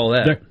just saw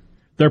that.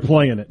 They're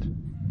playing it.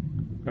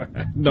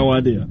 No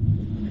idea.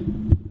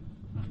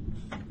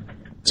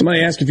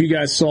 Somebody asked if you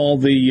guys saw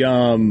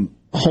the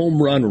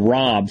home run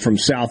rob from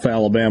South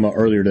Alabama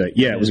earlier today.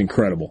 Yeah, it was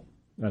incredible.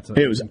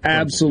 It was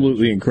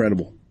absolutely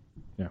incredible.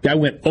 Yeah. Guy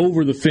went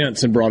over the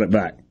fence and brought it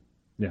back.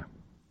 Yeah.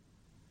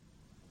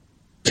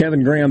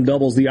 Kevin Graham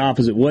doubles the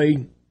opposite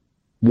way.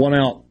 1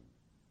 out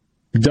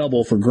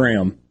double for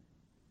Graham.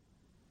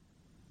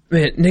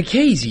 Man,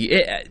 Nikhazy,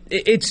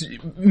 it's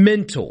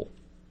mental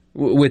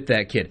with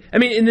that kid. I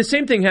mean, and the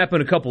same thing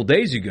happened a couple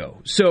days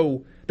ago.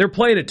 So they're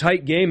playing a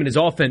tight game, and his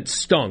offense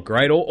stunk,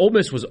 right? Ole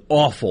Miss was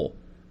awful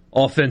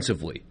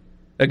offensively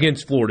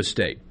against Florida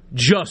State.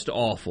 Just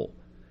awful.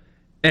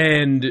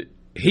 And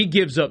he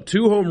gives up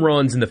 2 home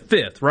runs in the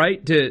 5th,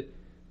 right, to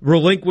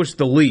relinquish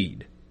the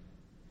lead.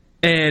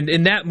 And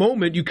in that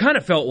moment, you kind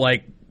of felt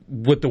like,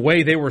 with the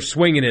way they were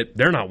swinging it,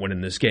 they're not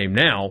winning this game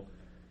now.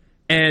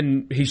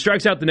 And he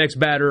strikes out the next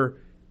batter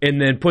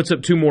and then puts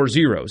up 2 more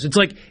zeros. It's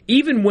like,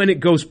 even when it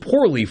goes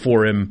poorly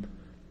for him,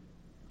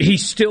 he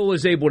still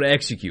is able to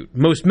execute.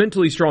 Most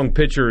mentally strong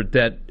pitcher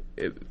that,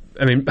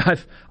 I mean,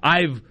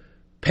 I've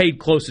paid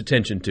close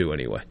attention to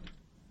anyway.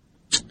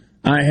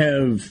 I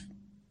have...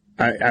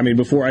 I mean,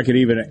 before I could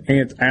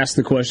even ask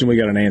the question, we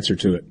got an answer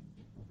to it.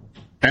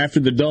 After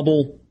the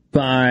double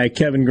by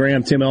Kevin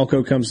Graham, Tim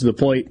Elko comes to the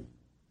plate.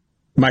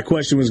 My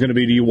question was going to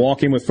be, do you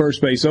walk him with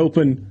first base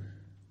open?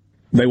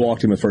 They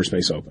walked him with first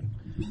base open.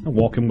 I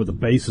walk him with the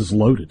bases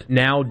loaded.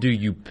 Now, do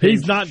you pinch?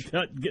 He's not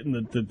getting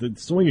the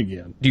swing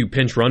again. Do you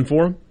pinch run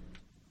for him?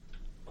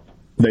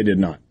 They did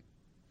not.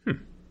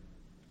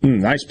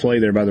 Nice play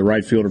there by the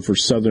right fielder for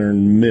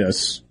Southern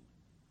Miss.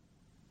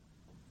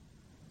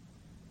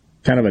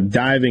 Kind of a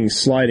diving,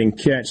 sliding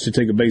catch to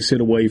take a base hit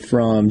away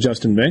from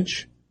Justin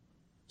Bench.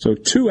 So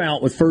 2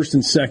 out with first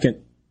and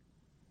second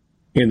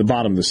in the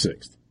bottom of the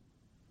 6th.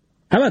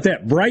 How about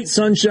that? Bright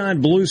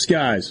sunshine, blue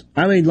skies.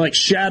 I mean, like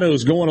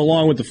shadows going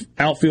along with the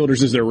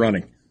outfielders as they're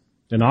running.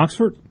 In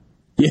Oxford?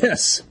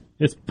 Yes.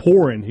 It's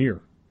pouring here.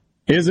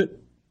 Is it?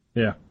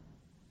 Yeah.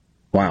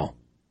 Wow.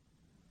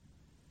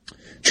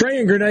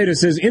 Trey in Grenada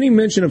says, any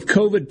mention of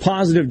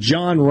COVID-positive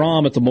John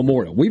Rahm at the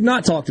Memorial? We've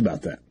not talked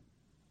about that.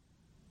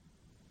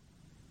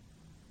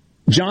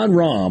 John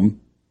Rahm,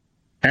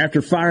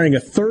 after firing a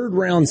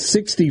 3rd-round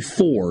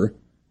 64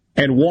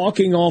 and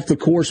walking off the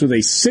course with a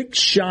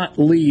 6-shot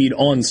lead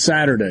on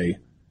Saturday,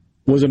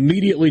 was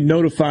immediately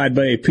notified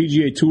by a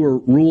PGA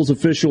Tour rules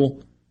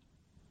official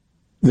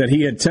that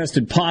he had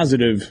tested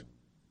positive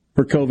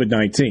for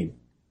COVID-19.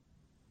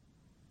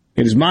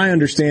 It is my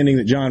understanding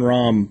that John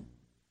Rahm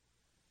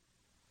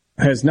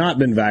has not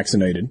been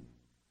vaccinated.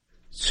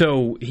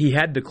 So he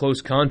had the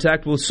close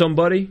contact with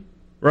somebody,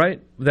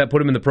 right? That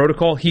put him in the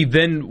protocol. He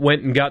then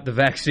went and got the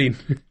vaccine.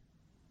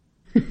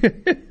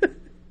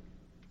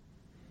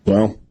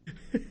 Well,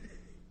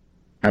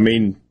 I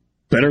mean,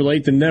 better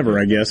late than never,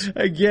 I guess.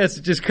 I guess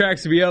it just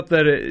cracks me up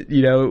that it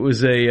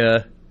was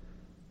a.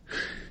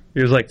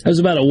 It was like that was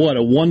about a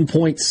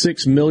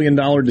 $1.6 million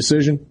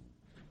decision.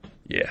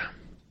 Yeah,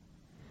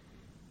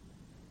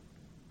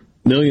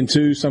 $1.2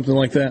 million, something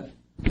like that.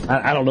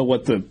 I don't know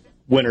what the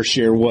winner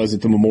share was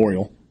at the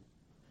Memorial.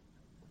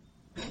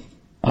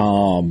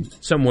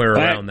 Somewhere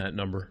around that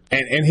number.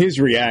 And his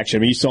reaction,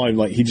 I mean, you saw him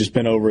like he just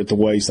bent over at the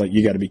waist, like,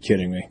 you got to be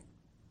kidding me.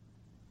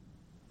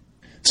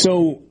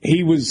 So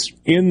he was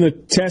in the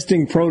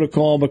testing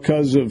protocol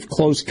because of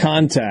close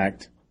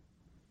contact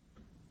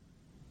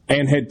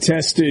and had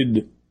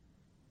tested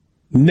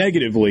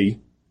negatively,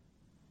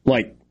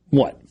 4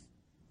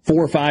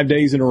 or 5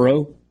 days in a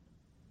row?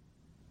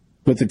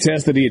 But the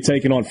test that he had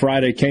taken on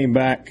Friday came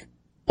back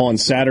on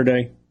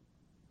Saturday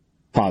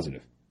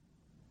positive.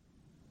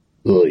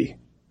 Ugh.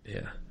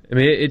 Yeah. I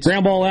mean, it's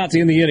ground ball out to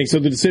end the inning. So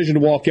the decision to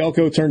walk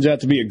Elko turns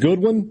out to be a good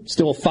one.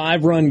 Still a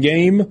 5-run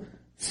game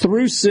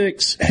through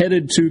 6,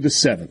 headed to the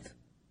 7th.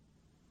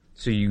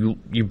 So you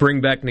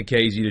bring back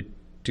Nikhazy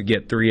to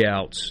get 3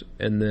 outs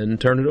and then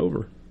turn it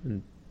over.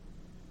 And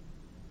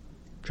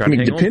I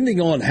mean,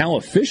 depending on how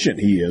efficient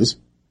he is.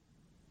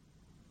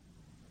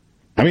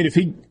 I mean, if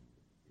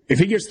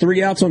he gets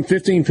 3 outs on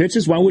 15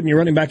 pitches, why wouldn't you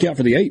run him back out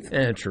for the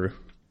 8th? True.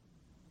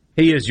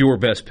 He is your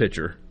best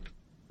pitcher.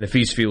 If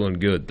he's feeling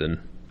good,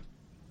 then.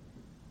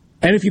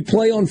 And if you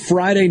play on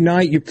Friday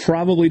night, you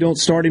probably don't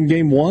start him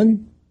game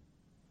 1.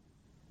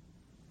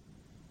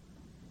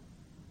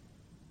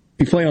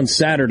 If you play on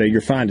Saturday, you're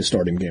fine to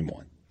start him game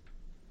 1.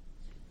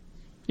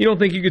 You don't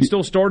think you could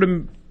still start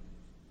him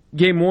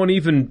game 1,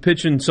 even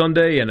pitching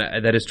Sunday? And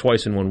that is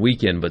twice in one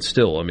weekend, but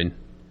still, I mean,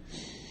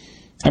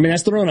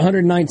 that's throwing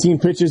 119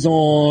 pitches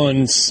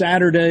on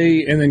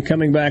Saturday and then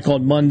coming back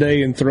on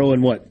Monday and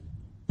throwing what?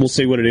 We'll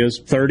see what it is,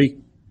 30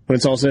 when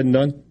it's all said and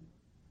done?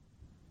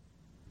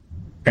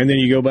 And then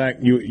you go back,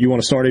 you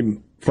want to start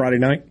him Friday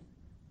night?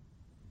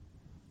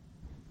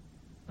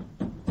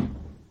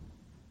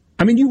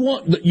 I mean, you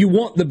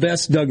want the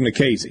best Doug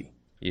Nikhazy.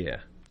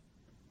 Yeah.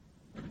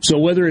 So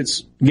whether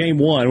it's game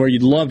 1, where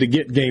you'd love to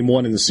get game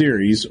 1 in the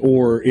series,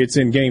 or it's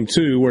in game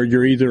 2, where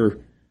you're either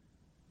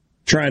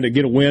trying to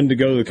get a win to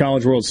go to the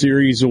College World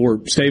Series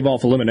or stave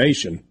off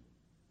elimination.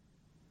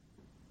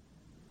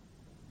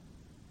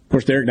 Of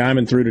course, Derek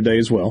Diamond threw today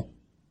as well.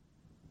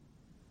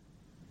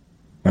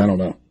 I don't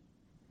know.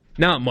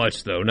 Not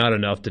much, though. Not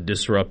enough to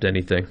disrupt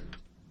anything.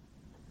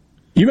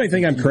 You may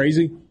think I'm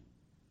crazy.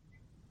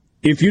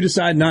 If you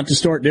decide not to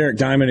start Derek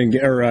Diamond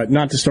or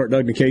not to start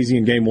Doug Nikhazy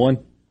in game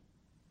 1,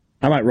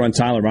 I might run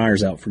Tyler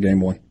Myers out for game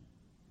 1.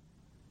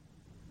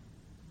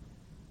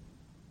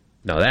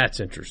 Now that's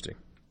interesting.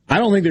 I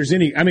don't think there's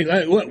any. I mean,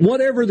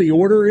 whatever the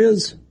order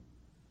is,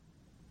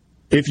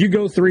 if you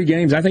go 3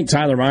 games, I think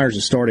Tyler Myers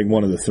is starting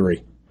one of the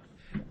 3.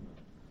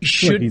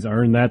 Should he's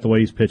earned that the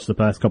way he's pitched the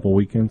past couple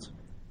weekends?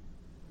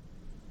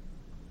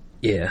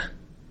 Yeah.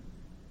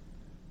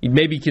 You'd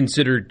maybe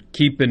consider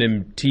keeping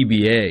him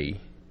TBA.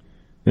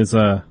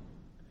 So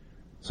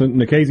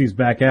Nikhazy's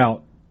back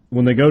out.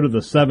 When they go to the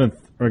 7th,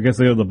 or I guess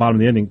they go to the bottom of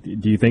the inning,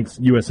 do you think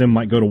USM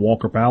might go to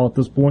Walker Powell at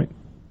this point?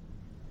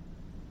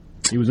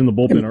 He was in the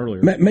bullpen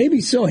earlier. Maybe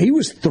so. He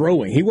was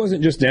throwing. He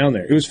wasn't just down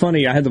there. It was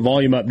funny. I had the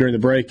volume up during the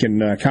break,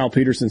 and Kyle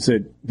Peterson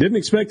said, didn't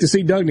expect to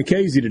see Doug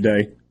Nikhazy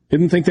today.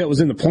 Didn't think that was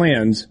in the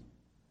plans.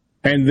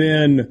 And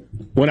then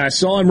when I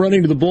saw him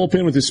running to the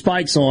bullpen with his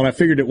spikes on, I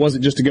figured it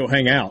wasn't just to go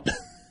hang out.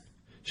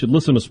 Should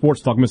listen to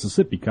Sports Talk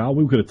Mississippi, Kyle.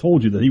 We could have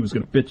told you that he was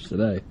going to pitch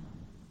today.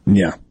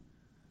 Yeah.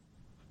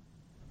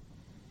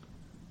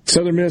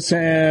 Southern Miss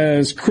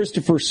has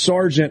Christopher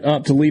Sargent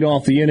up to lead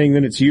off the inning.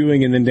 Then it's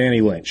Ewing and then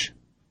Danny Lynch.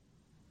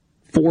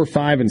 4,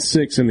 5, and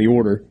 6 in the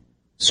order.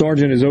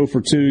 Sargent is 0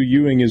 for 2.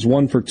 Ewing is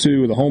 1 for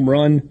 2 with a home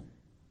run.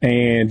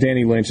 And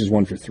Danny Lynch is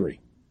 1 for 3.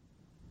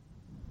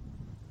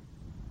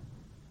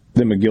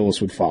 Then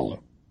McGillis would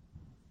follow.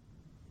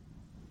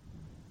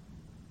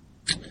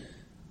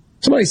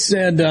 Somebody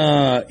said,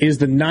 is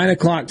the 9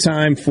 o'clock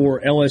time for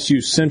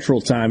LSU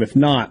Central Time? If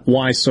not,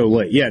 why so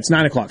late? Yeah, it's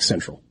 9 o'clock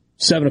Central.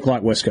 7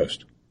 o'clock West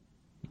Coast.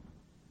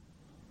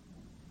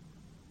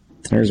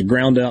 There's a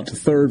ground out to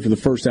third for the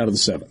first out of the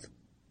 7th.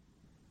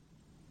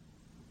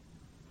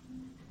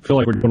 I feel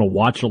like we're going to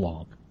watch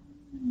along.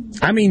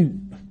 I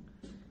mean,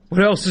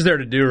 what else is there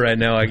to do right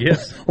now, I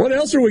guess? What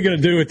else are we going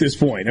to do at this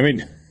point? I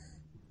mean,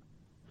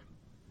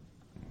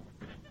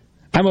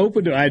 I'm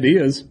open to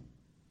ideas.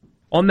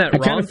 On that, I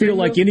kind of feel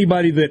like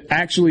anybody that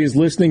actually is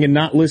listening and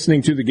not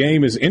listening to the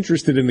game is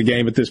interested in the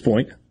game at this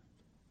point.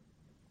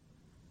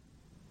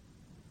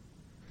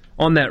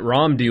 On that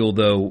ROM deal,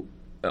 though,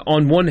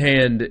 on one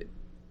hand,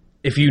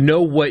 if you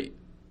know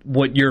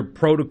what your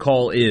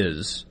protocol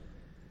is,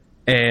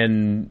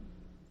 and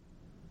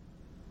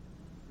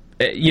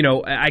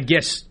I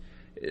guess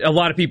a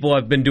lot of people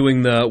have been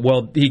doing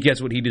he gets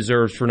what he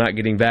deserves for not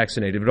getting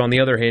vaccinated. But on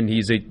the other hand,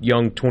 he's a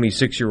young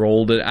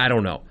 26-year-old. I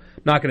don't know.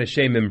 I'm not going to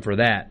shame him for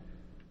that.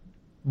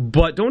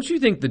 But don't you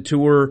think the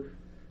tour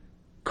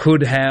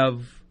could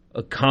have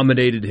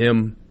accommodated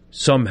him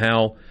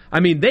somehow?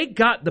 I mean, they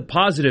got the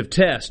positive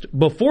test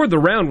before the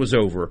round was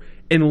over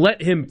and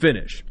let him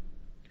finish.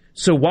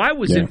 So why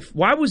was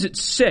it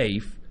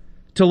safe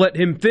to let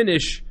him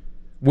finish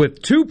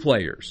with 2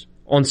 players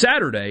on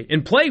Saturday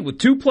and play with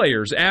 2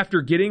 players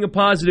after getting a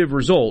positive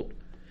result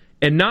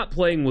and not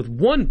playing with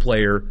 1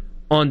 player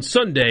on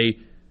Sunday,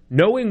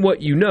 knowing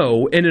what you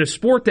know, and in a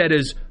sport that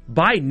is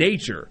by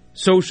nature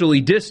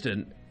socially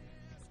distant,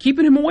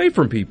 keeping him away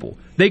from people?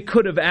 They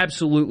could have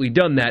absolutely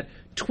done that.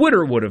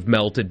 Twitter would have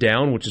melted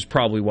down, which is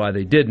probably why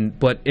they didn't.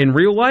 But in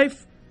real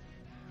life,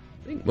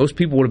 I think most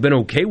people would have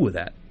been okay with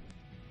that.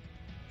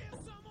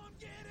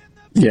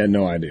 Yeah,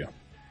 no idea.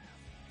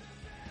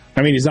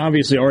 I mean, he's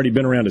obviously already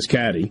been around his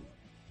caddy.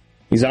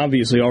 He's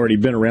obviously already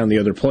been around the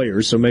other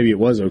players, so maybe it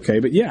was okay.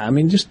 But yeah, I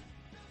mean, just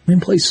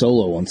didn't play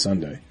solo on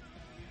Sunday.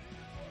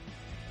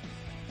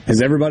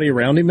 Has everybody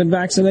around him been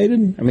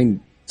vaccinated? I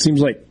mean,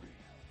 seems like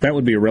that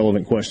would be a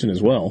relevant question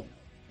as well.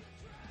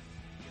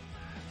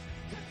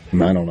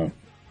 I don't know.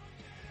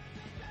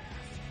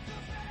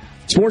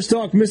 Sports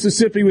Talk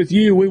Mississippi with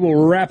you. We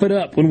will wrap it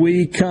up when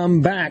we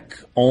come back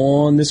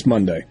on this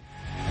Monday.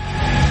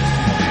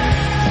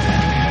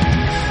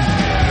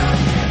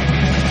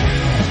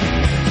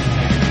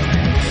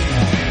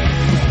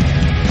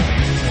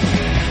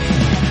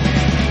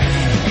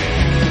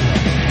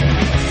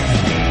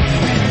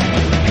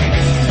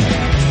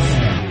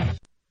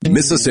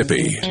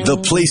 Mississippi,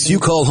 the place you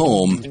call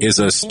home, is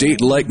a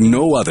state like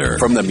no other.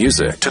 From the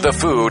music to the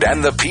food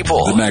and the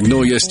people, the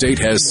Magnolia State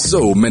has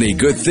so many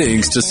good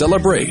things to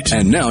celebrate.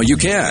 And now you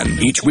can,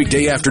 each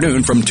weekday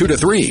afternoon from 2 to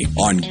 3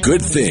 on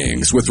Good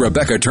Things with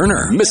Rebecca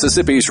Turner,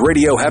 Mississippi's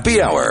Radio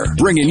Happy Hour,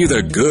 bringing you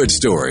the good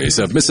stories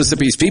of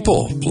Mississippi's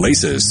people,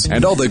 places,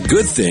 and all the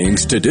good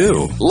things to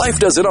do. Life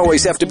doesn't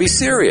always have to be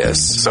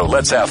serious, so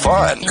let's have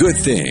fun. Good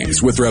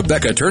Things with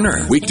Rebecca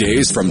Turner,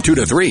 weekdays from 2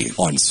 to 3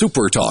 on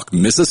Super Talk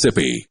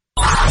Mississippi.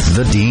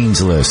 The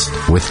Dean's List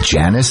with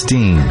Janice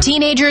Dean.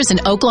 Teenagers in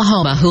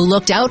Oklahoma who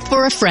looked out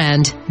for a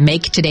friend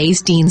make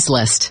today's Dean's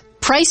List.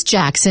 Price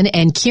Jackson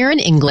and Kieran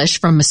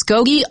English from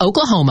Muskogee,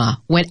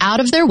 Oklahoma, went out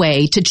of their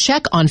way to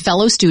check on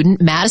fellow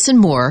student Madison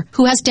Moore,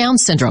 who has Down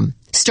syndrome.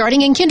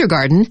 Starting in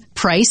kindergarten,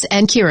 Price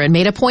and Kieran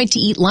made a point to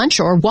eat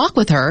lunch or walk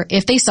with her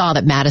if they saw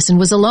that Madison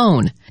was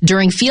alone.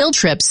 During field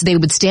trips, they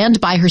would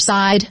stand by her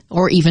side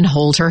or even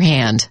hold her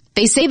hand.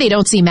 They say they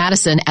don't see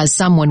Madison as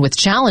someone with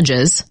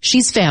challenges.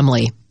 She's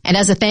family. And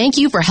as a thank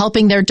you for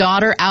helping their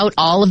daughter out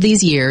all of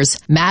these years,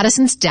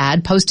 Madison's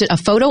dad posted a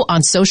photo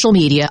on social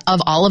media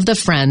of all of the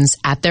friends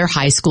at their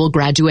high school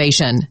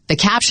graduation. The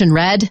caption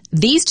read,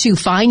 "These two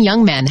fine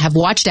young men have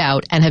watched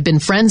out and have been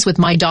friends with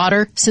my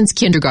daughter since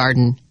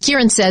kindergarten."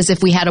 Kieran says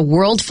if we had a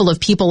world full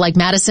of people like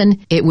Madison,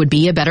 it would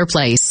be a better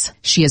place.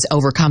 She has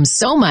overcome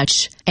so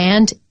much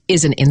and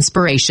is an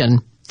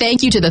inspiration.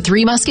 Thank you to the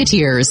Three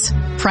Musketeers,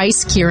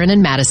 Price, Kieran,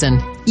 and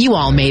Madison. You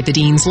all made the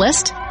Dean's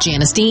List.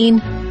 Janice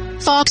Dean,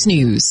 Fox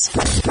News.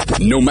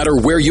 No matter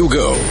where you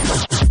go,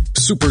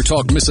 Super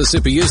Talk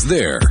Mississippi is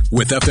there.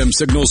 With FM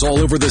signals all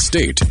over the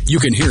state, you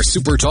can hear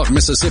Super Talk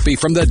Mississippi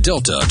from the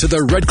Delta to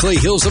the Red Clay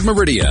Hills of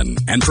Meridian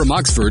and from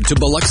Oxford to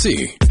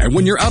Biloxi. And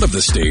when you're out of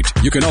the state,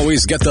 you can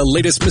always get the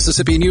latest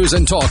Mississippi news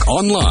and talk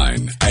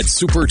online at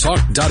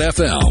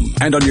supertalk.fm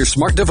and on your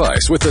smart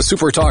device with the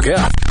Super Talk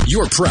app.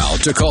 You're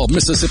proud to call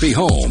Mississippi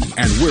home,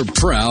 and we're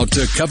proud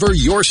to cover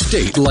your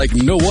state like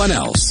no one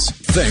else.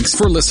 Thanks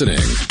for listening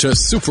to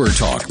Super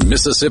Talk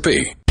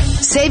Mississippi.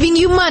 Saving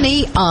you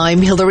money,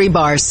 I'm Hillary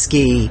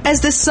Barsky.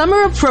 As the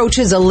summer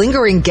approaches, a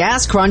lingering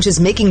gas crunch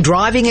is making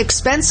driving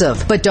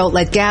expensive. But don't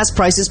let gas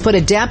prices put a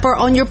damper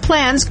on your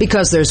plans,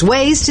 because there's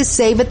ways to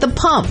save at the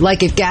pump.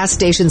 Like if gas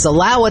stations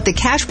allow it, the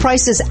cash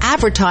price is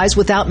advertised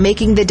without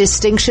making the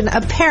distinction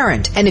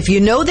apparent. And if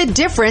you know the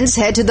difference,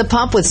 head to the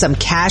pump with some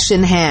cash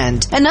in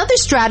hand. Another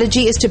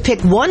strategy is to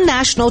pick one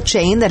national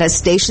chain that has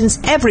stations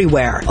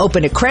everywhere.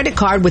 Open a credit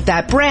card with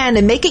that brand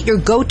and make it your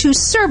go-to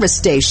service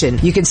station.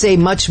 You can save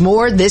much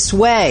more this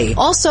way.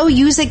 Also,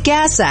 use a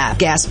gas app.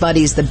 Gas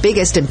Buddy is the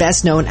biggest and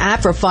best known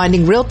app for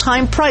finding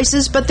real-time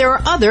prices, but there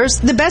are others.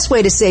 The best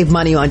way to save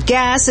money on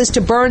gas is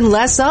to burn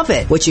less of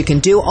it, which you can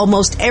do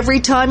almost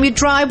every time you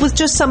drive with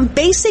just some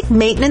basic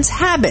maintenance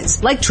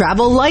habits, like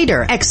travel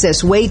lighter.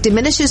 Excess weight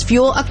diminishes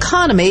fuel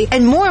economy,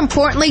 and more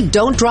importantly,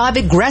 don't drive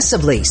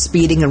aggressively.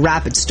 Speeding and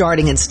rapid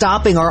starting and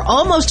stopping are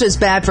almost as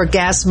bad for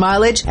gas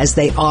mileage as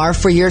they are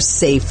for your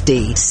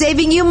safety.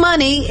 Saving you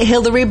money,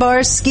 Hillary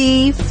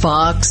Barsky,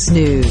 Fox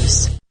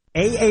News.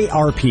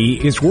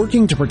 AARP is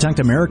working to protect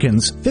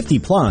Americans 50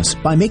 plus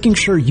by making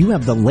sure you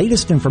have the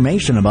latest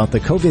information about the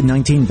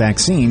COVID-19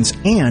 vaccines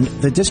and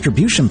the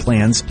distribution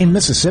plans in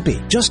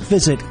Mississippi. Just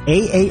visit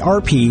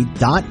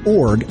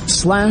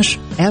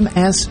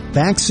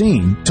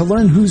aarp.org/MSvaccine to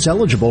learn who's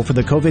eligible for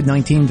the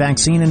COVID-19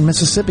 vaccine in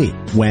Mississippi,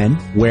 when,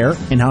 where,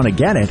 and how to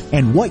get it,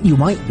 and what you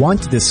might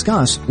want to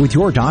discuss with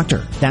your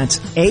doctor. That's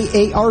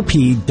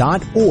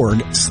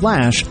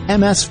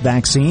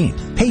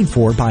aarp.org/MSvaccine. Paid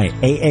for by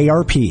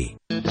AARP.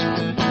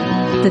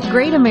 The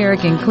Great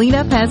American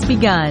Cleanup has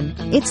begun.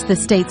 It's the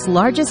state's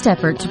largest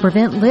effort to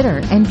prevent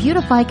litter and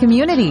beautify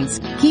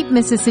communities. Keep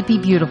Mississippi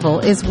Beautiful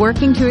is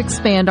working to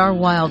expand our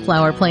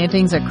wildflower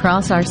plantings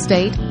across our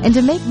state and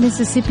to make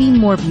Mississippi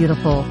more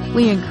beautiful.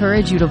 We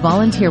encourage you to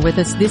volunteer with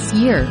us this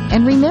year.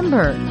 And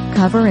remember,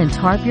 cover and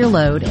tarp your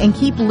load and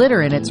keep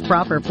litter in its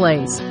proper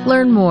place.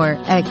 Learn more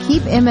at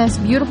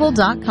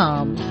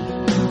keepmsbeautiful.com.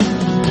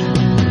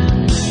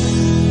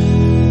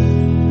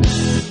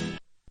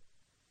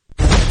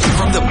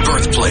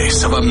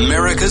 Birthplace of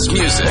America's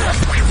music.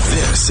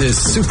 This is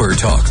Super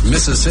Talk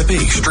Mississippi,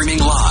 streaming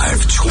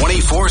live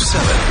 24/7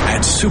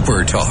 at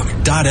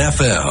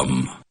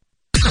supertalk.fm.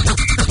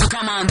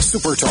 Come on,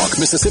 Super Talk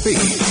Mississippi.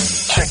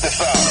 Check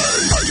this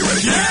out. Are you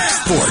ready? Yeah!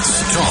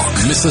 Sports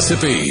Talk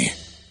Mississippi.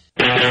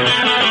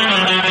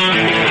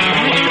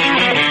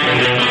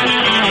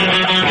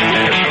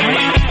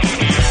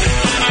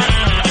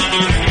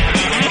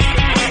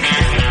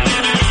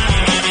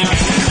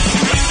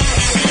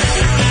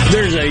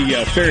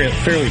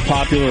 fairly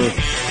popular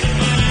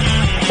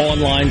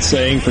online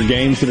saying for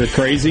games that are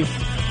crazy.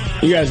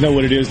 You guys know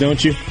what it is,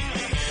 don't you?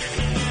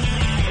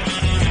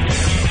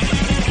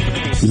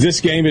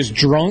 This game is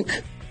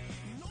drunk.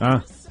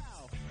 A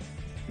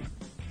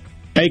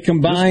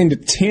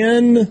combined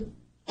 10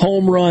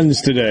 home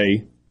runs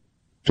today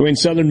between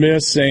Southern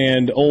Miss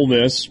and Ole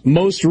Miss.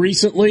 Most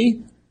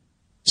recently,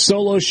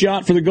 solo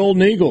shot for the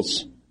Golden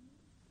Eagles.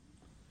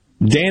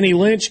 Danny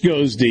Lynch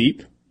goes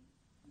deep,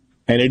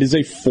 and it is a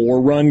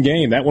 4-run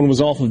game. That one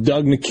was off of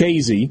Doug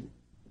Nikhazy.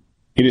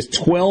 It is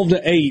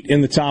 12-8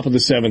 in the top of the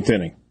 7th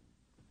inning.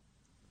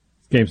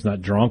 This game's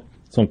not drunk.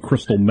 It's on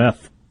crystal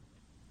meth.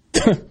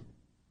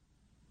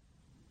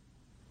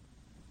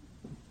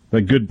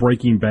 That good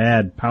Breaking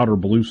Bad powder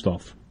blue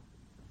stuff.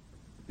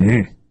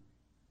 Borky,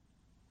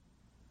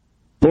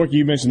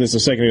 you mentioned this a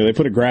second ago. They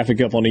put a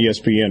graphic up on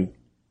ESPN.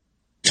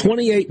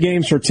 28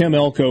 games for Tim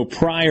Elko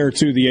prior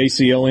to the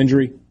ACL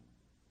injury.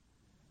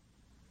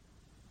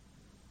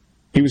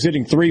 He was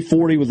hitting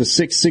 .340 with a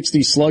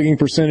 .660 slugging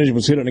percentage,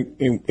 was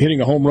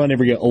hitting a home run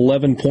every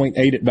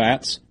 11.8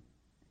 at-bats.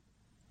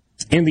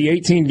 In the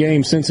 18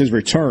 games since his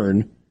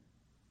return,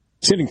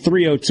 he's hitting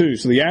 .302,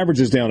 so the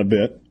average is down a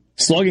bit.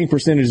 Slugging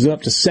percentage is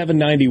up to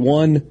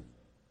 .791,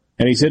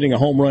 and he's hitting a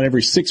home run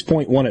every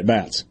 6.1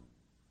 at-bats.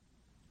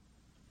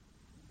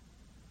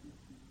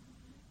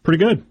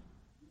 Pretty good.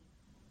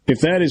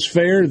 If that is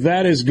fair,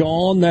 that is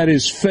gone. That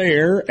is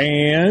fair,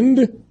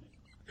 and...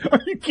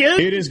 Are you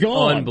kidding? It is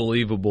gone.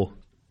 Unbelievable.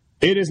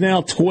 It is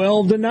now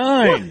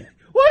 12-9.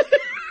 What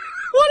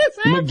is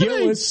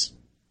happening?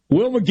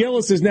 Will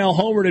McGillis is now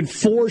homered in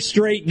 4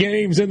 straight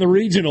games in the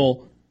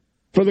regional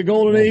for the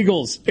Golden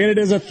Eagles, and it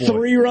is a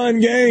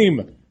 3-run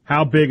game.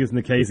 How big is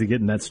Nikhazy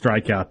getting that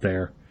strikeout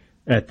there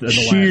at the last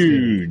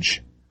Huge.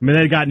 inning? I mean,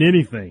 they've gotten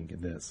anything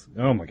in this.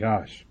 Oh, my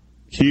gosh.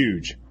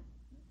 Huge.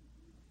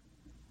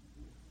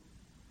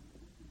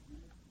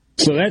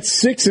 So that's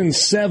 6 and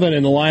 7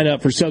 in the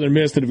lineup for Southern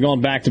Miss that have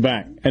gone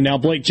back-to-back. And now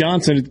Blake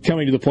Johnson is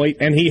coming to the plate,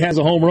 and he has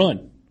a home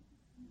run.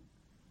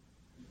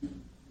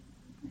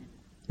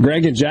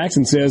 Greg and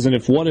Jackson says, and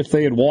what if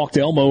they had walked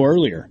Elmo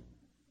earlier?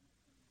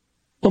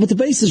 Well, but the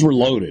bases were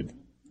loaded.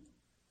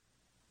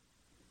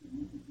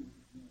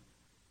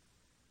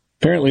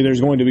 Apparently there's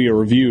going to be a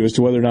review as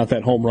to whether or not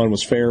that home run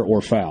was fair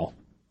or foul.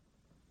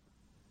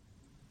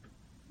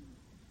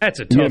 That's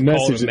a tough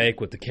call to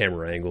make with the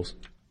camera angles.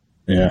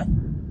 Yeah.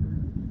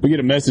 We get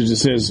a message that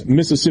says,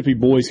 Mississippi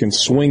boys can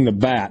swing the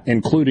bat,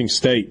 including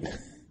state.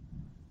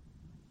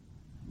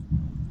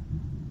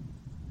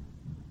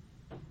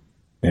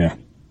 Yeah.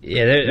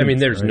 Yeah,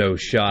 there's no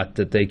shot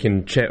that they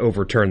can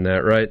overturn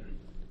that, right?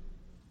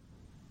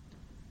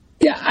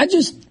 Yeah,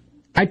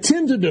 I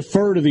tend to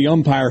defer to the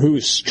umpire who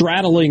is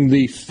straddling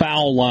the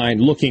foul line,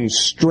 looking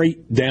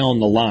straight down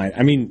the line.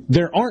 I mean,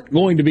 there aren't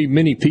going to be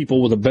many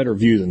people with a better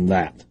view than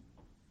that.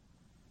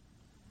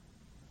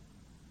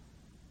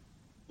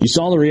 You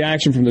saw the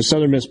reaction from the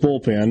Southern Miss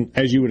bullpen.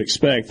 As you would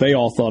expect, they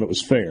all thought it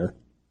was fair.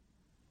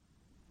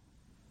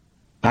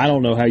 I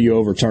don't know how you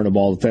overturn a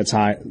ball that's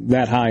high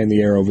in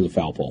the air over the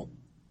foul pole.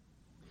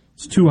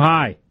 It's too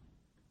high.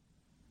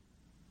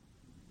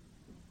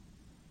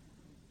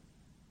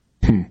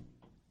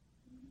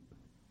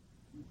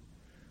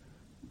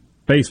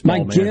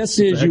 Baseball, My guess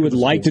is you would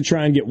like to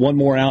try and get one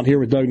more out here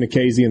with Doug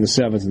Nikhazy in the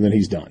 7th, and then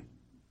he's done.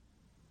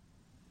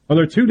 Are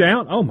there 2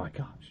 down? Oh, my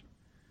gosh.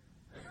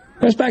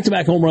 That's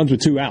back-to-back home runs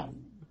with 2 out.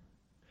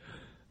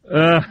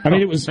 I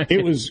mean,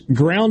 it was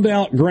ground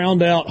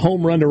out,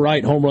 home run to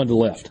right, home run to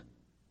left.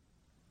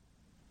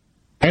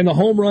 And the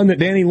home run that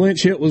Danny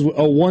Lynch hit was a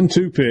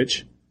 1-2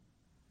 pitch,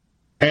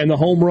 and the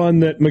home run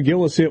that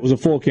McGillis hit was a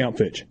full count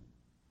pitch.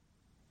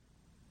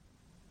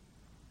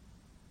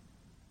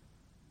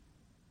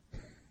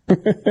 How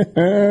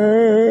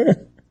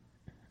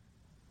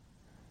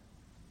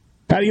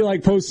do you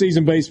like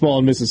postseason baseball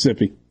in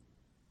Mississippi?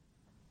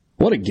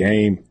 What a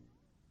game.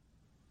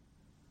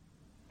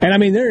 And, I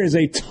mean, there is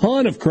a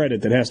ton of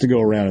credit that has to go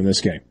around in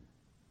this game.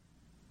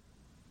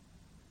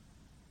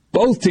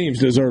 Both teams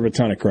deserve a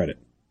ton of credit.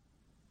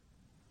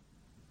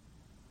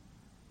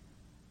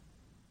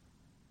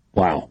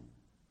 Wow.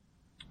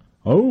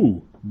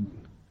 Oh.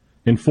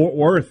 In Fort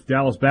Worth,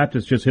 Dallas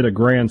Baptist just hit a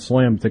grand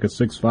slam to take a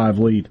 6-5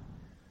 lead.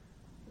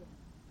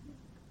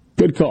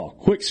 Good call.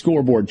 Quick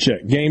scoreboard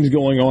check. Game's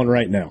going on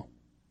right now.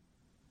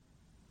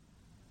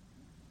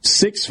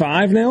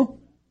 6-5 now?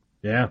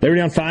 Yeah. They were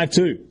down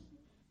 5-2.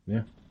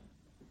 Yeah.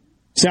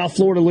 South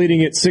Florida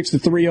leading at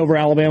 6-3 over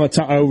Alabama,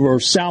 over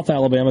South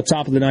Alabama,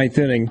 top of the 9th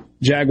inning.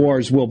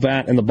 Jaguars will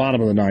bat in the bottom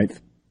of the 9th.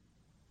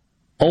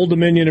 Old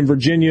Dominion and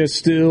Virginia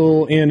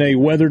still in a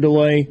weather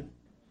delay.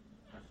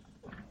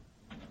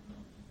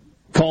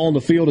 Call on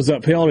the field is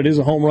upheld. It is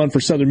a home run for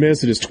Southern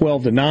Miss. It is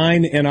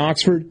 12-9 in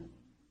Oxford.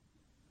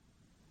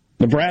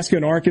 Nebraska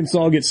and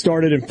Arkansas get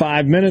started in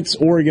 5 minutes.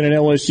 Oregon and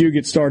LSU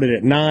get started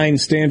at 9.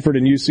 Stanford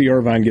and UC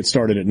Irvine get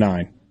started at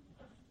 9.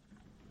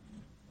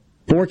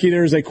 Borky,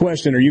 there's a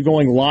question. Are you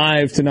going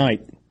live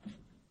tonight?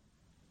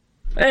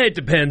 It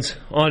depends,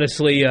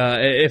 honestly.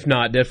 If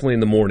not, definitely in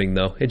the morning,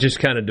 though. It just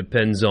kind of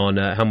depends on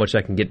how much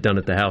I can get done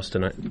at the house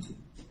tonight.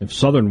 If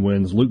Southern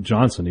wins, Luke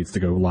Johnson needs to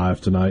go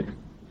live tonight.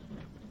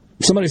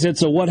 Somebody said,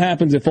 so what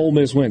happens if Ole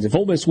Miss wins? If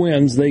Ole Miss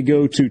wins, they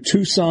go to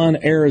Tucson,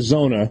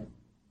 Arizona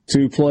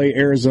to play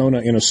Arizona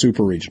in a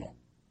super regional.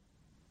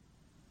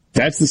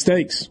 That's the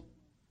stakes.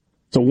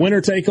 It's a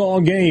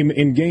winner-take-all game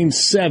in Game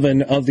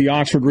 7 of the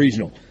Oxford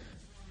Regional.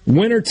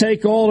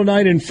 Winner-take-all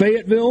tonight in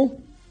Fayetteville.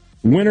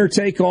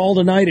 Winner-take-all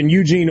tonight in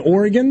Eugene,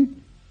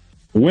 Oregon.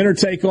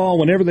 Winner-take-all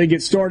whenever they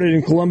get started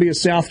in Columbia,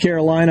 South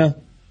Carolina.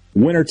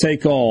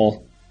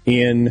 Winner-take-all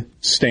in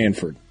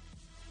Stanford.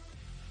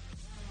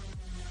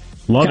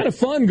 Kind of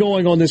fun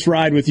going on this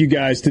ride with you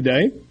guys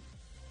today.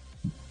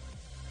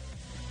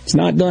 It's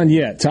not done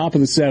yet. Top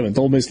of the 7th.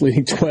 Ole Miss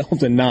leading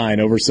 12-9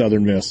 over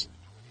Southern Miss.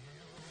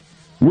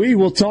 We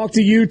will talk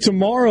to you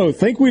tomorrow.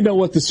 Think we know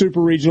what the Super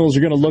Regionals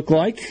are going to look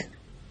like.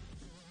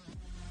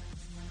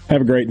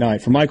 Have a great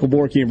night. For Michael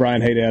Borky and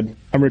Brian Haydad,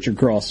 I'm Richard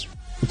Cross.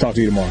 We'll talk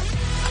to you tomorrow.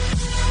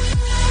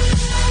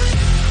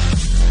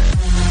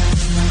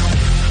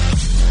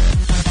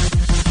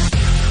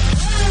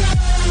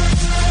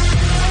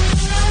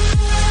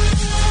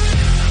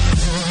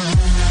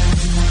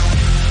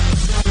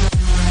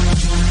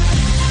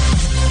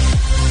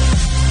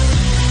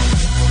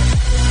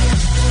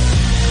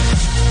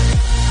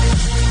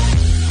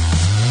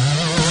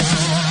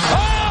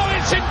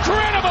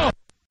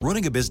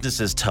 Running a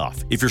business is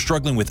tough. If you're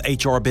struggling with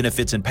HR,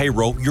 benefits, and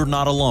payroll, you're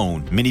not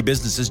alone. Many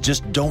businesses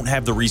just don't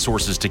have the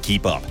resources to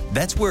keep up.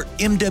 That's where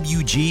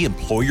MWG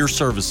Employer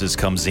Services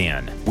comes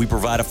in. We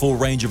provide a full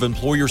range of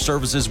employer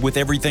services with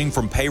everything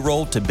from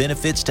payroll to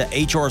benefits to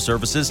HR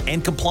services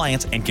and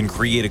compliance, and can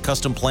create a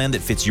custom plan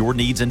that fits your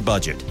needs and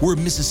budget. We're a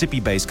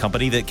Mississippi-based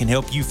company that can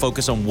help you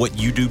focus on what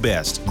you do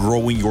best,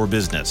 growing your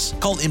business.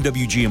 Call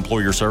MWG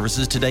Employer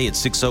Services today at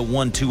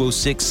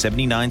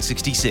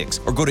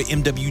 601-206-7966 or go to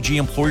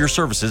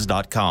MWGEmployerServices.com. A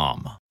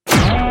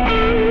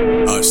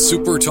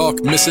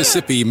SuperTalk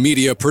Mississippi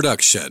media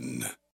production.